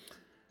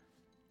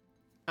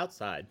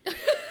 Outside.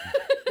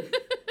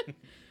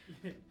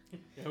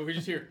 Yeah, we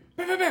just hear.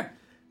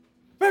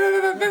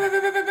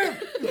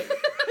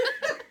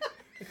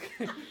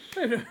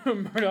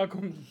 Murdoch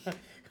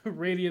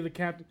radio the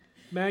captain.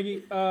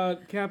 Maggie,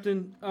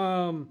 Captain,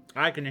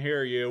 I can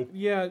hear you.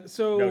 yeah,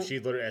 so... No, she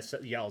literally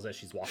yells as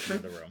she's walking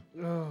into the room.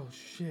 Oh,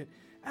 shit.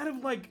 Out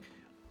of, like,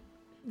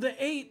 the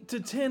 8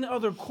 to 10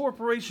 other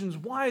corporations,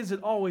 why is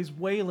it always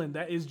Wayland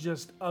that is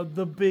just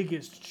the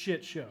biggest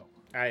shit show?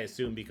 I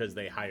assume because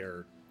they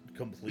hire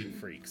complete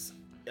freaks.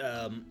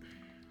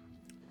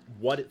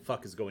 What the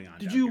fuck is going on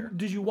down here?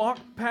 Did you walk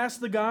past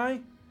the guy?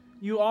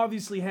 You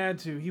obviously had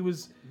to. He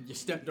was... You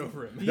stepped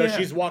over him. No, Yeah.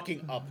 she's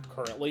walking up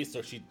currently,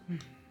 so she...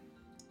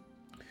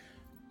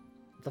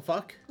 The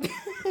fuck?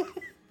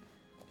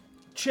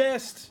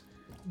 Chest,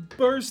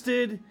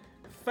 bursted,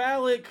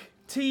 phallic,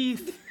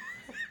 teeth.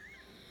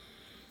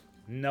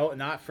 No,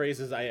 not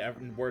phrases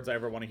words I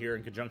ever want to hear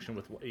in conjunction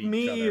with each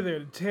Me other.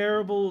 either.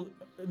 Terrible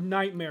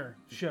nightmare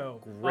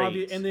show.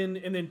 Great. And then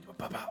and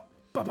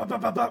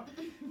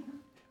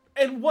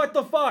what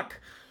the fuck?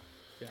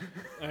 Yeah.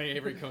 I mean,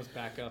 Avery comes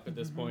back up at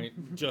this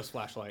point. Just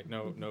flashlight.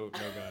 No gun.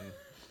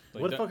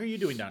 Like, What the fuck are you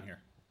doing down here?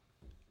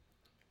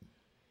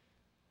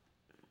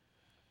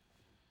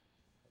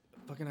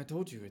 Fucking, I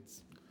told you,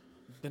 it's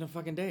been a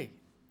fucking day.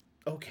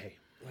 Okay.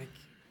 Like,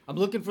 I'm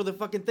looking for the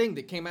fucking thing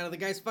that came out of the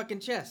guy's fucking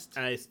chest.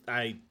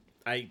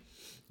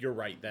 You're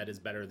right. That is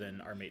better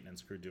than our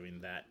maintenance crew doing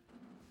that.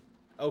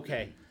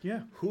 Okay.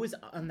 Yeah. Who is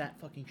on that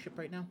fucking ship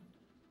right now?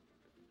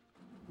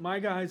 My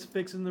guy's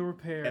fixing the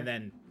repair. And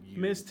then you...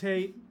 Miss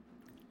Tate.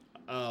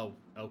 Oh,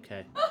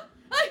 okay. Oh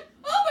my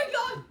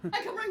god!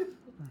 I can bring.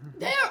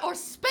 There are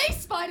space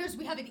spiders.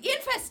 We have an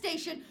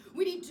infestation.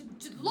 We need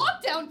to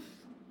lock down,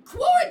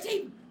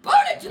 quarantine, burn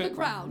it to the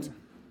ground.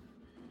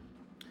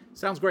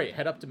 Sounds great.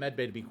 Head up to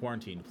medbay to be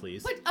quarantined,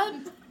 please. But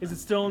Is it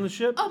still on the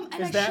ship? and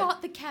Is I that...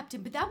 shot the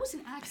captain, but that was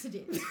an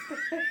accident.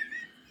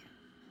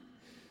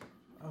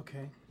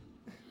 Okay.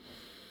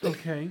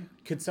 Okay.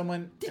 Could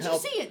someone Did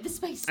help? you see it? The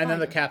space spider. And then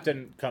the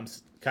captain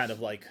comes kind of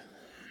like...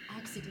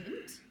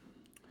 Accident.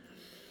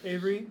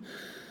 Avery,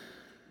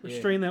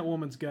 restrain that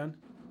woman's gun.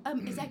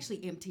 It's actually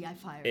empty. I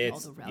fired all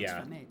It's, the rounds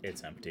yeah, from it.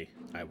 it's empty.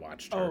 I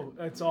watched her. Oh,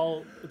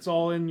 it's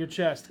all in your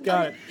chest.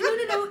 Got it. No.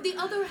 The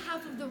other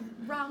half of the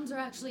rounds are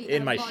actually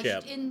In my lodged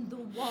ship. in the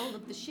wall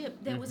of the ship.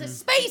 There was a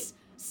space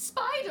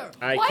spider.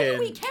 I Why do can-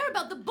 we care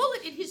about the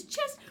bullet in his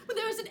chest when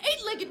there is an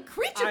 8-legged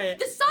creature I-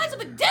 the size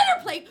of a dinner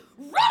plate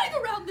running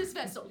around this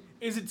vessel?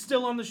 Is it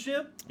still on the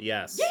ship?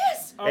 Yes.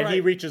 Yes. All And he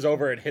right. reaches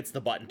over and hits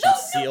the button to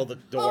seal the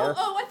door.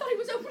 Oh, I thought he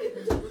was opening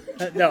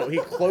the door. No, he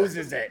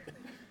closes it.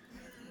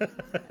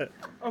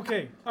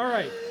 Okay, all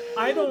right.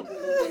 I don't...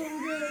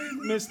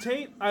 Miss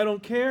Tate, I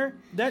don't care.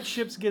 That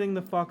ship's getting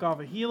the fuck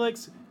off of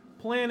Helix.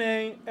 Plan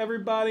A,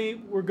 everybody,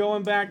 we're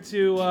going back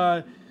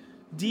to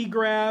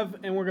D-Grav,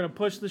 and we're going to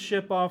push the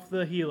ship off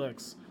the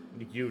Helix.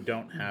 You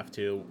don't have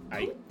to.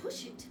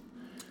 Push it.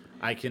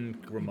 I can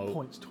remote.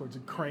 Points towards a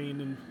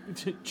crane and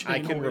chain I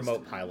can hoist.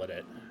 remote pilot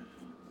it.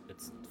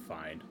 It's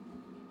fine.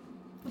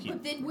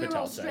 But then we're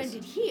Patel all says.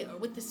 stranded here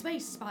with the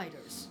space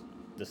spiders.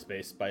 The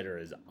space spider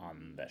is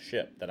on the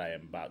ship that I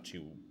am about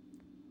to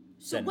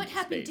So send what into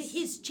happened to space.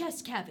 his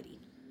chest cavity?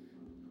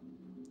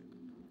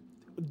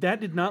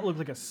 That did not look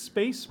like a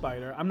space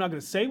spider. I'm not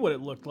going to say what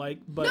it looked like,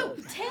 but... No,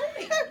 tell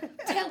me.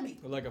 Tell me.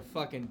 Like a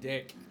fucking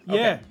dick. Yeah,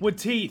 Okay. with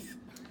teeth.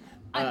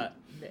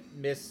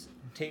 Miss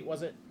Tate,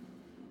 was it?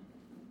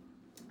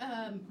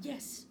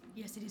 Yes,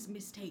 it is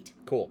Miss Tate.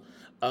 Cool.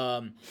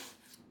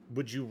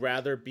 Would you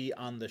rather be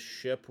on the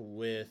ship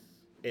with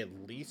at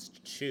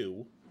least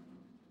 2,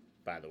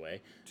 by the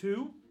way?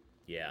 2?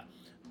 Yeah.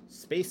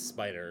 Space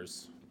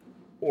spiders,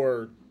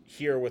 or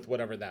here with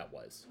whatever that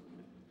was?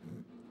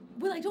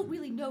 Well, I don't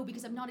really know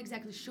because I'm not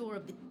exactly sure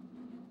of the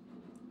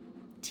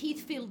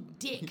teeth-filled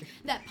dick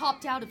that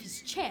popped out of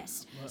his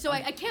chest. So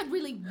I can't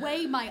really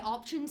weigh my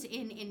options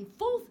in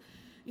full,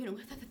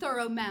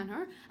 thorough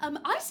manner.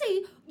 I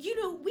say,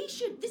 we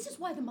should. This is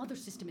why the mother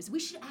system is. We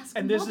should ask.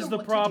 And this Mother is the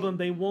what problem.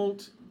 To do. They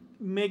won't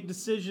make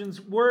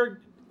decisions. We're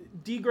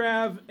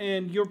Degrav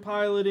and you're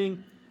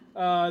piloting.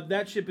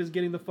 That ship is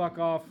getting the fuck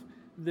off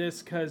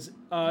this because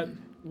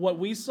what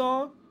we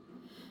saw,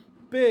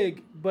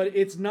 big, but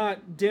it's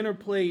not dinner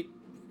plate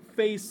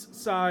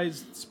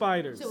face-sized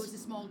spiders. So it's a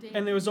small dick.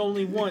 And there was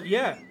only one.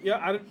 Yeah.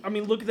 I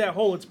mean, look at that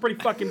hole. It's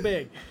pretty fucking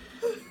big.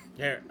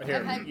 Here,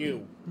 Okay.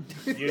 you.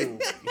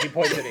 He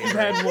points at You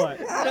Avery. had what?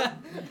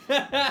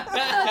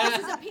 This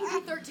is a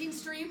PG-13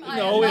 stream.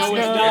 No, it's not.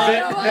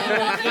 Well,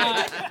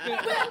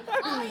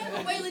 I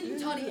am a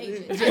Weyland-Yutani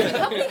agent. And the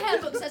company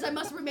handbook says I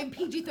must remain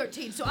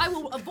PG-13, so I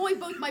will avoid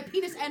both my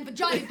penis and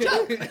vagina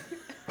joke.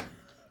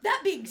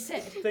 That being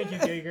said, Thank you,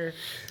 Jaeger.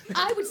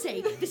 I would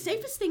say the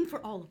safest thing for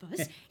all of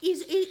us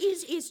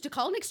is to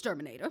call an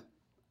exterminator.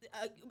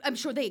 I'm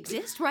sure they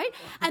exist, right?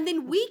 And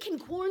then we can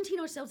quarantine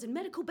ourselves in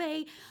medical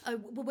bay,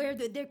 where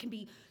there can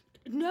be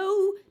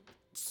no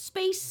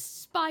space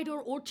spider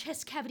or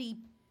chest cavity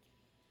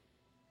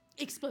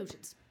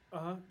explosions.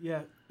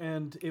 Yeah,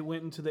 and it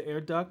went into the air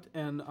duct,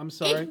 and I'm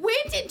sorry. It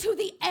went into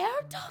the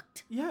air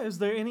duct. Yeah, is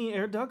there any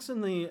air ducts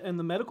in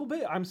the medical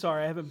bay? I'm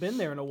sorry, I haven't been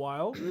there in a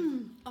while.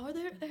 Are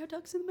there air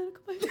ducts in the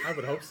medical bay? I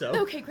would hope so.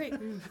 Okay, great.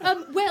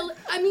 Well,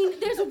 I mean,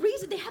 there's a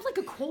reason they have like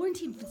a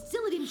quarantine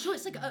facility. I'm sure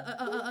it's like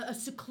a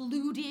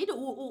secluded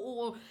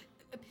or.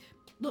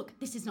 Look,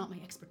 this is not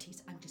my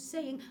expertise. I'm just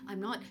saying I'm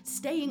not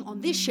staying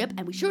on this ship,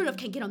 and we sure enough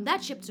can't get on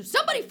that ship. So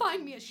somebody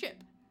find me a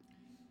ship,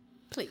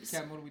 please.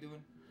 Captain, what are we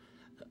doing?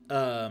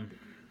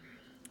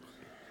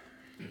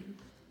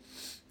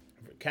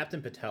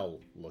 Captain Patel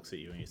looks at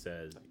you and he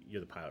says, "You're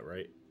the pilot,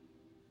 right?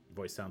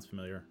 Voice sounds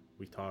familiar.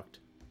 We talked.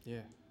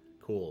 Yeah.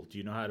 Cool. Do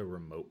you know how to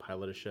remote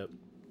pilot a ship?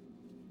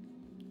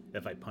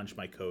 If I punch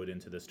my code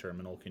into this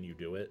terminal, can you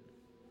do it?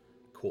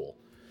 Cool."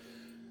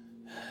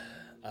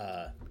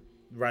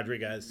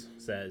 Rodriguez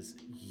says,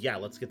 "Yeah,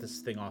 let's get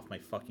this thing off my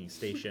fucking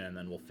station, and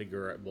then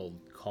we'll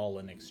call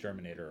an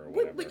exterminator or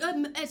whatever."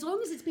 Wait, as long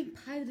as it's being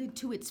piloted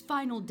to its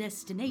final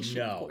destination,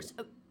 No. of course.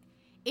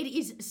 It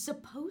is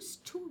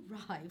supposed to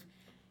arrive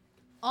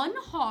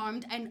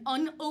unharmed and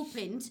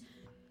unopened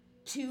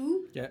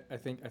to Yeah, I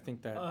think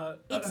that.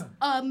 its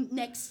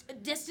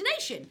next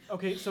destination.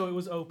 Okay, so it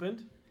was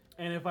opened,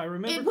 and if I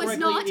remember It was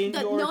correctly,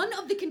 not. None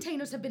of the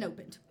containers have been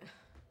opened.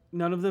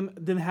 None of them.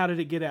 Then how did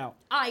it get out?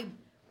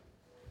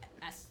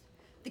 As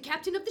the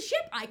captain of the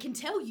ship, I can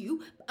tell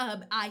you,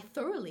 I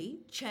thoroughly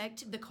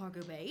checked the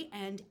cargo bay,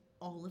 and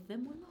all of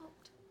them were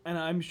locked. And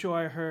I'm sure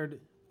I heard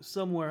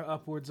somewhere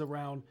upwards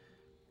around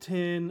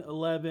 10,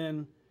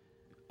 11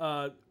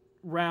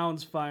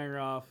 rounds firing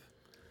off.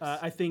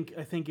 I think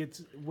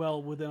it's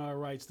well within our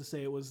rights to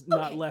say it was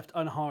not Okay. left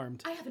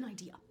unharmed. I have an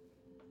idea.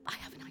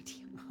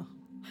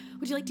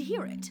 Would you like to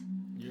hear it?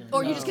 Yeah.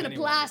 Or are you just gonna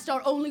blast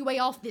our only way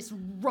off this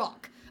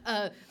rock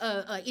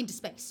into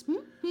space?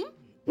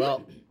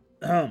 Well,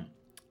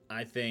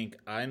 I think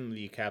I'm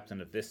the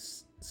captain of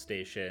this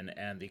station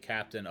and the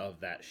captain of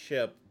that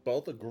ship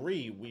both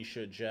agree we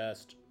should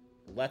just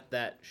let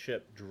that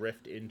ship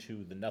drift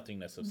into the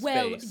nothingness of space.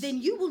 Well, then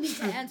you will need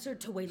to answer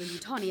to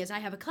Weyland-Yutani, as I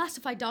have a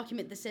classified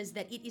document that says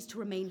that it is to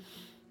remain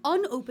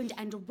unopened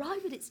and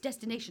arrive at its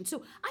destination.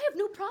 So I have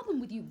no problem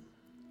with you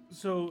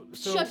So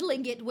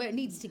shuttling it where it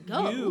needs to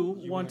go.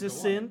 you want to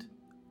send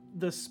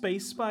the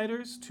space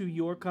spiders to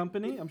your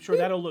company? I'm sure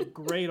that'll look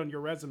great on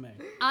your resume.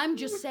 I'm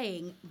just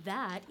saying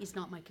that is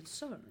not my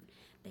concern.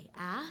 They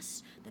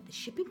asked that the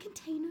shipping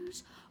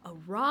containers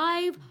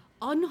arrive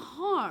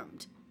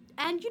unharmed.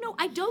 And,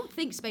 I don't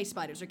think space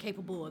spiders are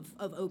capable of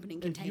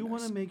opening containers. If you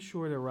want to make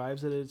sure it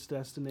arrives at its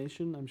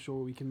destination, I'm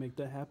sure we can make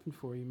that happen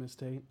for you, Miss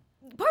Tate.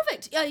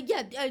 Perfect.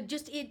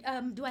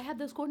 Do I have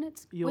those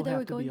coordinates? You'll where they were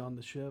have to going? be on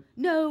the ship.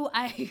 No,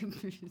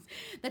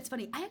 that's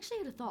funny. I actually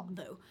had a thought,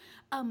 though.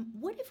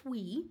 What if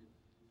we,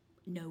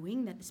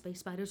 knowing that the space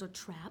spiders are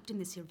trapped in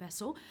this here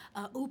vessel,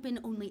 open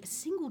only a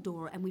single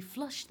door and we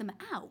flush them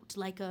out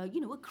like a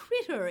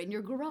critter in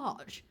your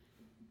garage?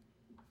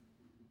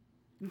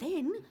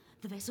 Then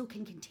the vessel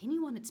can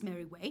continue on its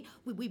merry way.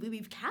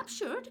 We've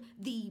captured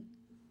the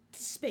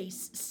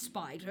space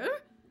spider,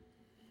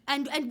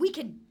 and we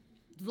can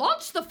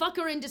launch the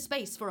fucker into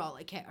space for all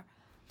I care.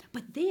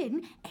 But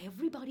then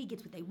everybody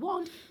gets what they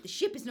want. The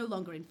ship is no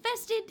longer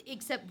infested,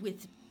 except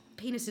with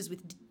penises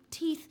with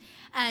teeth,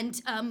 and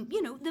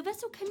the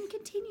vessel can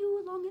continue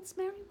along its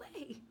merry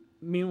way.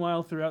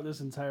 Meanwhile, throughout this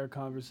entire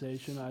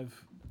conversation,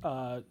 I've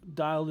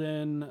dialed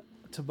in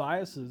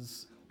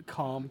Tobias's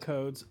comm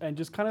codes and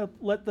just kind of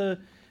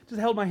just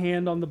held my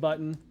hand on the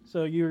button,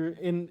 so you're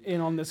in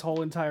on this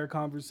whole entire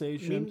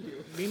conversation.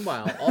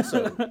 Meanwhile,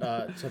 also,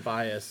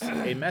 Tobias,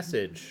 a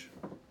message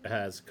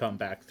has come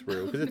back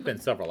through, because it's been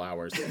several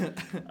hours,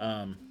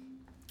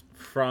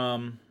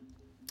 from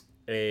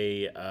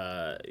a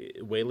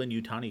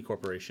Weyland-Yutani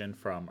corporation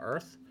from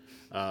Earth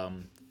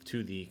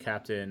to the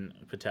Captain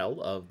Patel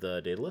of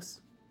the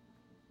Daedalus.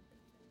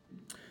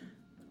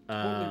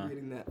 Totally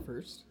reading that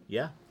first.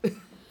 Yeah.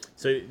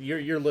 So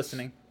you're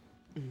listening,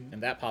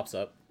 and that pops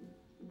up,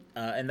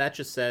 and that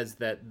just says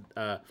that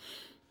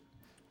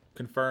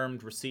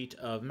confirmed receipt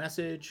of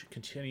message.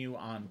 Continue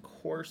on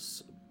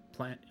course.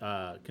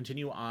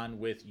 Continue on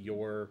with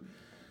your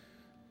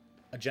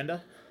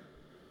agenda.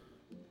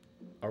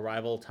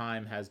 Arrival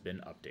time has been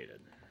updated.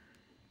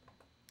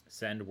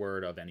 Send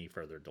word of any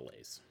further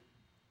delays.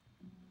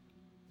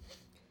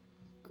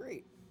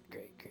 Great.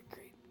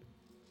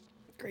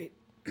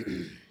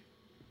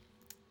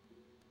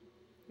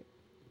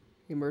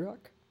 Hey,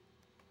 Murdoch,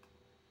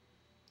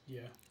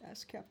 Yeah.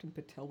 ask Captain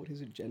Patel what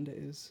his agenda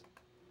is.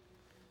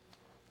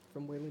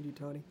 From Wayland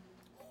Yutani.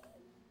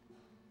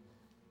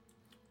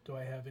 Do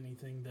I have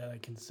anything that I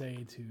can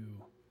say to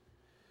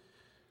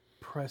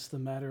press the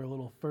matter a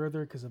little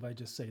further? Because if I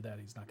just say that,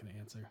 he's not going to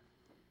answer.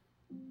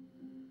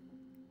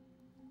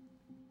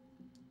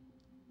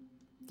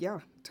 Yeah,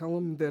 tell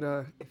him that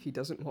if he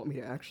doesn't want me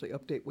to actually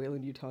update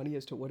Wayland Yutani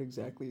as to what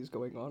exactly is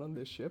going on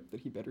this ship, that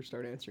he better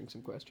start answering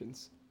some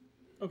questions.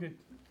 Okay,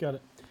 got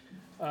it.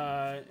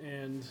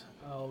 And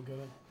I'll go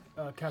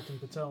to Captain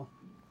Patel.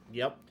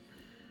 Yep.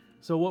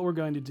 So what we're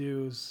going to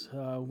do is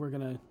we're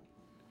going to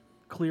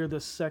clear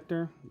this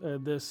sector.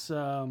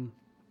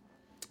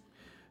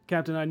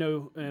 Captain, I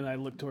know, and I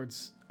look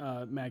towards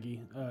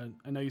Maggie.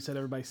 I know you said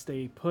everybody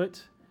stay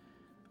put.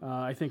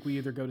 I think we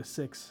either go to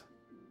 6.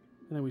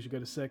 I think we should go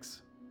to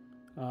 6.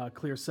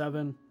 Clear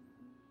 7.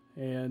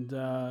 And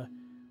we're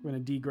going to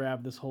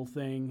degrab this whole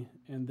thing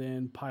and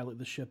then pilot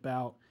the ship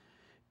out.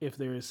 If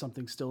there is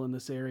something still in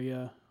this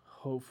area,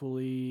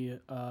 hopefully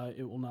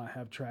it will not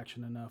have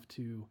traction enough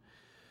to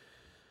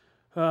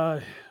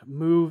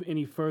move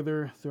any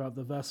further throughout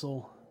the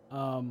vessel.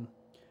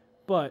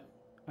 But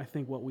I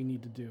think what we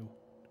need to do,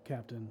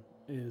 Captain,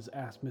 is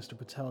ask Mr.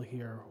 Patel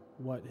here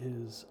what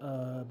his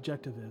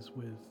objective is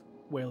with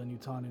Wayland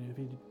Yutani. And if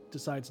he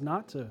decides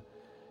not to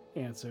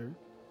answer,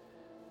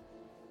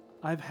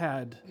 I've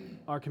had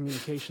our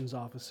communications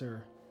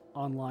officer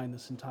online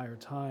this entire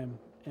time,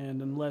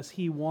 and unless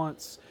he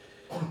wants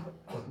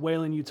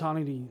Wayland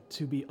Yutani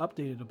to be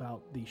updated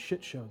about the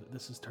shit show that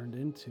this has turned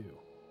into,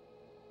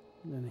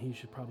 then he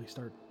should probably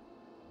start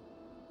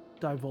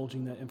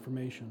divulging that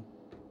information.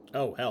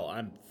 Oh, hell,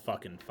 I'm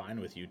fucking fine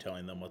with you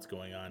telling them what's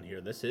going on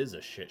here. This is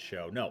a shit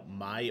show. No,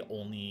 my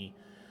only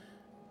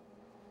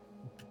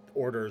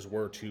orders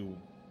were to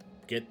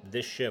get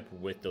this ship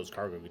with those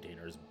cargo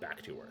containers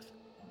back to Earth.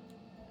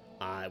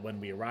 When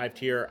we arrived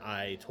here,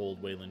 I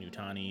told Wayland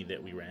Yutani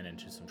that we ran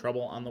into some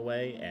trouble on the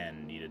way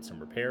and needed some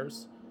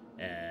repairs,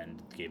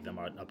 and gave them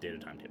an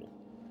updated timetable.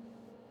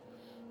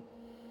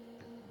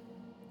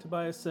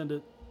 Tobias, send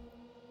it.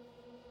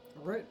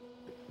 All right.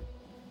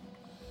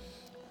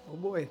 Oh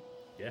boy.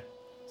 Yeah.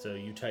 So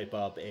you type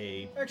up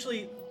a...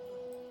 Actually,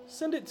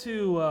 send it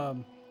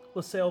to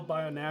LaSalle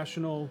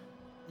Bionational,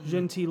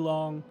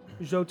 Gentilong,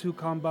 Jotu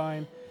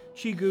Combine,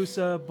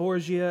 Chigusa,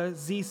 Borgia,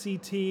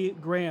 ZCT,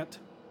 Grant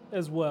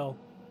as well.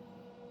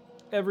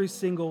 Every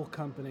single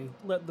company.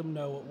 Let them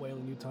know what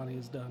Wayland Yutani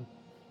has done.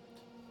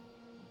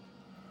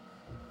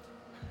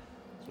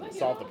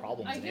 Solve the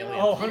problems I in feel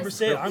Alien. Oh, Real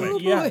 100%.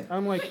 quick. Yeah,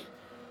 I'm like,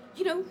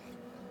 You know,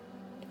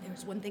 if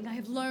there's one thing I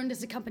have learned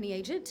as a company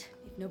agent,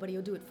 if nobody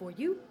will do it for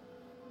you,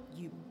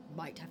 you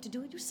might have to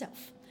do it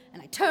yourself.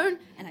 And I turn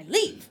and I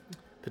leave.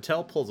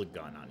 Patel pulls a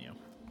gun on you.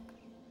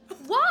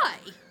 Why?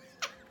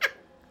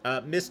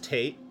 Miss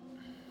Tate,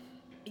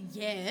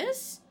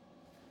 Yes?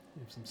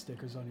 you have some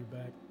stickers on your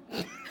back.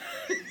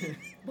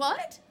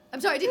 What?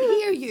 I'm sorry, I didn't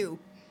hear you.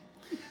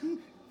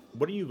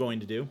 what are you going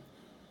to do?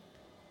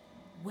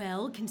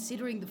 Well,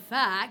 considering the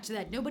fact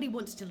that nobody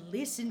wants to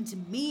listen to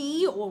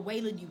me or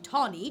Wayland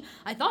Yutani,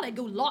 I thought I'd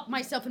go lock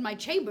myself in my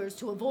chambers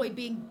to avoid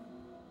being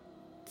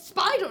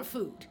spider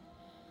food.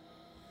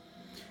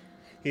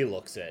 He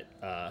looks at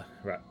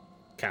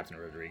Captain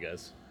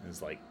Rodriguez and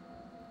is like,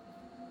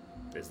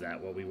 is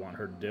that what we want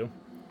her to do?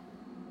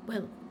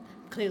 Well,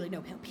 clearly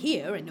no help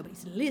here, and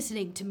nobody's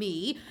listening to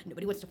me.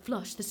 Nobody wants to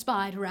flush the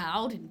spider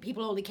out, and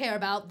people only care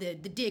about the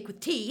dick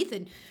with teeth,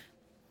 and...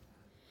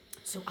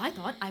 So I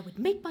thought I would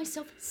make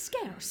myself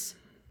scarce.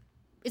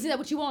 Isn't that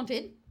what you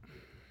wanted?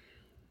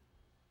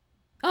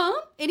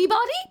 Huh?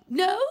 Anybody?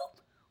 No?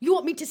 You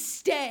want me to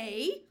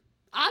stay?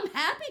 I'm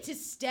happy to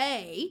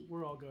stay.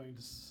 We're all going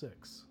to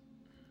 6.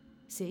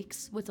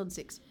 6? What's on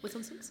 6? What's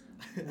on 6?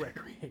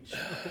 Recreation.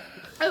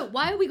 Oh,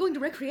 why are we going to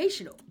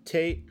recreational?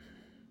 Tate,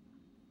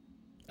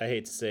 I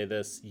hate to say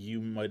this,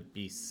 you might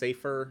be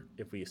safer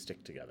if we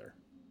stick together.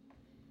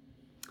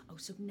 Oh,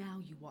 so now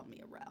you want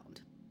me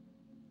around.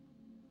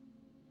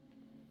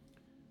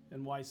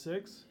 And why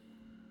 6?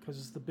 Because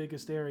it's the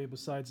biggest area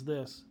besides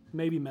this.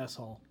 Maybe mess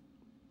hall.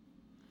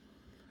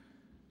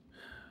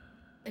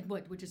 And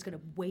what, we're just gonna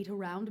wait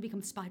around to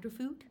become spider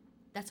food?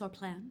 That's our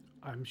plan?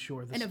 I'm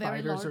sure the In a very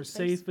spiders large are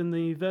space? safe in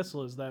the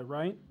vessel. Is that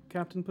right,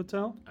 Captain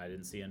Patel? I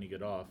didn't see any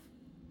get off.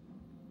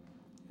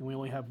 And we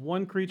only have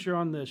one creature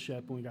on this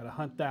ship, and we got to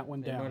hunt that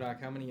one Hey, down.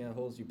 Murdoch, how many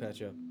holes you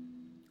patch up?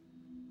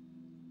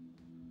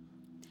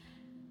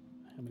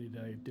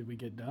 How many did we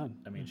get done?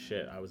 I mean,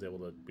 shit.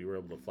 We were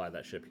able to fly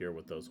that ship here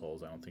with those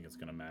holes. I don't think it's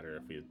gonna matter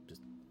if we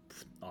just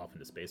off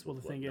into space. Well,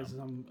 the thing is,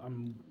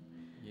 I'm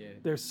Yeah.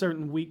 there's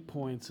certain weak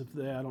points.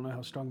 I don't know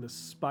how strong the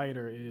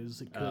spider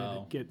is. It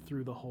could get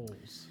through the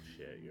holes.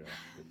 Shit, you're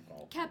a good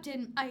call.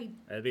 Captain, I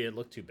mean, it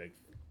looked too big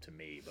to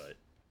me, but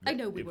I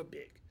know we it were was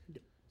big.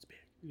 It's big.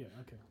 Yeah.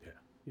 Okay. Yeah.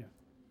 Yeah.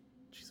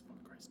 Jesus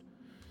fucking Christ.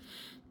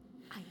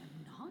 I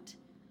am not.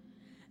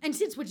 And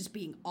since we're just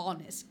being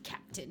honest,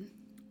 Captain,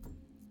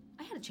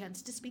 I had a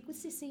chance to speak with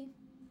Sissy.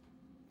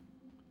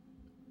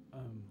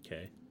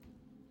 Okay.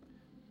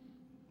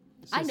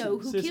 I know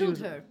who Sissy killed was-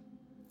 her.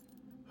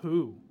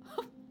 Who?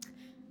 Well,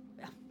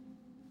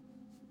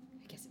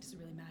 I guess it doesn't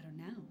really matter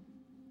now.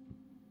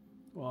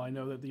 Well, I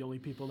know that the only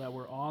people that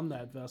were on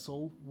that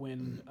vessel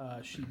when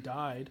she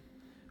died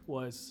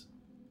was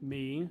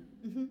me,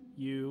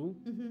 you,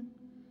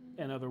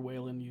 and other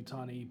Wayland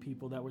Yutani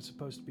people that were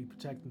supposed to be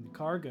protecting the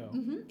cargo.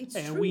 It's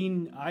and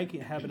true. I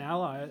can have an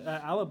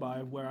alibi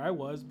of where I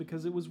was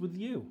because it was with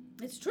you.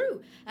 It's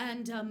true.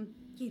 And,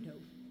 you know,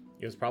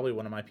 It was probably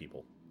one of my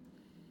people.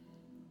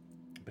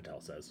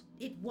 Patel says.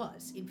 it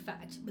was, in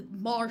fact,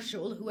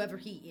 Marshall, whoever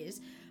he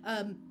is.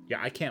 Yeah,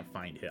 I can't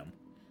find him.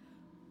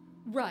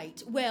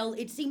 Right. Well,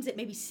 it seems that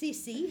maybe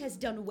Sissy has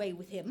done away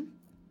with him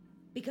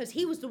because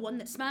he was the one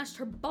that smashed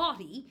her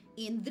body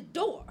in the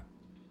door.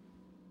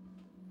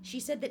 She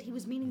said that he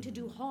was meaning to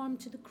do harm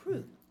to the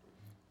crew.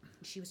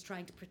 She was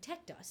trying to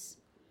protect us.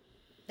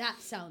 That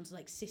sounds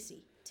like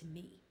Sissy to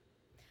me.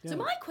 So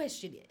my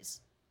question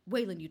is,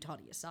 Wayland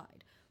Yutani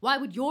aside, why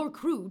would your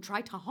crew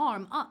try to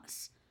harm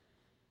us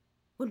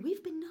when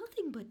we've been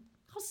nothing but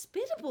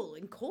hospitable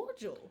and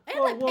cordial?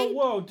 And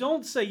Whoa!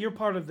 Don't say you're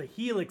part of the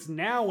Helix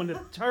now when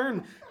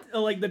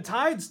the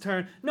tides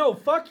turn. No,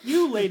 fuck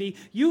you, lady.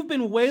 You've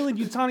been Wayland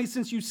Yutani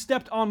since you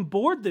stepped on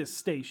board this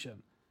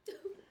station.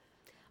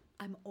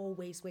 I'm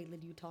always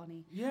Wayland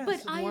Yutani. Yes, but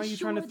why I are you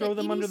trying to assure throw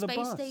that them any under the space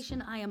bus?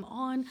 station I am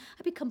on,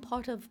 I become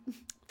part of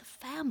the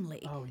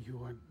family. Oh,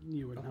 you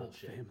are not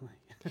bullshit. family.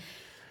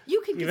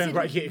 You can Even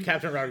consider...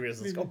 Captain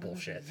Rodriguez is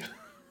bullshit.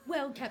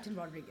 Well, Captain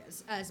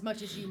Rodriguez, as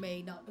much as you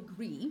may not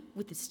agree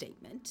with this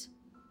statement,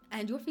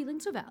 and your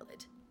feelings are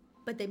valid,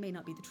 but they may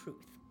not be the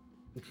truth.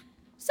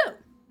 So,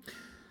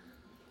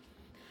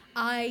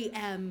 I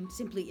am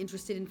simply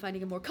interested in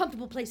finding a more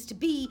comfortable place to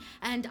be,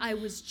 and I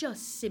was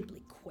just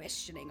simply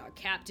questioning our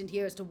captain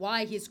here as to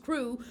why his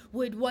crew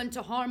would want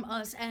to harm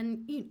us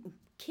and,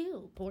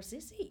 kill poor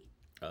Sissy.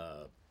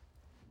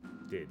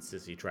 Did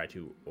Sissy try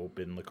to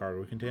open the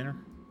cargo container?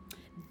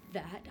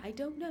 That I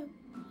don't know.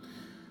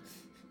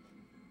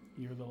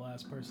 You're the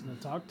last person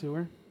to talk to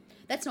her.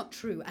 That's not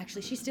true,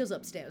 actually. She's still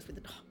upstairs with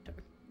the doctor.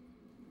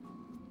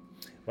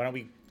 Why don't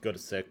we go to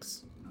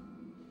 6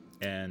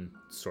 and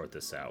sort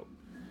this out?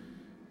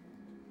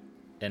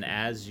 And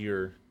as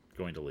you're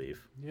going to leave,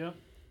 Yep.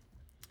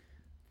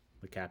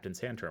 the captain's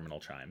hand terminal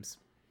chimes.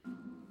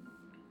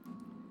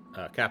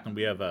 Captain,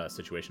 we have a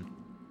situation.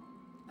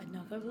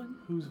 Another one?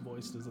 Whose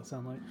voice does that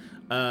sound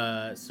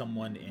like?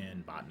 Someone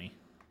in botany,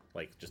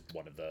 like just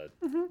one of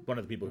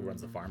the people who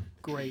runs the farm.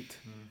 Great.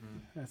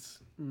 That's.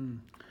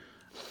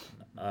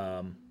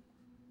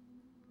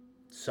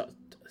 So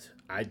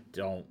I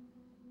don't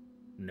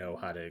know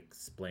how to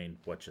explain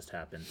what just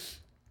happened.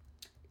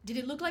 Did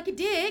it look like a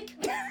dick?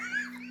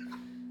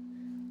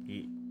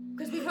 Ye-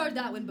 Because we've heard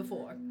that one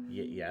before.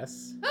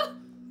 yes.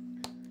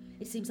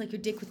 It seems like your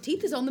dick with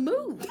teeth is on the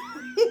move.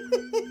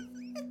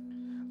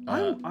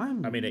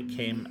 I'm. I mean, it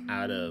came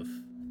out of.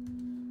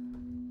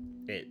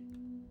 It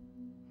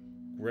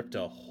ripped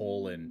a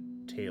hole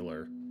in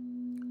Taylor.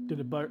 Did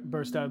it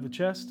burst out of the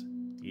chest?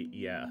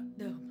 Yeah.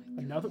 No.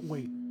 Another.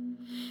 Wait.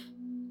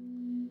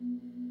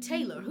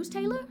 Taylor. Who's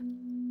Taylor?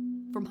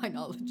 From my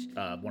knowledge.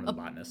 One of the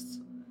botanists.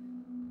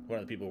 One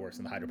of the people who works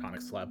in the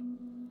hydroponics lab.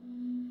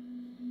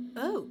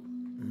 Oh.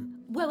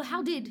 Well,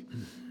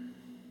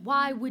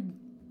 why would...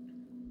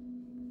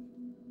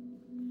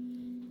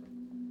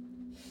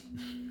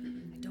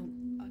 I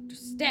don't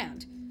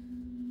understand.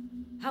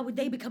 How would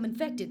they become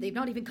infected? They've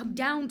not even come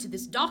down to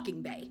this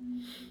docking bay.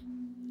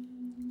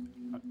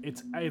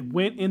 It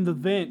went in the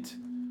vent.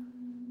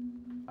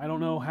 I don't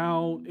know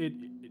how it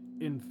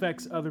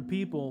infects other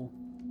people.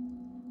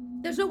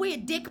 There's no way a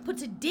dick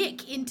puts a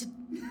dick into...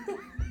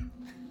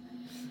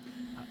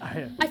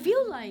 I I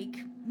feel like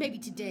maybe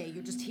today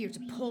you're just here to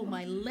pull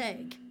my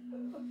leg.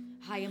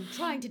 I am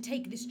trying to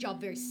take this job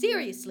very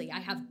seriously. I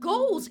have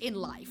goals in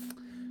life.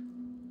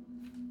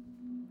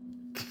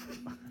 I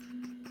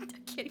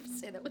can't even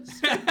say that with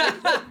straight.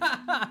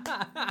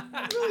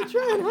 I'm really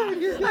trying hard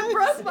here, guys. I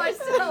broke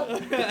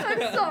myself.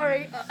 I'm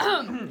sorry.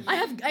 I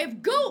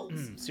have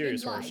goals.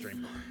 Serious in horror life.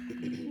 stream.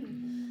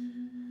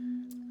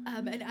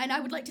 And I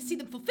would like to see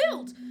them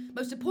fulfilled.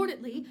 Most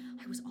importantly,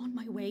 I was on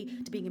my way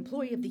to being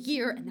Employee of the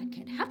Year, and that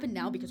can't happen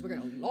now because we're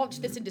going to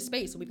launch this into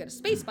space, and we've got a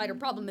space spider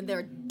problem, and there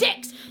are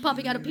dicks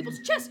popping out of people's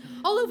chests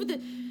all over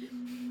the...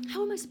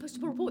 How am I supposed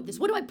to report this?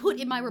 What do I put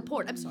in my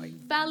report? I'm sorry.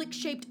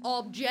 Phallic-shaped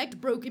object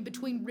broken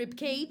between rib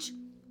cage.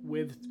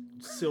 with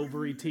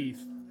silvery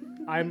teeth.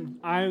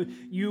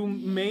 You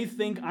may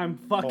think I'm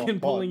fucking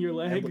pulling your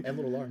leg. And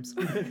little arms.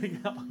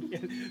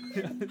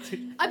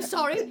 I'm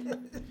sorry.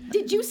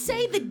 Did you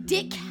say the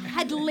dick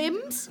had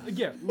limbs?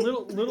 Yeah,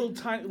 little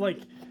tiny.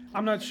 Like,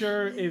 I'm not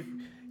sure if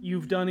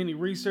you've done any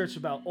research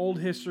about old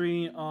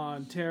history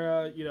on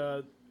Terra. You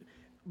know,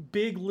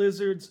 big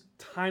lizards,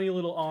 tiny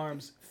little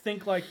arms.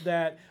 Think like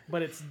that,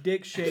 but it's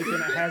dick shaped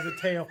and it has a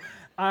tail.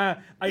 I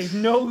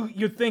know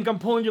you think I'm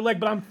pulling your leg,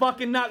 but I'm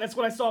fucking not. That's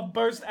what I saw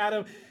burst out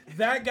of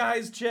that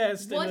guy's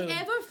chest.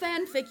 Whatever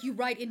fanfic you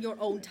write in your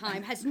own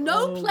time has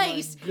no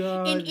place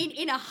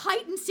in a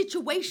heightened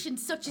situation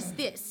such as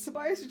this.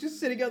 Tobias is just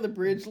sitting on the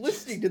bridge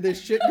listening to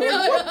this shit going,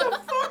 what the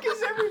fuck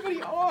is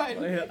everybody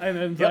on?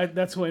 And then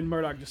that's when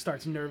Murdoch just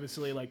starts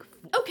nervously, like,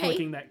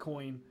 flicking that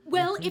coin.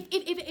 Well, if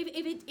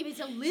it's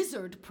a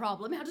lizard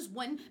problem, how does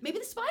one... Maybe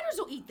the spiders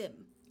will eat them.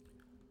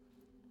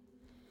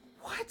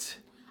 What?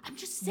 I'm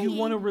just saying... You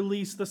want to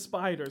release the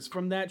spiders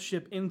from that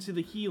ship into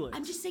the Helix.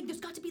 I'm just saying there's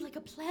got to be, like,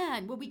 a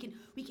plan where we can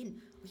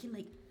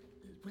like,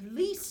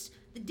 release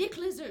the dick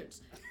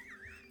lizards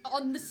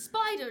on the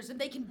spiders,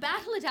 and they can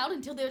battle it out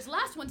until there's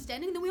last one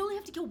standing, and then we only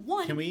have to kill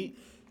one. Can we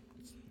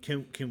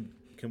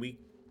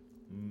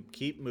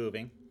keep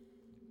moving?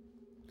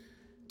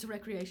 To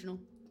recreational.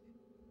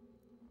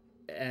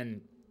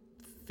 And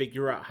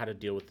figure out how to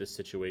deal with this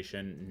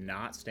situation,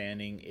 not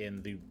standing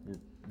in the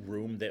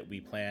room that we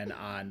plan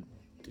on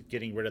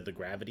getting rid of the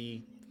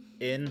gravity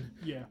in,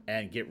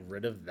 and get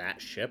rid of that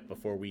ship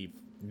before we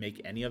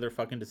make any other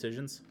fucking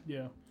decisions.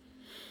 Yeah.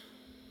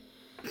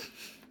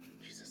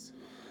 Jesus.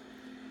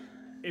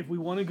 If we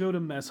want to go to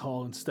mess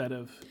hall instead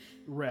of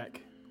rec,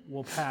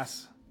 we'll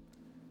pass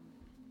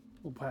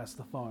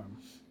the farm.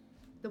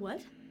 The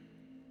what?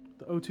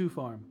 The O2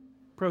 farm.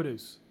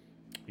 Produce.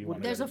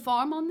 There's a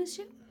farm on this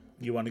ship?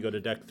 You want to go to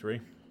deck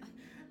 3?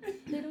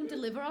 They don't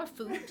deliver our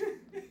food.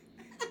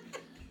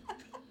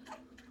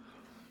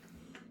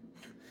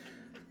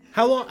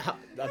 How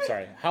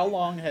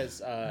long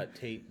has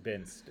Tate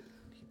been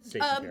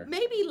stationed here?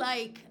 Maybe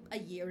like a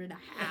year and a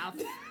half.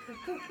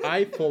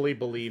 I fully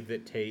believe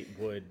that Tate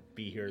would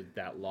be here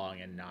that long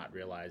and not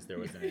realize there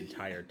was an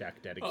entire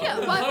deck dedicated.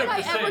 Yeah, why would I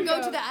ever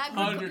go to the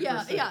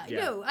 100%. Yeah.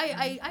 No,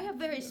 I have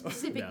very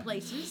specific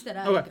places that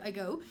I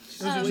go.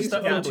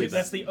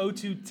 That's the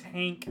O2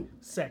 tank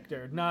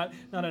sector, not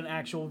an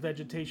actual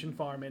vegetation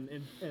farm in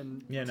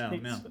Yeah, no.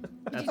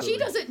 Absolutely. She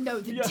doesn't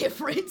know the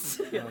difference.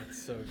 Yeah,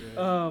 it's so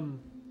good.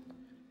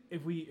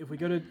 If we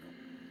go to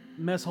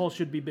mess hall,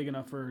 should be big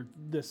enough for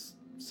this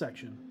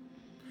section.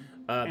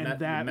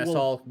 Mess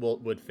hall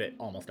would fit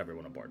almost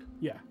everyone aboard.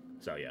 Yeah.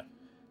 So yeah.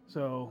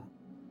 So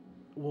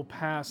we'll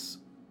pass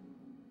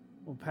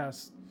the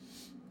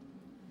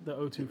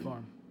O2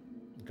 farm.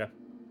 Okay.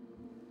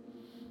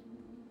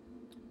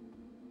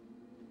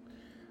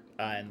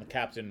 And the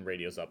captain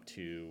radios up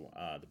to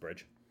the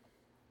bridge.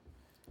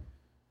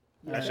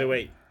 Yeah. Actually,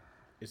 wait.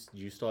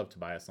 You still have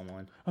Tobias on the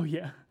line? Oh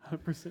yeah,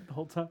 100% the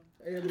whole time.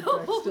 I am in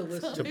fact still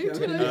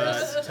listening.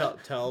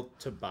 Tell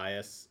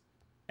Tobias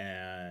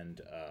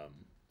and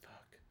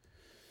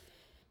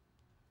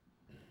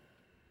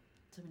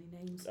So many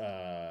names.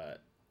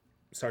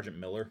 Sergeant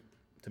Miller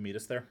to meet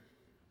us there.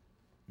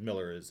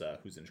 Miller is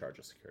who's in charge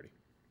of security.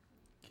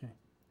 Okay.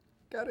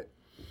 Got it.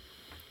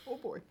 Oh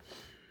boy.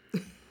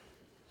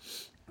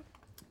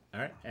 All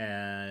right,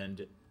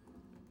 and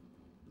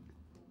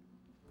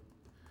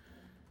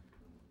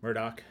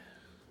Murdoch,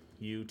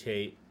 you,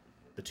 Tate,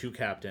 the 2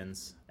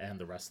 captains, and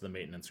the rest of the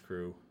maintenance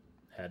crew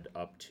head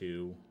up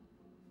to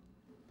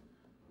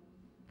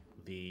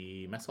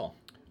the mess hall.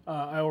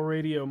 I will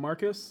radio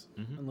Marcus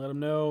and let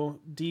him know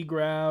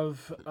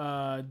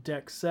degrav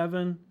deck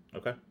 7.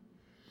 Okay.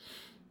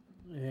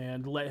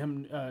 And let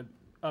him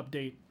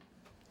update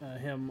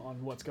him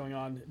on what's going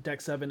on. Deck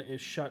 7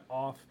 is shut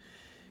off.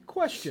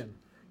 Question.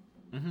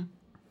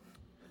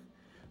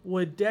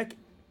 Would deck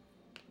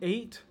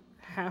 8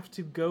 have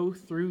to go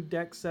through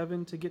deck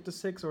 7 to get to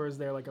 6, or is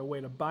there like a way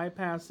to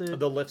bypass it?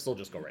 The lifts will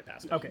just go right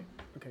past it. Okay,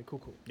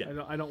 cool.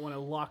 Yeah. I don't want to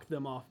lock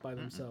them off by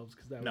themselves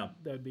because that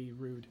would be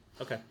rude.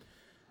 Okay,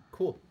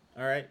 cool.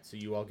 All right, so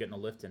you all get in a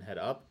lift and head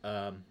up.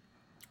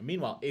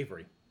 Meanwhile,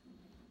 Avery,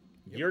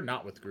 you're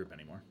not with the group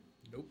anymore.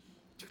 Nope.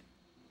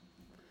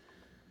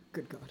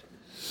 Good God.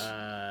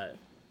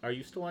 Are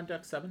you still on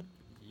deck 7?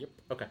 Yep.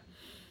 Okay.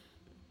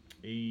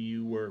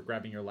 You were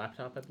grabbing your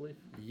laptop, I believe?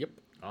 Yep.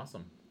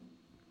 Awesome.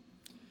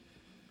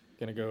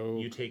 Gonna go...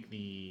 You take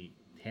the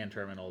hand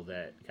terminal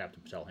that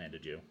Captain Patel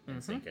handed you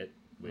and sync it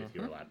with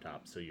your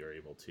laptop so you're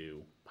able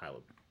to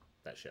pilot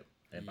that ship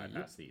and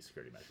bypass the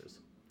security measures.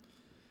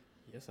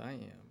 Yes, I am.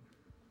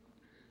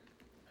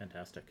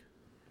 Fantastic.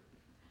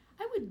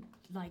 I would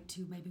like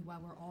to, maybe while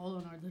we're all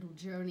on our little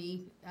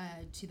journey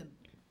to the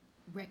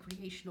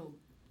recreational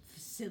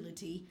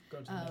facility. Go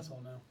to the mess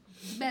hall now.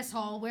 Mess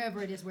hall,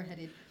 wherever it is we're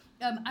headed.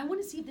 I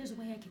want to see if there's a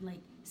way I can,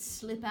 like,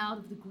 slip out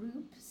of the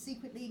group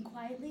secretly and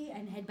quietly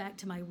and head back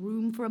to my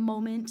room for a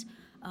moment.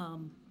 I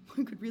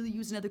could really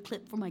use another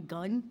clip for my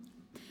gun,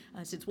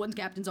 since one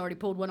captain's already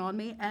pulled one on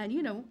me.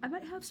 And, I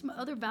might have some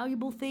other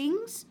valuable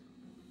things.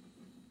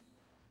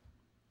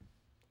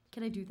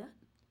 Can I do that?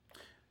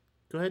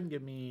 Go ahead and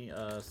give me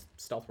a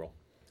stealth roll.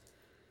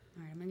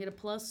 All right, I'm gonna get a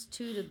 +2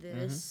 to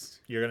this.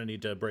 You're going to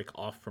need to break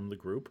off from the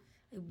group.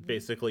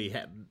 Basically,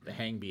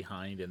 hang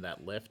behind in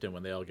that lift, and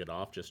when they all get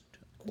off, just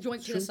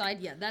Joint to the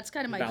side. Yeah, that's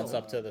kind of my bounce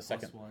goal. up to the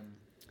second. +1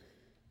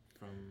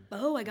 from.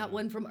 Oh, I got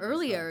one from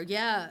earlier.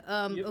 Yeah.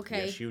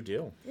 Okay. Yes, you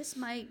do. This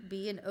might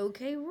be an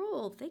okay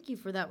roll. Thank you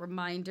for that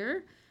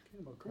reminder.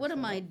 What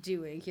am I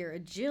doing here?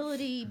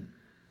 Agility,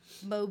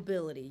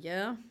 mobility.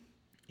 Yeah.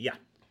 Yeah.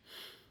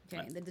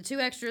 Okay. And then the 2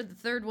 extra. The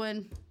third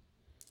one.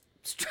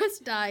 Stress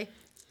die.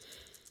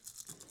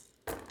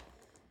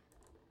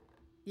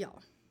 Yeah.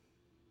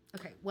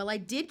 Okay. Well, I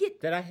did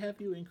get. Did I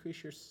have you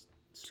increase your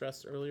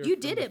stress earlier? You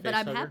from did the it, but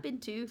I'm facehugger? happy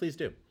to. Please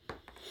do.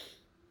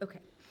 Okay.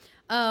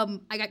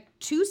 I got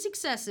 2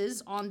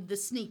 successes on the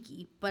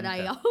sneaky, but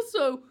I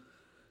also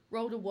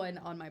rolled a 1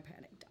 on my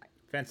panic die.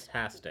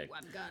 Fantastic.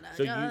 I'm gonna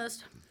So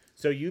just.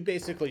 So you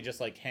basically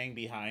just like hang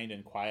behind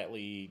and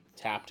quietly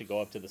tap to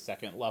go up to the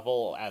second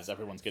level as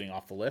everyone's getting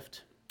off the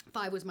lift.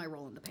 5 was my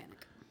roll in the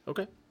panic.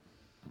 Okay.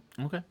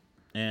 Okay.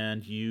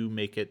 And you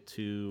make it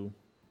to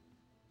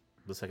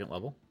the second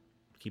level,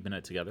 keeping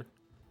it together,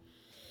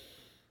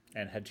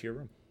 and head to your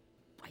room.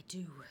 I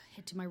do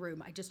head to my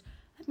room. I just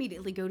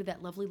immediately go to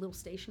that lovely little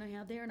station I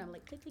have there, and I'm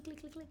like, click, click,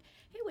 click, click, click.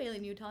 Hey,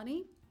 Wayland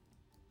Yutani.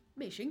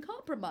 Mission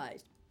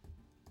compromised.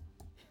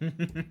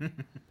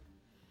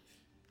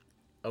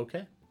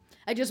 Okay.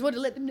 I just want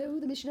to let them know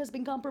the mission has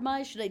been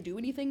compromised. Should I do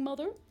anything,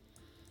 Mother?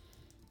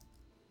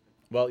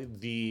 Well,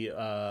 the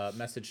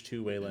message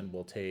to Wayland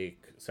will take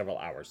several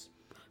hours.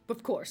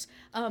 Of course.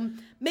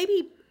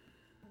 Maybe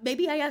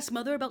I ask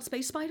Mother about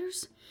space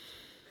spiders?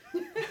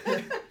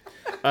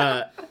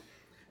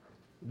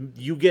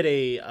 You get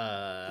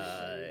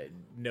a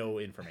no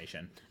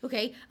information.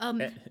 Okay.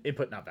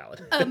 Input not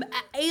valid.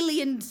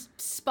 Aliens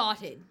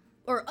spotted.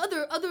 Or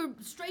other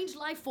strange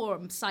life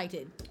form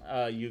sighted.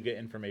 You get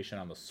information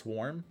on the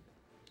swarm,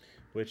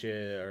 which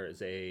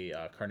is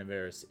a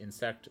carnivorous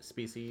insect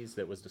species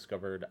that was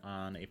discovered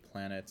on a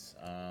planet.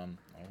 No.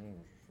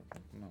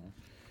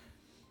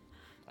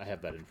 I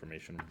have that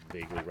information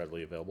vaguely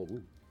readily available.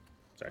 Ooh,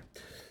 sorry.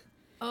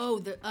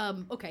 Oh,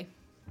 okay.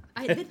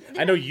 I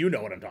know you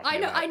know what I'm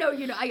talking about. I know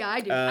you know. I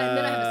do. And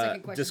then I have a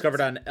second question.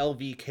 Discovered on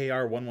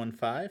LVKR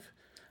 115.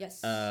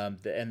 Yes. And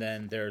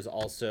then there's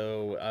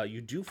also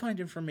you do find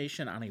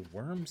information on a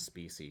worm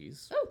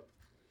species. Oh.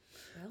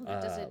 Well,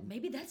 that doesn't.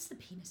 Maybe that's the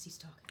penis he's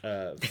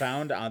talking.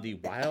 Found on the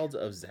wilds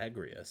of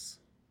Zagreus.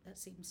 That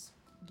seems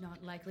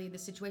not likely in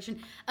this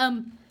situation.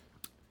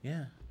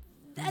 Yeah.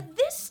 At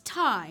this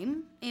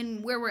time,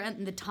 in where we're at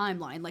in the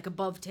timeline, like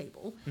above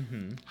table,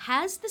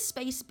 has the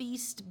Space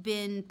Beast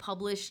been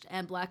published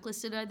and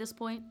blacklisted at this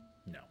point?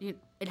 No. It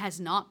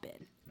has not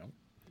been. No.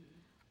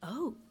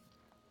 Oh.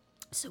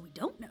 So we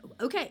don't know.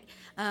 Okay.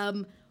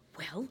 Well,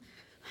 I don't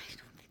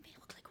think they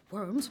look like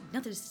worms. None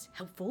of this is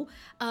helpful.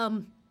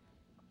 In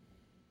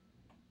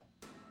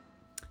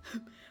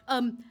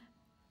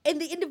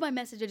the end of my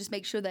message, I just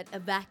make sure that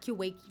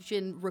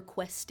evacuation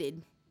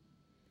requested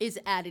is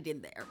added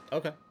in there.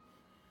 Okay.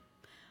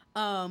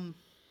 I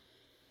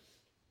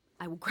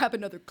will grab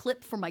another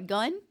clip for my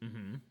gun.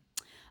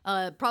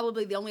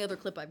 Probably the only other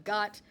clip I've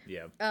got.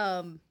 Yeah.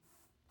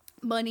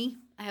 Money.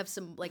 I have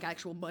some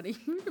actual money.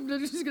 I'm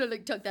just gonna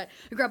tuck that.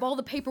 I grab all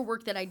the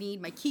paperwork that I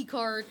need. My key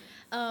card.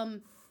 I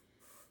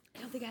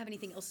don't think I have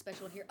anything else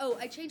special in here. Oh,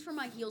 I changed from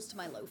my heels to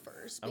my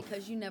loafers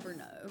because you never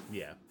know.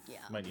 Yeah.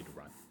 Yeah. Might need to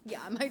run. Yeah,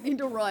 I might need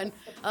to run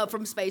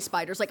from space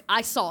spiders. Like,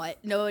 I saw it.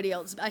 Nobody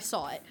else. I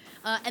saw it.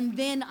 And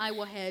then I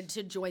will head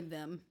to join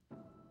them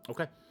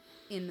Okay.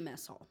 in the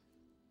mess hall.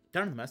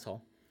 Down in the mess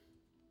hall.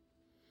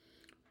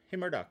 Hey,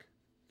 Murdoch.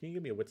 Can you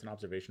give me a wits and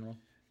observation roll?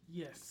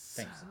 Yes.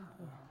 Thanks.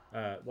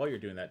 While you're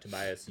doing that,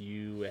 Tobias,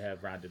 you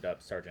have rounded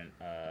up Sergeant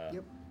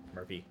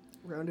Murphy.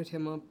 Rounded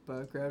him up,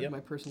 grabbed Yep.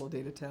 my personal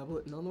data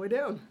tablet, and on the way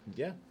down.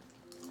 Yeah.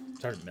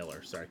 Sergeant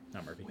Miller, sorry,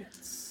 not Murphy.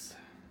 Wits.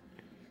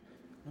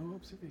 No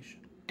observation.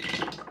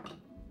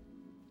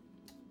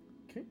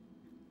 Okay.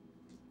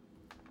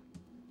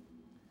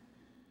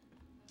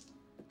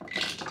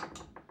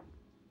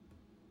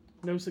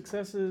 No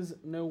successes,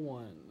 no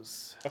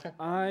ones. Okay.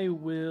 I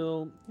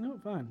will. You know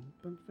what? Fine.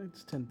 But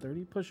it's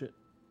 10:30. Push it.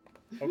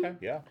 Okay,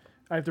 yeah.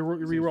 I have to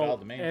valid re-roll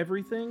to me.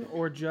 everything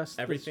or just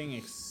this- Everything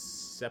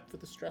except for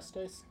the stress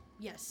dice?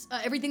 Yes.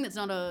 Everything that's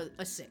not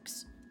a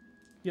 6.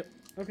 Yep.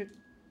 Okay.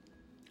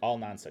 All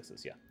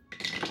non-sixes, yeah.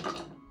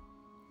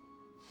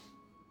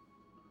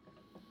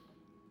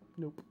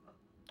 Nope.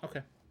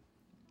 Okay.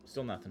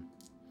 Still nothing.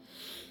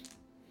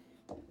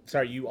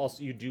 Sorry,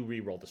 you do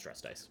re-roll the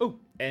stress dice. Oh.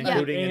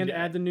 Including And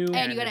add the new.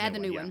 And you gotta add the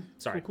new yeah. one.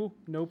 Sorry. Cool.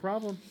 No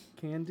problem.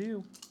 Can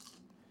do.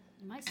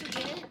 Might still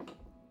get it.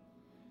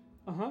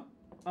 Uh-huh.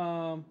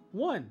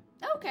 1.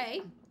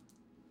 Okay.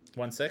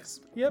 1-6?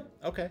 Yep.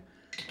 Okay.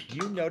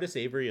 You notice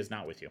Avery is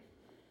not with you.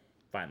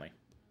 Finally.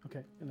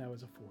 Okay. And that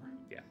was a 4.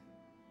 Yeah.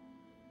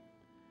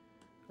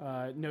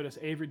 Notice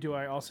Avery. Do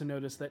I also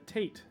notice that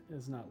Tate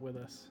is not with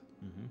us?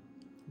 Mm-hmm.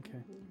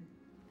 Okay.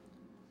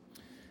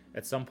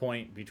 At some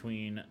point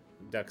between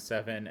Deck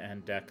 7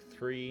 and Deck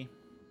 3,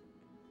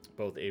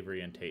 both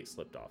Avery and Tate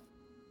slipped off.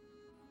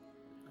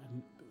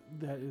 And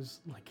that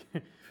is like...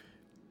 Hey,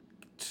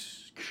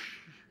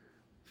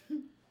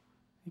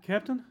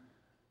 Captain?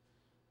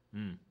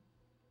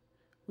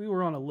 We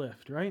were on a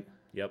lift, right?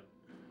 Yep.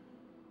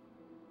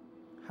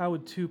 How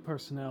would 2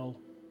 personnel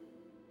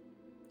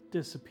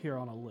disappear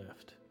on a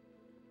lift?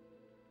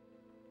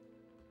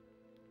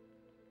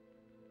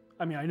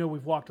 I mean, I know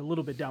we've walked a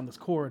little bit down this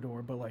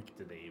corridor, but like...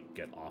 Did they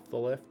get off the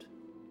lift?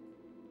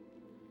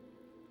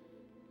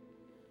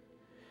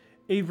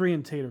 Avery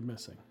and Tate are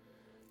missing.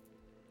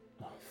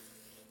 Oh,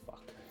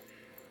 fuck.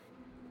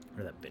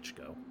 Where'd that bitch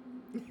go?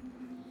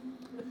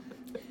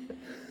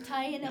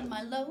 Tying up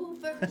my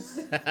loafers.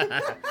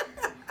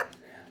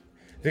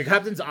 The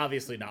captain's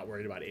obviously not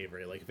worried about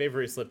Avery. Like, if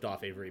Avery slipped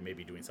off, Avery may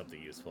be doing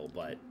something useful,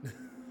 but...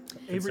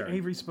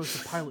 Avery's supposed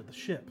to pilot the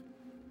ship.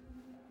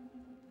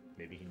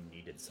 Maybe he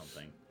needed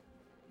something.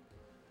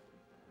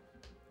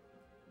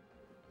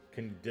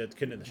 Can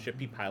the ship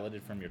be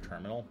piloted from your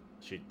terminal?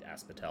 She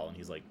asked Patel, and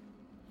he's like,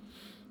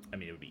 I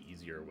mean, it would be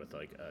easier with,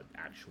 like, an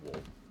actual,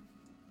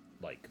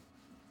 like,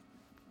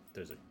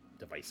 there's a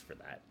device for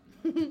that.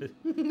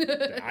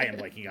 I am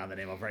blanking on the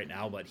name of right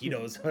now, but he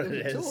knows what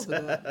it is.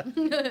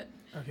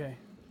 Okay.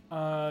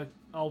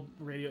 I'll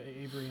radio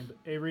Avery. And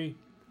Avery,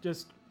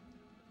 just,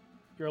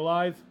 you're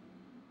alive.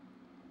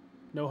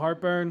 No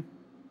heartburn.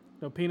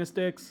 No penis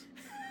sticks.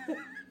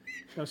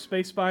 No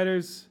space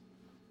spiders.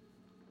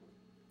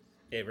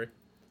 Avery.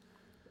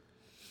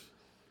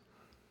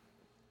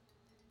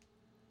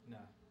 Nah,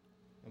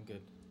 I'm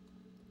good.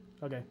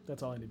 Okay,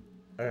 that's all I need.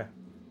 Okay.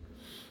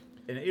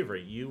 And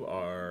Avery, you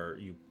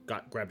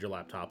grabbed your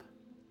laptop,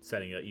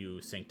 you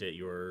synced it.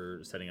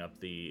 You're setting up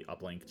the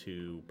uplink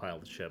to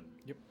pilot the ship.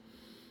 Yep.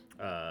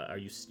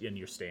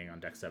 You're staying on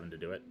deck 7 to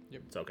do it?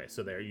 Yep. It's okay.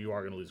 So there, you are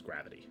going to lose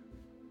gravity.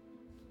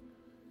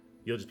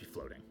 You'll just be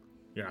floating.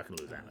 You're not going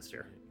to lose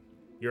atmosphere.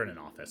 You're in an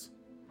office.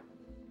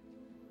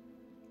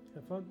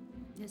 Have fun.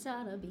 This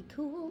ought to be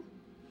cool.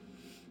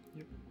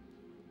 Yep.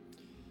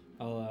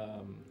 I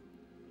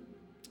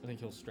think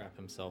he'll strap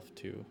himself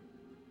to.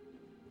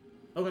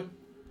 Okay.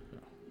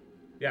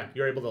 Yeah,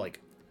 you're able to, like,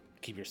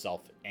 keep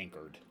yourself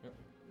anchored. Yep.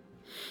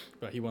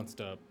 But he wants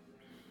to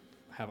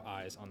have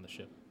eyes on the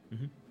ship.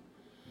 Mm-hmm.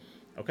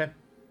 Okay.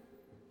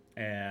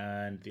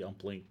 And the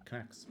uplink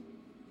connects.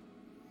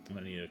 I'm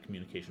going to need a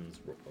communications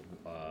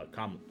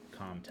comm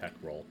tech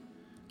roll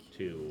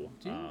to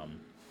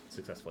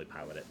successfully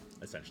pilot it,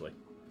 essentially.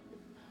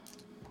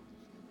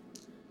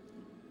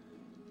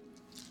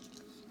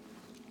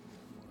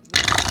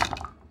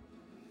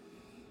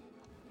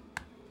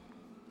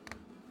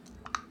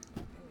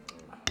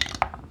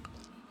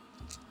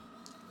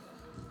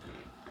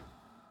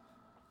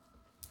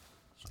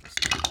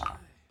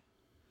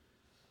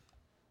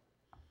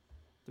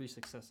 Three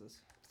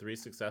successes. 3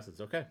 successes,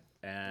 okay.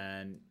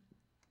 And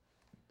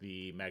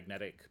the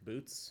magnetic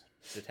boots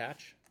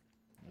detach.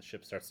 The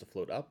ship starts to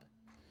float up,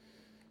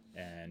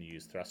 and you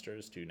use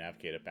thrusters to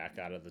navigate it back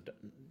out of the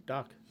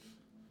dock.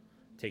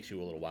 Takes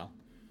you a little while.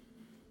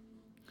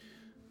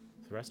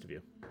 The rest of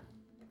you.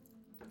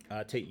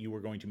 Tate, you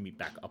were going to meet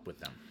back up with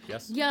them,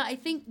 yes? Yeah, I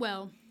think,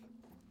 well...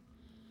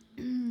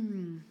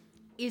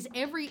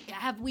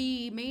 have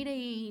we made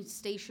a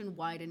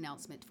station-wide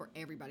announcement for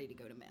everybody to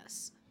go to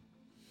mess?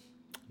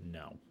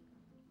 No.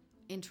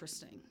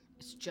 Interesting.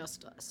 It's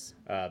just us.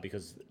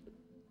 Because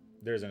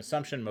there's an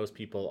assumption most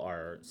people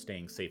are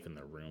staying safe in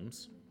their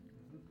rooms.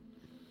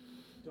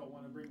 Don't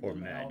want to bring Or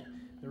them med. out.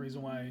 The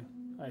reason why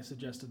I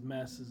suggested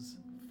mess is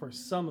for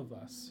some of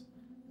us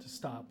to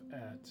stop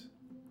at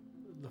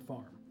the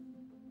farm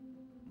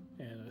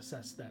and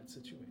assess that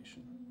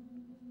situation.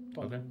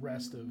 While Okay. the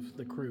rest of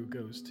the crew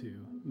goes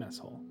to mess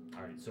hall.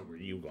 All right, so were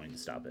you going to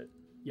stop it?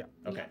 Yeah.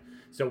 Okay. Yeah.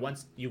 So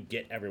once you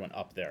get everyone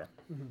up there,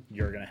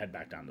 you're going to head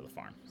back down to the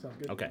farm. Sounds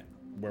good. Okay.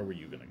 Where were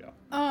you going to go?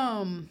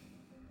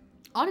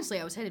 Honestly,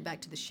 I was headed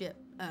back to the ship.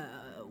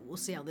 We'll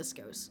see how this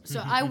goes.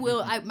 So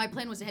my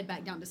plan was to head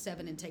back down to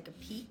 7 and take a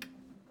peek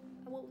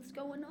at what was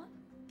going on.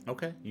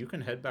 Okay, you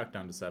can head back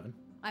down to 7.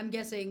 I'm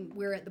guessing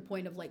we're at the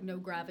point of, like, no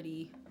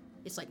gravity.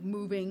 It's, like,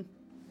 moving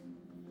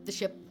the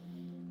ship.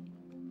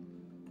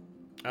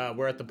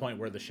 We're at the point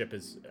where the ship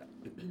is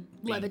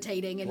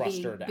Levitating and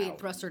being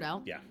thrustered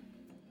out. Yeah.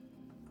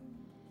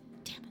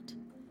 Damn it.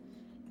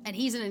 And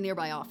he's in a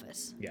nearby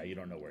office. Yeah, you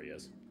don't know where he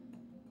is.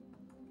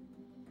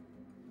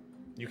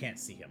 You can't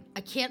see him.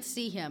 I can't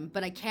see him,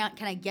 but can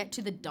I get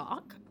to the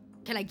dock?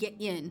 Can I get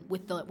in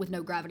with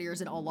no gravity, or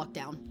is it all locked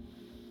down?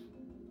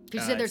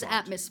 Because you said there's it's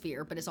locked.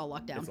 atmosphere, but it's all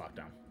locked down. It's locked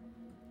down.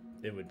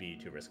 It would be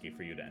too risky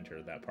for you to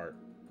enter that part.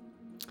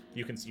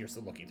 You can see you're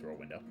still looking through a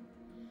window.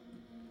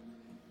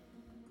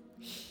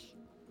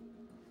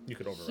 You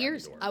could override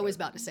the door. I was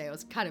about to say, I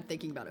was kind of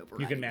thinking about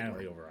overriding. You can the door.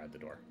 manually override the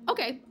door.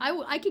 Okay,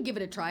 I could give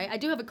it a try. I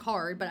do have a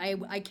card, but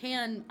I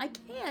can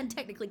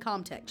technically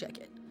Comtech check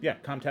it. Yeah,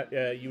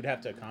 you'd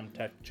have to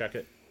contact check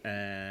it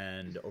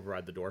and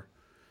override the door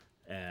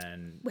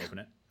and open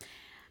it.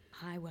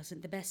 I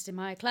wasn't the best in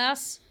my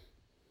class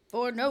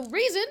for no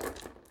reason.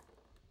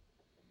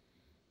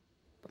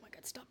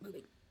 Let's stop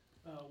moving.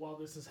 While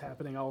this is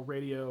happening, I'll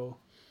radio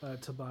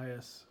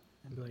Tobias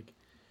and be like,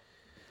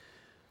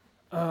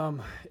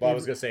 Well, I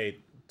was gonna say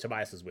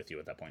Tobias is with you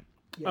at that point.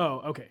 Yeah.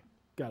 Oh, okay.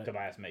 Got it.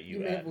 Tobias met you.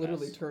 You may have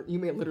literally You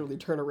may literally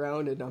turn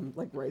around and I'm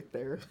like right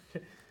there.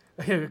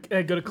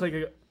 I go to click. I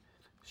go,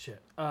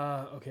 shit.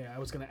 Okay, I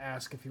was gonna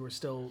ask if you were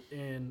still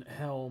in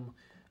Helm,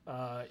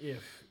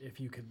 if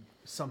you could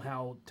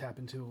somehow tap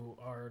into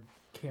our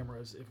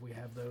cameras if we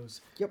have those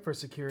for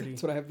security.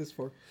 That's what I have this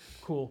for.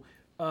 Cool.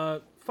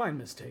 Fine,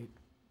 Miss Tate.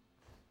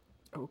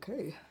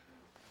 Okay.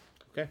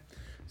 Okay,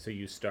 so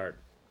you start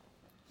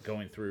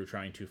going through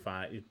trying to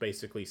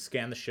basically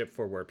scan the ship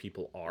for where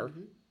people are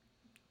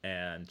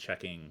and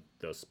checking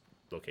those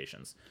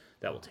locations.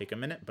 That will take a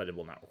minute, but it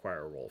will not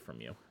require a roll from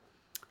you.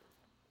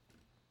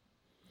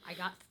 I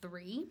got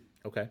 3.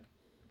 Okay.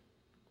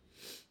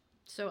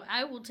 So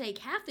I will take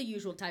half the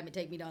usual time it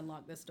take me to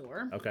unlock this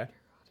door. Okay.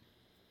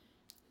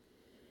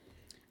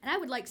 And I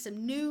would like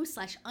some new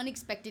 /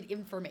 unexpected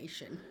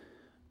information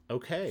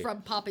Okay.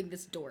 from popping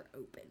this door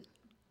open.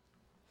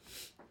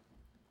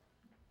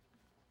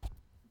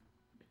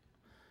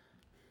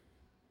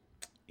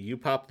 You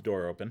pop the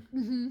door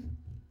open.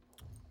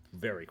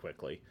 Very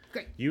quickly.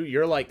 Great.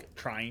 You're like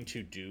trying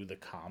to do the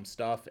comm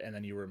stuff, and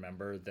then you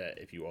remember that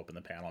if you open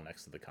the panel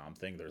next to the comm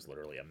thing, there's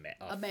literally a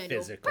manual.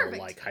 physical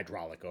Perfect. like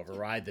hydraulic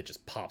override that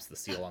just pops the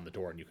seal on the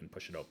door, and you can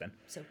push it open.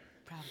 So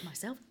proud of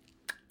myself.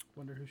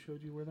 Wonder who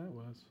showed you where that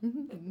was.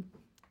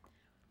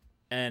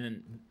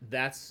 And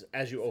that's,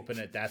 as you open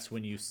it, that's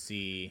when you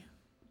see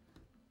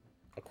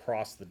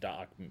across the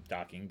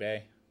docking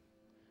bay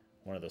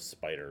one of those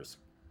spiders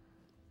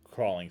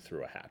crawling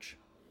through a hatch,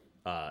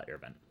 air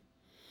vent.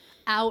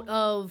 Out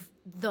of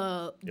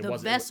the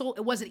vessel?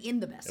 It wasn't in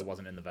the vessel. It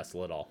wasn't in the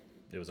vessel at all.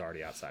 It was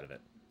already outside of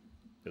it.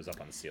 It was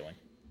up on the ceiling.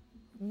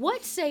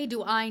 What say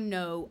do I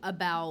know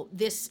about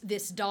this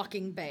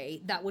docking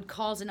bay that would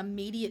cause an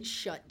immediate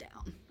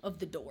shutdown of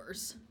the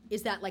doors?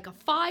 Is that like a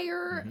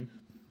fire?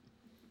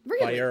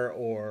 Really? Fire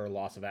or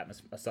a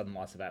sudden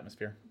loss of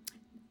atmosphere.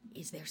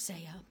 Is there,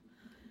 say,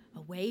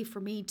 a way for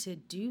me to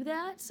do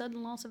that?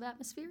 Sudden loss of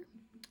atmosphere?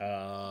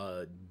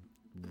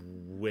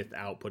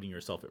 Without putting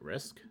yourself at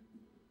risk.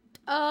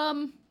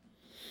 I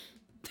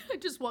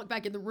just walked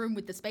back in the room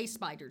with the space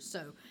spiders,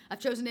 so I've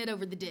chosen it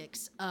over the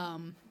dicks.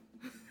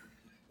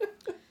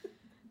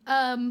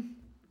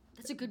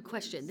 That's a good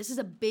question. This is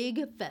a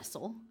big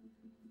vessel.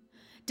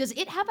 Does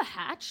it have a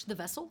hatch, the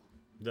vessel?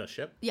 The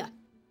ship? Yeah.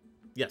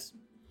 Yes.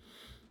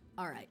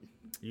 All right.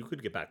 You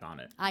could get back on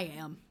it. I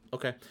am.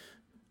 Okay.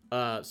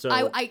 So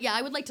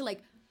I would like to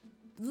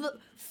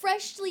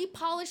freshly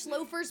polished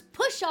loafers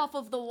push off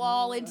of the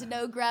wall into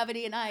no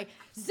gravity, and I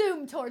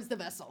zoom towards the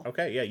vessel.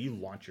 Okay, yeah, you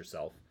launch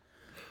yourself.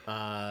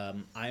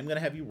 I'm gonna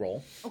have you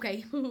roll.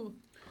 Okay. I'm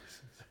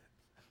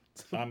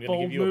gonna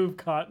Bold give you move,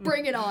 Cotton.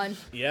 Bring it on.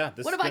 Yeah,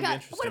 this What is have I gonna be got?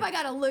 interesting. What have I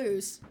got to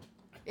lose?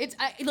 It's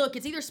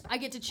either I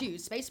get to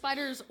choose space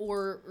spiders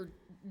or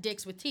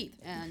dicks with teeth,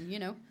 and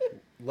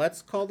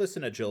Let's call this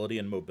an agility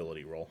and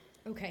mobility roll.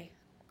 Okay,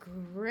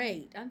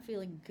 great. I'm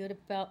feeling good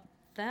about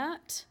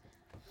that.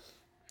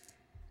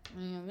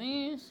 3 of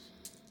these,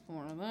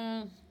 4 of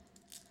those.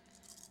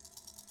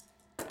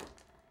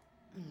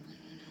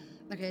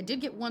 Okay, I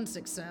did get 1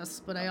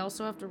 success, but I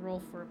also have to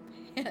roll for a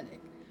panic,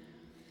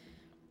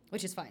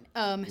 which is fine.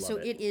 So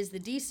it is the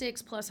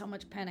D6 plus how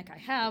much panic I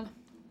have.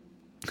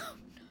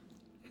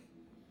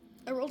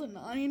 I rolled a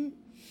 9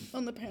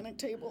 on the panic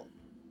table.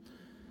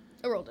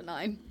 I rolled a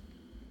 9.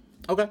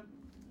 Okay.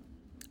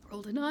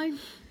 Rolled a 9,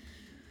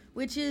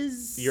 which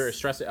is You're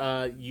stressed.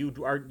 You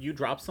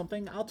dropped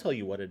something. I'll tell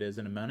you what it is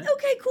in a minute.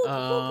 okay.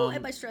 Cool.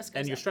 And my stress goes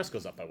And your up. stress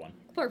goes up by 1.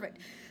 Perfect.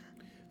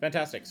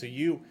 Fantastic. So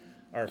you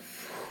are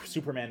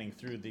Supermaning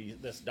through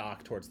this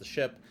dock towards the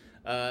ship.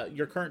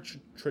 Your current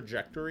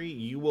trajectory,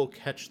 you will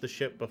catch the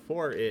ship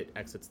before it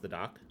exits the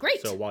dock.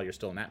 Great. So while you're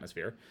still in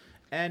atmosphere,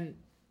 and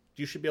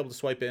you should be able to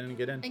swipe in and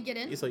get in.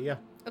 Easily, yeah.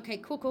 Okay,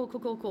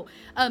 cool.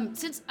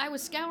 Since I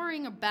was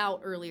scouring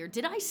about earlier,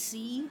 did I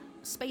see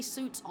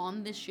spacesuits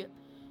on this ship?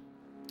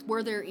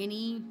 Were there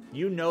any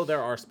You know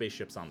there are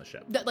spaceships on the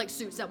ship.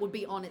 suits that would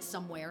be on it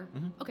somewhere?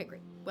 Okay,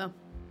 great. Well,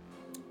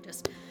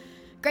 just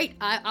great.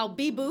 I'll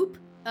be Boop.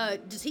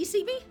 Does he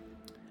see me?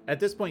 At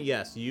this point,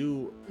 yes,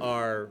 you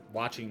are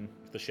watching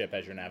the ship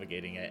as you're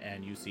navigating it,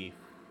 and you see.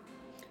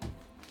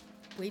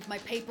 Wave my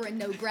paper in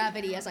no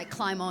gravity as I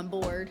climb on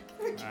board.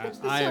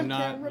 I am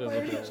not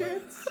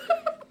visible.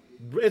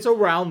 It's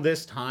around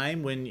this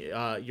time when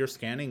you're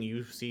scanning.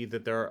 You see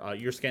that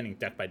you're scanning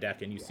deck by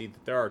deck, and you see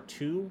that there are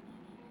 2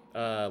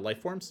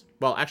 life forms.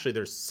 Well, actually,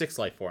 there's 6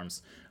 life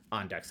forms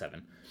on deck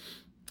 7.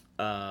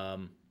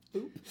 And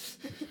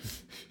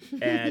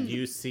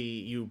you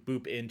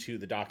boop into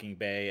the docking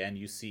bay, and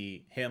you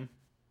see him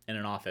in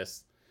an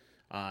office,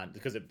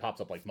 because it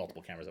pops up like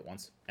multiple cameras at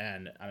once.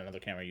 And on another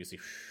camera, you see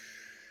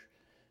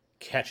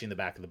catching the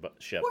back of the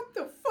ship. What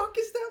the fuck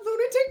is that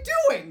lunatic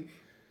doing?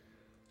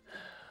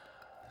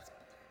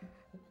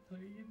 What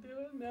are you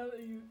doing now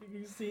that you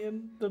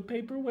seeing the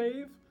paper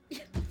wave?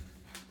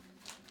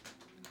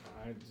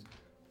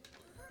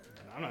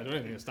 I'm not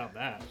doing anything to stop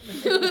that.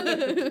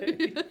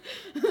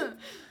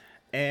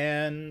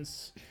 And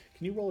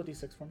can you roll a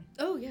d6 for me?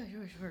 Oh, yeah,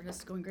 sure. This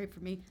is going great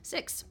for me.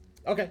 6.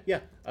 Okay, yeah.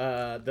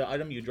 The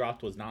item you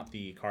dropped was not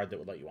the card that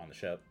would let you on the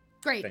ship.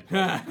 Great. Thank you.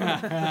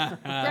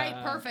 Great,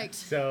 perfect.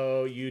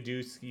 So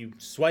you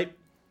swipe,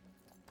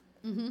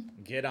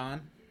 get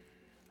on,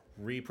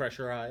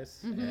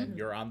 repressurize, and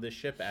you're on this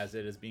ship as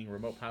it is being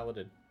remote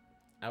piloted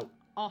out.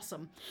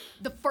 Awesome.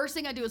 The first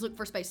thing I do is look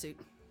for a spacesuit.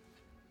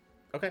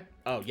 Okay.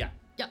 Oh, yeah.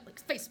 Yeah,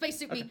 like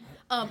spacesuit me.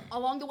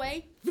 Along the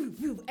way,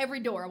 every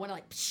door I want to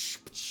like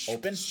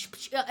Open?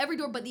 every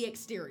door but the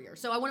exterior.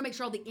 So I want to make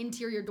sure all the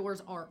interior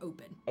doors are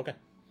open. Okay.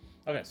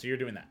 Okay, so you're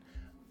doing that.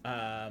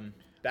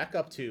 Back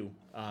up to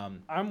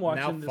I'm now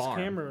watching this farm.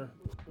 camera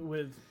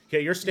with.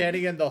 Okay, you're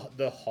standing in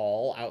the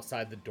hall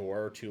outside the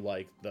door to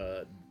like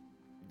the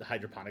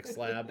hydroponics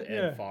lab and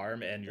Yeah.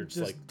 farm, and you're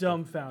just like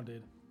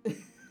dumbfounded.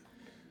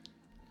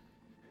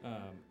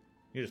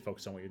 you're just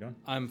focused on what you're doing.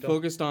 I'm Still?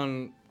 focused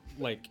on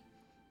like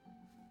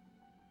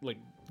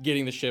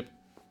getting the ship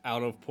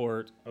out of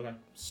port, Okay.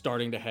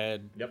 starting to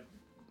head Yep.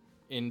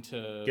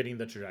 into Getting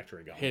the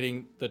trajectory going.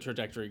 hitting the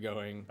trajectory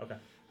going. Okay.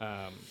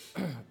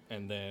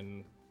 And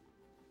then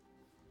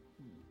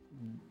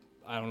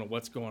I don't know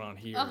what's going on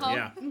here.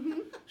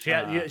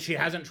 Yeah. She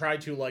hasn't tried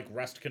to like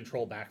wrest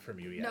control back from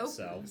you yet. Nope.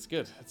 So It's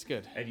good. It's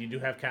good. and you do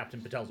have Captain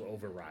Patel's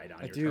override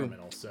on your do.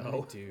 terminal.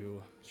 So I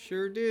do.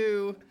 Sure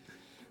do.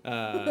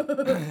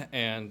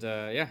 And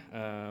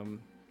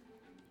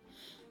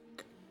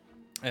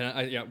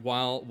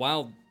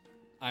while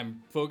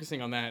I'm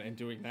focusing on that and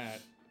doing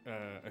that,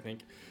 I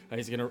think I'm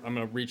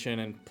gonna reach in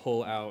and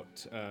pull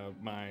out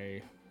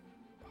my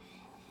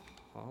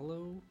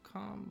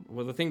holocom,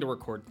 well, the thing to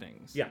record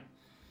things. yeah.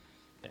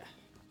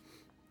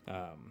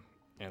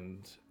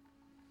 And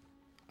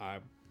I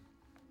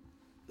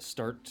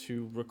start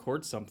to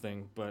record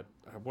something, but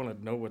I want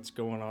to know what's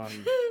going on.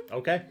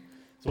 Okay.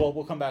 So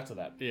we'll come back to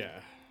that. Yeah.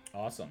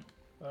 Awesome.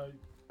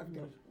 I've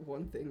got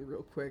one thing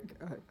real quick.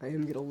 I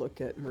am gonna look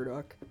at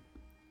Murdoch.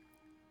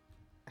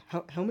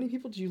 How many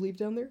people did you leave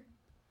down there?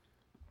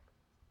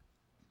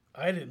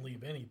 I didn't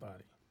leave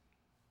anybody.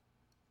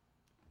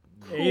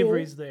 Cool.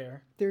 Avery's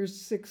there. There's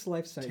 6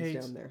 life signs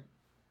Takes- down there.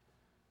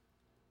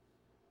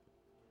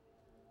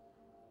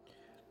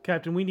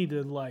 Captain, we need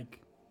to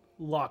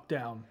lock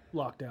down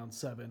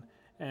 7,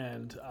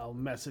 and I'll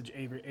message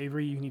Avery.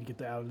 Avery, you need to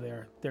get out of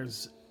there.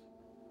 There's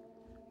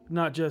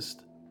not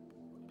just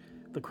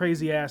the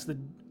crazy ass that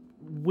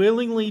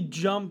willingly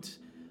jumped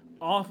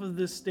off of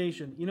this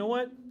station. You know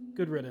what?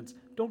 Good riddance.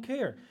 Don't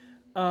care.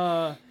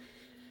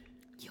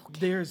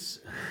 There's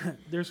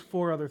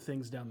 4 other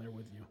things down there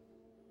with you.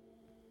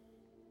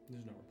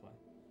 There's no reply.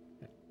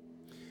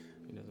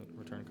 He doesn't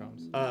return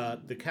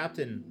comms. The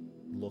captain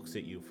looks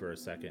at you for a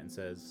second and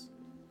says,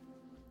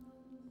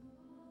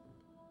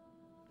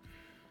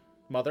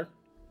 "Mother,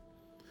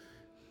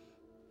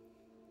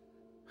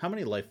 how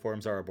many life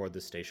forms are aboard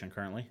this station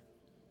currently?"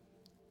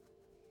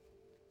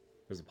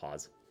 There's a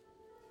pause.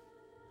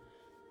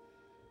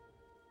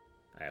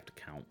 I have to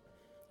count.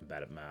 I'm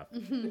bad at math.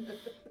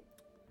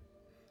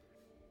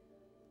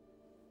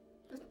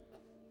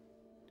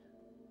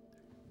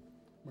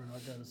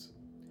 Murdoch goes,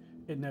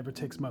 it never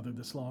takes Mother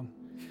this long.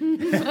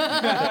 It's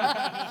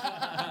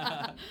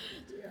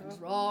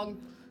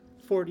wrong.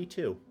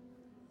 42.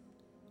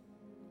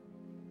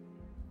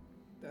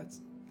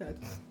 That's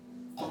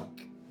fuck.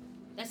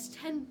 That's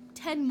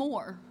 10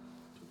 more.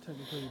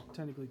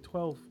 Technically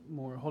 12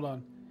 more. Hold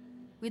on.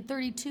 We had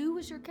 32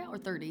 was your count, or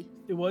 30?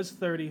 It was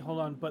 30. Hold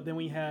on. But then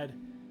we had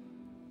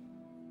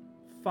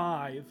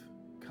 5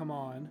 come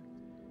on.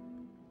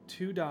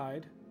 2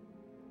 died.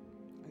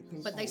 I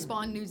think But they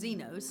spawned new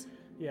Xenos,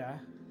 Yeah.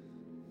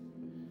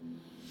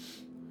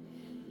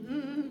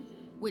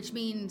 which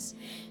means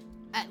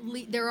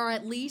there are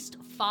at least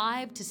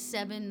 5 to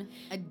 7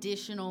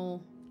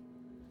 additional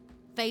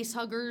face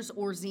huggers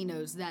or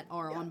Xenos that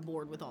are on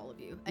board with all of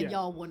you. And Yeah.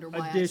 y'all wonder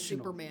why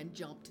Additional. Superman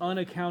jumped.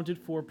 Unaccounted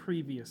for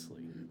previously.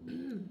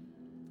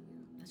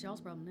 That's y'all's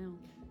problem now.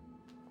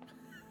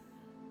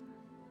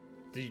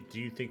 Do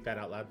you think that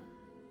out loud?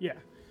 Yeah.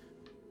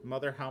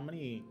 Mother, how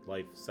many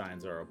life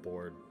signs are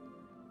aboard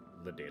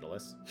the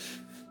Daedalus?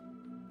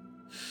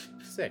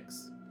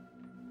 6.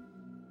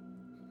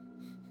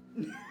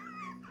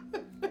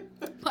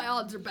 My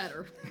odds are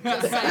better.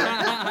 Just saying.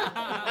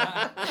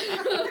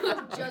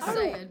 Just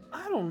saying.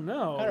 I don't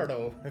know. I don't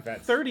know if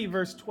that's 30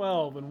 verse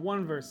 12 and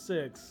 1 verse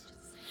 6.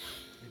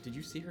 Did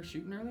you see her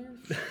shooting earlier?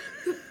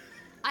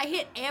 I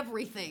hit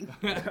everything.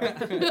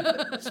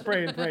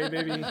 Spray and pray,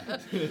 baby.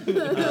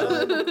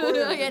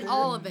 I hit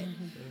all of it.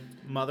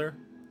 Mother,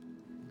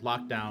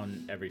 lock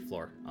down every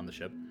floor on the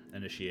ship.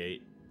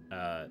 Initiate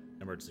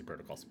emergency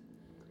protocols.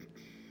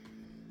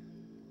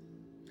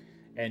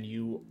 And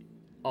you,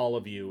 all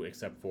of you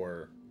except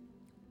for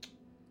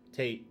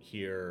Tate,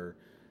 hear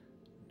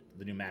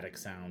the pneumatic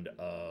sound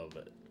of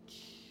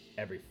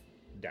every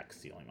deck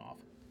sealing off,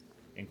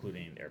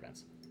 including air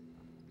vents.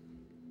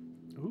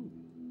 Ooh.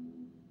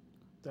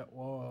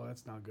 Whoa,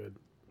 that's not good.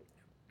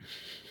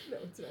 No,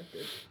 it's not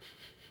good.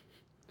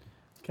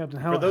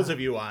 Captain For those of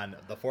you on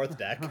the 4th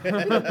deck,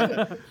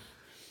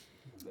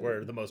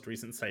 where the most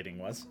recent sighting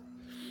was.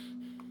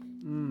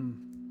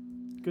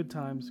 Good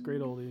times,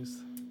 great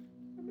oldies.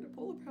 I'm gonna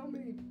pull up how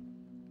many.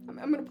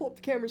 I'm gonna pull up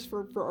the cameras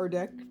for our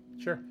deck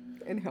Sure.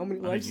 and how many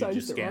I mean, life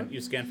signs there are. You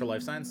scan for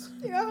life signs?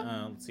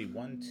 Yeah. Let's see.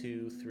 1,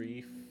 2,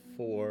 3,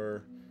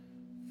 4,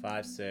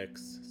 5,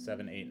 6,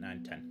 7, 8,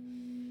 9, 10.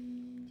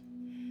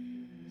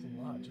 There's a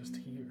lot just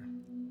here.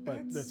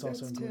 But that's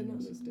also 10 on including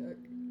this deck.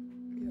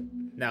 Yep.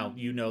 Now,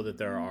 you know that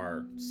there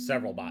are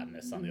several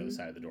botanists on the other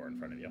side of the door in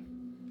front of you.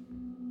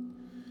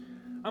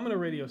 I'm going to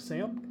radio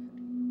Sam,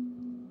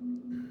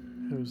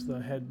 who's the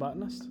head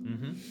botanist.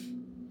 Mm-hmm.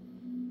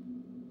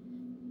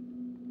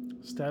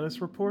 Status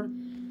report.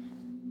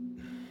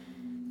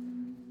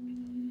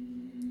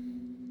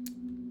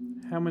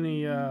 How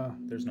many,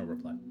 There's no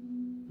reply.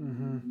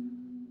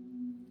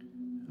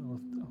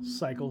 I'll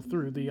cycle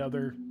through the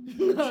other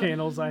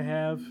channels I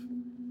have.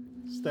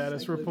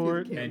 Status Cycle through the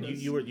report. And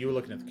you were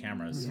looking at the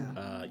cameras.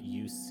 Yeah.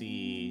 You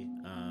see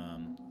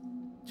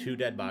 2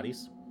 dead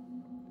bodies,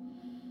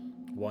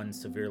 1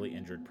 severely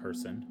injured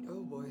person.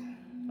 Oh boy.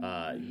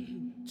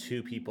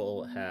 2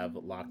 people have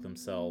locked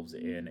themselves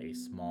in a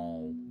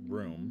small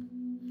room,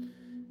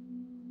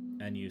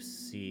 and you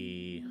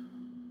see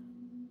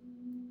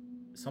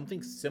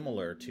something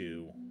similar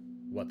to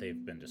what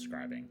they've been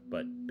describing,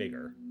 but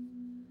bigger,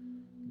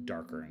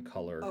 darker in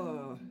color.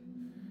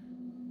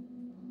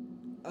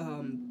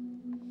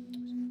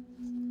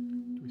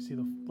 Do we see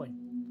the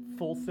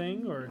full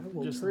thing, or I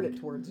will just turn it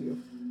towards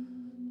you.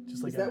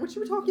 just like Is that what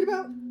you were talking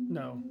about?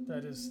 No,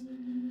 that is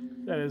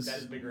That is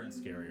bigger and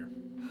scarier.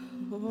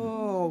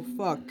 Oh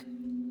fuck.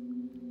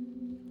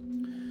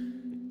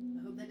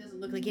 I hope that doesn't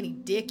look like any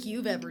dick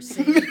you've ever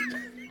seen.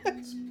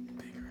 it's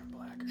bigger and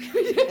blacker.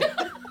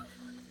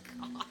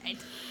 God.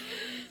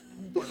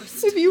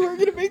 If you were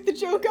gonna make the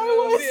joke, I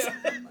was.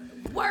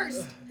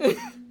 Worst.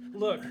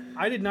 Look,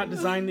 I did not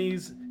design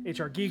these.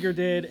 H.R. Giger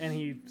did, and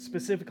he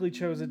specifically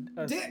chose a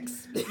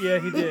Dicks. Yeah,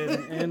 he did,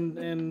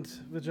 and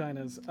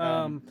vaginas.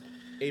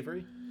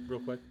 Avery, real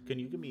quick, can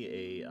you give me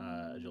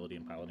a agility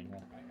and piloting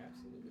roll? I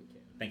absolutely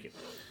can. Thank you.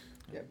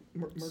 Yeah,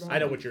 Murdoch. I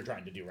know what you're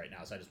trying to do right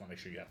now, so I just want to make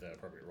sure you have the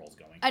appropriate rolls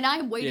going. And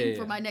I'm waiting Yeah,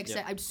 for my next yeah.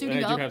 set. I'm And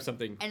suiting I up. do have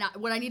something. And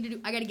what I need to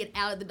do, I got to get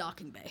out of the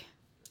docking bay.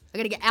 I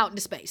got to get out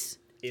into space.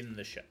 In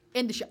the ship.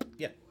 In the ship.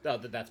 Yeah,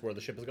 that's where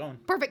the ship is going.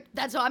 Perfect.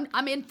 That's how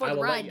I'm in for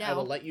the ride now. I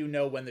will let you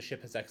know when the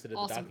ship has exited the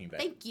Awesome. docking bay.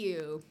 Thank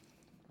you.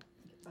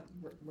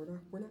 Murdoch,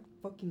 we're not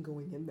fucking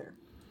going in there.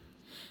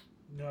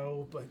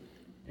 No,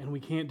 and we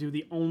can't do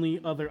the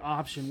only other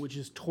option, which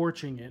is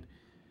torching it,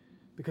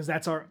 because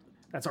that's our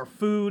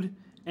food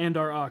and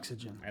our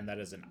oxygen, And that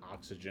is an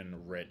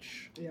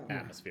oxygen-rich Yeah.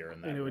 atmosphere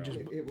in that and it would room.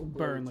 just It will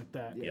burn like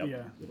that. Yep.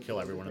 Yeah. Kill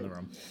everyone in the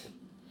room.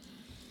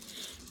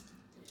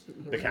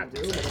 We're in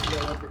captain room,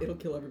 said. it'll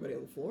kill everybody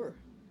on the floor.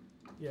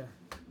 Yeah.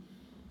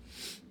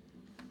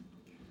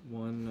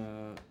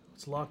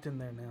 It's locked in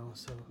there now,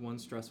 so. One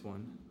stress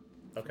 1,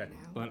 Okay.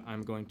 but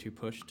I'm going to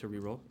push to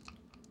reroll.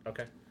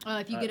 Okay.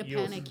 If you get a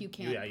panic, you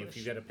can't Yeah, push. if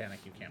you get a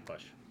panic, you can't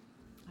push.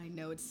 I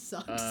know it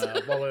sucks.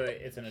 Wait.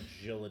 It's an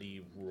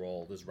agility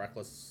roll. Does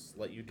Reckless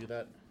let you do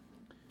that?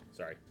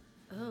 Sorry.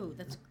 Oh,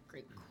 that's a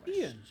great question.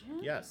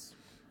 Ian, Yes.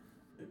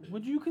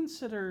 would you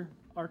consider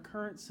our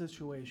current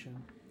situation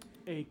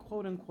a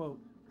quote-unquote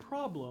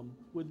problem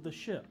with the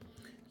ship?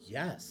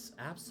 Yes,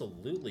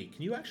 absolutely.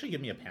 Can you actually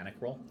give me a panic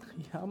roll?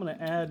 Yeah, I'm gonna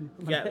add.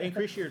 Yeah,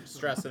 increase your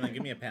stress and then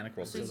give me a panic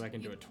roll. Says I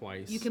can do it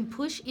twice. You can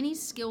push any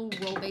skill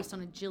roll based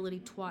on agility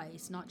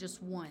twice, not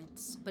just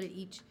once, but at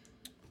each.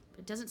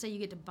 It doesn't say you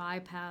get to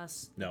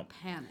bypass the No.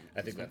 panic.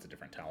 I think that's a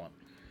different talent.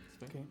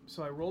 Okay,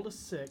 so I rolled a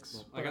 6.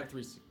 Well, I got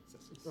 3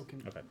 successes. Okay.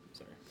 Okay.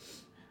 Sorry.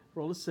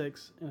 Rolled a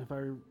 6, and if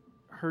I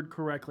heard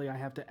correctly, I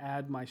have to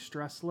add my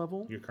stress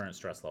level. Your current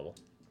stress level.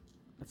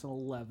 That's an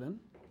 11.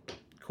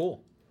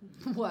 Cool.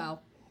 Wow.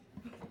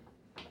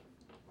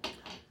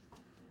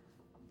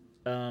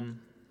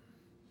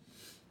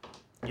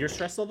 Your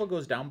stress level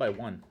goes down by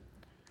 1.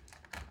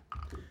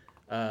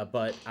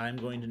 But I'm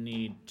going to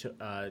need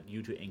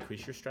you to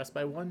increase your stress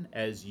by 1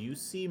 as you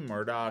see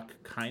Murdoch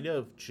kind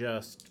of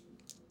just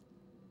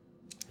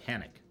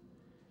panic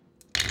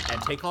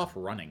and take off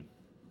running.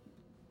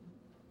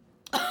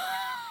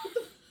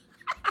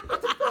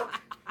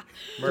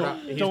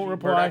 Don't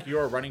reply. Murdoch,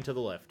 you're running to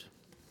the lift.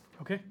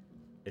 Okay.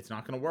 It's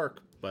not going to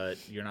work, but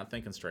you're not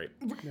thinking straight.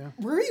 Yeah.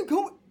 Where are you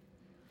going?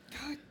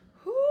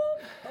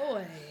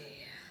 Boy.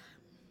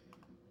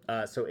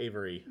 So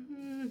Avery,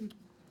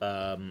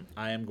 I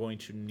am going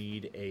to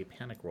need a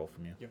panic roll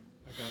from you. Yep.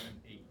 I got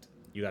an 8.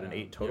 You got an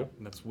 8 total? Yep,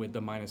 and that's with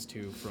the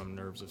 -2 from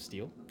Nerves of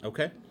Steel.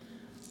 Okay.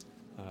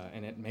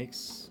 And it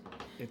makes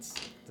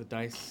the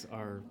dice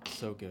are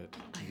so good.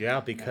 Yeah,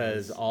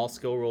 because all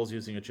skill rolls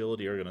using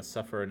agility are going to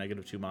suffer a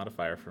 -2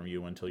 modifier from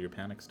you until your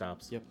panic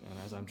stops. Yep. And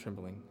as I'm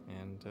trembling,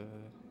 and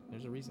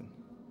there's a reason.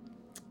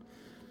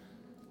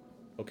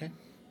 Okay.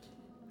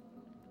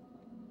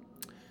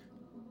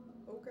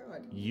 Oh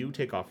god. You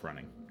take off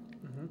running.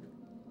 Mm-hmm.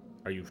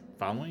 Are you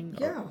following?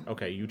 Yeah.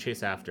 Okay, you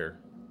chase after.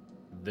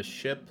 The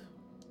ship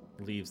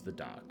leaves the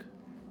dock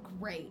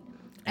Great.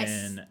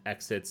 and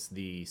exits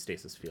the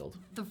stasis field.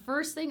 The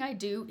first thing I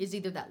do is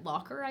either that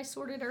locker I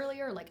sorted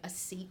earlier, like a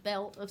seat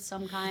belt of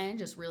some kind,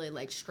 just really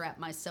like strap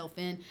myself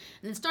in, and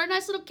then start a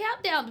nice little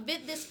countdown to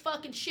vent this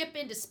fucking ship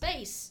into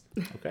space.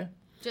 Okay.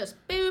 Just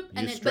boop,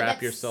 and then strap but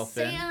that yourself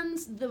in.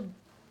 sans the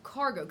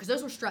cargo because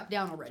those were strapped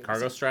down already.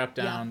 Cargo So, strapped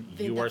down.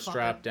 yeah, You vent are that fucker.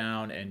 strapped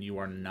down, and you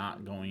are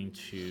not going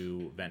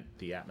to vent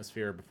the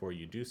atmosphere before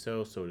you do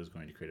so. So it is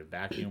going to create a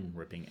vacuum,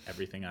 ripping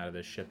everything out of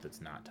this ship that's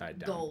not tied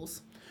down.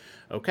 Goals.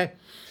 Okay.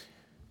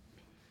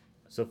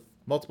 So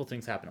multiple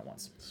things happen at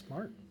once.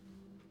 Smart.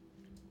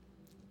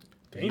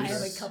 I am a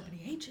Dangerous.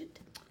 company agent.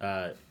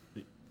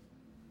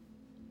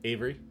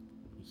 Avery,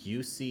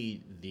 you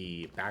see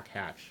the back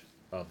hatch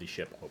of the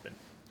ship open.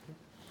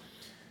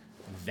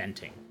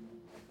 Venting.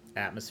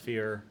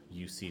 Atmosphere,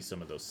 you see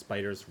some of those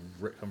spiders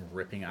come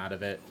ripping out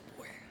of it.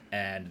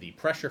 And the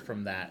pressure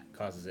from that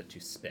causes it to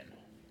spin.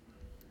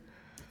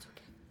 That's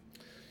okay.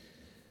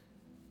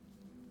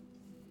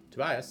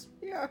 Tobias,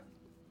 Yeah.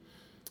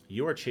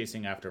 you are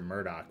chasing after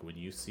Murdoch when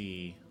you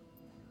see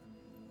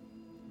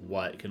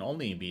what can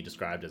only be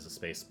described as a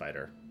space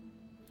spider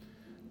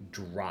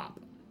drop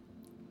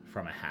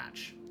from a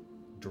hatch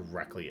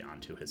directly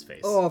onto his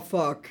face. Oh,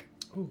 fuck.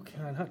 Oh,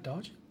 can I not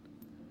dodge?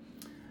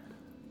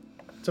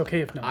 It's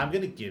okay if not. I'm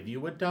going to give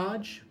you a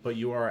dodge, but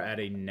you are at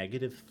a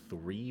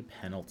 -3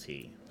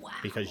 penalty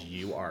because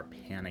you are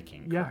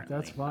panicking. Yeah, currently.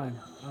 that's fine.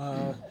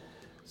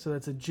 So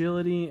that's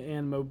agility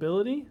and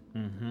mobility.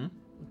 Mm-hmm.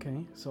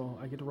 Okay, so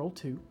I get to roll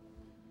 2.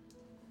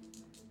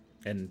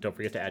 And don't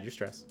forget to add your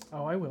stress.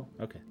 Oh, I will.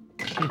 Okay.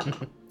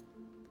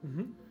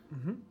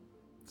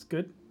 It's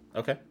good.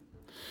 Okay.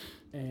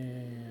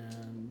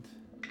 And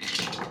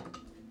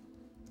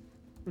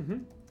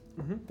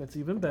that's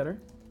even better.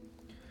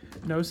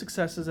 No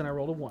successes, and I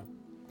rolled a 1.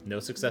 No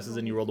successes,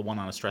 and you rolled a 1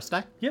 on a stress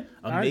die? Yep.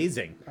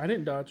 Amazing. I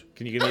didn't dodge.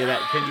 Can you give me that?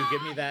 Can you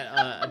give me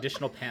that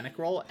additional panic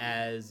roll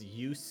as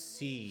you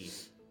see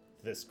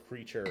this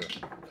creature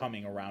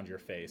coming around your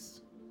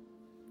face?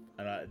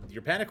 And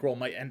your panic roll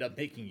might end up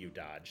making you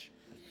dodge.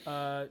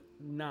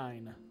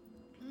 9.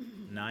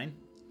 9.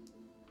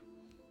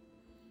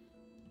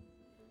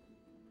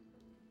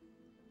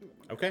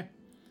 Okay.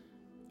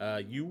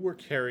 You were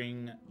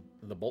carrying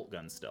the bolt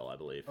gun still, I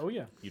believe. Oh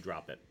yeah. You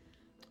drop it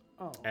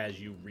Oh. as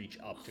you reach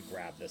up to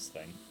grab this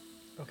thing.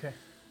 Okay.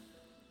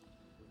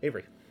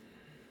 Avery,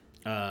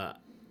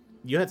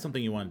 you had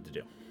something you wanted to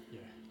do. Yeah.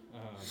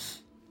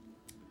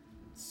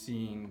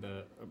 Seeing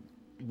the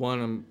one,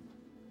 I'm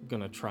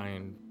gonna try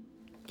and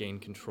gain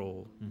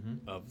control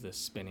of this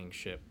spinning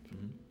ship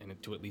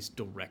and to at least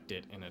direct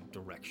it in a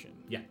direction.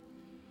 Yeah.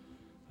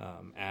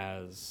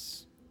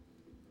 As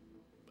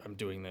I'm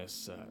doing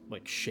this,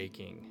 like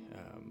shaking,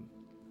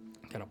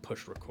 kind of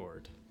push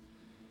record.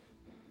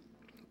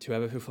 To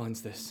whoever who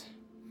finds this,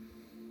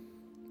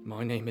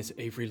 my name is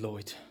Avery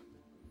Lloyd.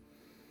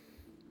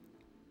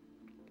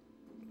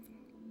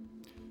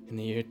 In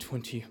the year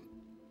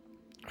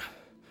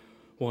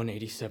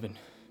 2187,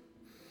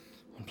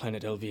 on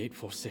planet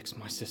LV-846,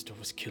 my sister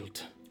was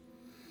killed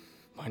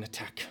by an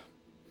attack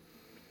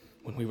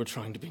when we were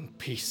trying to bring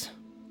peace.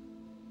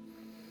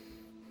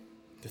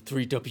 The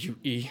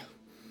 3WE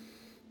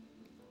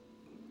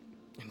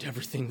and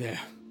everything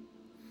there.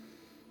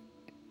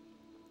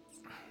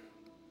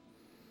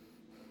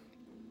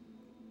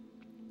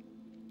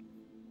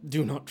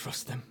 Do not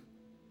trust them.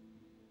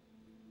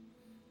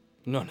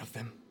 None of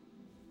them.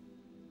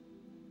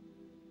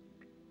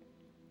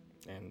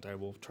 And I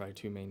will try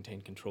to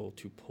maintain control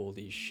to pull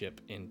the ship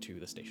into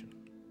the station.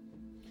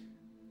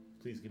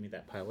 Please give me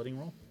that piloting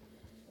roll.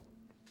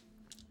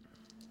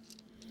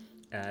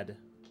 Add,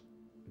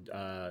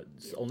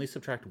 only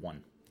subtract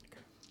 1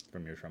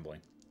 from your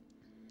trembling.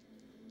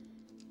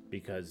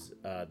 Because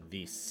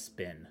the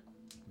spin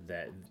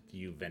that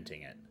you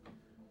venting it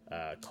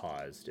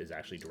caused is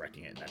actually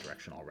directing it in that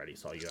direction already.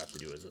 So all you have to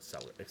do is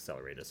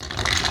accelerate it.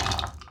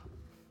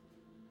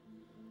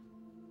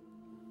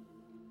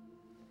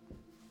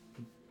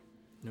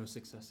 No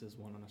successes,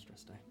 1 on a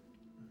stress die.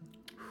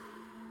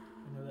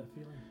 I know that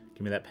feeling.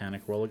 Give me that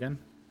panic roll again.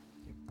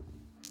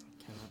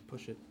 Cannot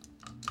push it.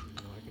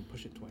 No, I can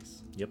push it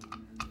twice. Yep.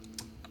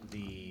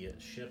 The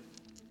ship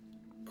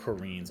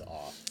careens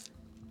off.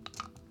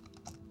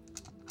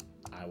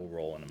 I will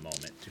roll in a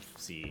moment to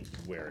see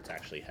where it's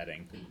actually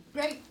heading.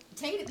 Great.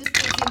 Take it. This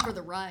goes in for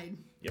the ride.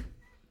 Yep.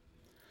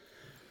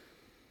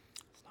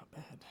 It's not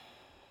bad.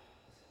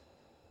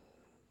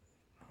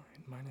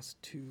 9 minus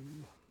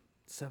 2,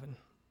 7.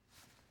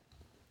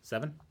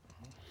 7.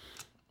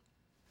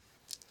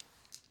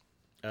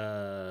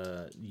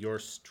 Your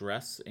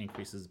stress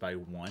increases by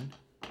 1.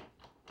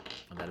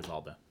 And that is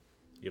all the...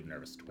 You have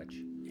nervous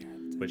twitch. Yeah.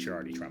 Which you're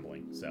already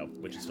trembling, so...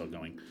 Which is still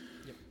going.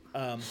 Yep.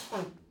 So I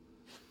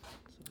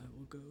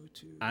will go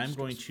to... I'm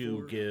going stress to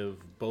 4.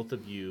 give both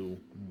of you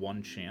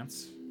 1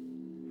 chance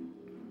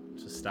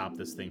to stop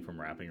this thing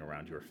from wrapping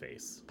around your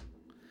face.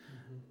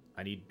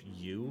 I need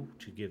you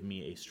to give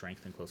me a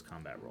strength and close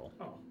combat roll.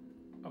 Oh,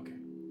 okay.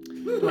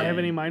 Do I have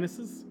any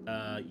minuses?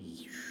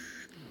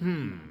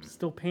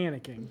 Still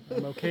panicking.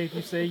 I'm okay if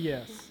you say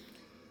yes.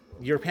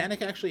 Your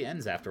panic actually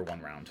ends after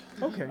 1 round.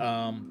 Okay.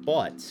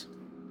 But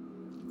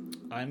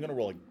I'm going to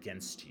roll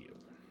against you.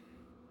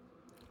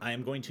 I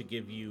am going to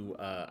give you,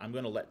 I'm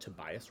going to let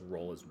Tobias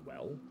roll as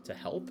well to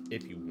help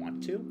if you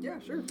want to. Yeah,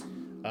 sure.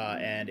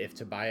 And if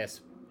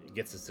Tobias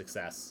gets a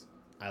success,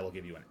 I will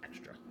give you an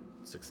extra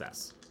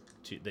success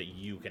that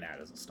you can add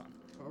as a stunt.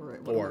 All right.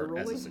 What am I Or as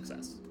a rolling?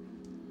 success.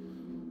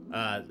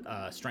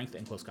 Strength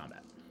and close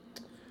combat.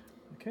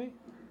 Okay.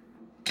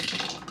 Okay.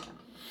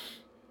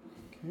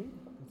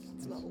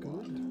 That's not a good.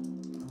 lot.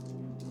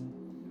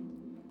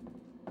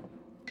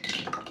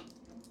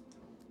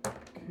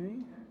 Okay.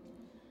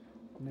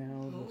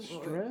 Now the boy.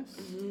 stress.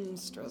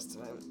 Stress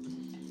time.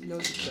 No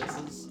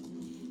successes.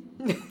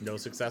 No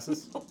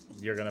successes?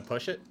 You're going to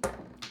push it?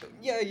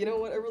 Yeah, you know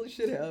what? I really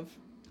should have.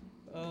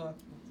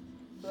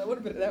 That would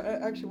have been. That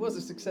actually was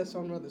a success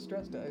on one of the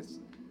stress dice.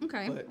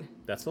 Okay. But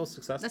That's still a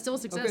success? That's still a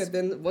success. okay,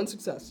 then 1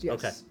 success. Yes.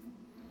 Okay.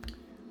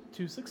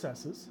 2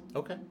 successes.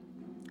 Okay.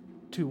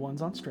 2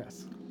 ones on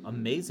stress.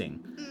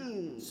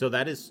 Amazing. So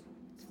that is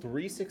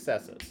 3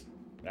 successes.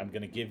 I'm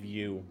going to give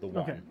you the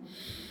 1. Okay.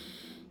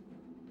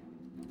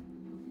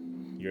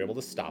 You're able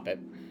to stop it.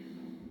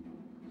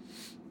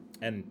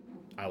 And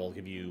I will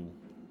give you,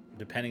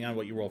 depending on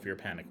what you roll for your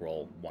panic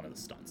roll, 1 of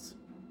the stunts.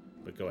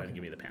 But go ahead and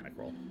give me the panic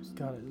roll.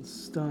 Got it.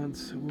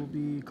 Stunts will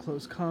be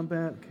close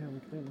combat. Okay, I'll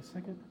look at that in a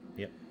second.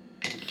 Yep.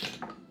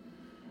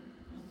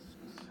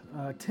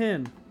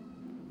 10.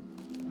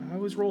 I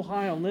always roll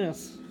high on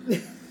this.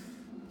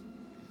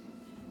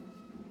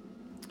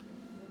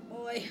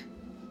 Boy.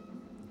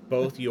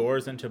 Both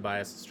yours and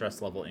Tobias'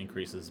 stress level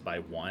increases by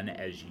 1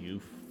 as you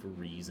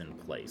freeze in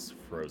place,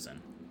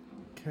 frozen,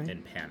 Okay.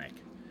 in panic.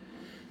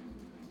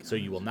 So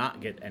you will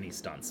not get any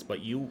stunts, but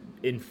you,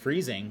 in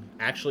freezing,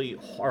 actually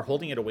are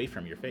holding it away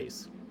from your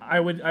face. I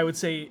would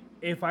say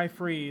if I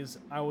freeze,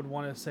 I would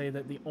want to say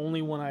that the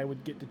only one I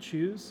would get to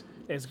choose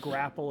is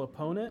grapple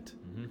opponent,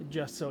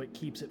 just so it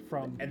keeps it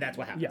from. And that's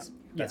what happens. Yeah.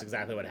 That's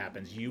exactly what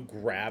happens. You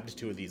grabbed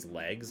 2 of these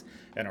legs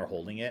and are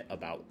holding it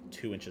about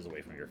 2 inches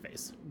away from your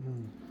face.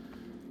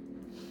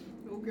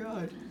 Oh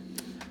God.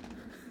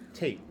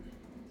 Tate.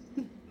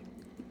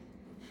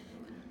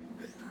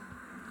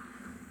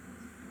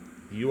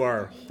 You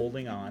are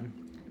holding on,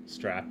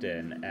 strapped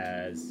in,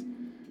 as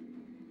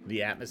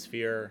the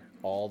atmosphere,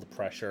 all the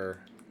pressure.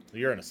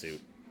 You're in a suit.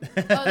 Oh,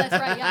 that's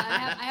right.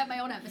 Yeah, I have my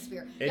own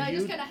atmosphere. And Yeah, I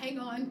just you- kind of hang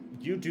on.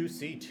 You do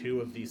see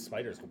 2 of these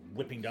spiders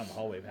whipping down the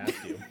hallway past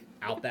you,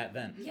 out that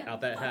vent, Yeah,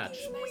 out that hatch.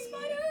 fucking space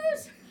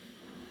spiders!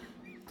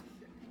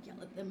 Yell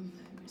at them.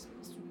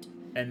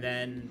 And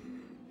then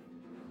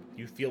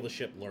you feel the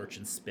ship lurch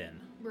and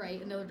spin.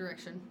 Right, another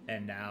direction.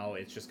 And now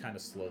it's just kind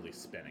of slowly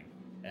spinning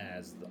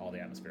as all the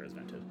atmosphere is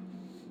vented.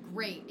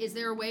 Great. Is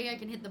there a way I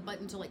can hit the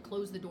button to like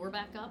close the door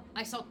back up?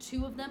 I saw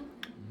 2 of them.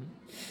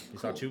 You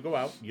saw 2 go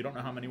out. You don't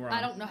know how many were on.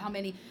 I don't know how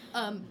many.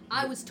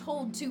 I was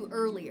told 2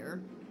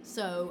 earlier,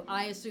 so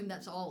I assume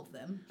that's all of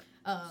them.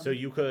 So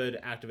you could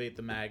activate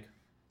the mag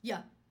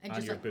Yeah, and on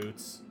just your like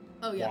boots.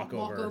 oh yeah, walk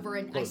walk over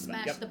and I close the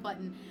mag. smash Yep. the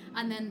button,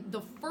 and then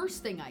the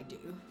first thing I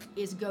do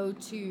is go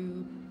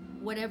to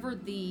whatever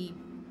the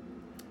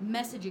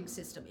messaging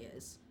system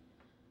is,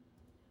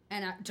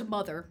 and to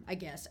Mother, I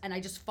guess, and I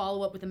just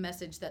follow up with a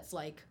message that's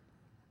like,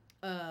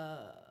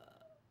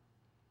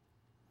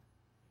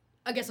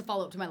 I guess a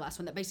follow up to my last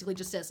one that basically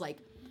just says like,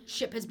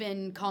 ship has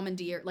been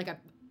commandeered, like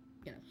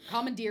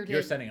commandeered. You're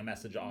it sending a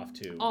message off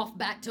to. off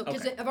back to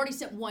because Okay. I've already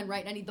sent one,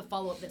 right? I need the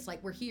follow up that's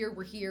like we're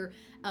here.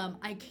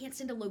 I can't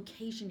send a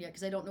location yet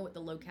because I don't know what the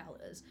locale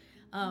is.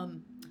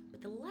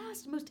 But the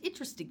last most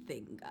interesting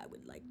thing I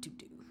would like to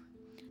do.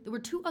 There were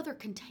 2 other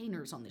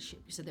containers on the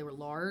ship. You said they were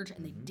large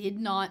and they did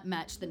not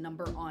match the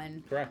number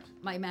on Correct.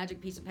 my magic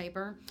piece of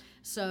paper.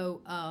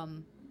 So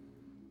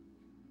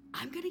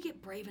I'm gonna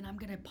get brave and I'm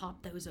gonna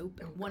pop those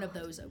open. One of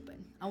those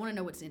open. I want to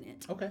know what's in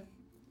it. Okay.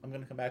 I'm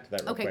going to come back to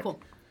that real Okay, quick. cool.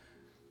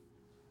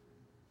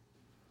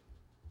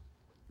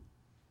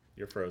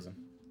 You're frozen.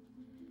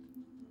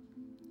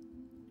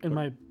 In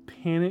my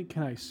panic,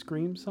 can I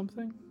scream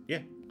something? Yeah.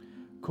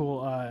 Cool.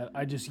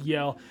 I just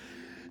yell,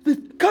 "The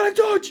cutting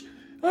torch!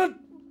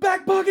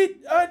 Back pocket!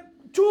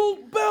 Tool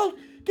belt!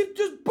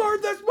 Just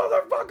burn this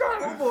motherfucker!"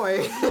 Oh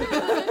boy.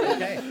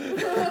 Okay.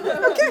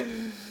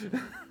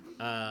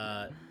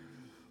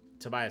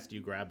 Tobias, do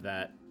you grab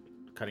that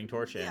cutting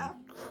torch? And,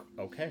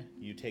 okay.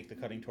 You take the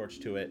cutting torch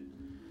to it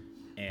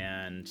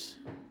and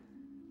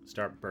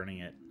start burning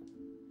it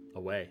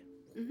away.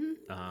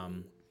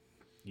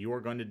 You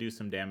are going to do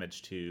some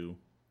damage to.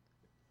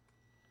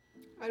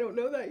 I don't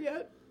know that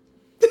yet.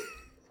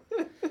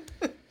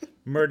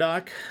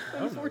 Murdoch.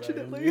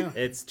 Unfortunately.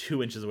 It's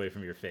 2 inches away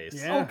from your face.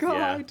 Yeah. Oh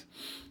God.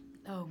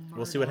 Oh,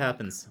 We'll see what Murdoch.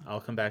 happens. I'll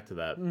come back to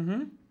that.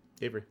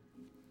 Avery.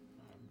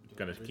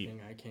 Gonna keep.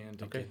 Everything I can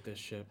to Okay. get this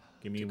ship.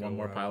 Give me to one go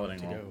more where I want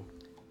piloting to roll. go.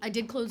 I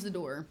did close the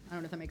door. I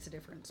don't know if that makes a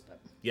difference,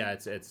 but Yeah,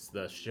 it's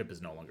the ship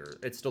is no longer.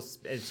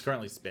 It's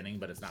currently spinning,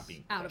 but it's not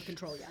being out of pushed.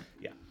 control. Yeah.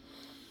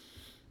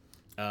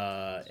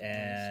 Yeah.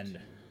 And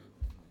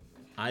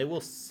I will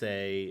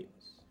say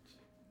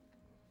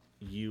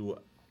you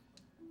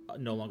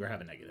no longer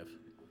have a negative.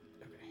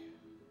 Okay.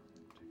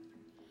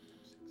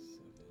 6,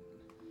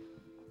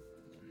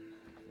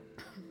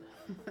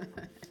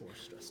 7. 4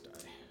 stress die.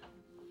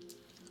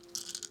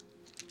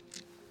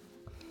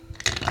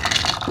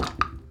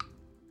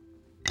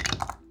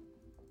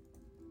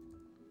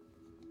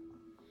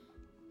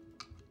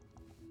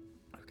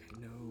 Okay,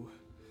 no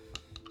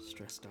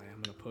stress die.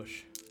 I'm gonna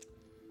push.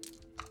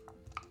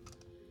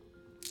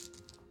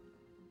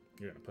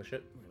 You're gonna push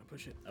it? I'm gonna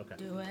push it. Okay.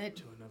 Do it.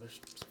 To another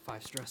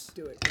 5 stress.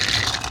 Do it.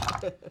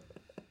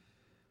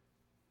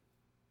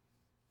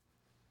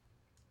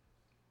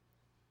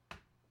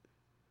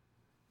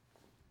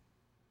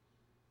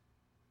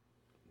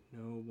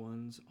 No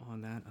ones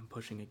on that. I'm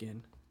pushing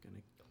again. Gonna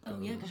Oh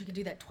go yeah, because you can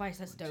do that twice.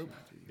 That's dope.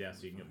 Yeah,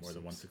 so you can get more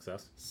than one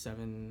success.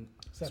 7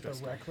 Is that the stress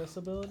die. reckless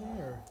ability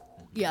or?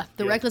 Yeah,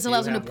 the Yeah, reckless you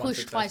allows him to have one push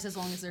success. twice as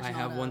long as there's I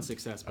not have a... 1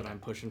 success, but I'm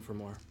pushing for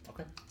more.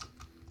 Okay.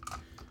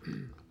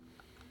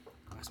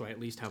 So I at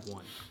least have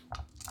 1.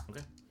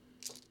 Okay.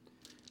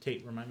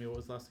 Tate, remind me what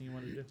was the last thing you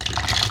wanted to do?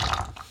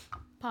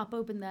 Pop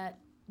open that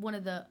one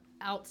of the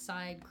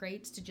outside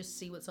crates to just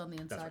see what's on the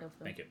That's inside right. of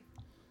them. Thank you.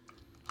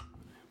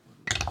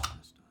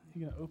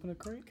 You gonna open a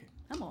crate?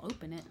 I'm gonna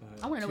open it.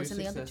 I want to know what's in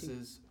the other 2. 2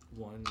 successes,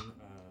 1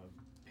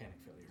 panic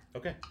failure.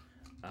 Okay.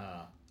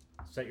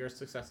 Set your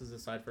successes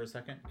aside for a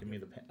second. Give me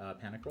the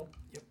panic roll.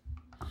 Yep.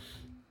 2,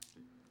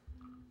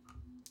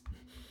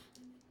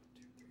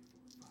 3,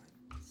 4,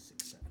 5,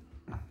 6, 7,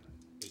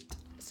 8.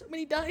 So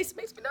many dice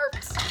makes me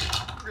nervous.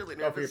 Really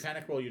Oh, for your nervous.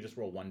 panic roll, you just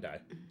roll 1 die.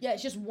 Yeah,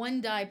 it's just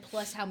 1 die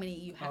plus how many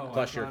you have.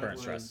 Plus I your thought it current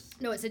was- stress.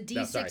 No, it's a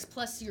D6 sorry.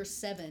 plus your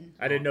 7.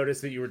 I didn't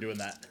notice that you were doing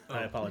that.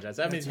 I Oh, apologize.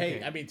 I mean, that's hey,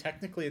 okay. I mean,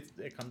 technically,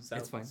 it comes out.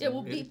 It's fine. It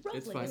will be It's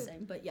roughly the fine.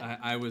 same, but yeah.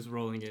 I was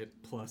rolling it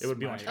plus. It would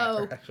be my- much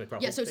higher, Oh, actually,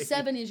 probably. yeah, so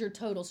 7 is your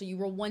total, so you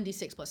roll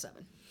 1d6 plus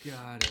 7.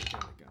 Got it.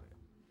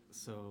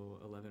 So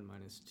 11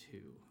 minus 2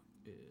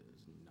 is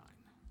 9.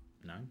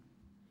 9.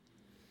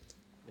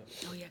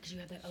 Oh yeah, because you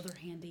have that other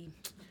handy.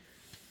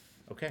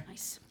 Okay.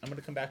 Nice. I'm going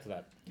to come back to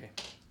that. Okay.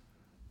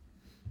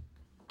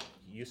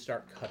 You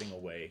start cutting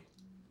away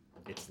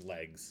its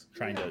legs,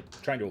 trying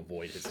to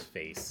avoid his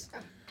face.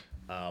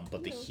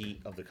 But the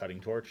heat of the cutting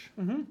torch,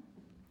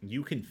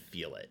 you can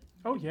feel it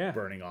Oh yeah.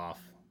 burning off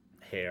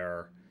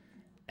hair,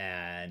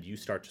 and you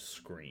start to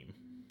scream,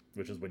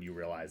 which is when you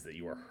realize that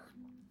you are,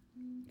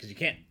 because you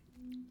can't.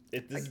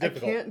 This is I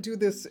difficult. can't do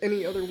this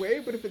any other way,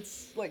 but if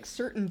it's like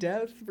certain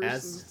death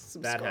versus As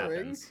some that scarring.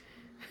 happens,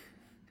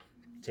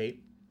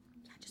 Tate,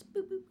 Just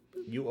boop, boop,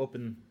 boop. you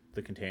open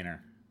the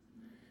container,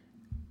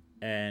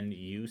 and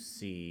you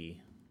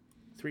see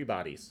 3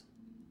 bodies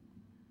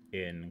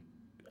in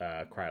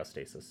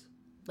cryostasis.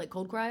 Like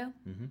cold cryo?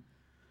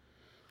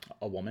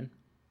 A woman,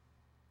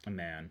 a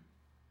man,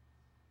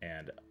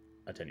 and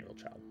a 10-year-old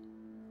child.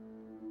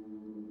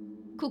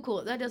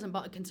 Cool. That doesn't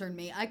concern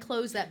me. I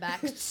close that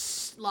back,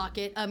 lock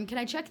it. Can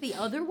I check the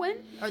other one?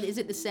 Or is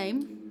it the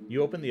same?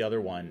 You open the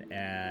other one,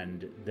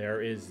 and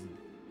there is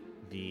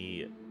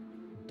the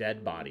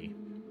dead body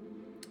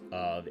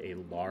of a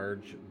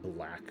large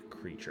black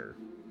creature.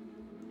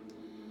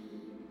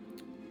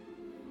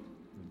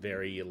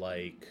 Very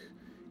like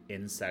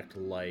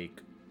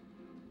insect-like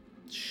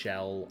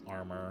shell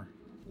armor,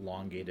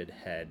 elongated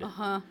head.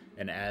 Uh-huh.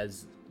 And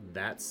as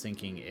that's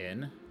sinking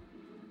in,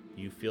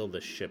 you feel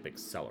the ship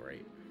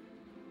accelerate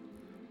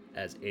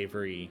as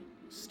Avery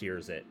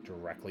steers it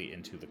directly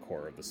into the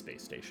core of the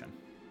space station.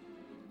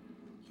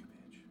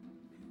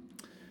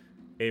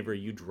 Avery,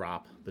 you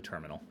drop the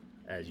terminal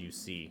as you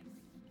see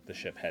the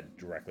ship head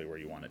directly where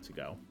you want it to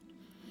go.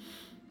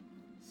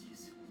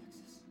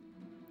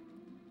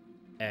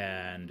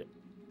 And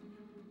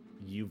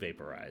you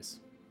vaporize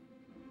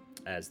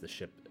as the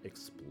ship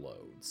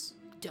explodes.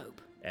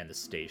 Dope. And the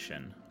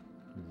station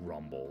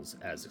rumbles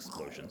as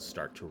explosions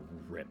start to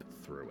rip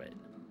through it,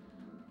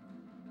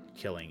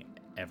 killing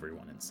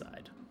everyone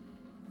inside.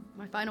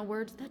 My final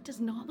words, that does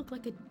not look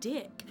like a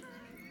dick.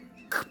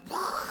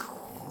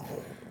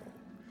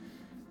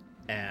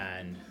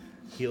 And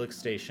Helix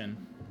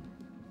Station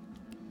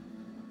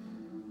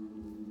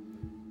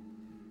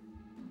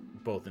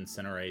both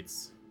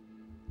incinerates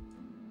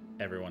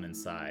everyone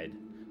inside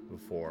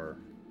before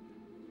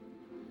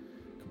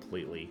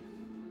completely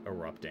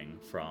erupting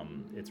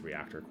from its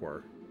reactor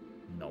core,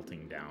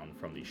 melting down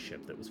from the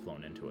ship that was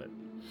flown into it.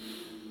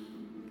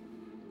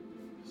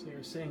 So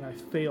you're saying I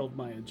failed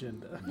my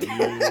agenda.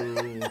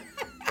 You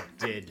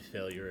did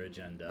fail your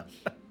agenda.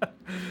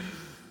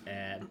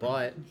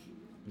 But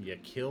you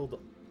killed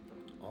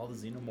all the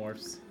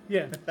xenomorphs.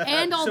 Yeah.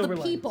 And all Silver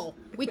the linings. people.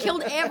 We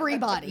killed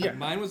everybody. Yeah,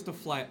 mine was to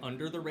fly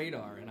under the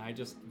radar, and I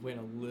just went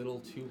a little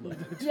too low.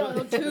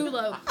 No, too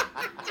low.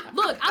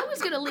 Look, I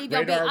was gonna leave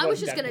y'all be. Radar I was was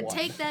just deck gonna one.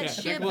 take that Yeah,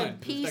 deck ship one. and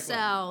Just peace deck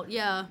one. out.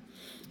 Yeah.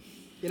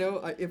 You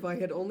know, if I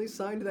had only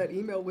signed that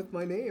email with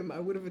my name, I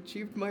would have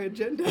achieved my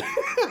agenda.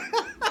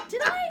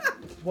 Did I?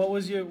 What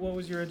was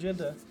your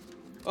agenda?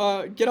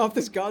 Get off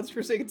this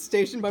godforsaken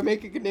station by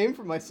making a name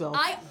for myself.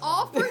 I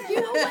offered you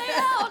a way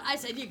out. I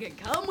said you could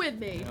come with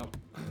me. Yep.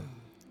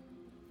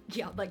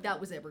 yeah, like that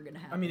was ever gonna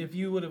happen. I mean, if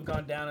you would have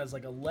gone down as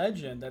like a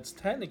legend, that's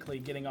technically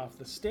getting off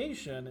the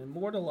station,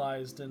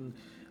 immortalized, and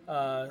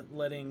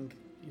letting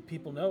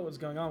people know what was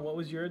going on. What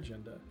was your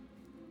agenda?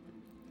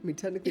 I mean,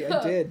 technically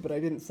I did, but I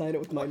didn't sign it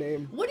with my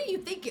name. What do you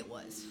think it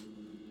was?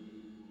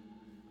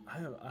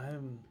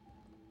 I'm.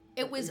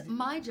 It was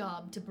my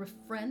job to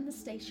befriend the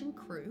station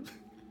crew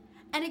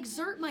and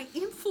exert my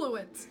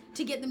influence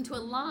to get them to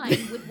align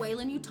with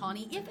Wayland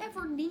Yutani if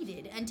ever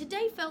needed. And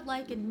today felt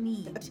like a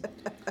need.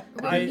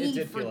 A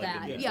need for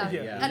that. Yeah.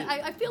 And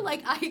I feel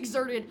like I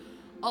exerted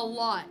a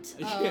lot.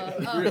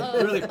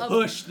 Really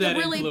pushed that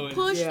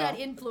influence. That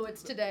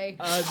influence today.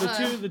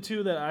 The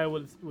two that I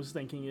was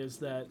thinking is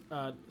that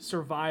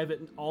survive at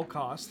all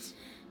costs,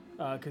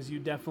 because you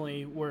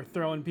definitely were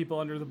throwing people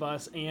under the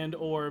bus and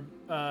or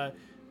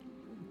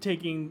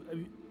taking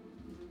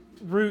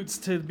routes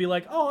to be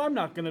like, oh, I'm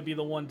not going to be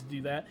the one to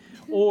do that,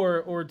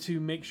 or to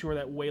make sure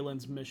that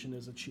Wayland's mission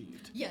is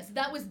achieved. Yes,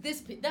 that was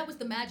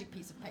the magic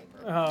piece of paper,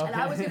 Oh, and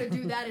I was going to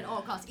do that at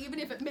all costs, even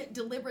if it meant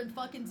delivering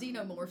fucking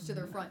xenomorphs to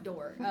their front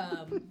door.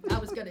 I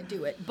was going to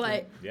do it,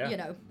 but you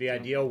know, the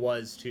idea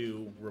was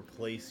to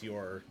replace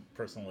your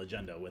personal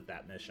agenda with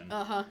that mission.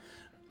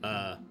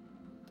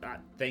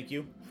 Thank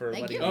you for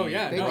letting me. Oh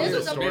yeah, this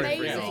was story amazing.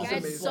 for y'all. I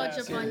had such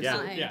a fun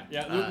time.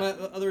 Yeah. My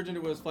other agenda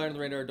was fly under the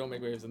radar, don't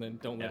make waves, and then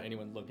don't let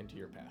anyone look into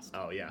your past.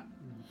 Oh yeah.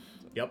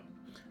 Yep.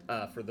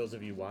 For those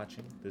of you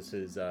watching, this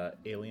is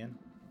Alien,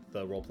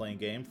 the role-playing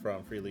game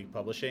from Free League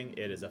Publishing.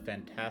 It is a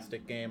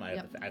fantastic game. I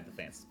have the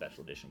fancy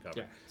special edition cover.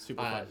 Yeah,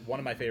 super fun. One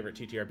of my favorite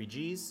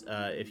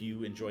TTRPGs. If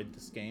you enjoyed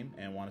this game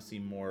and want to see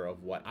more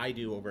of what I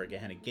do over at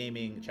Gehenna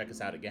Gaming, check us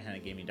out at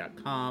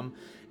GehennaGaming.com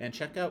and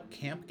check out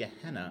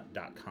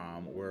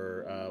CampGehenna.com,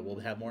 where we'll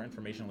have more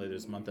information later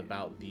this month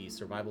about the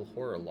survival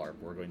horror LARP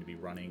we're going to be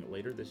running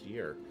later this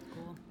year.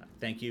 Cool.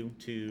 Thank you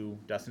to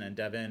Dustin and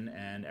Devan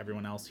and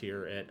everyone else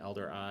here at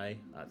Elder Eye.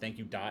 Thank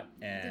you, Dot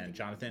and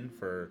Johnathan,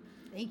 for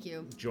Thank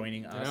you.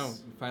 joining us. I know.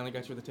 We finally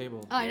got you at the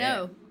table. I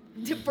know.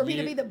 For me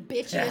to be the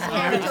bitchiest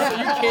Are you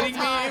kidding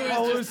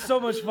me? It was so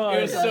much fun.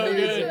 It was so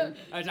good.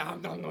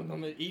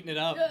 I'm eating it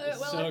up. It's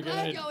well, so I'm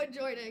glad good. y'all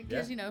enjoyed it,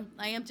 because, you know,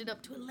 I amped it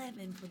up to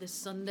 11 for this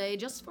Sunday,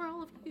 just for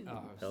all of you.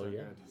 Oh, Hell so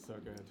yeah. good. So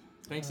good.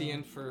 Thanks,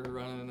 Ian, for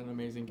running an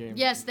amazing game.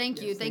 Yes,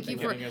 thank you. Thank you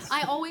for... getting us-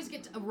 I always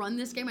get to run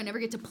this game. I never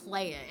get to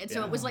play it. And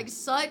so it was like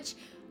such...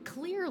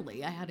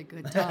 Clearly, I had a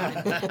good time.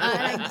 And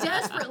I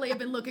desperately have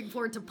been looking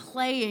forward to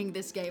playing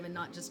this game and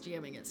not just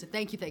jamming it. So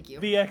thank you, thank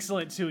you. Be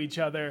excellent to each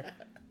other,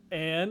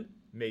 and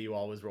May you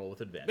always roll with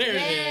advantage. There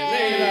it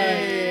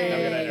is. Have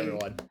a good night,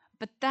 everyone.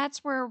 But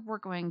that's where we're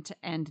going to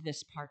end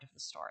this part of the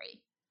story.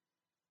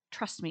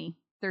 Trust me,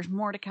 there's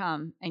more to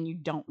come, and you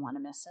don't want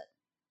to miss it.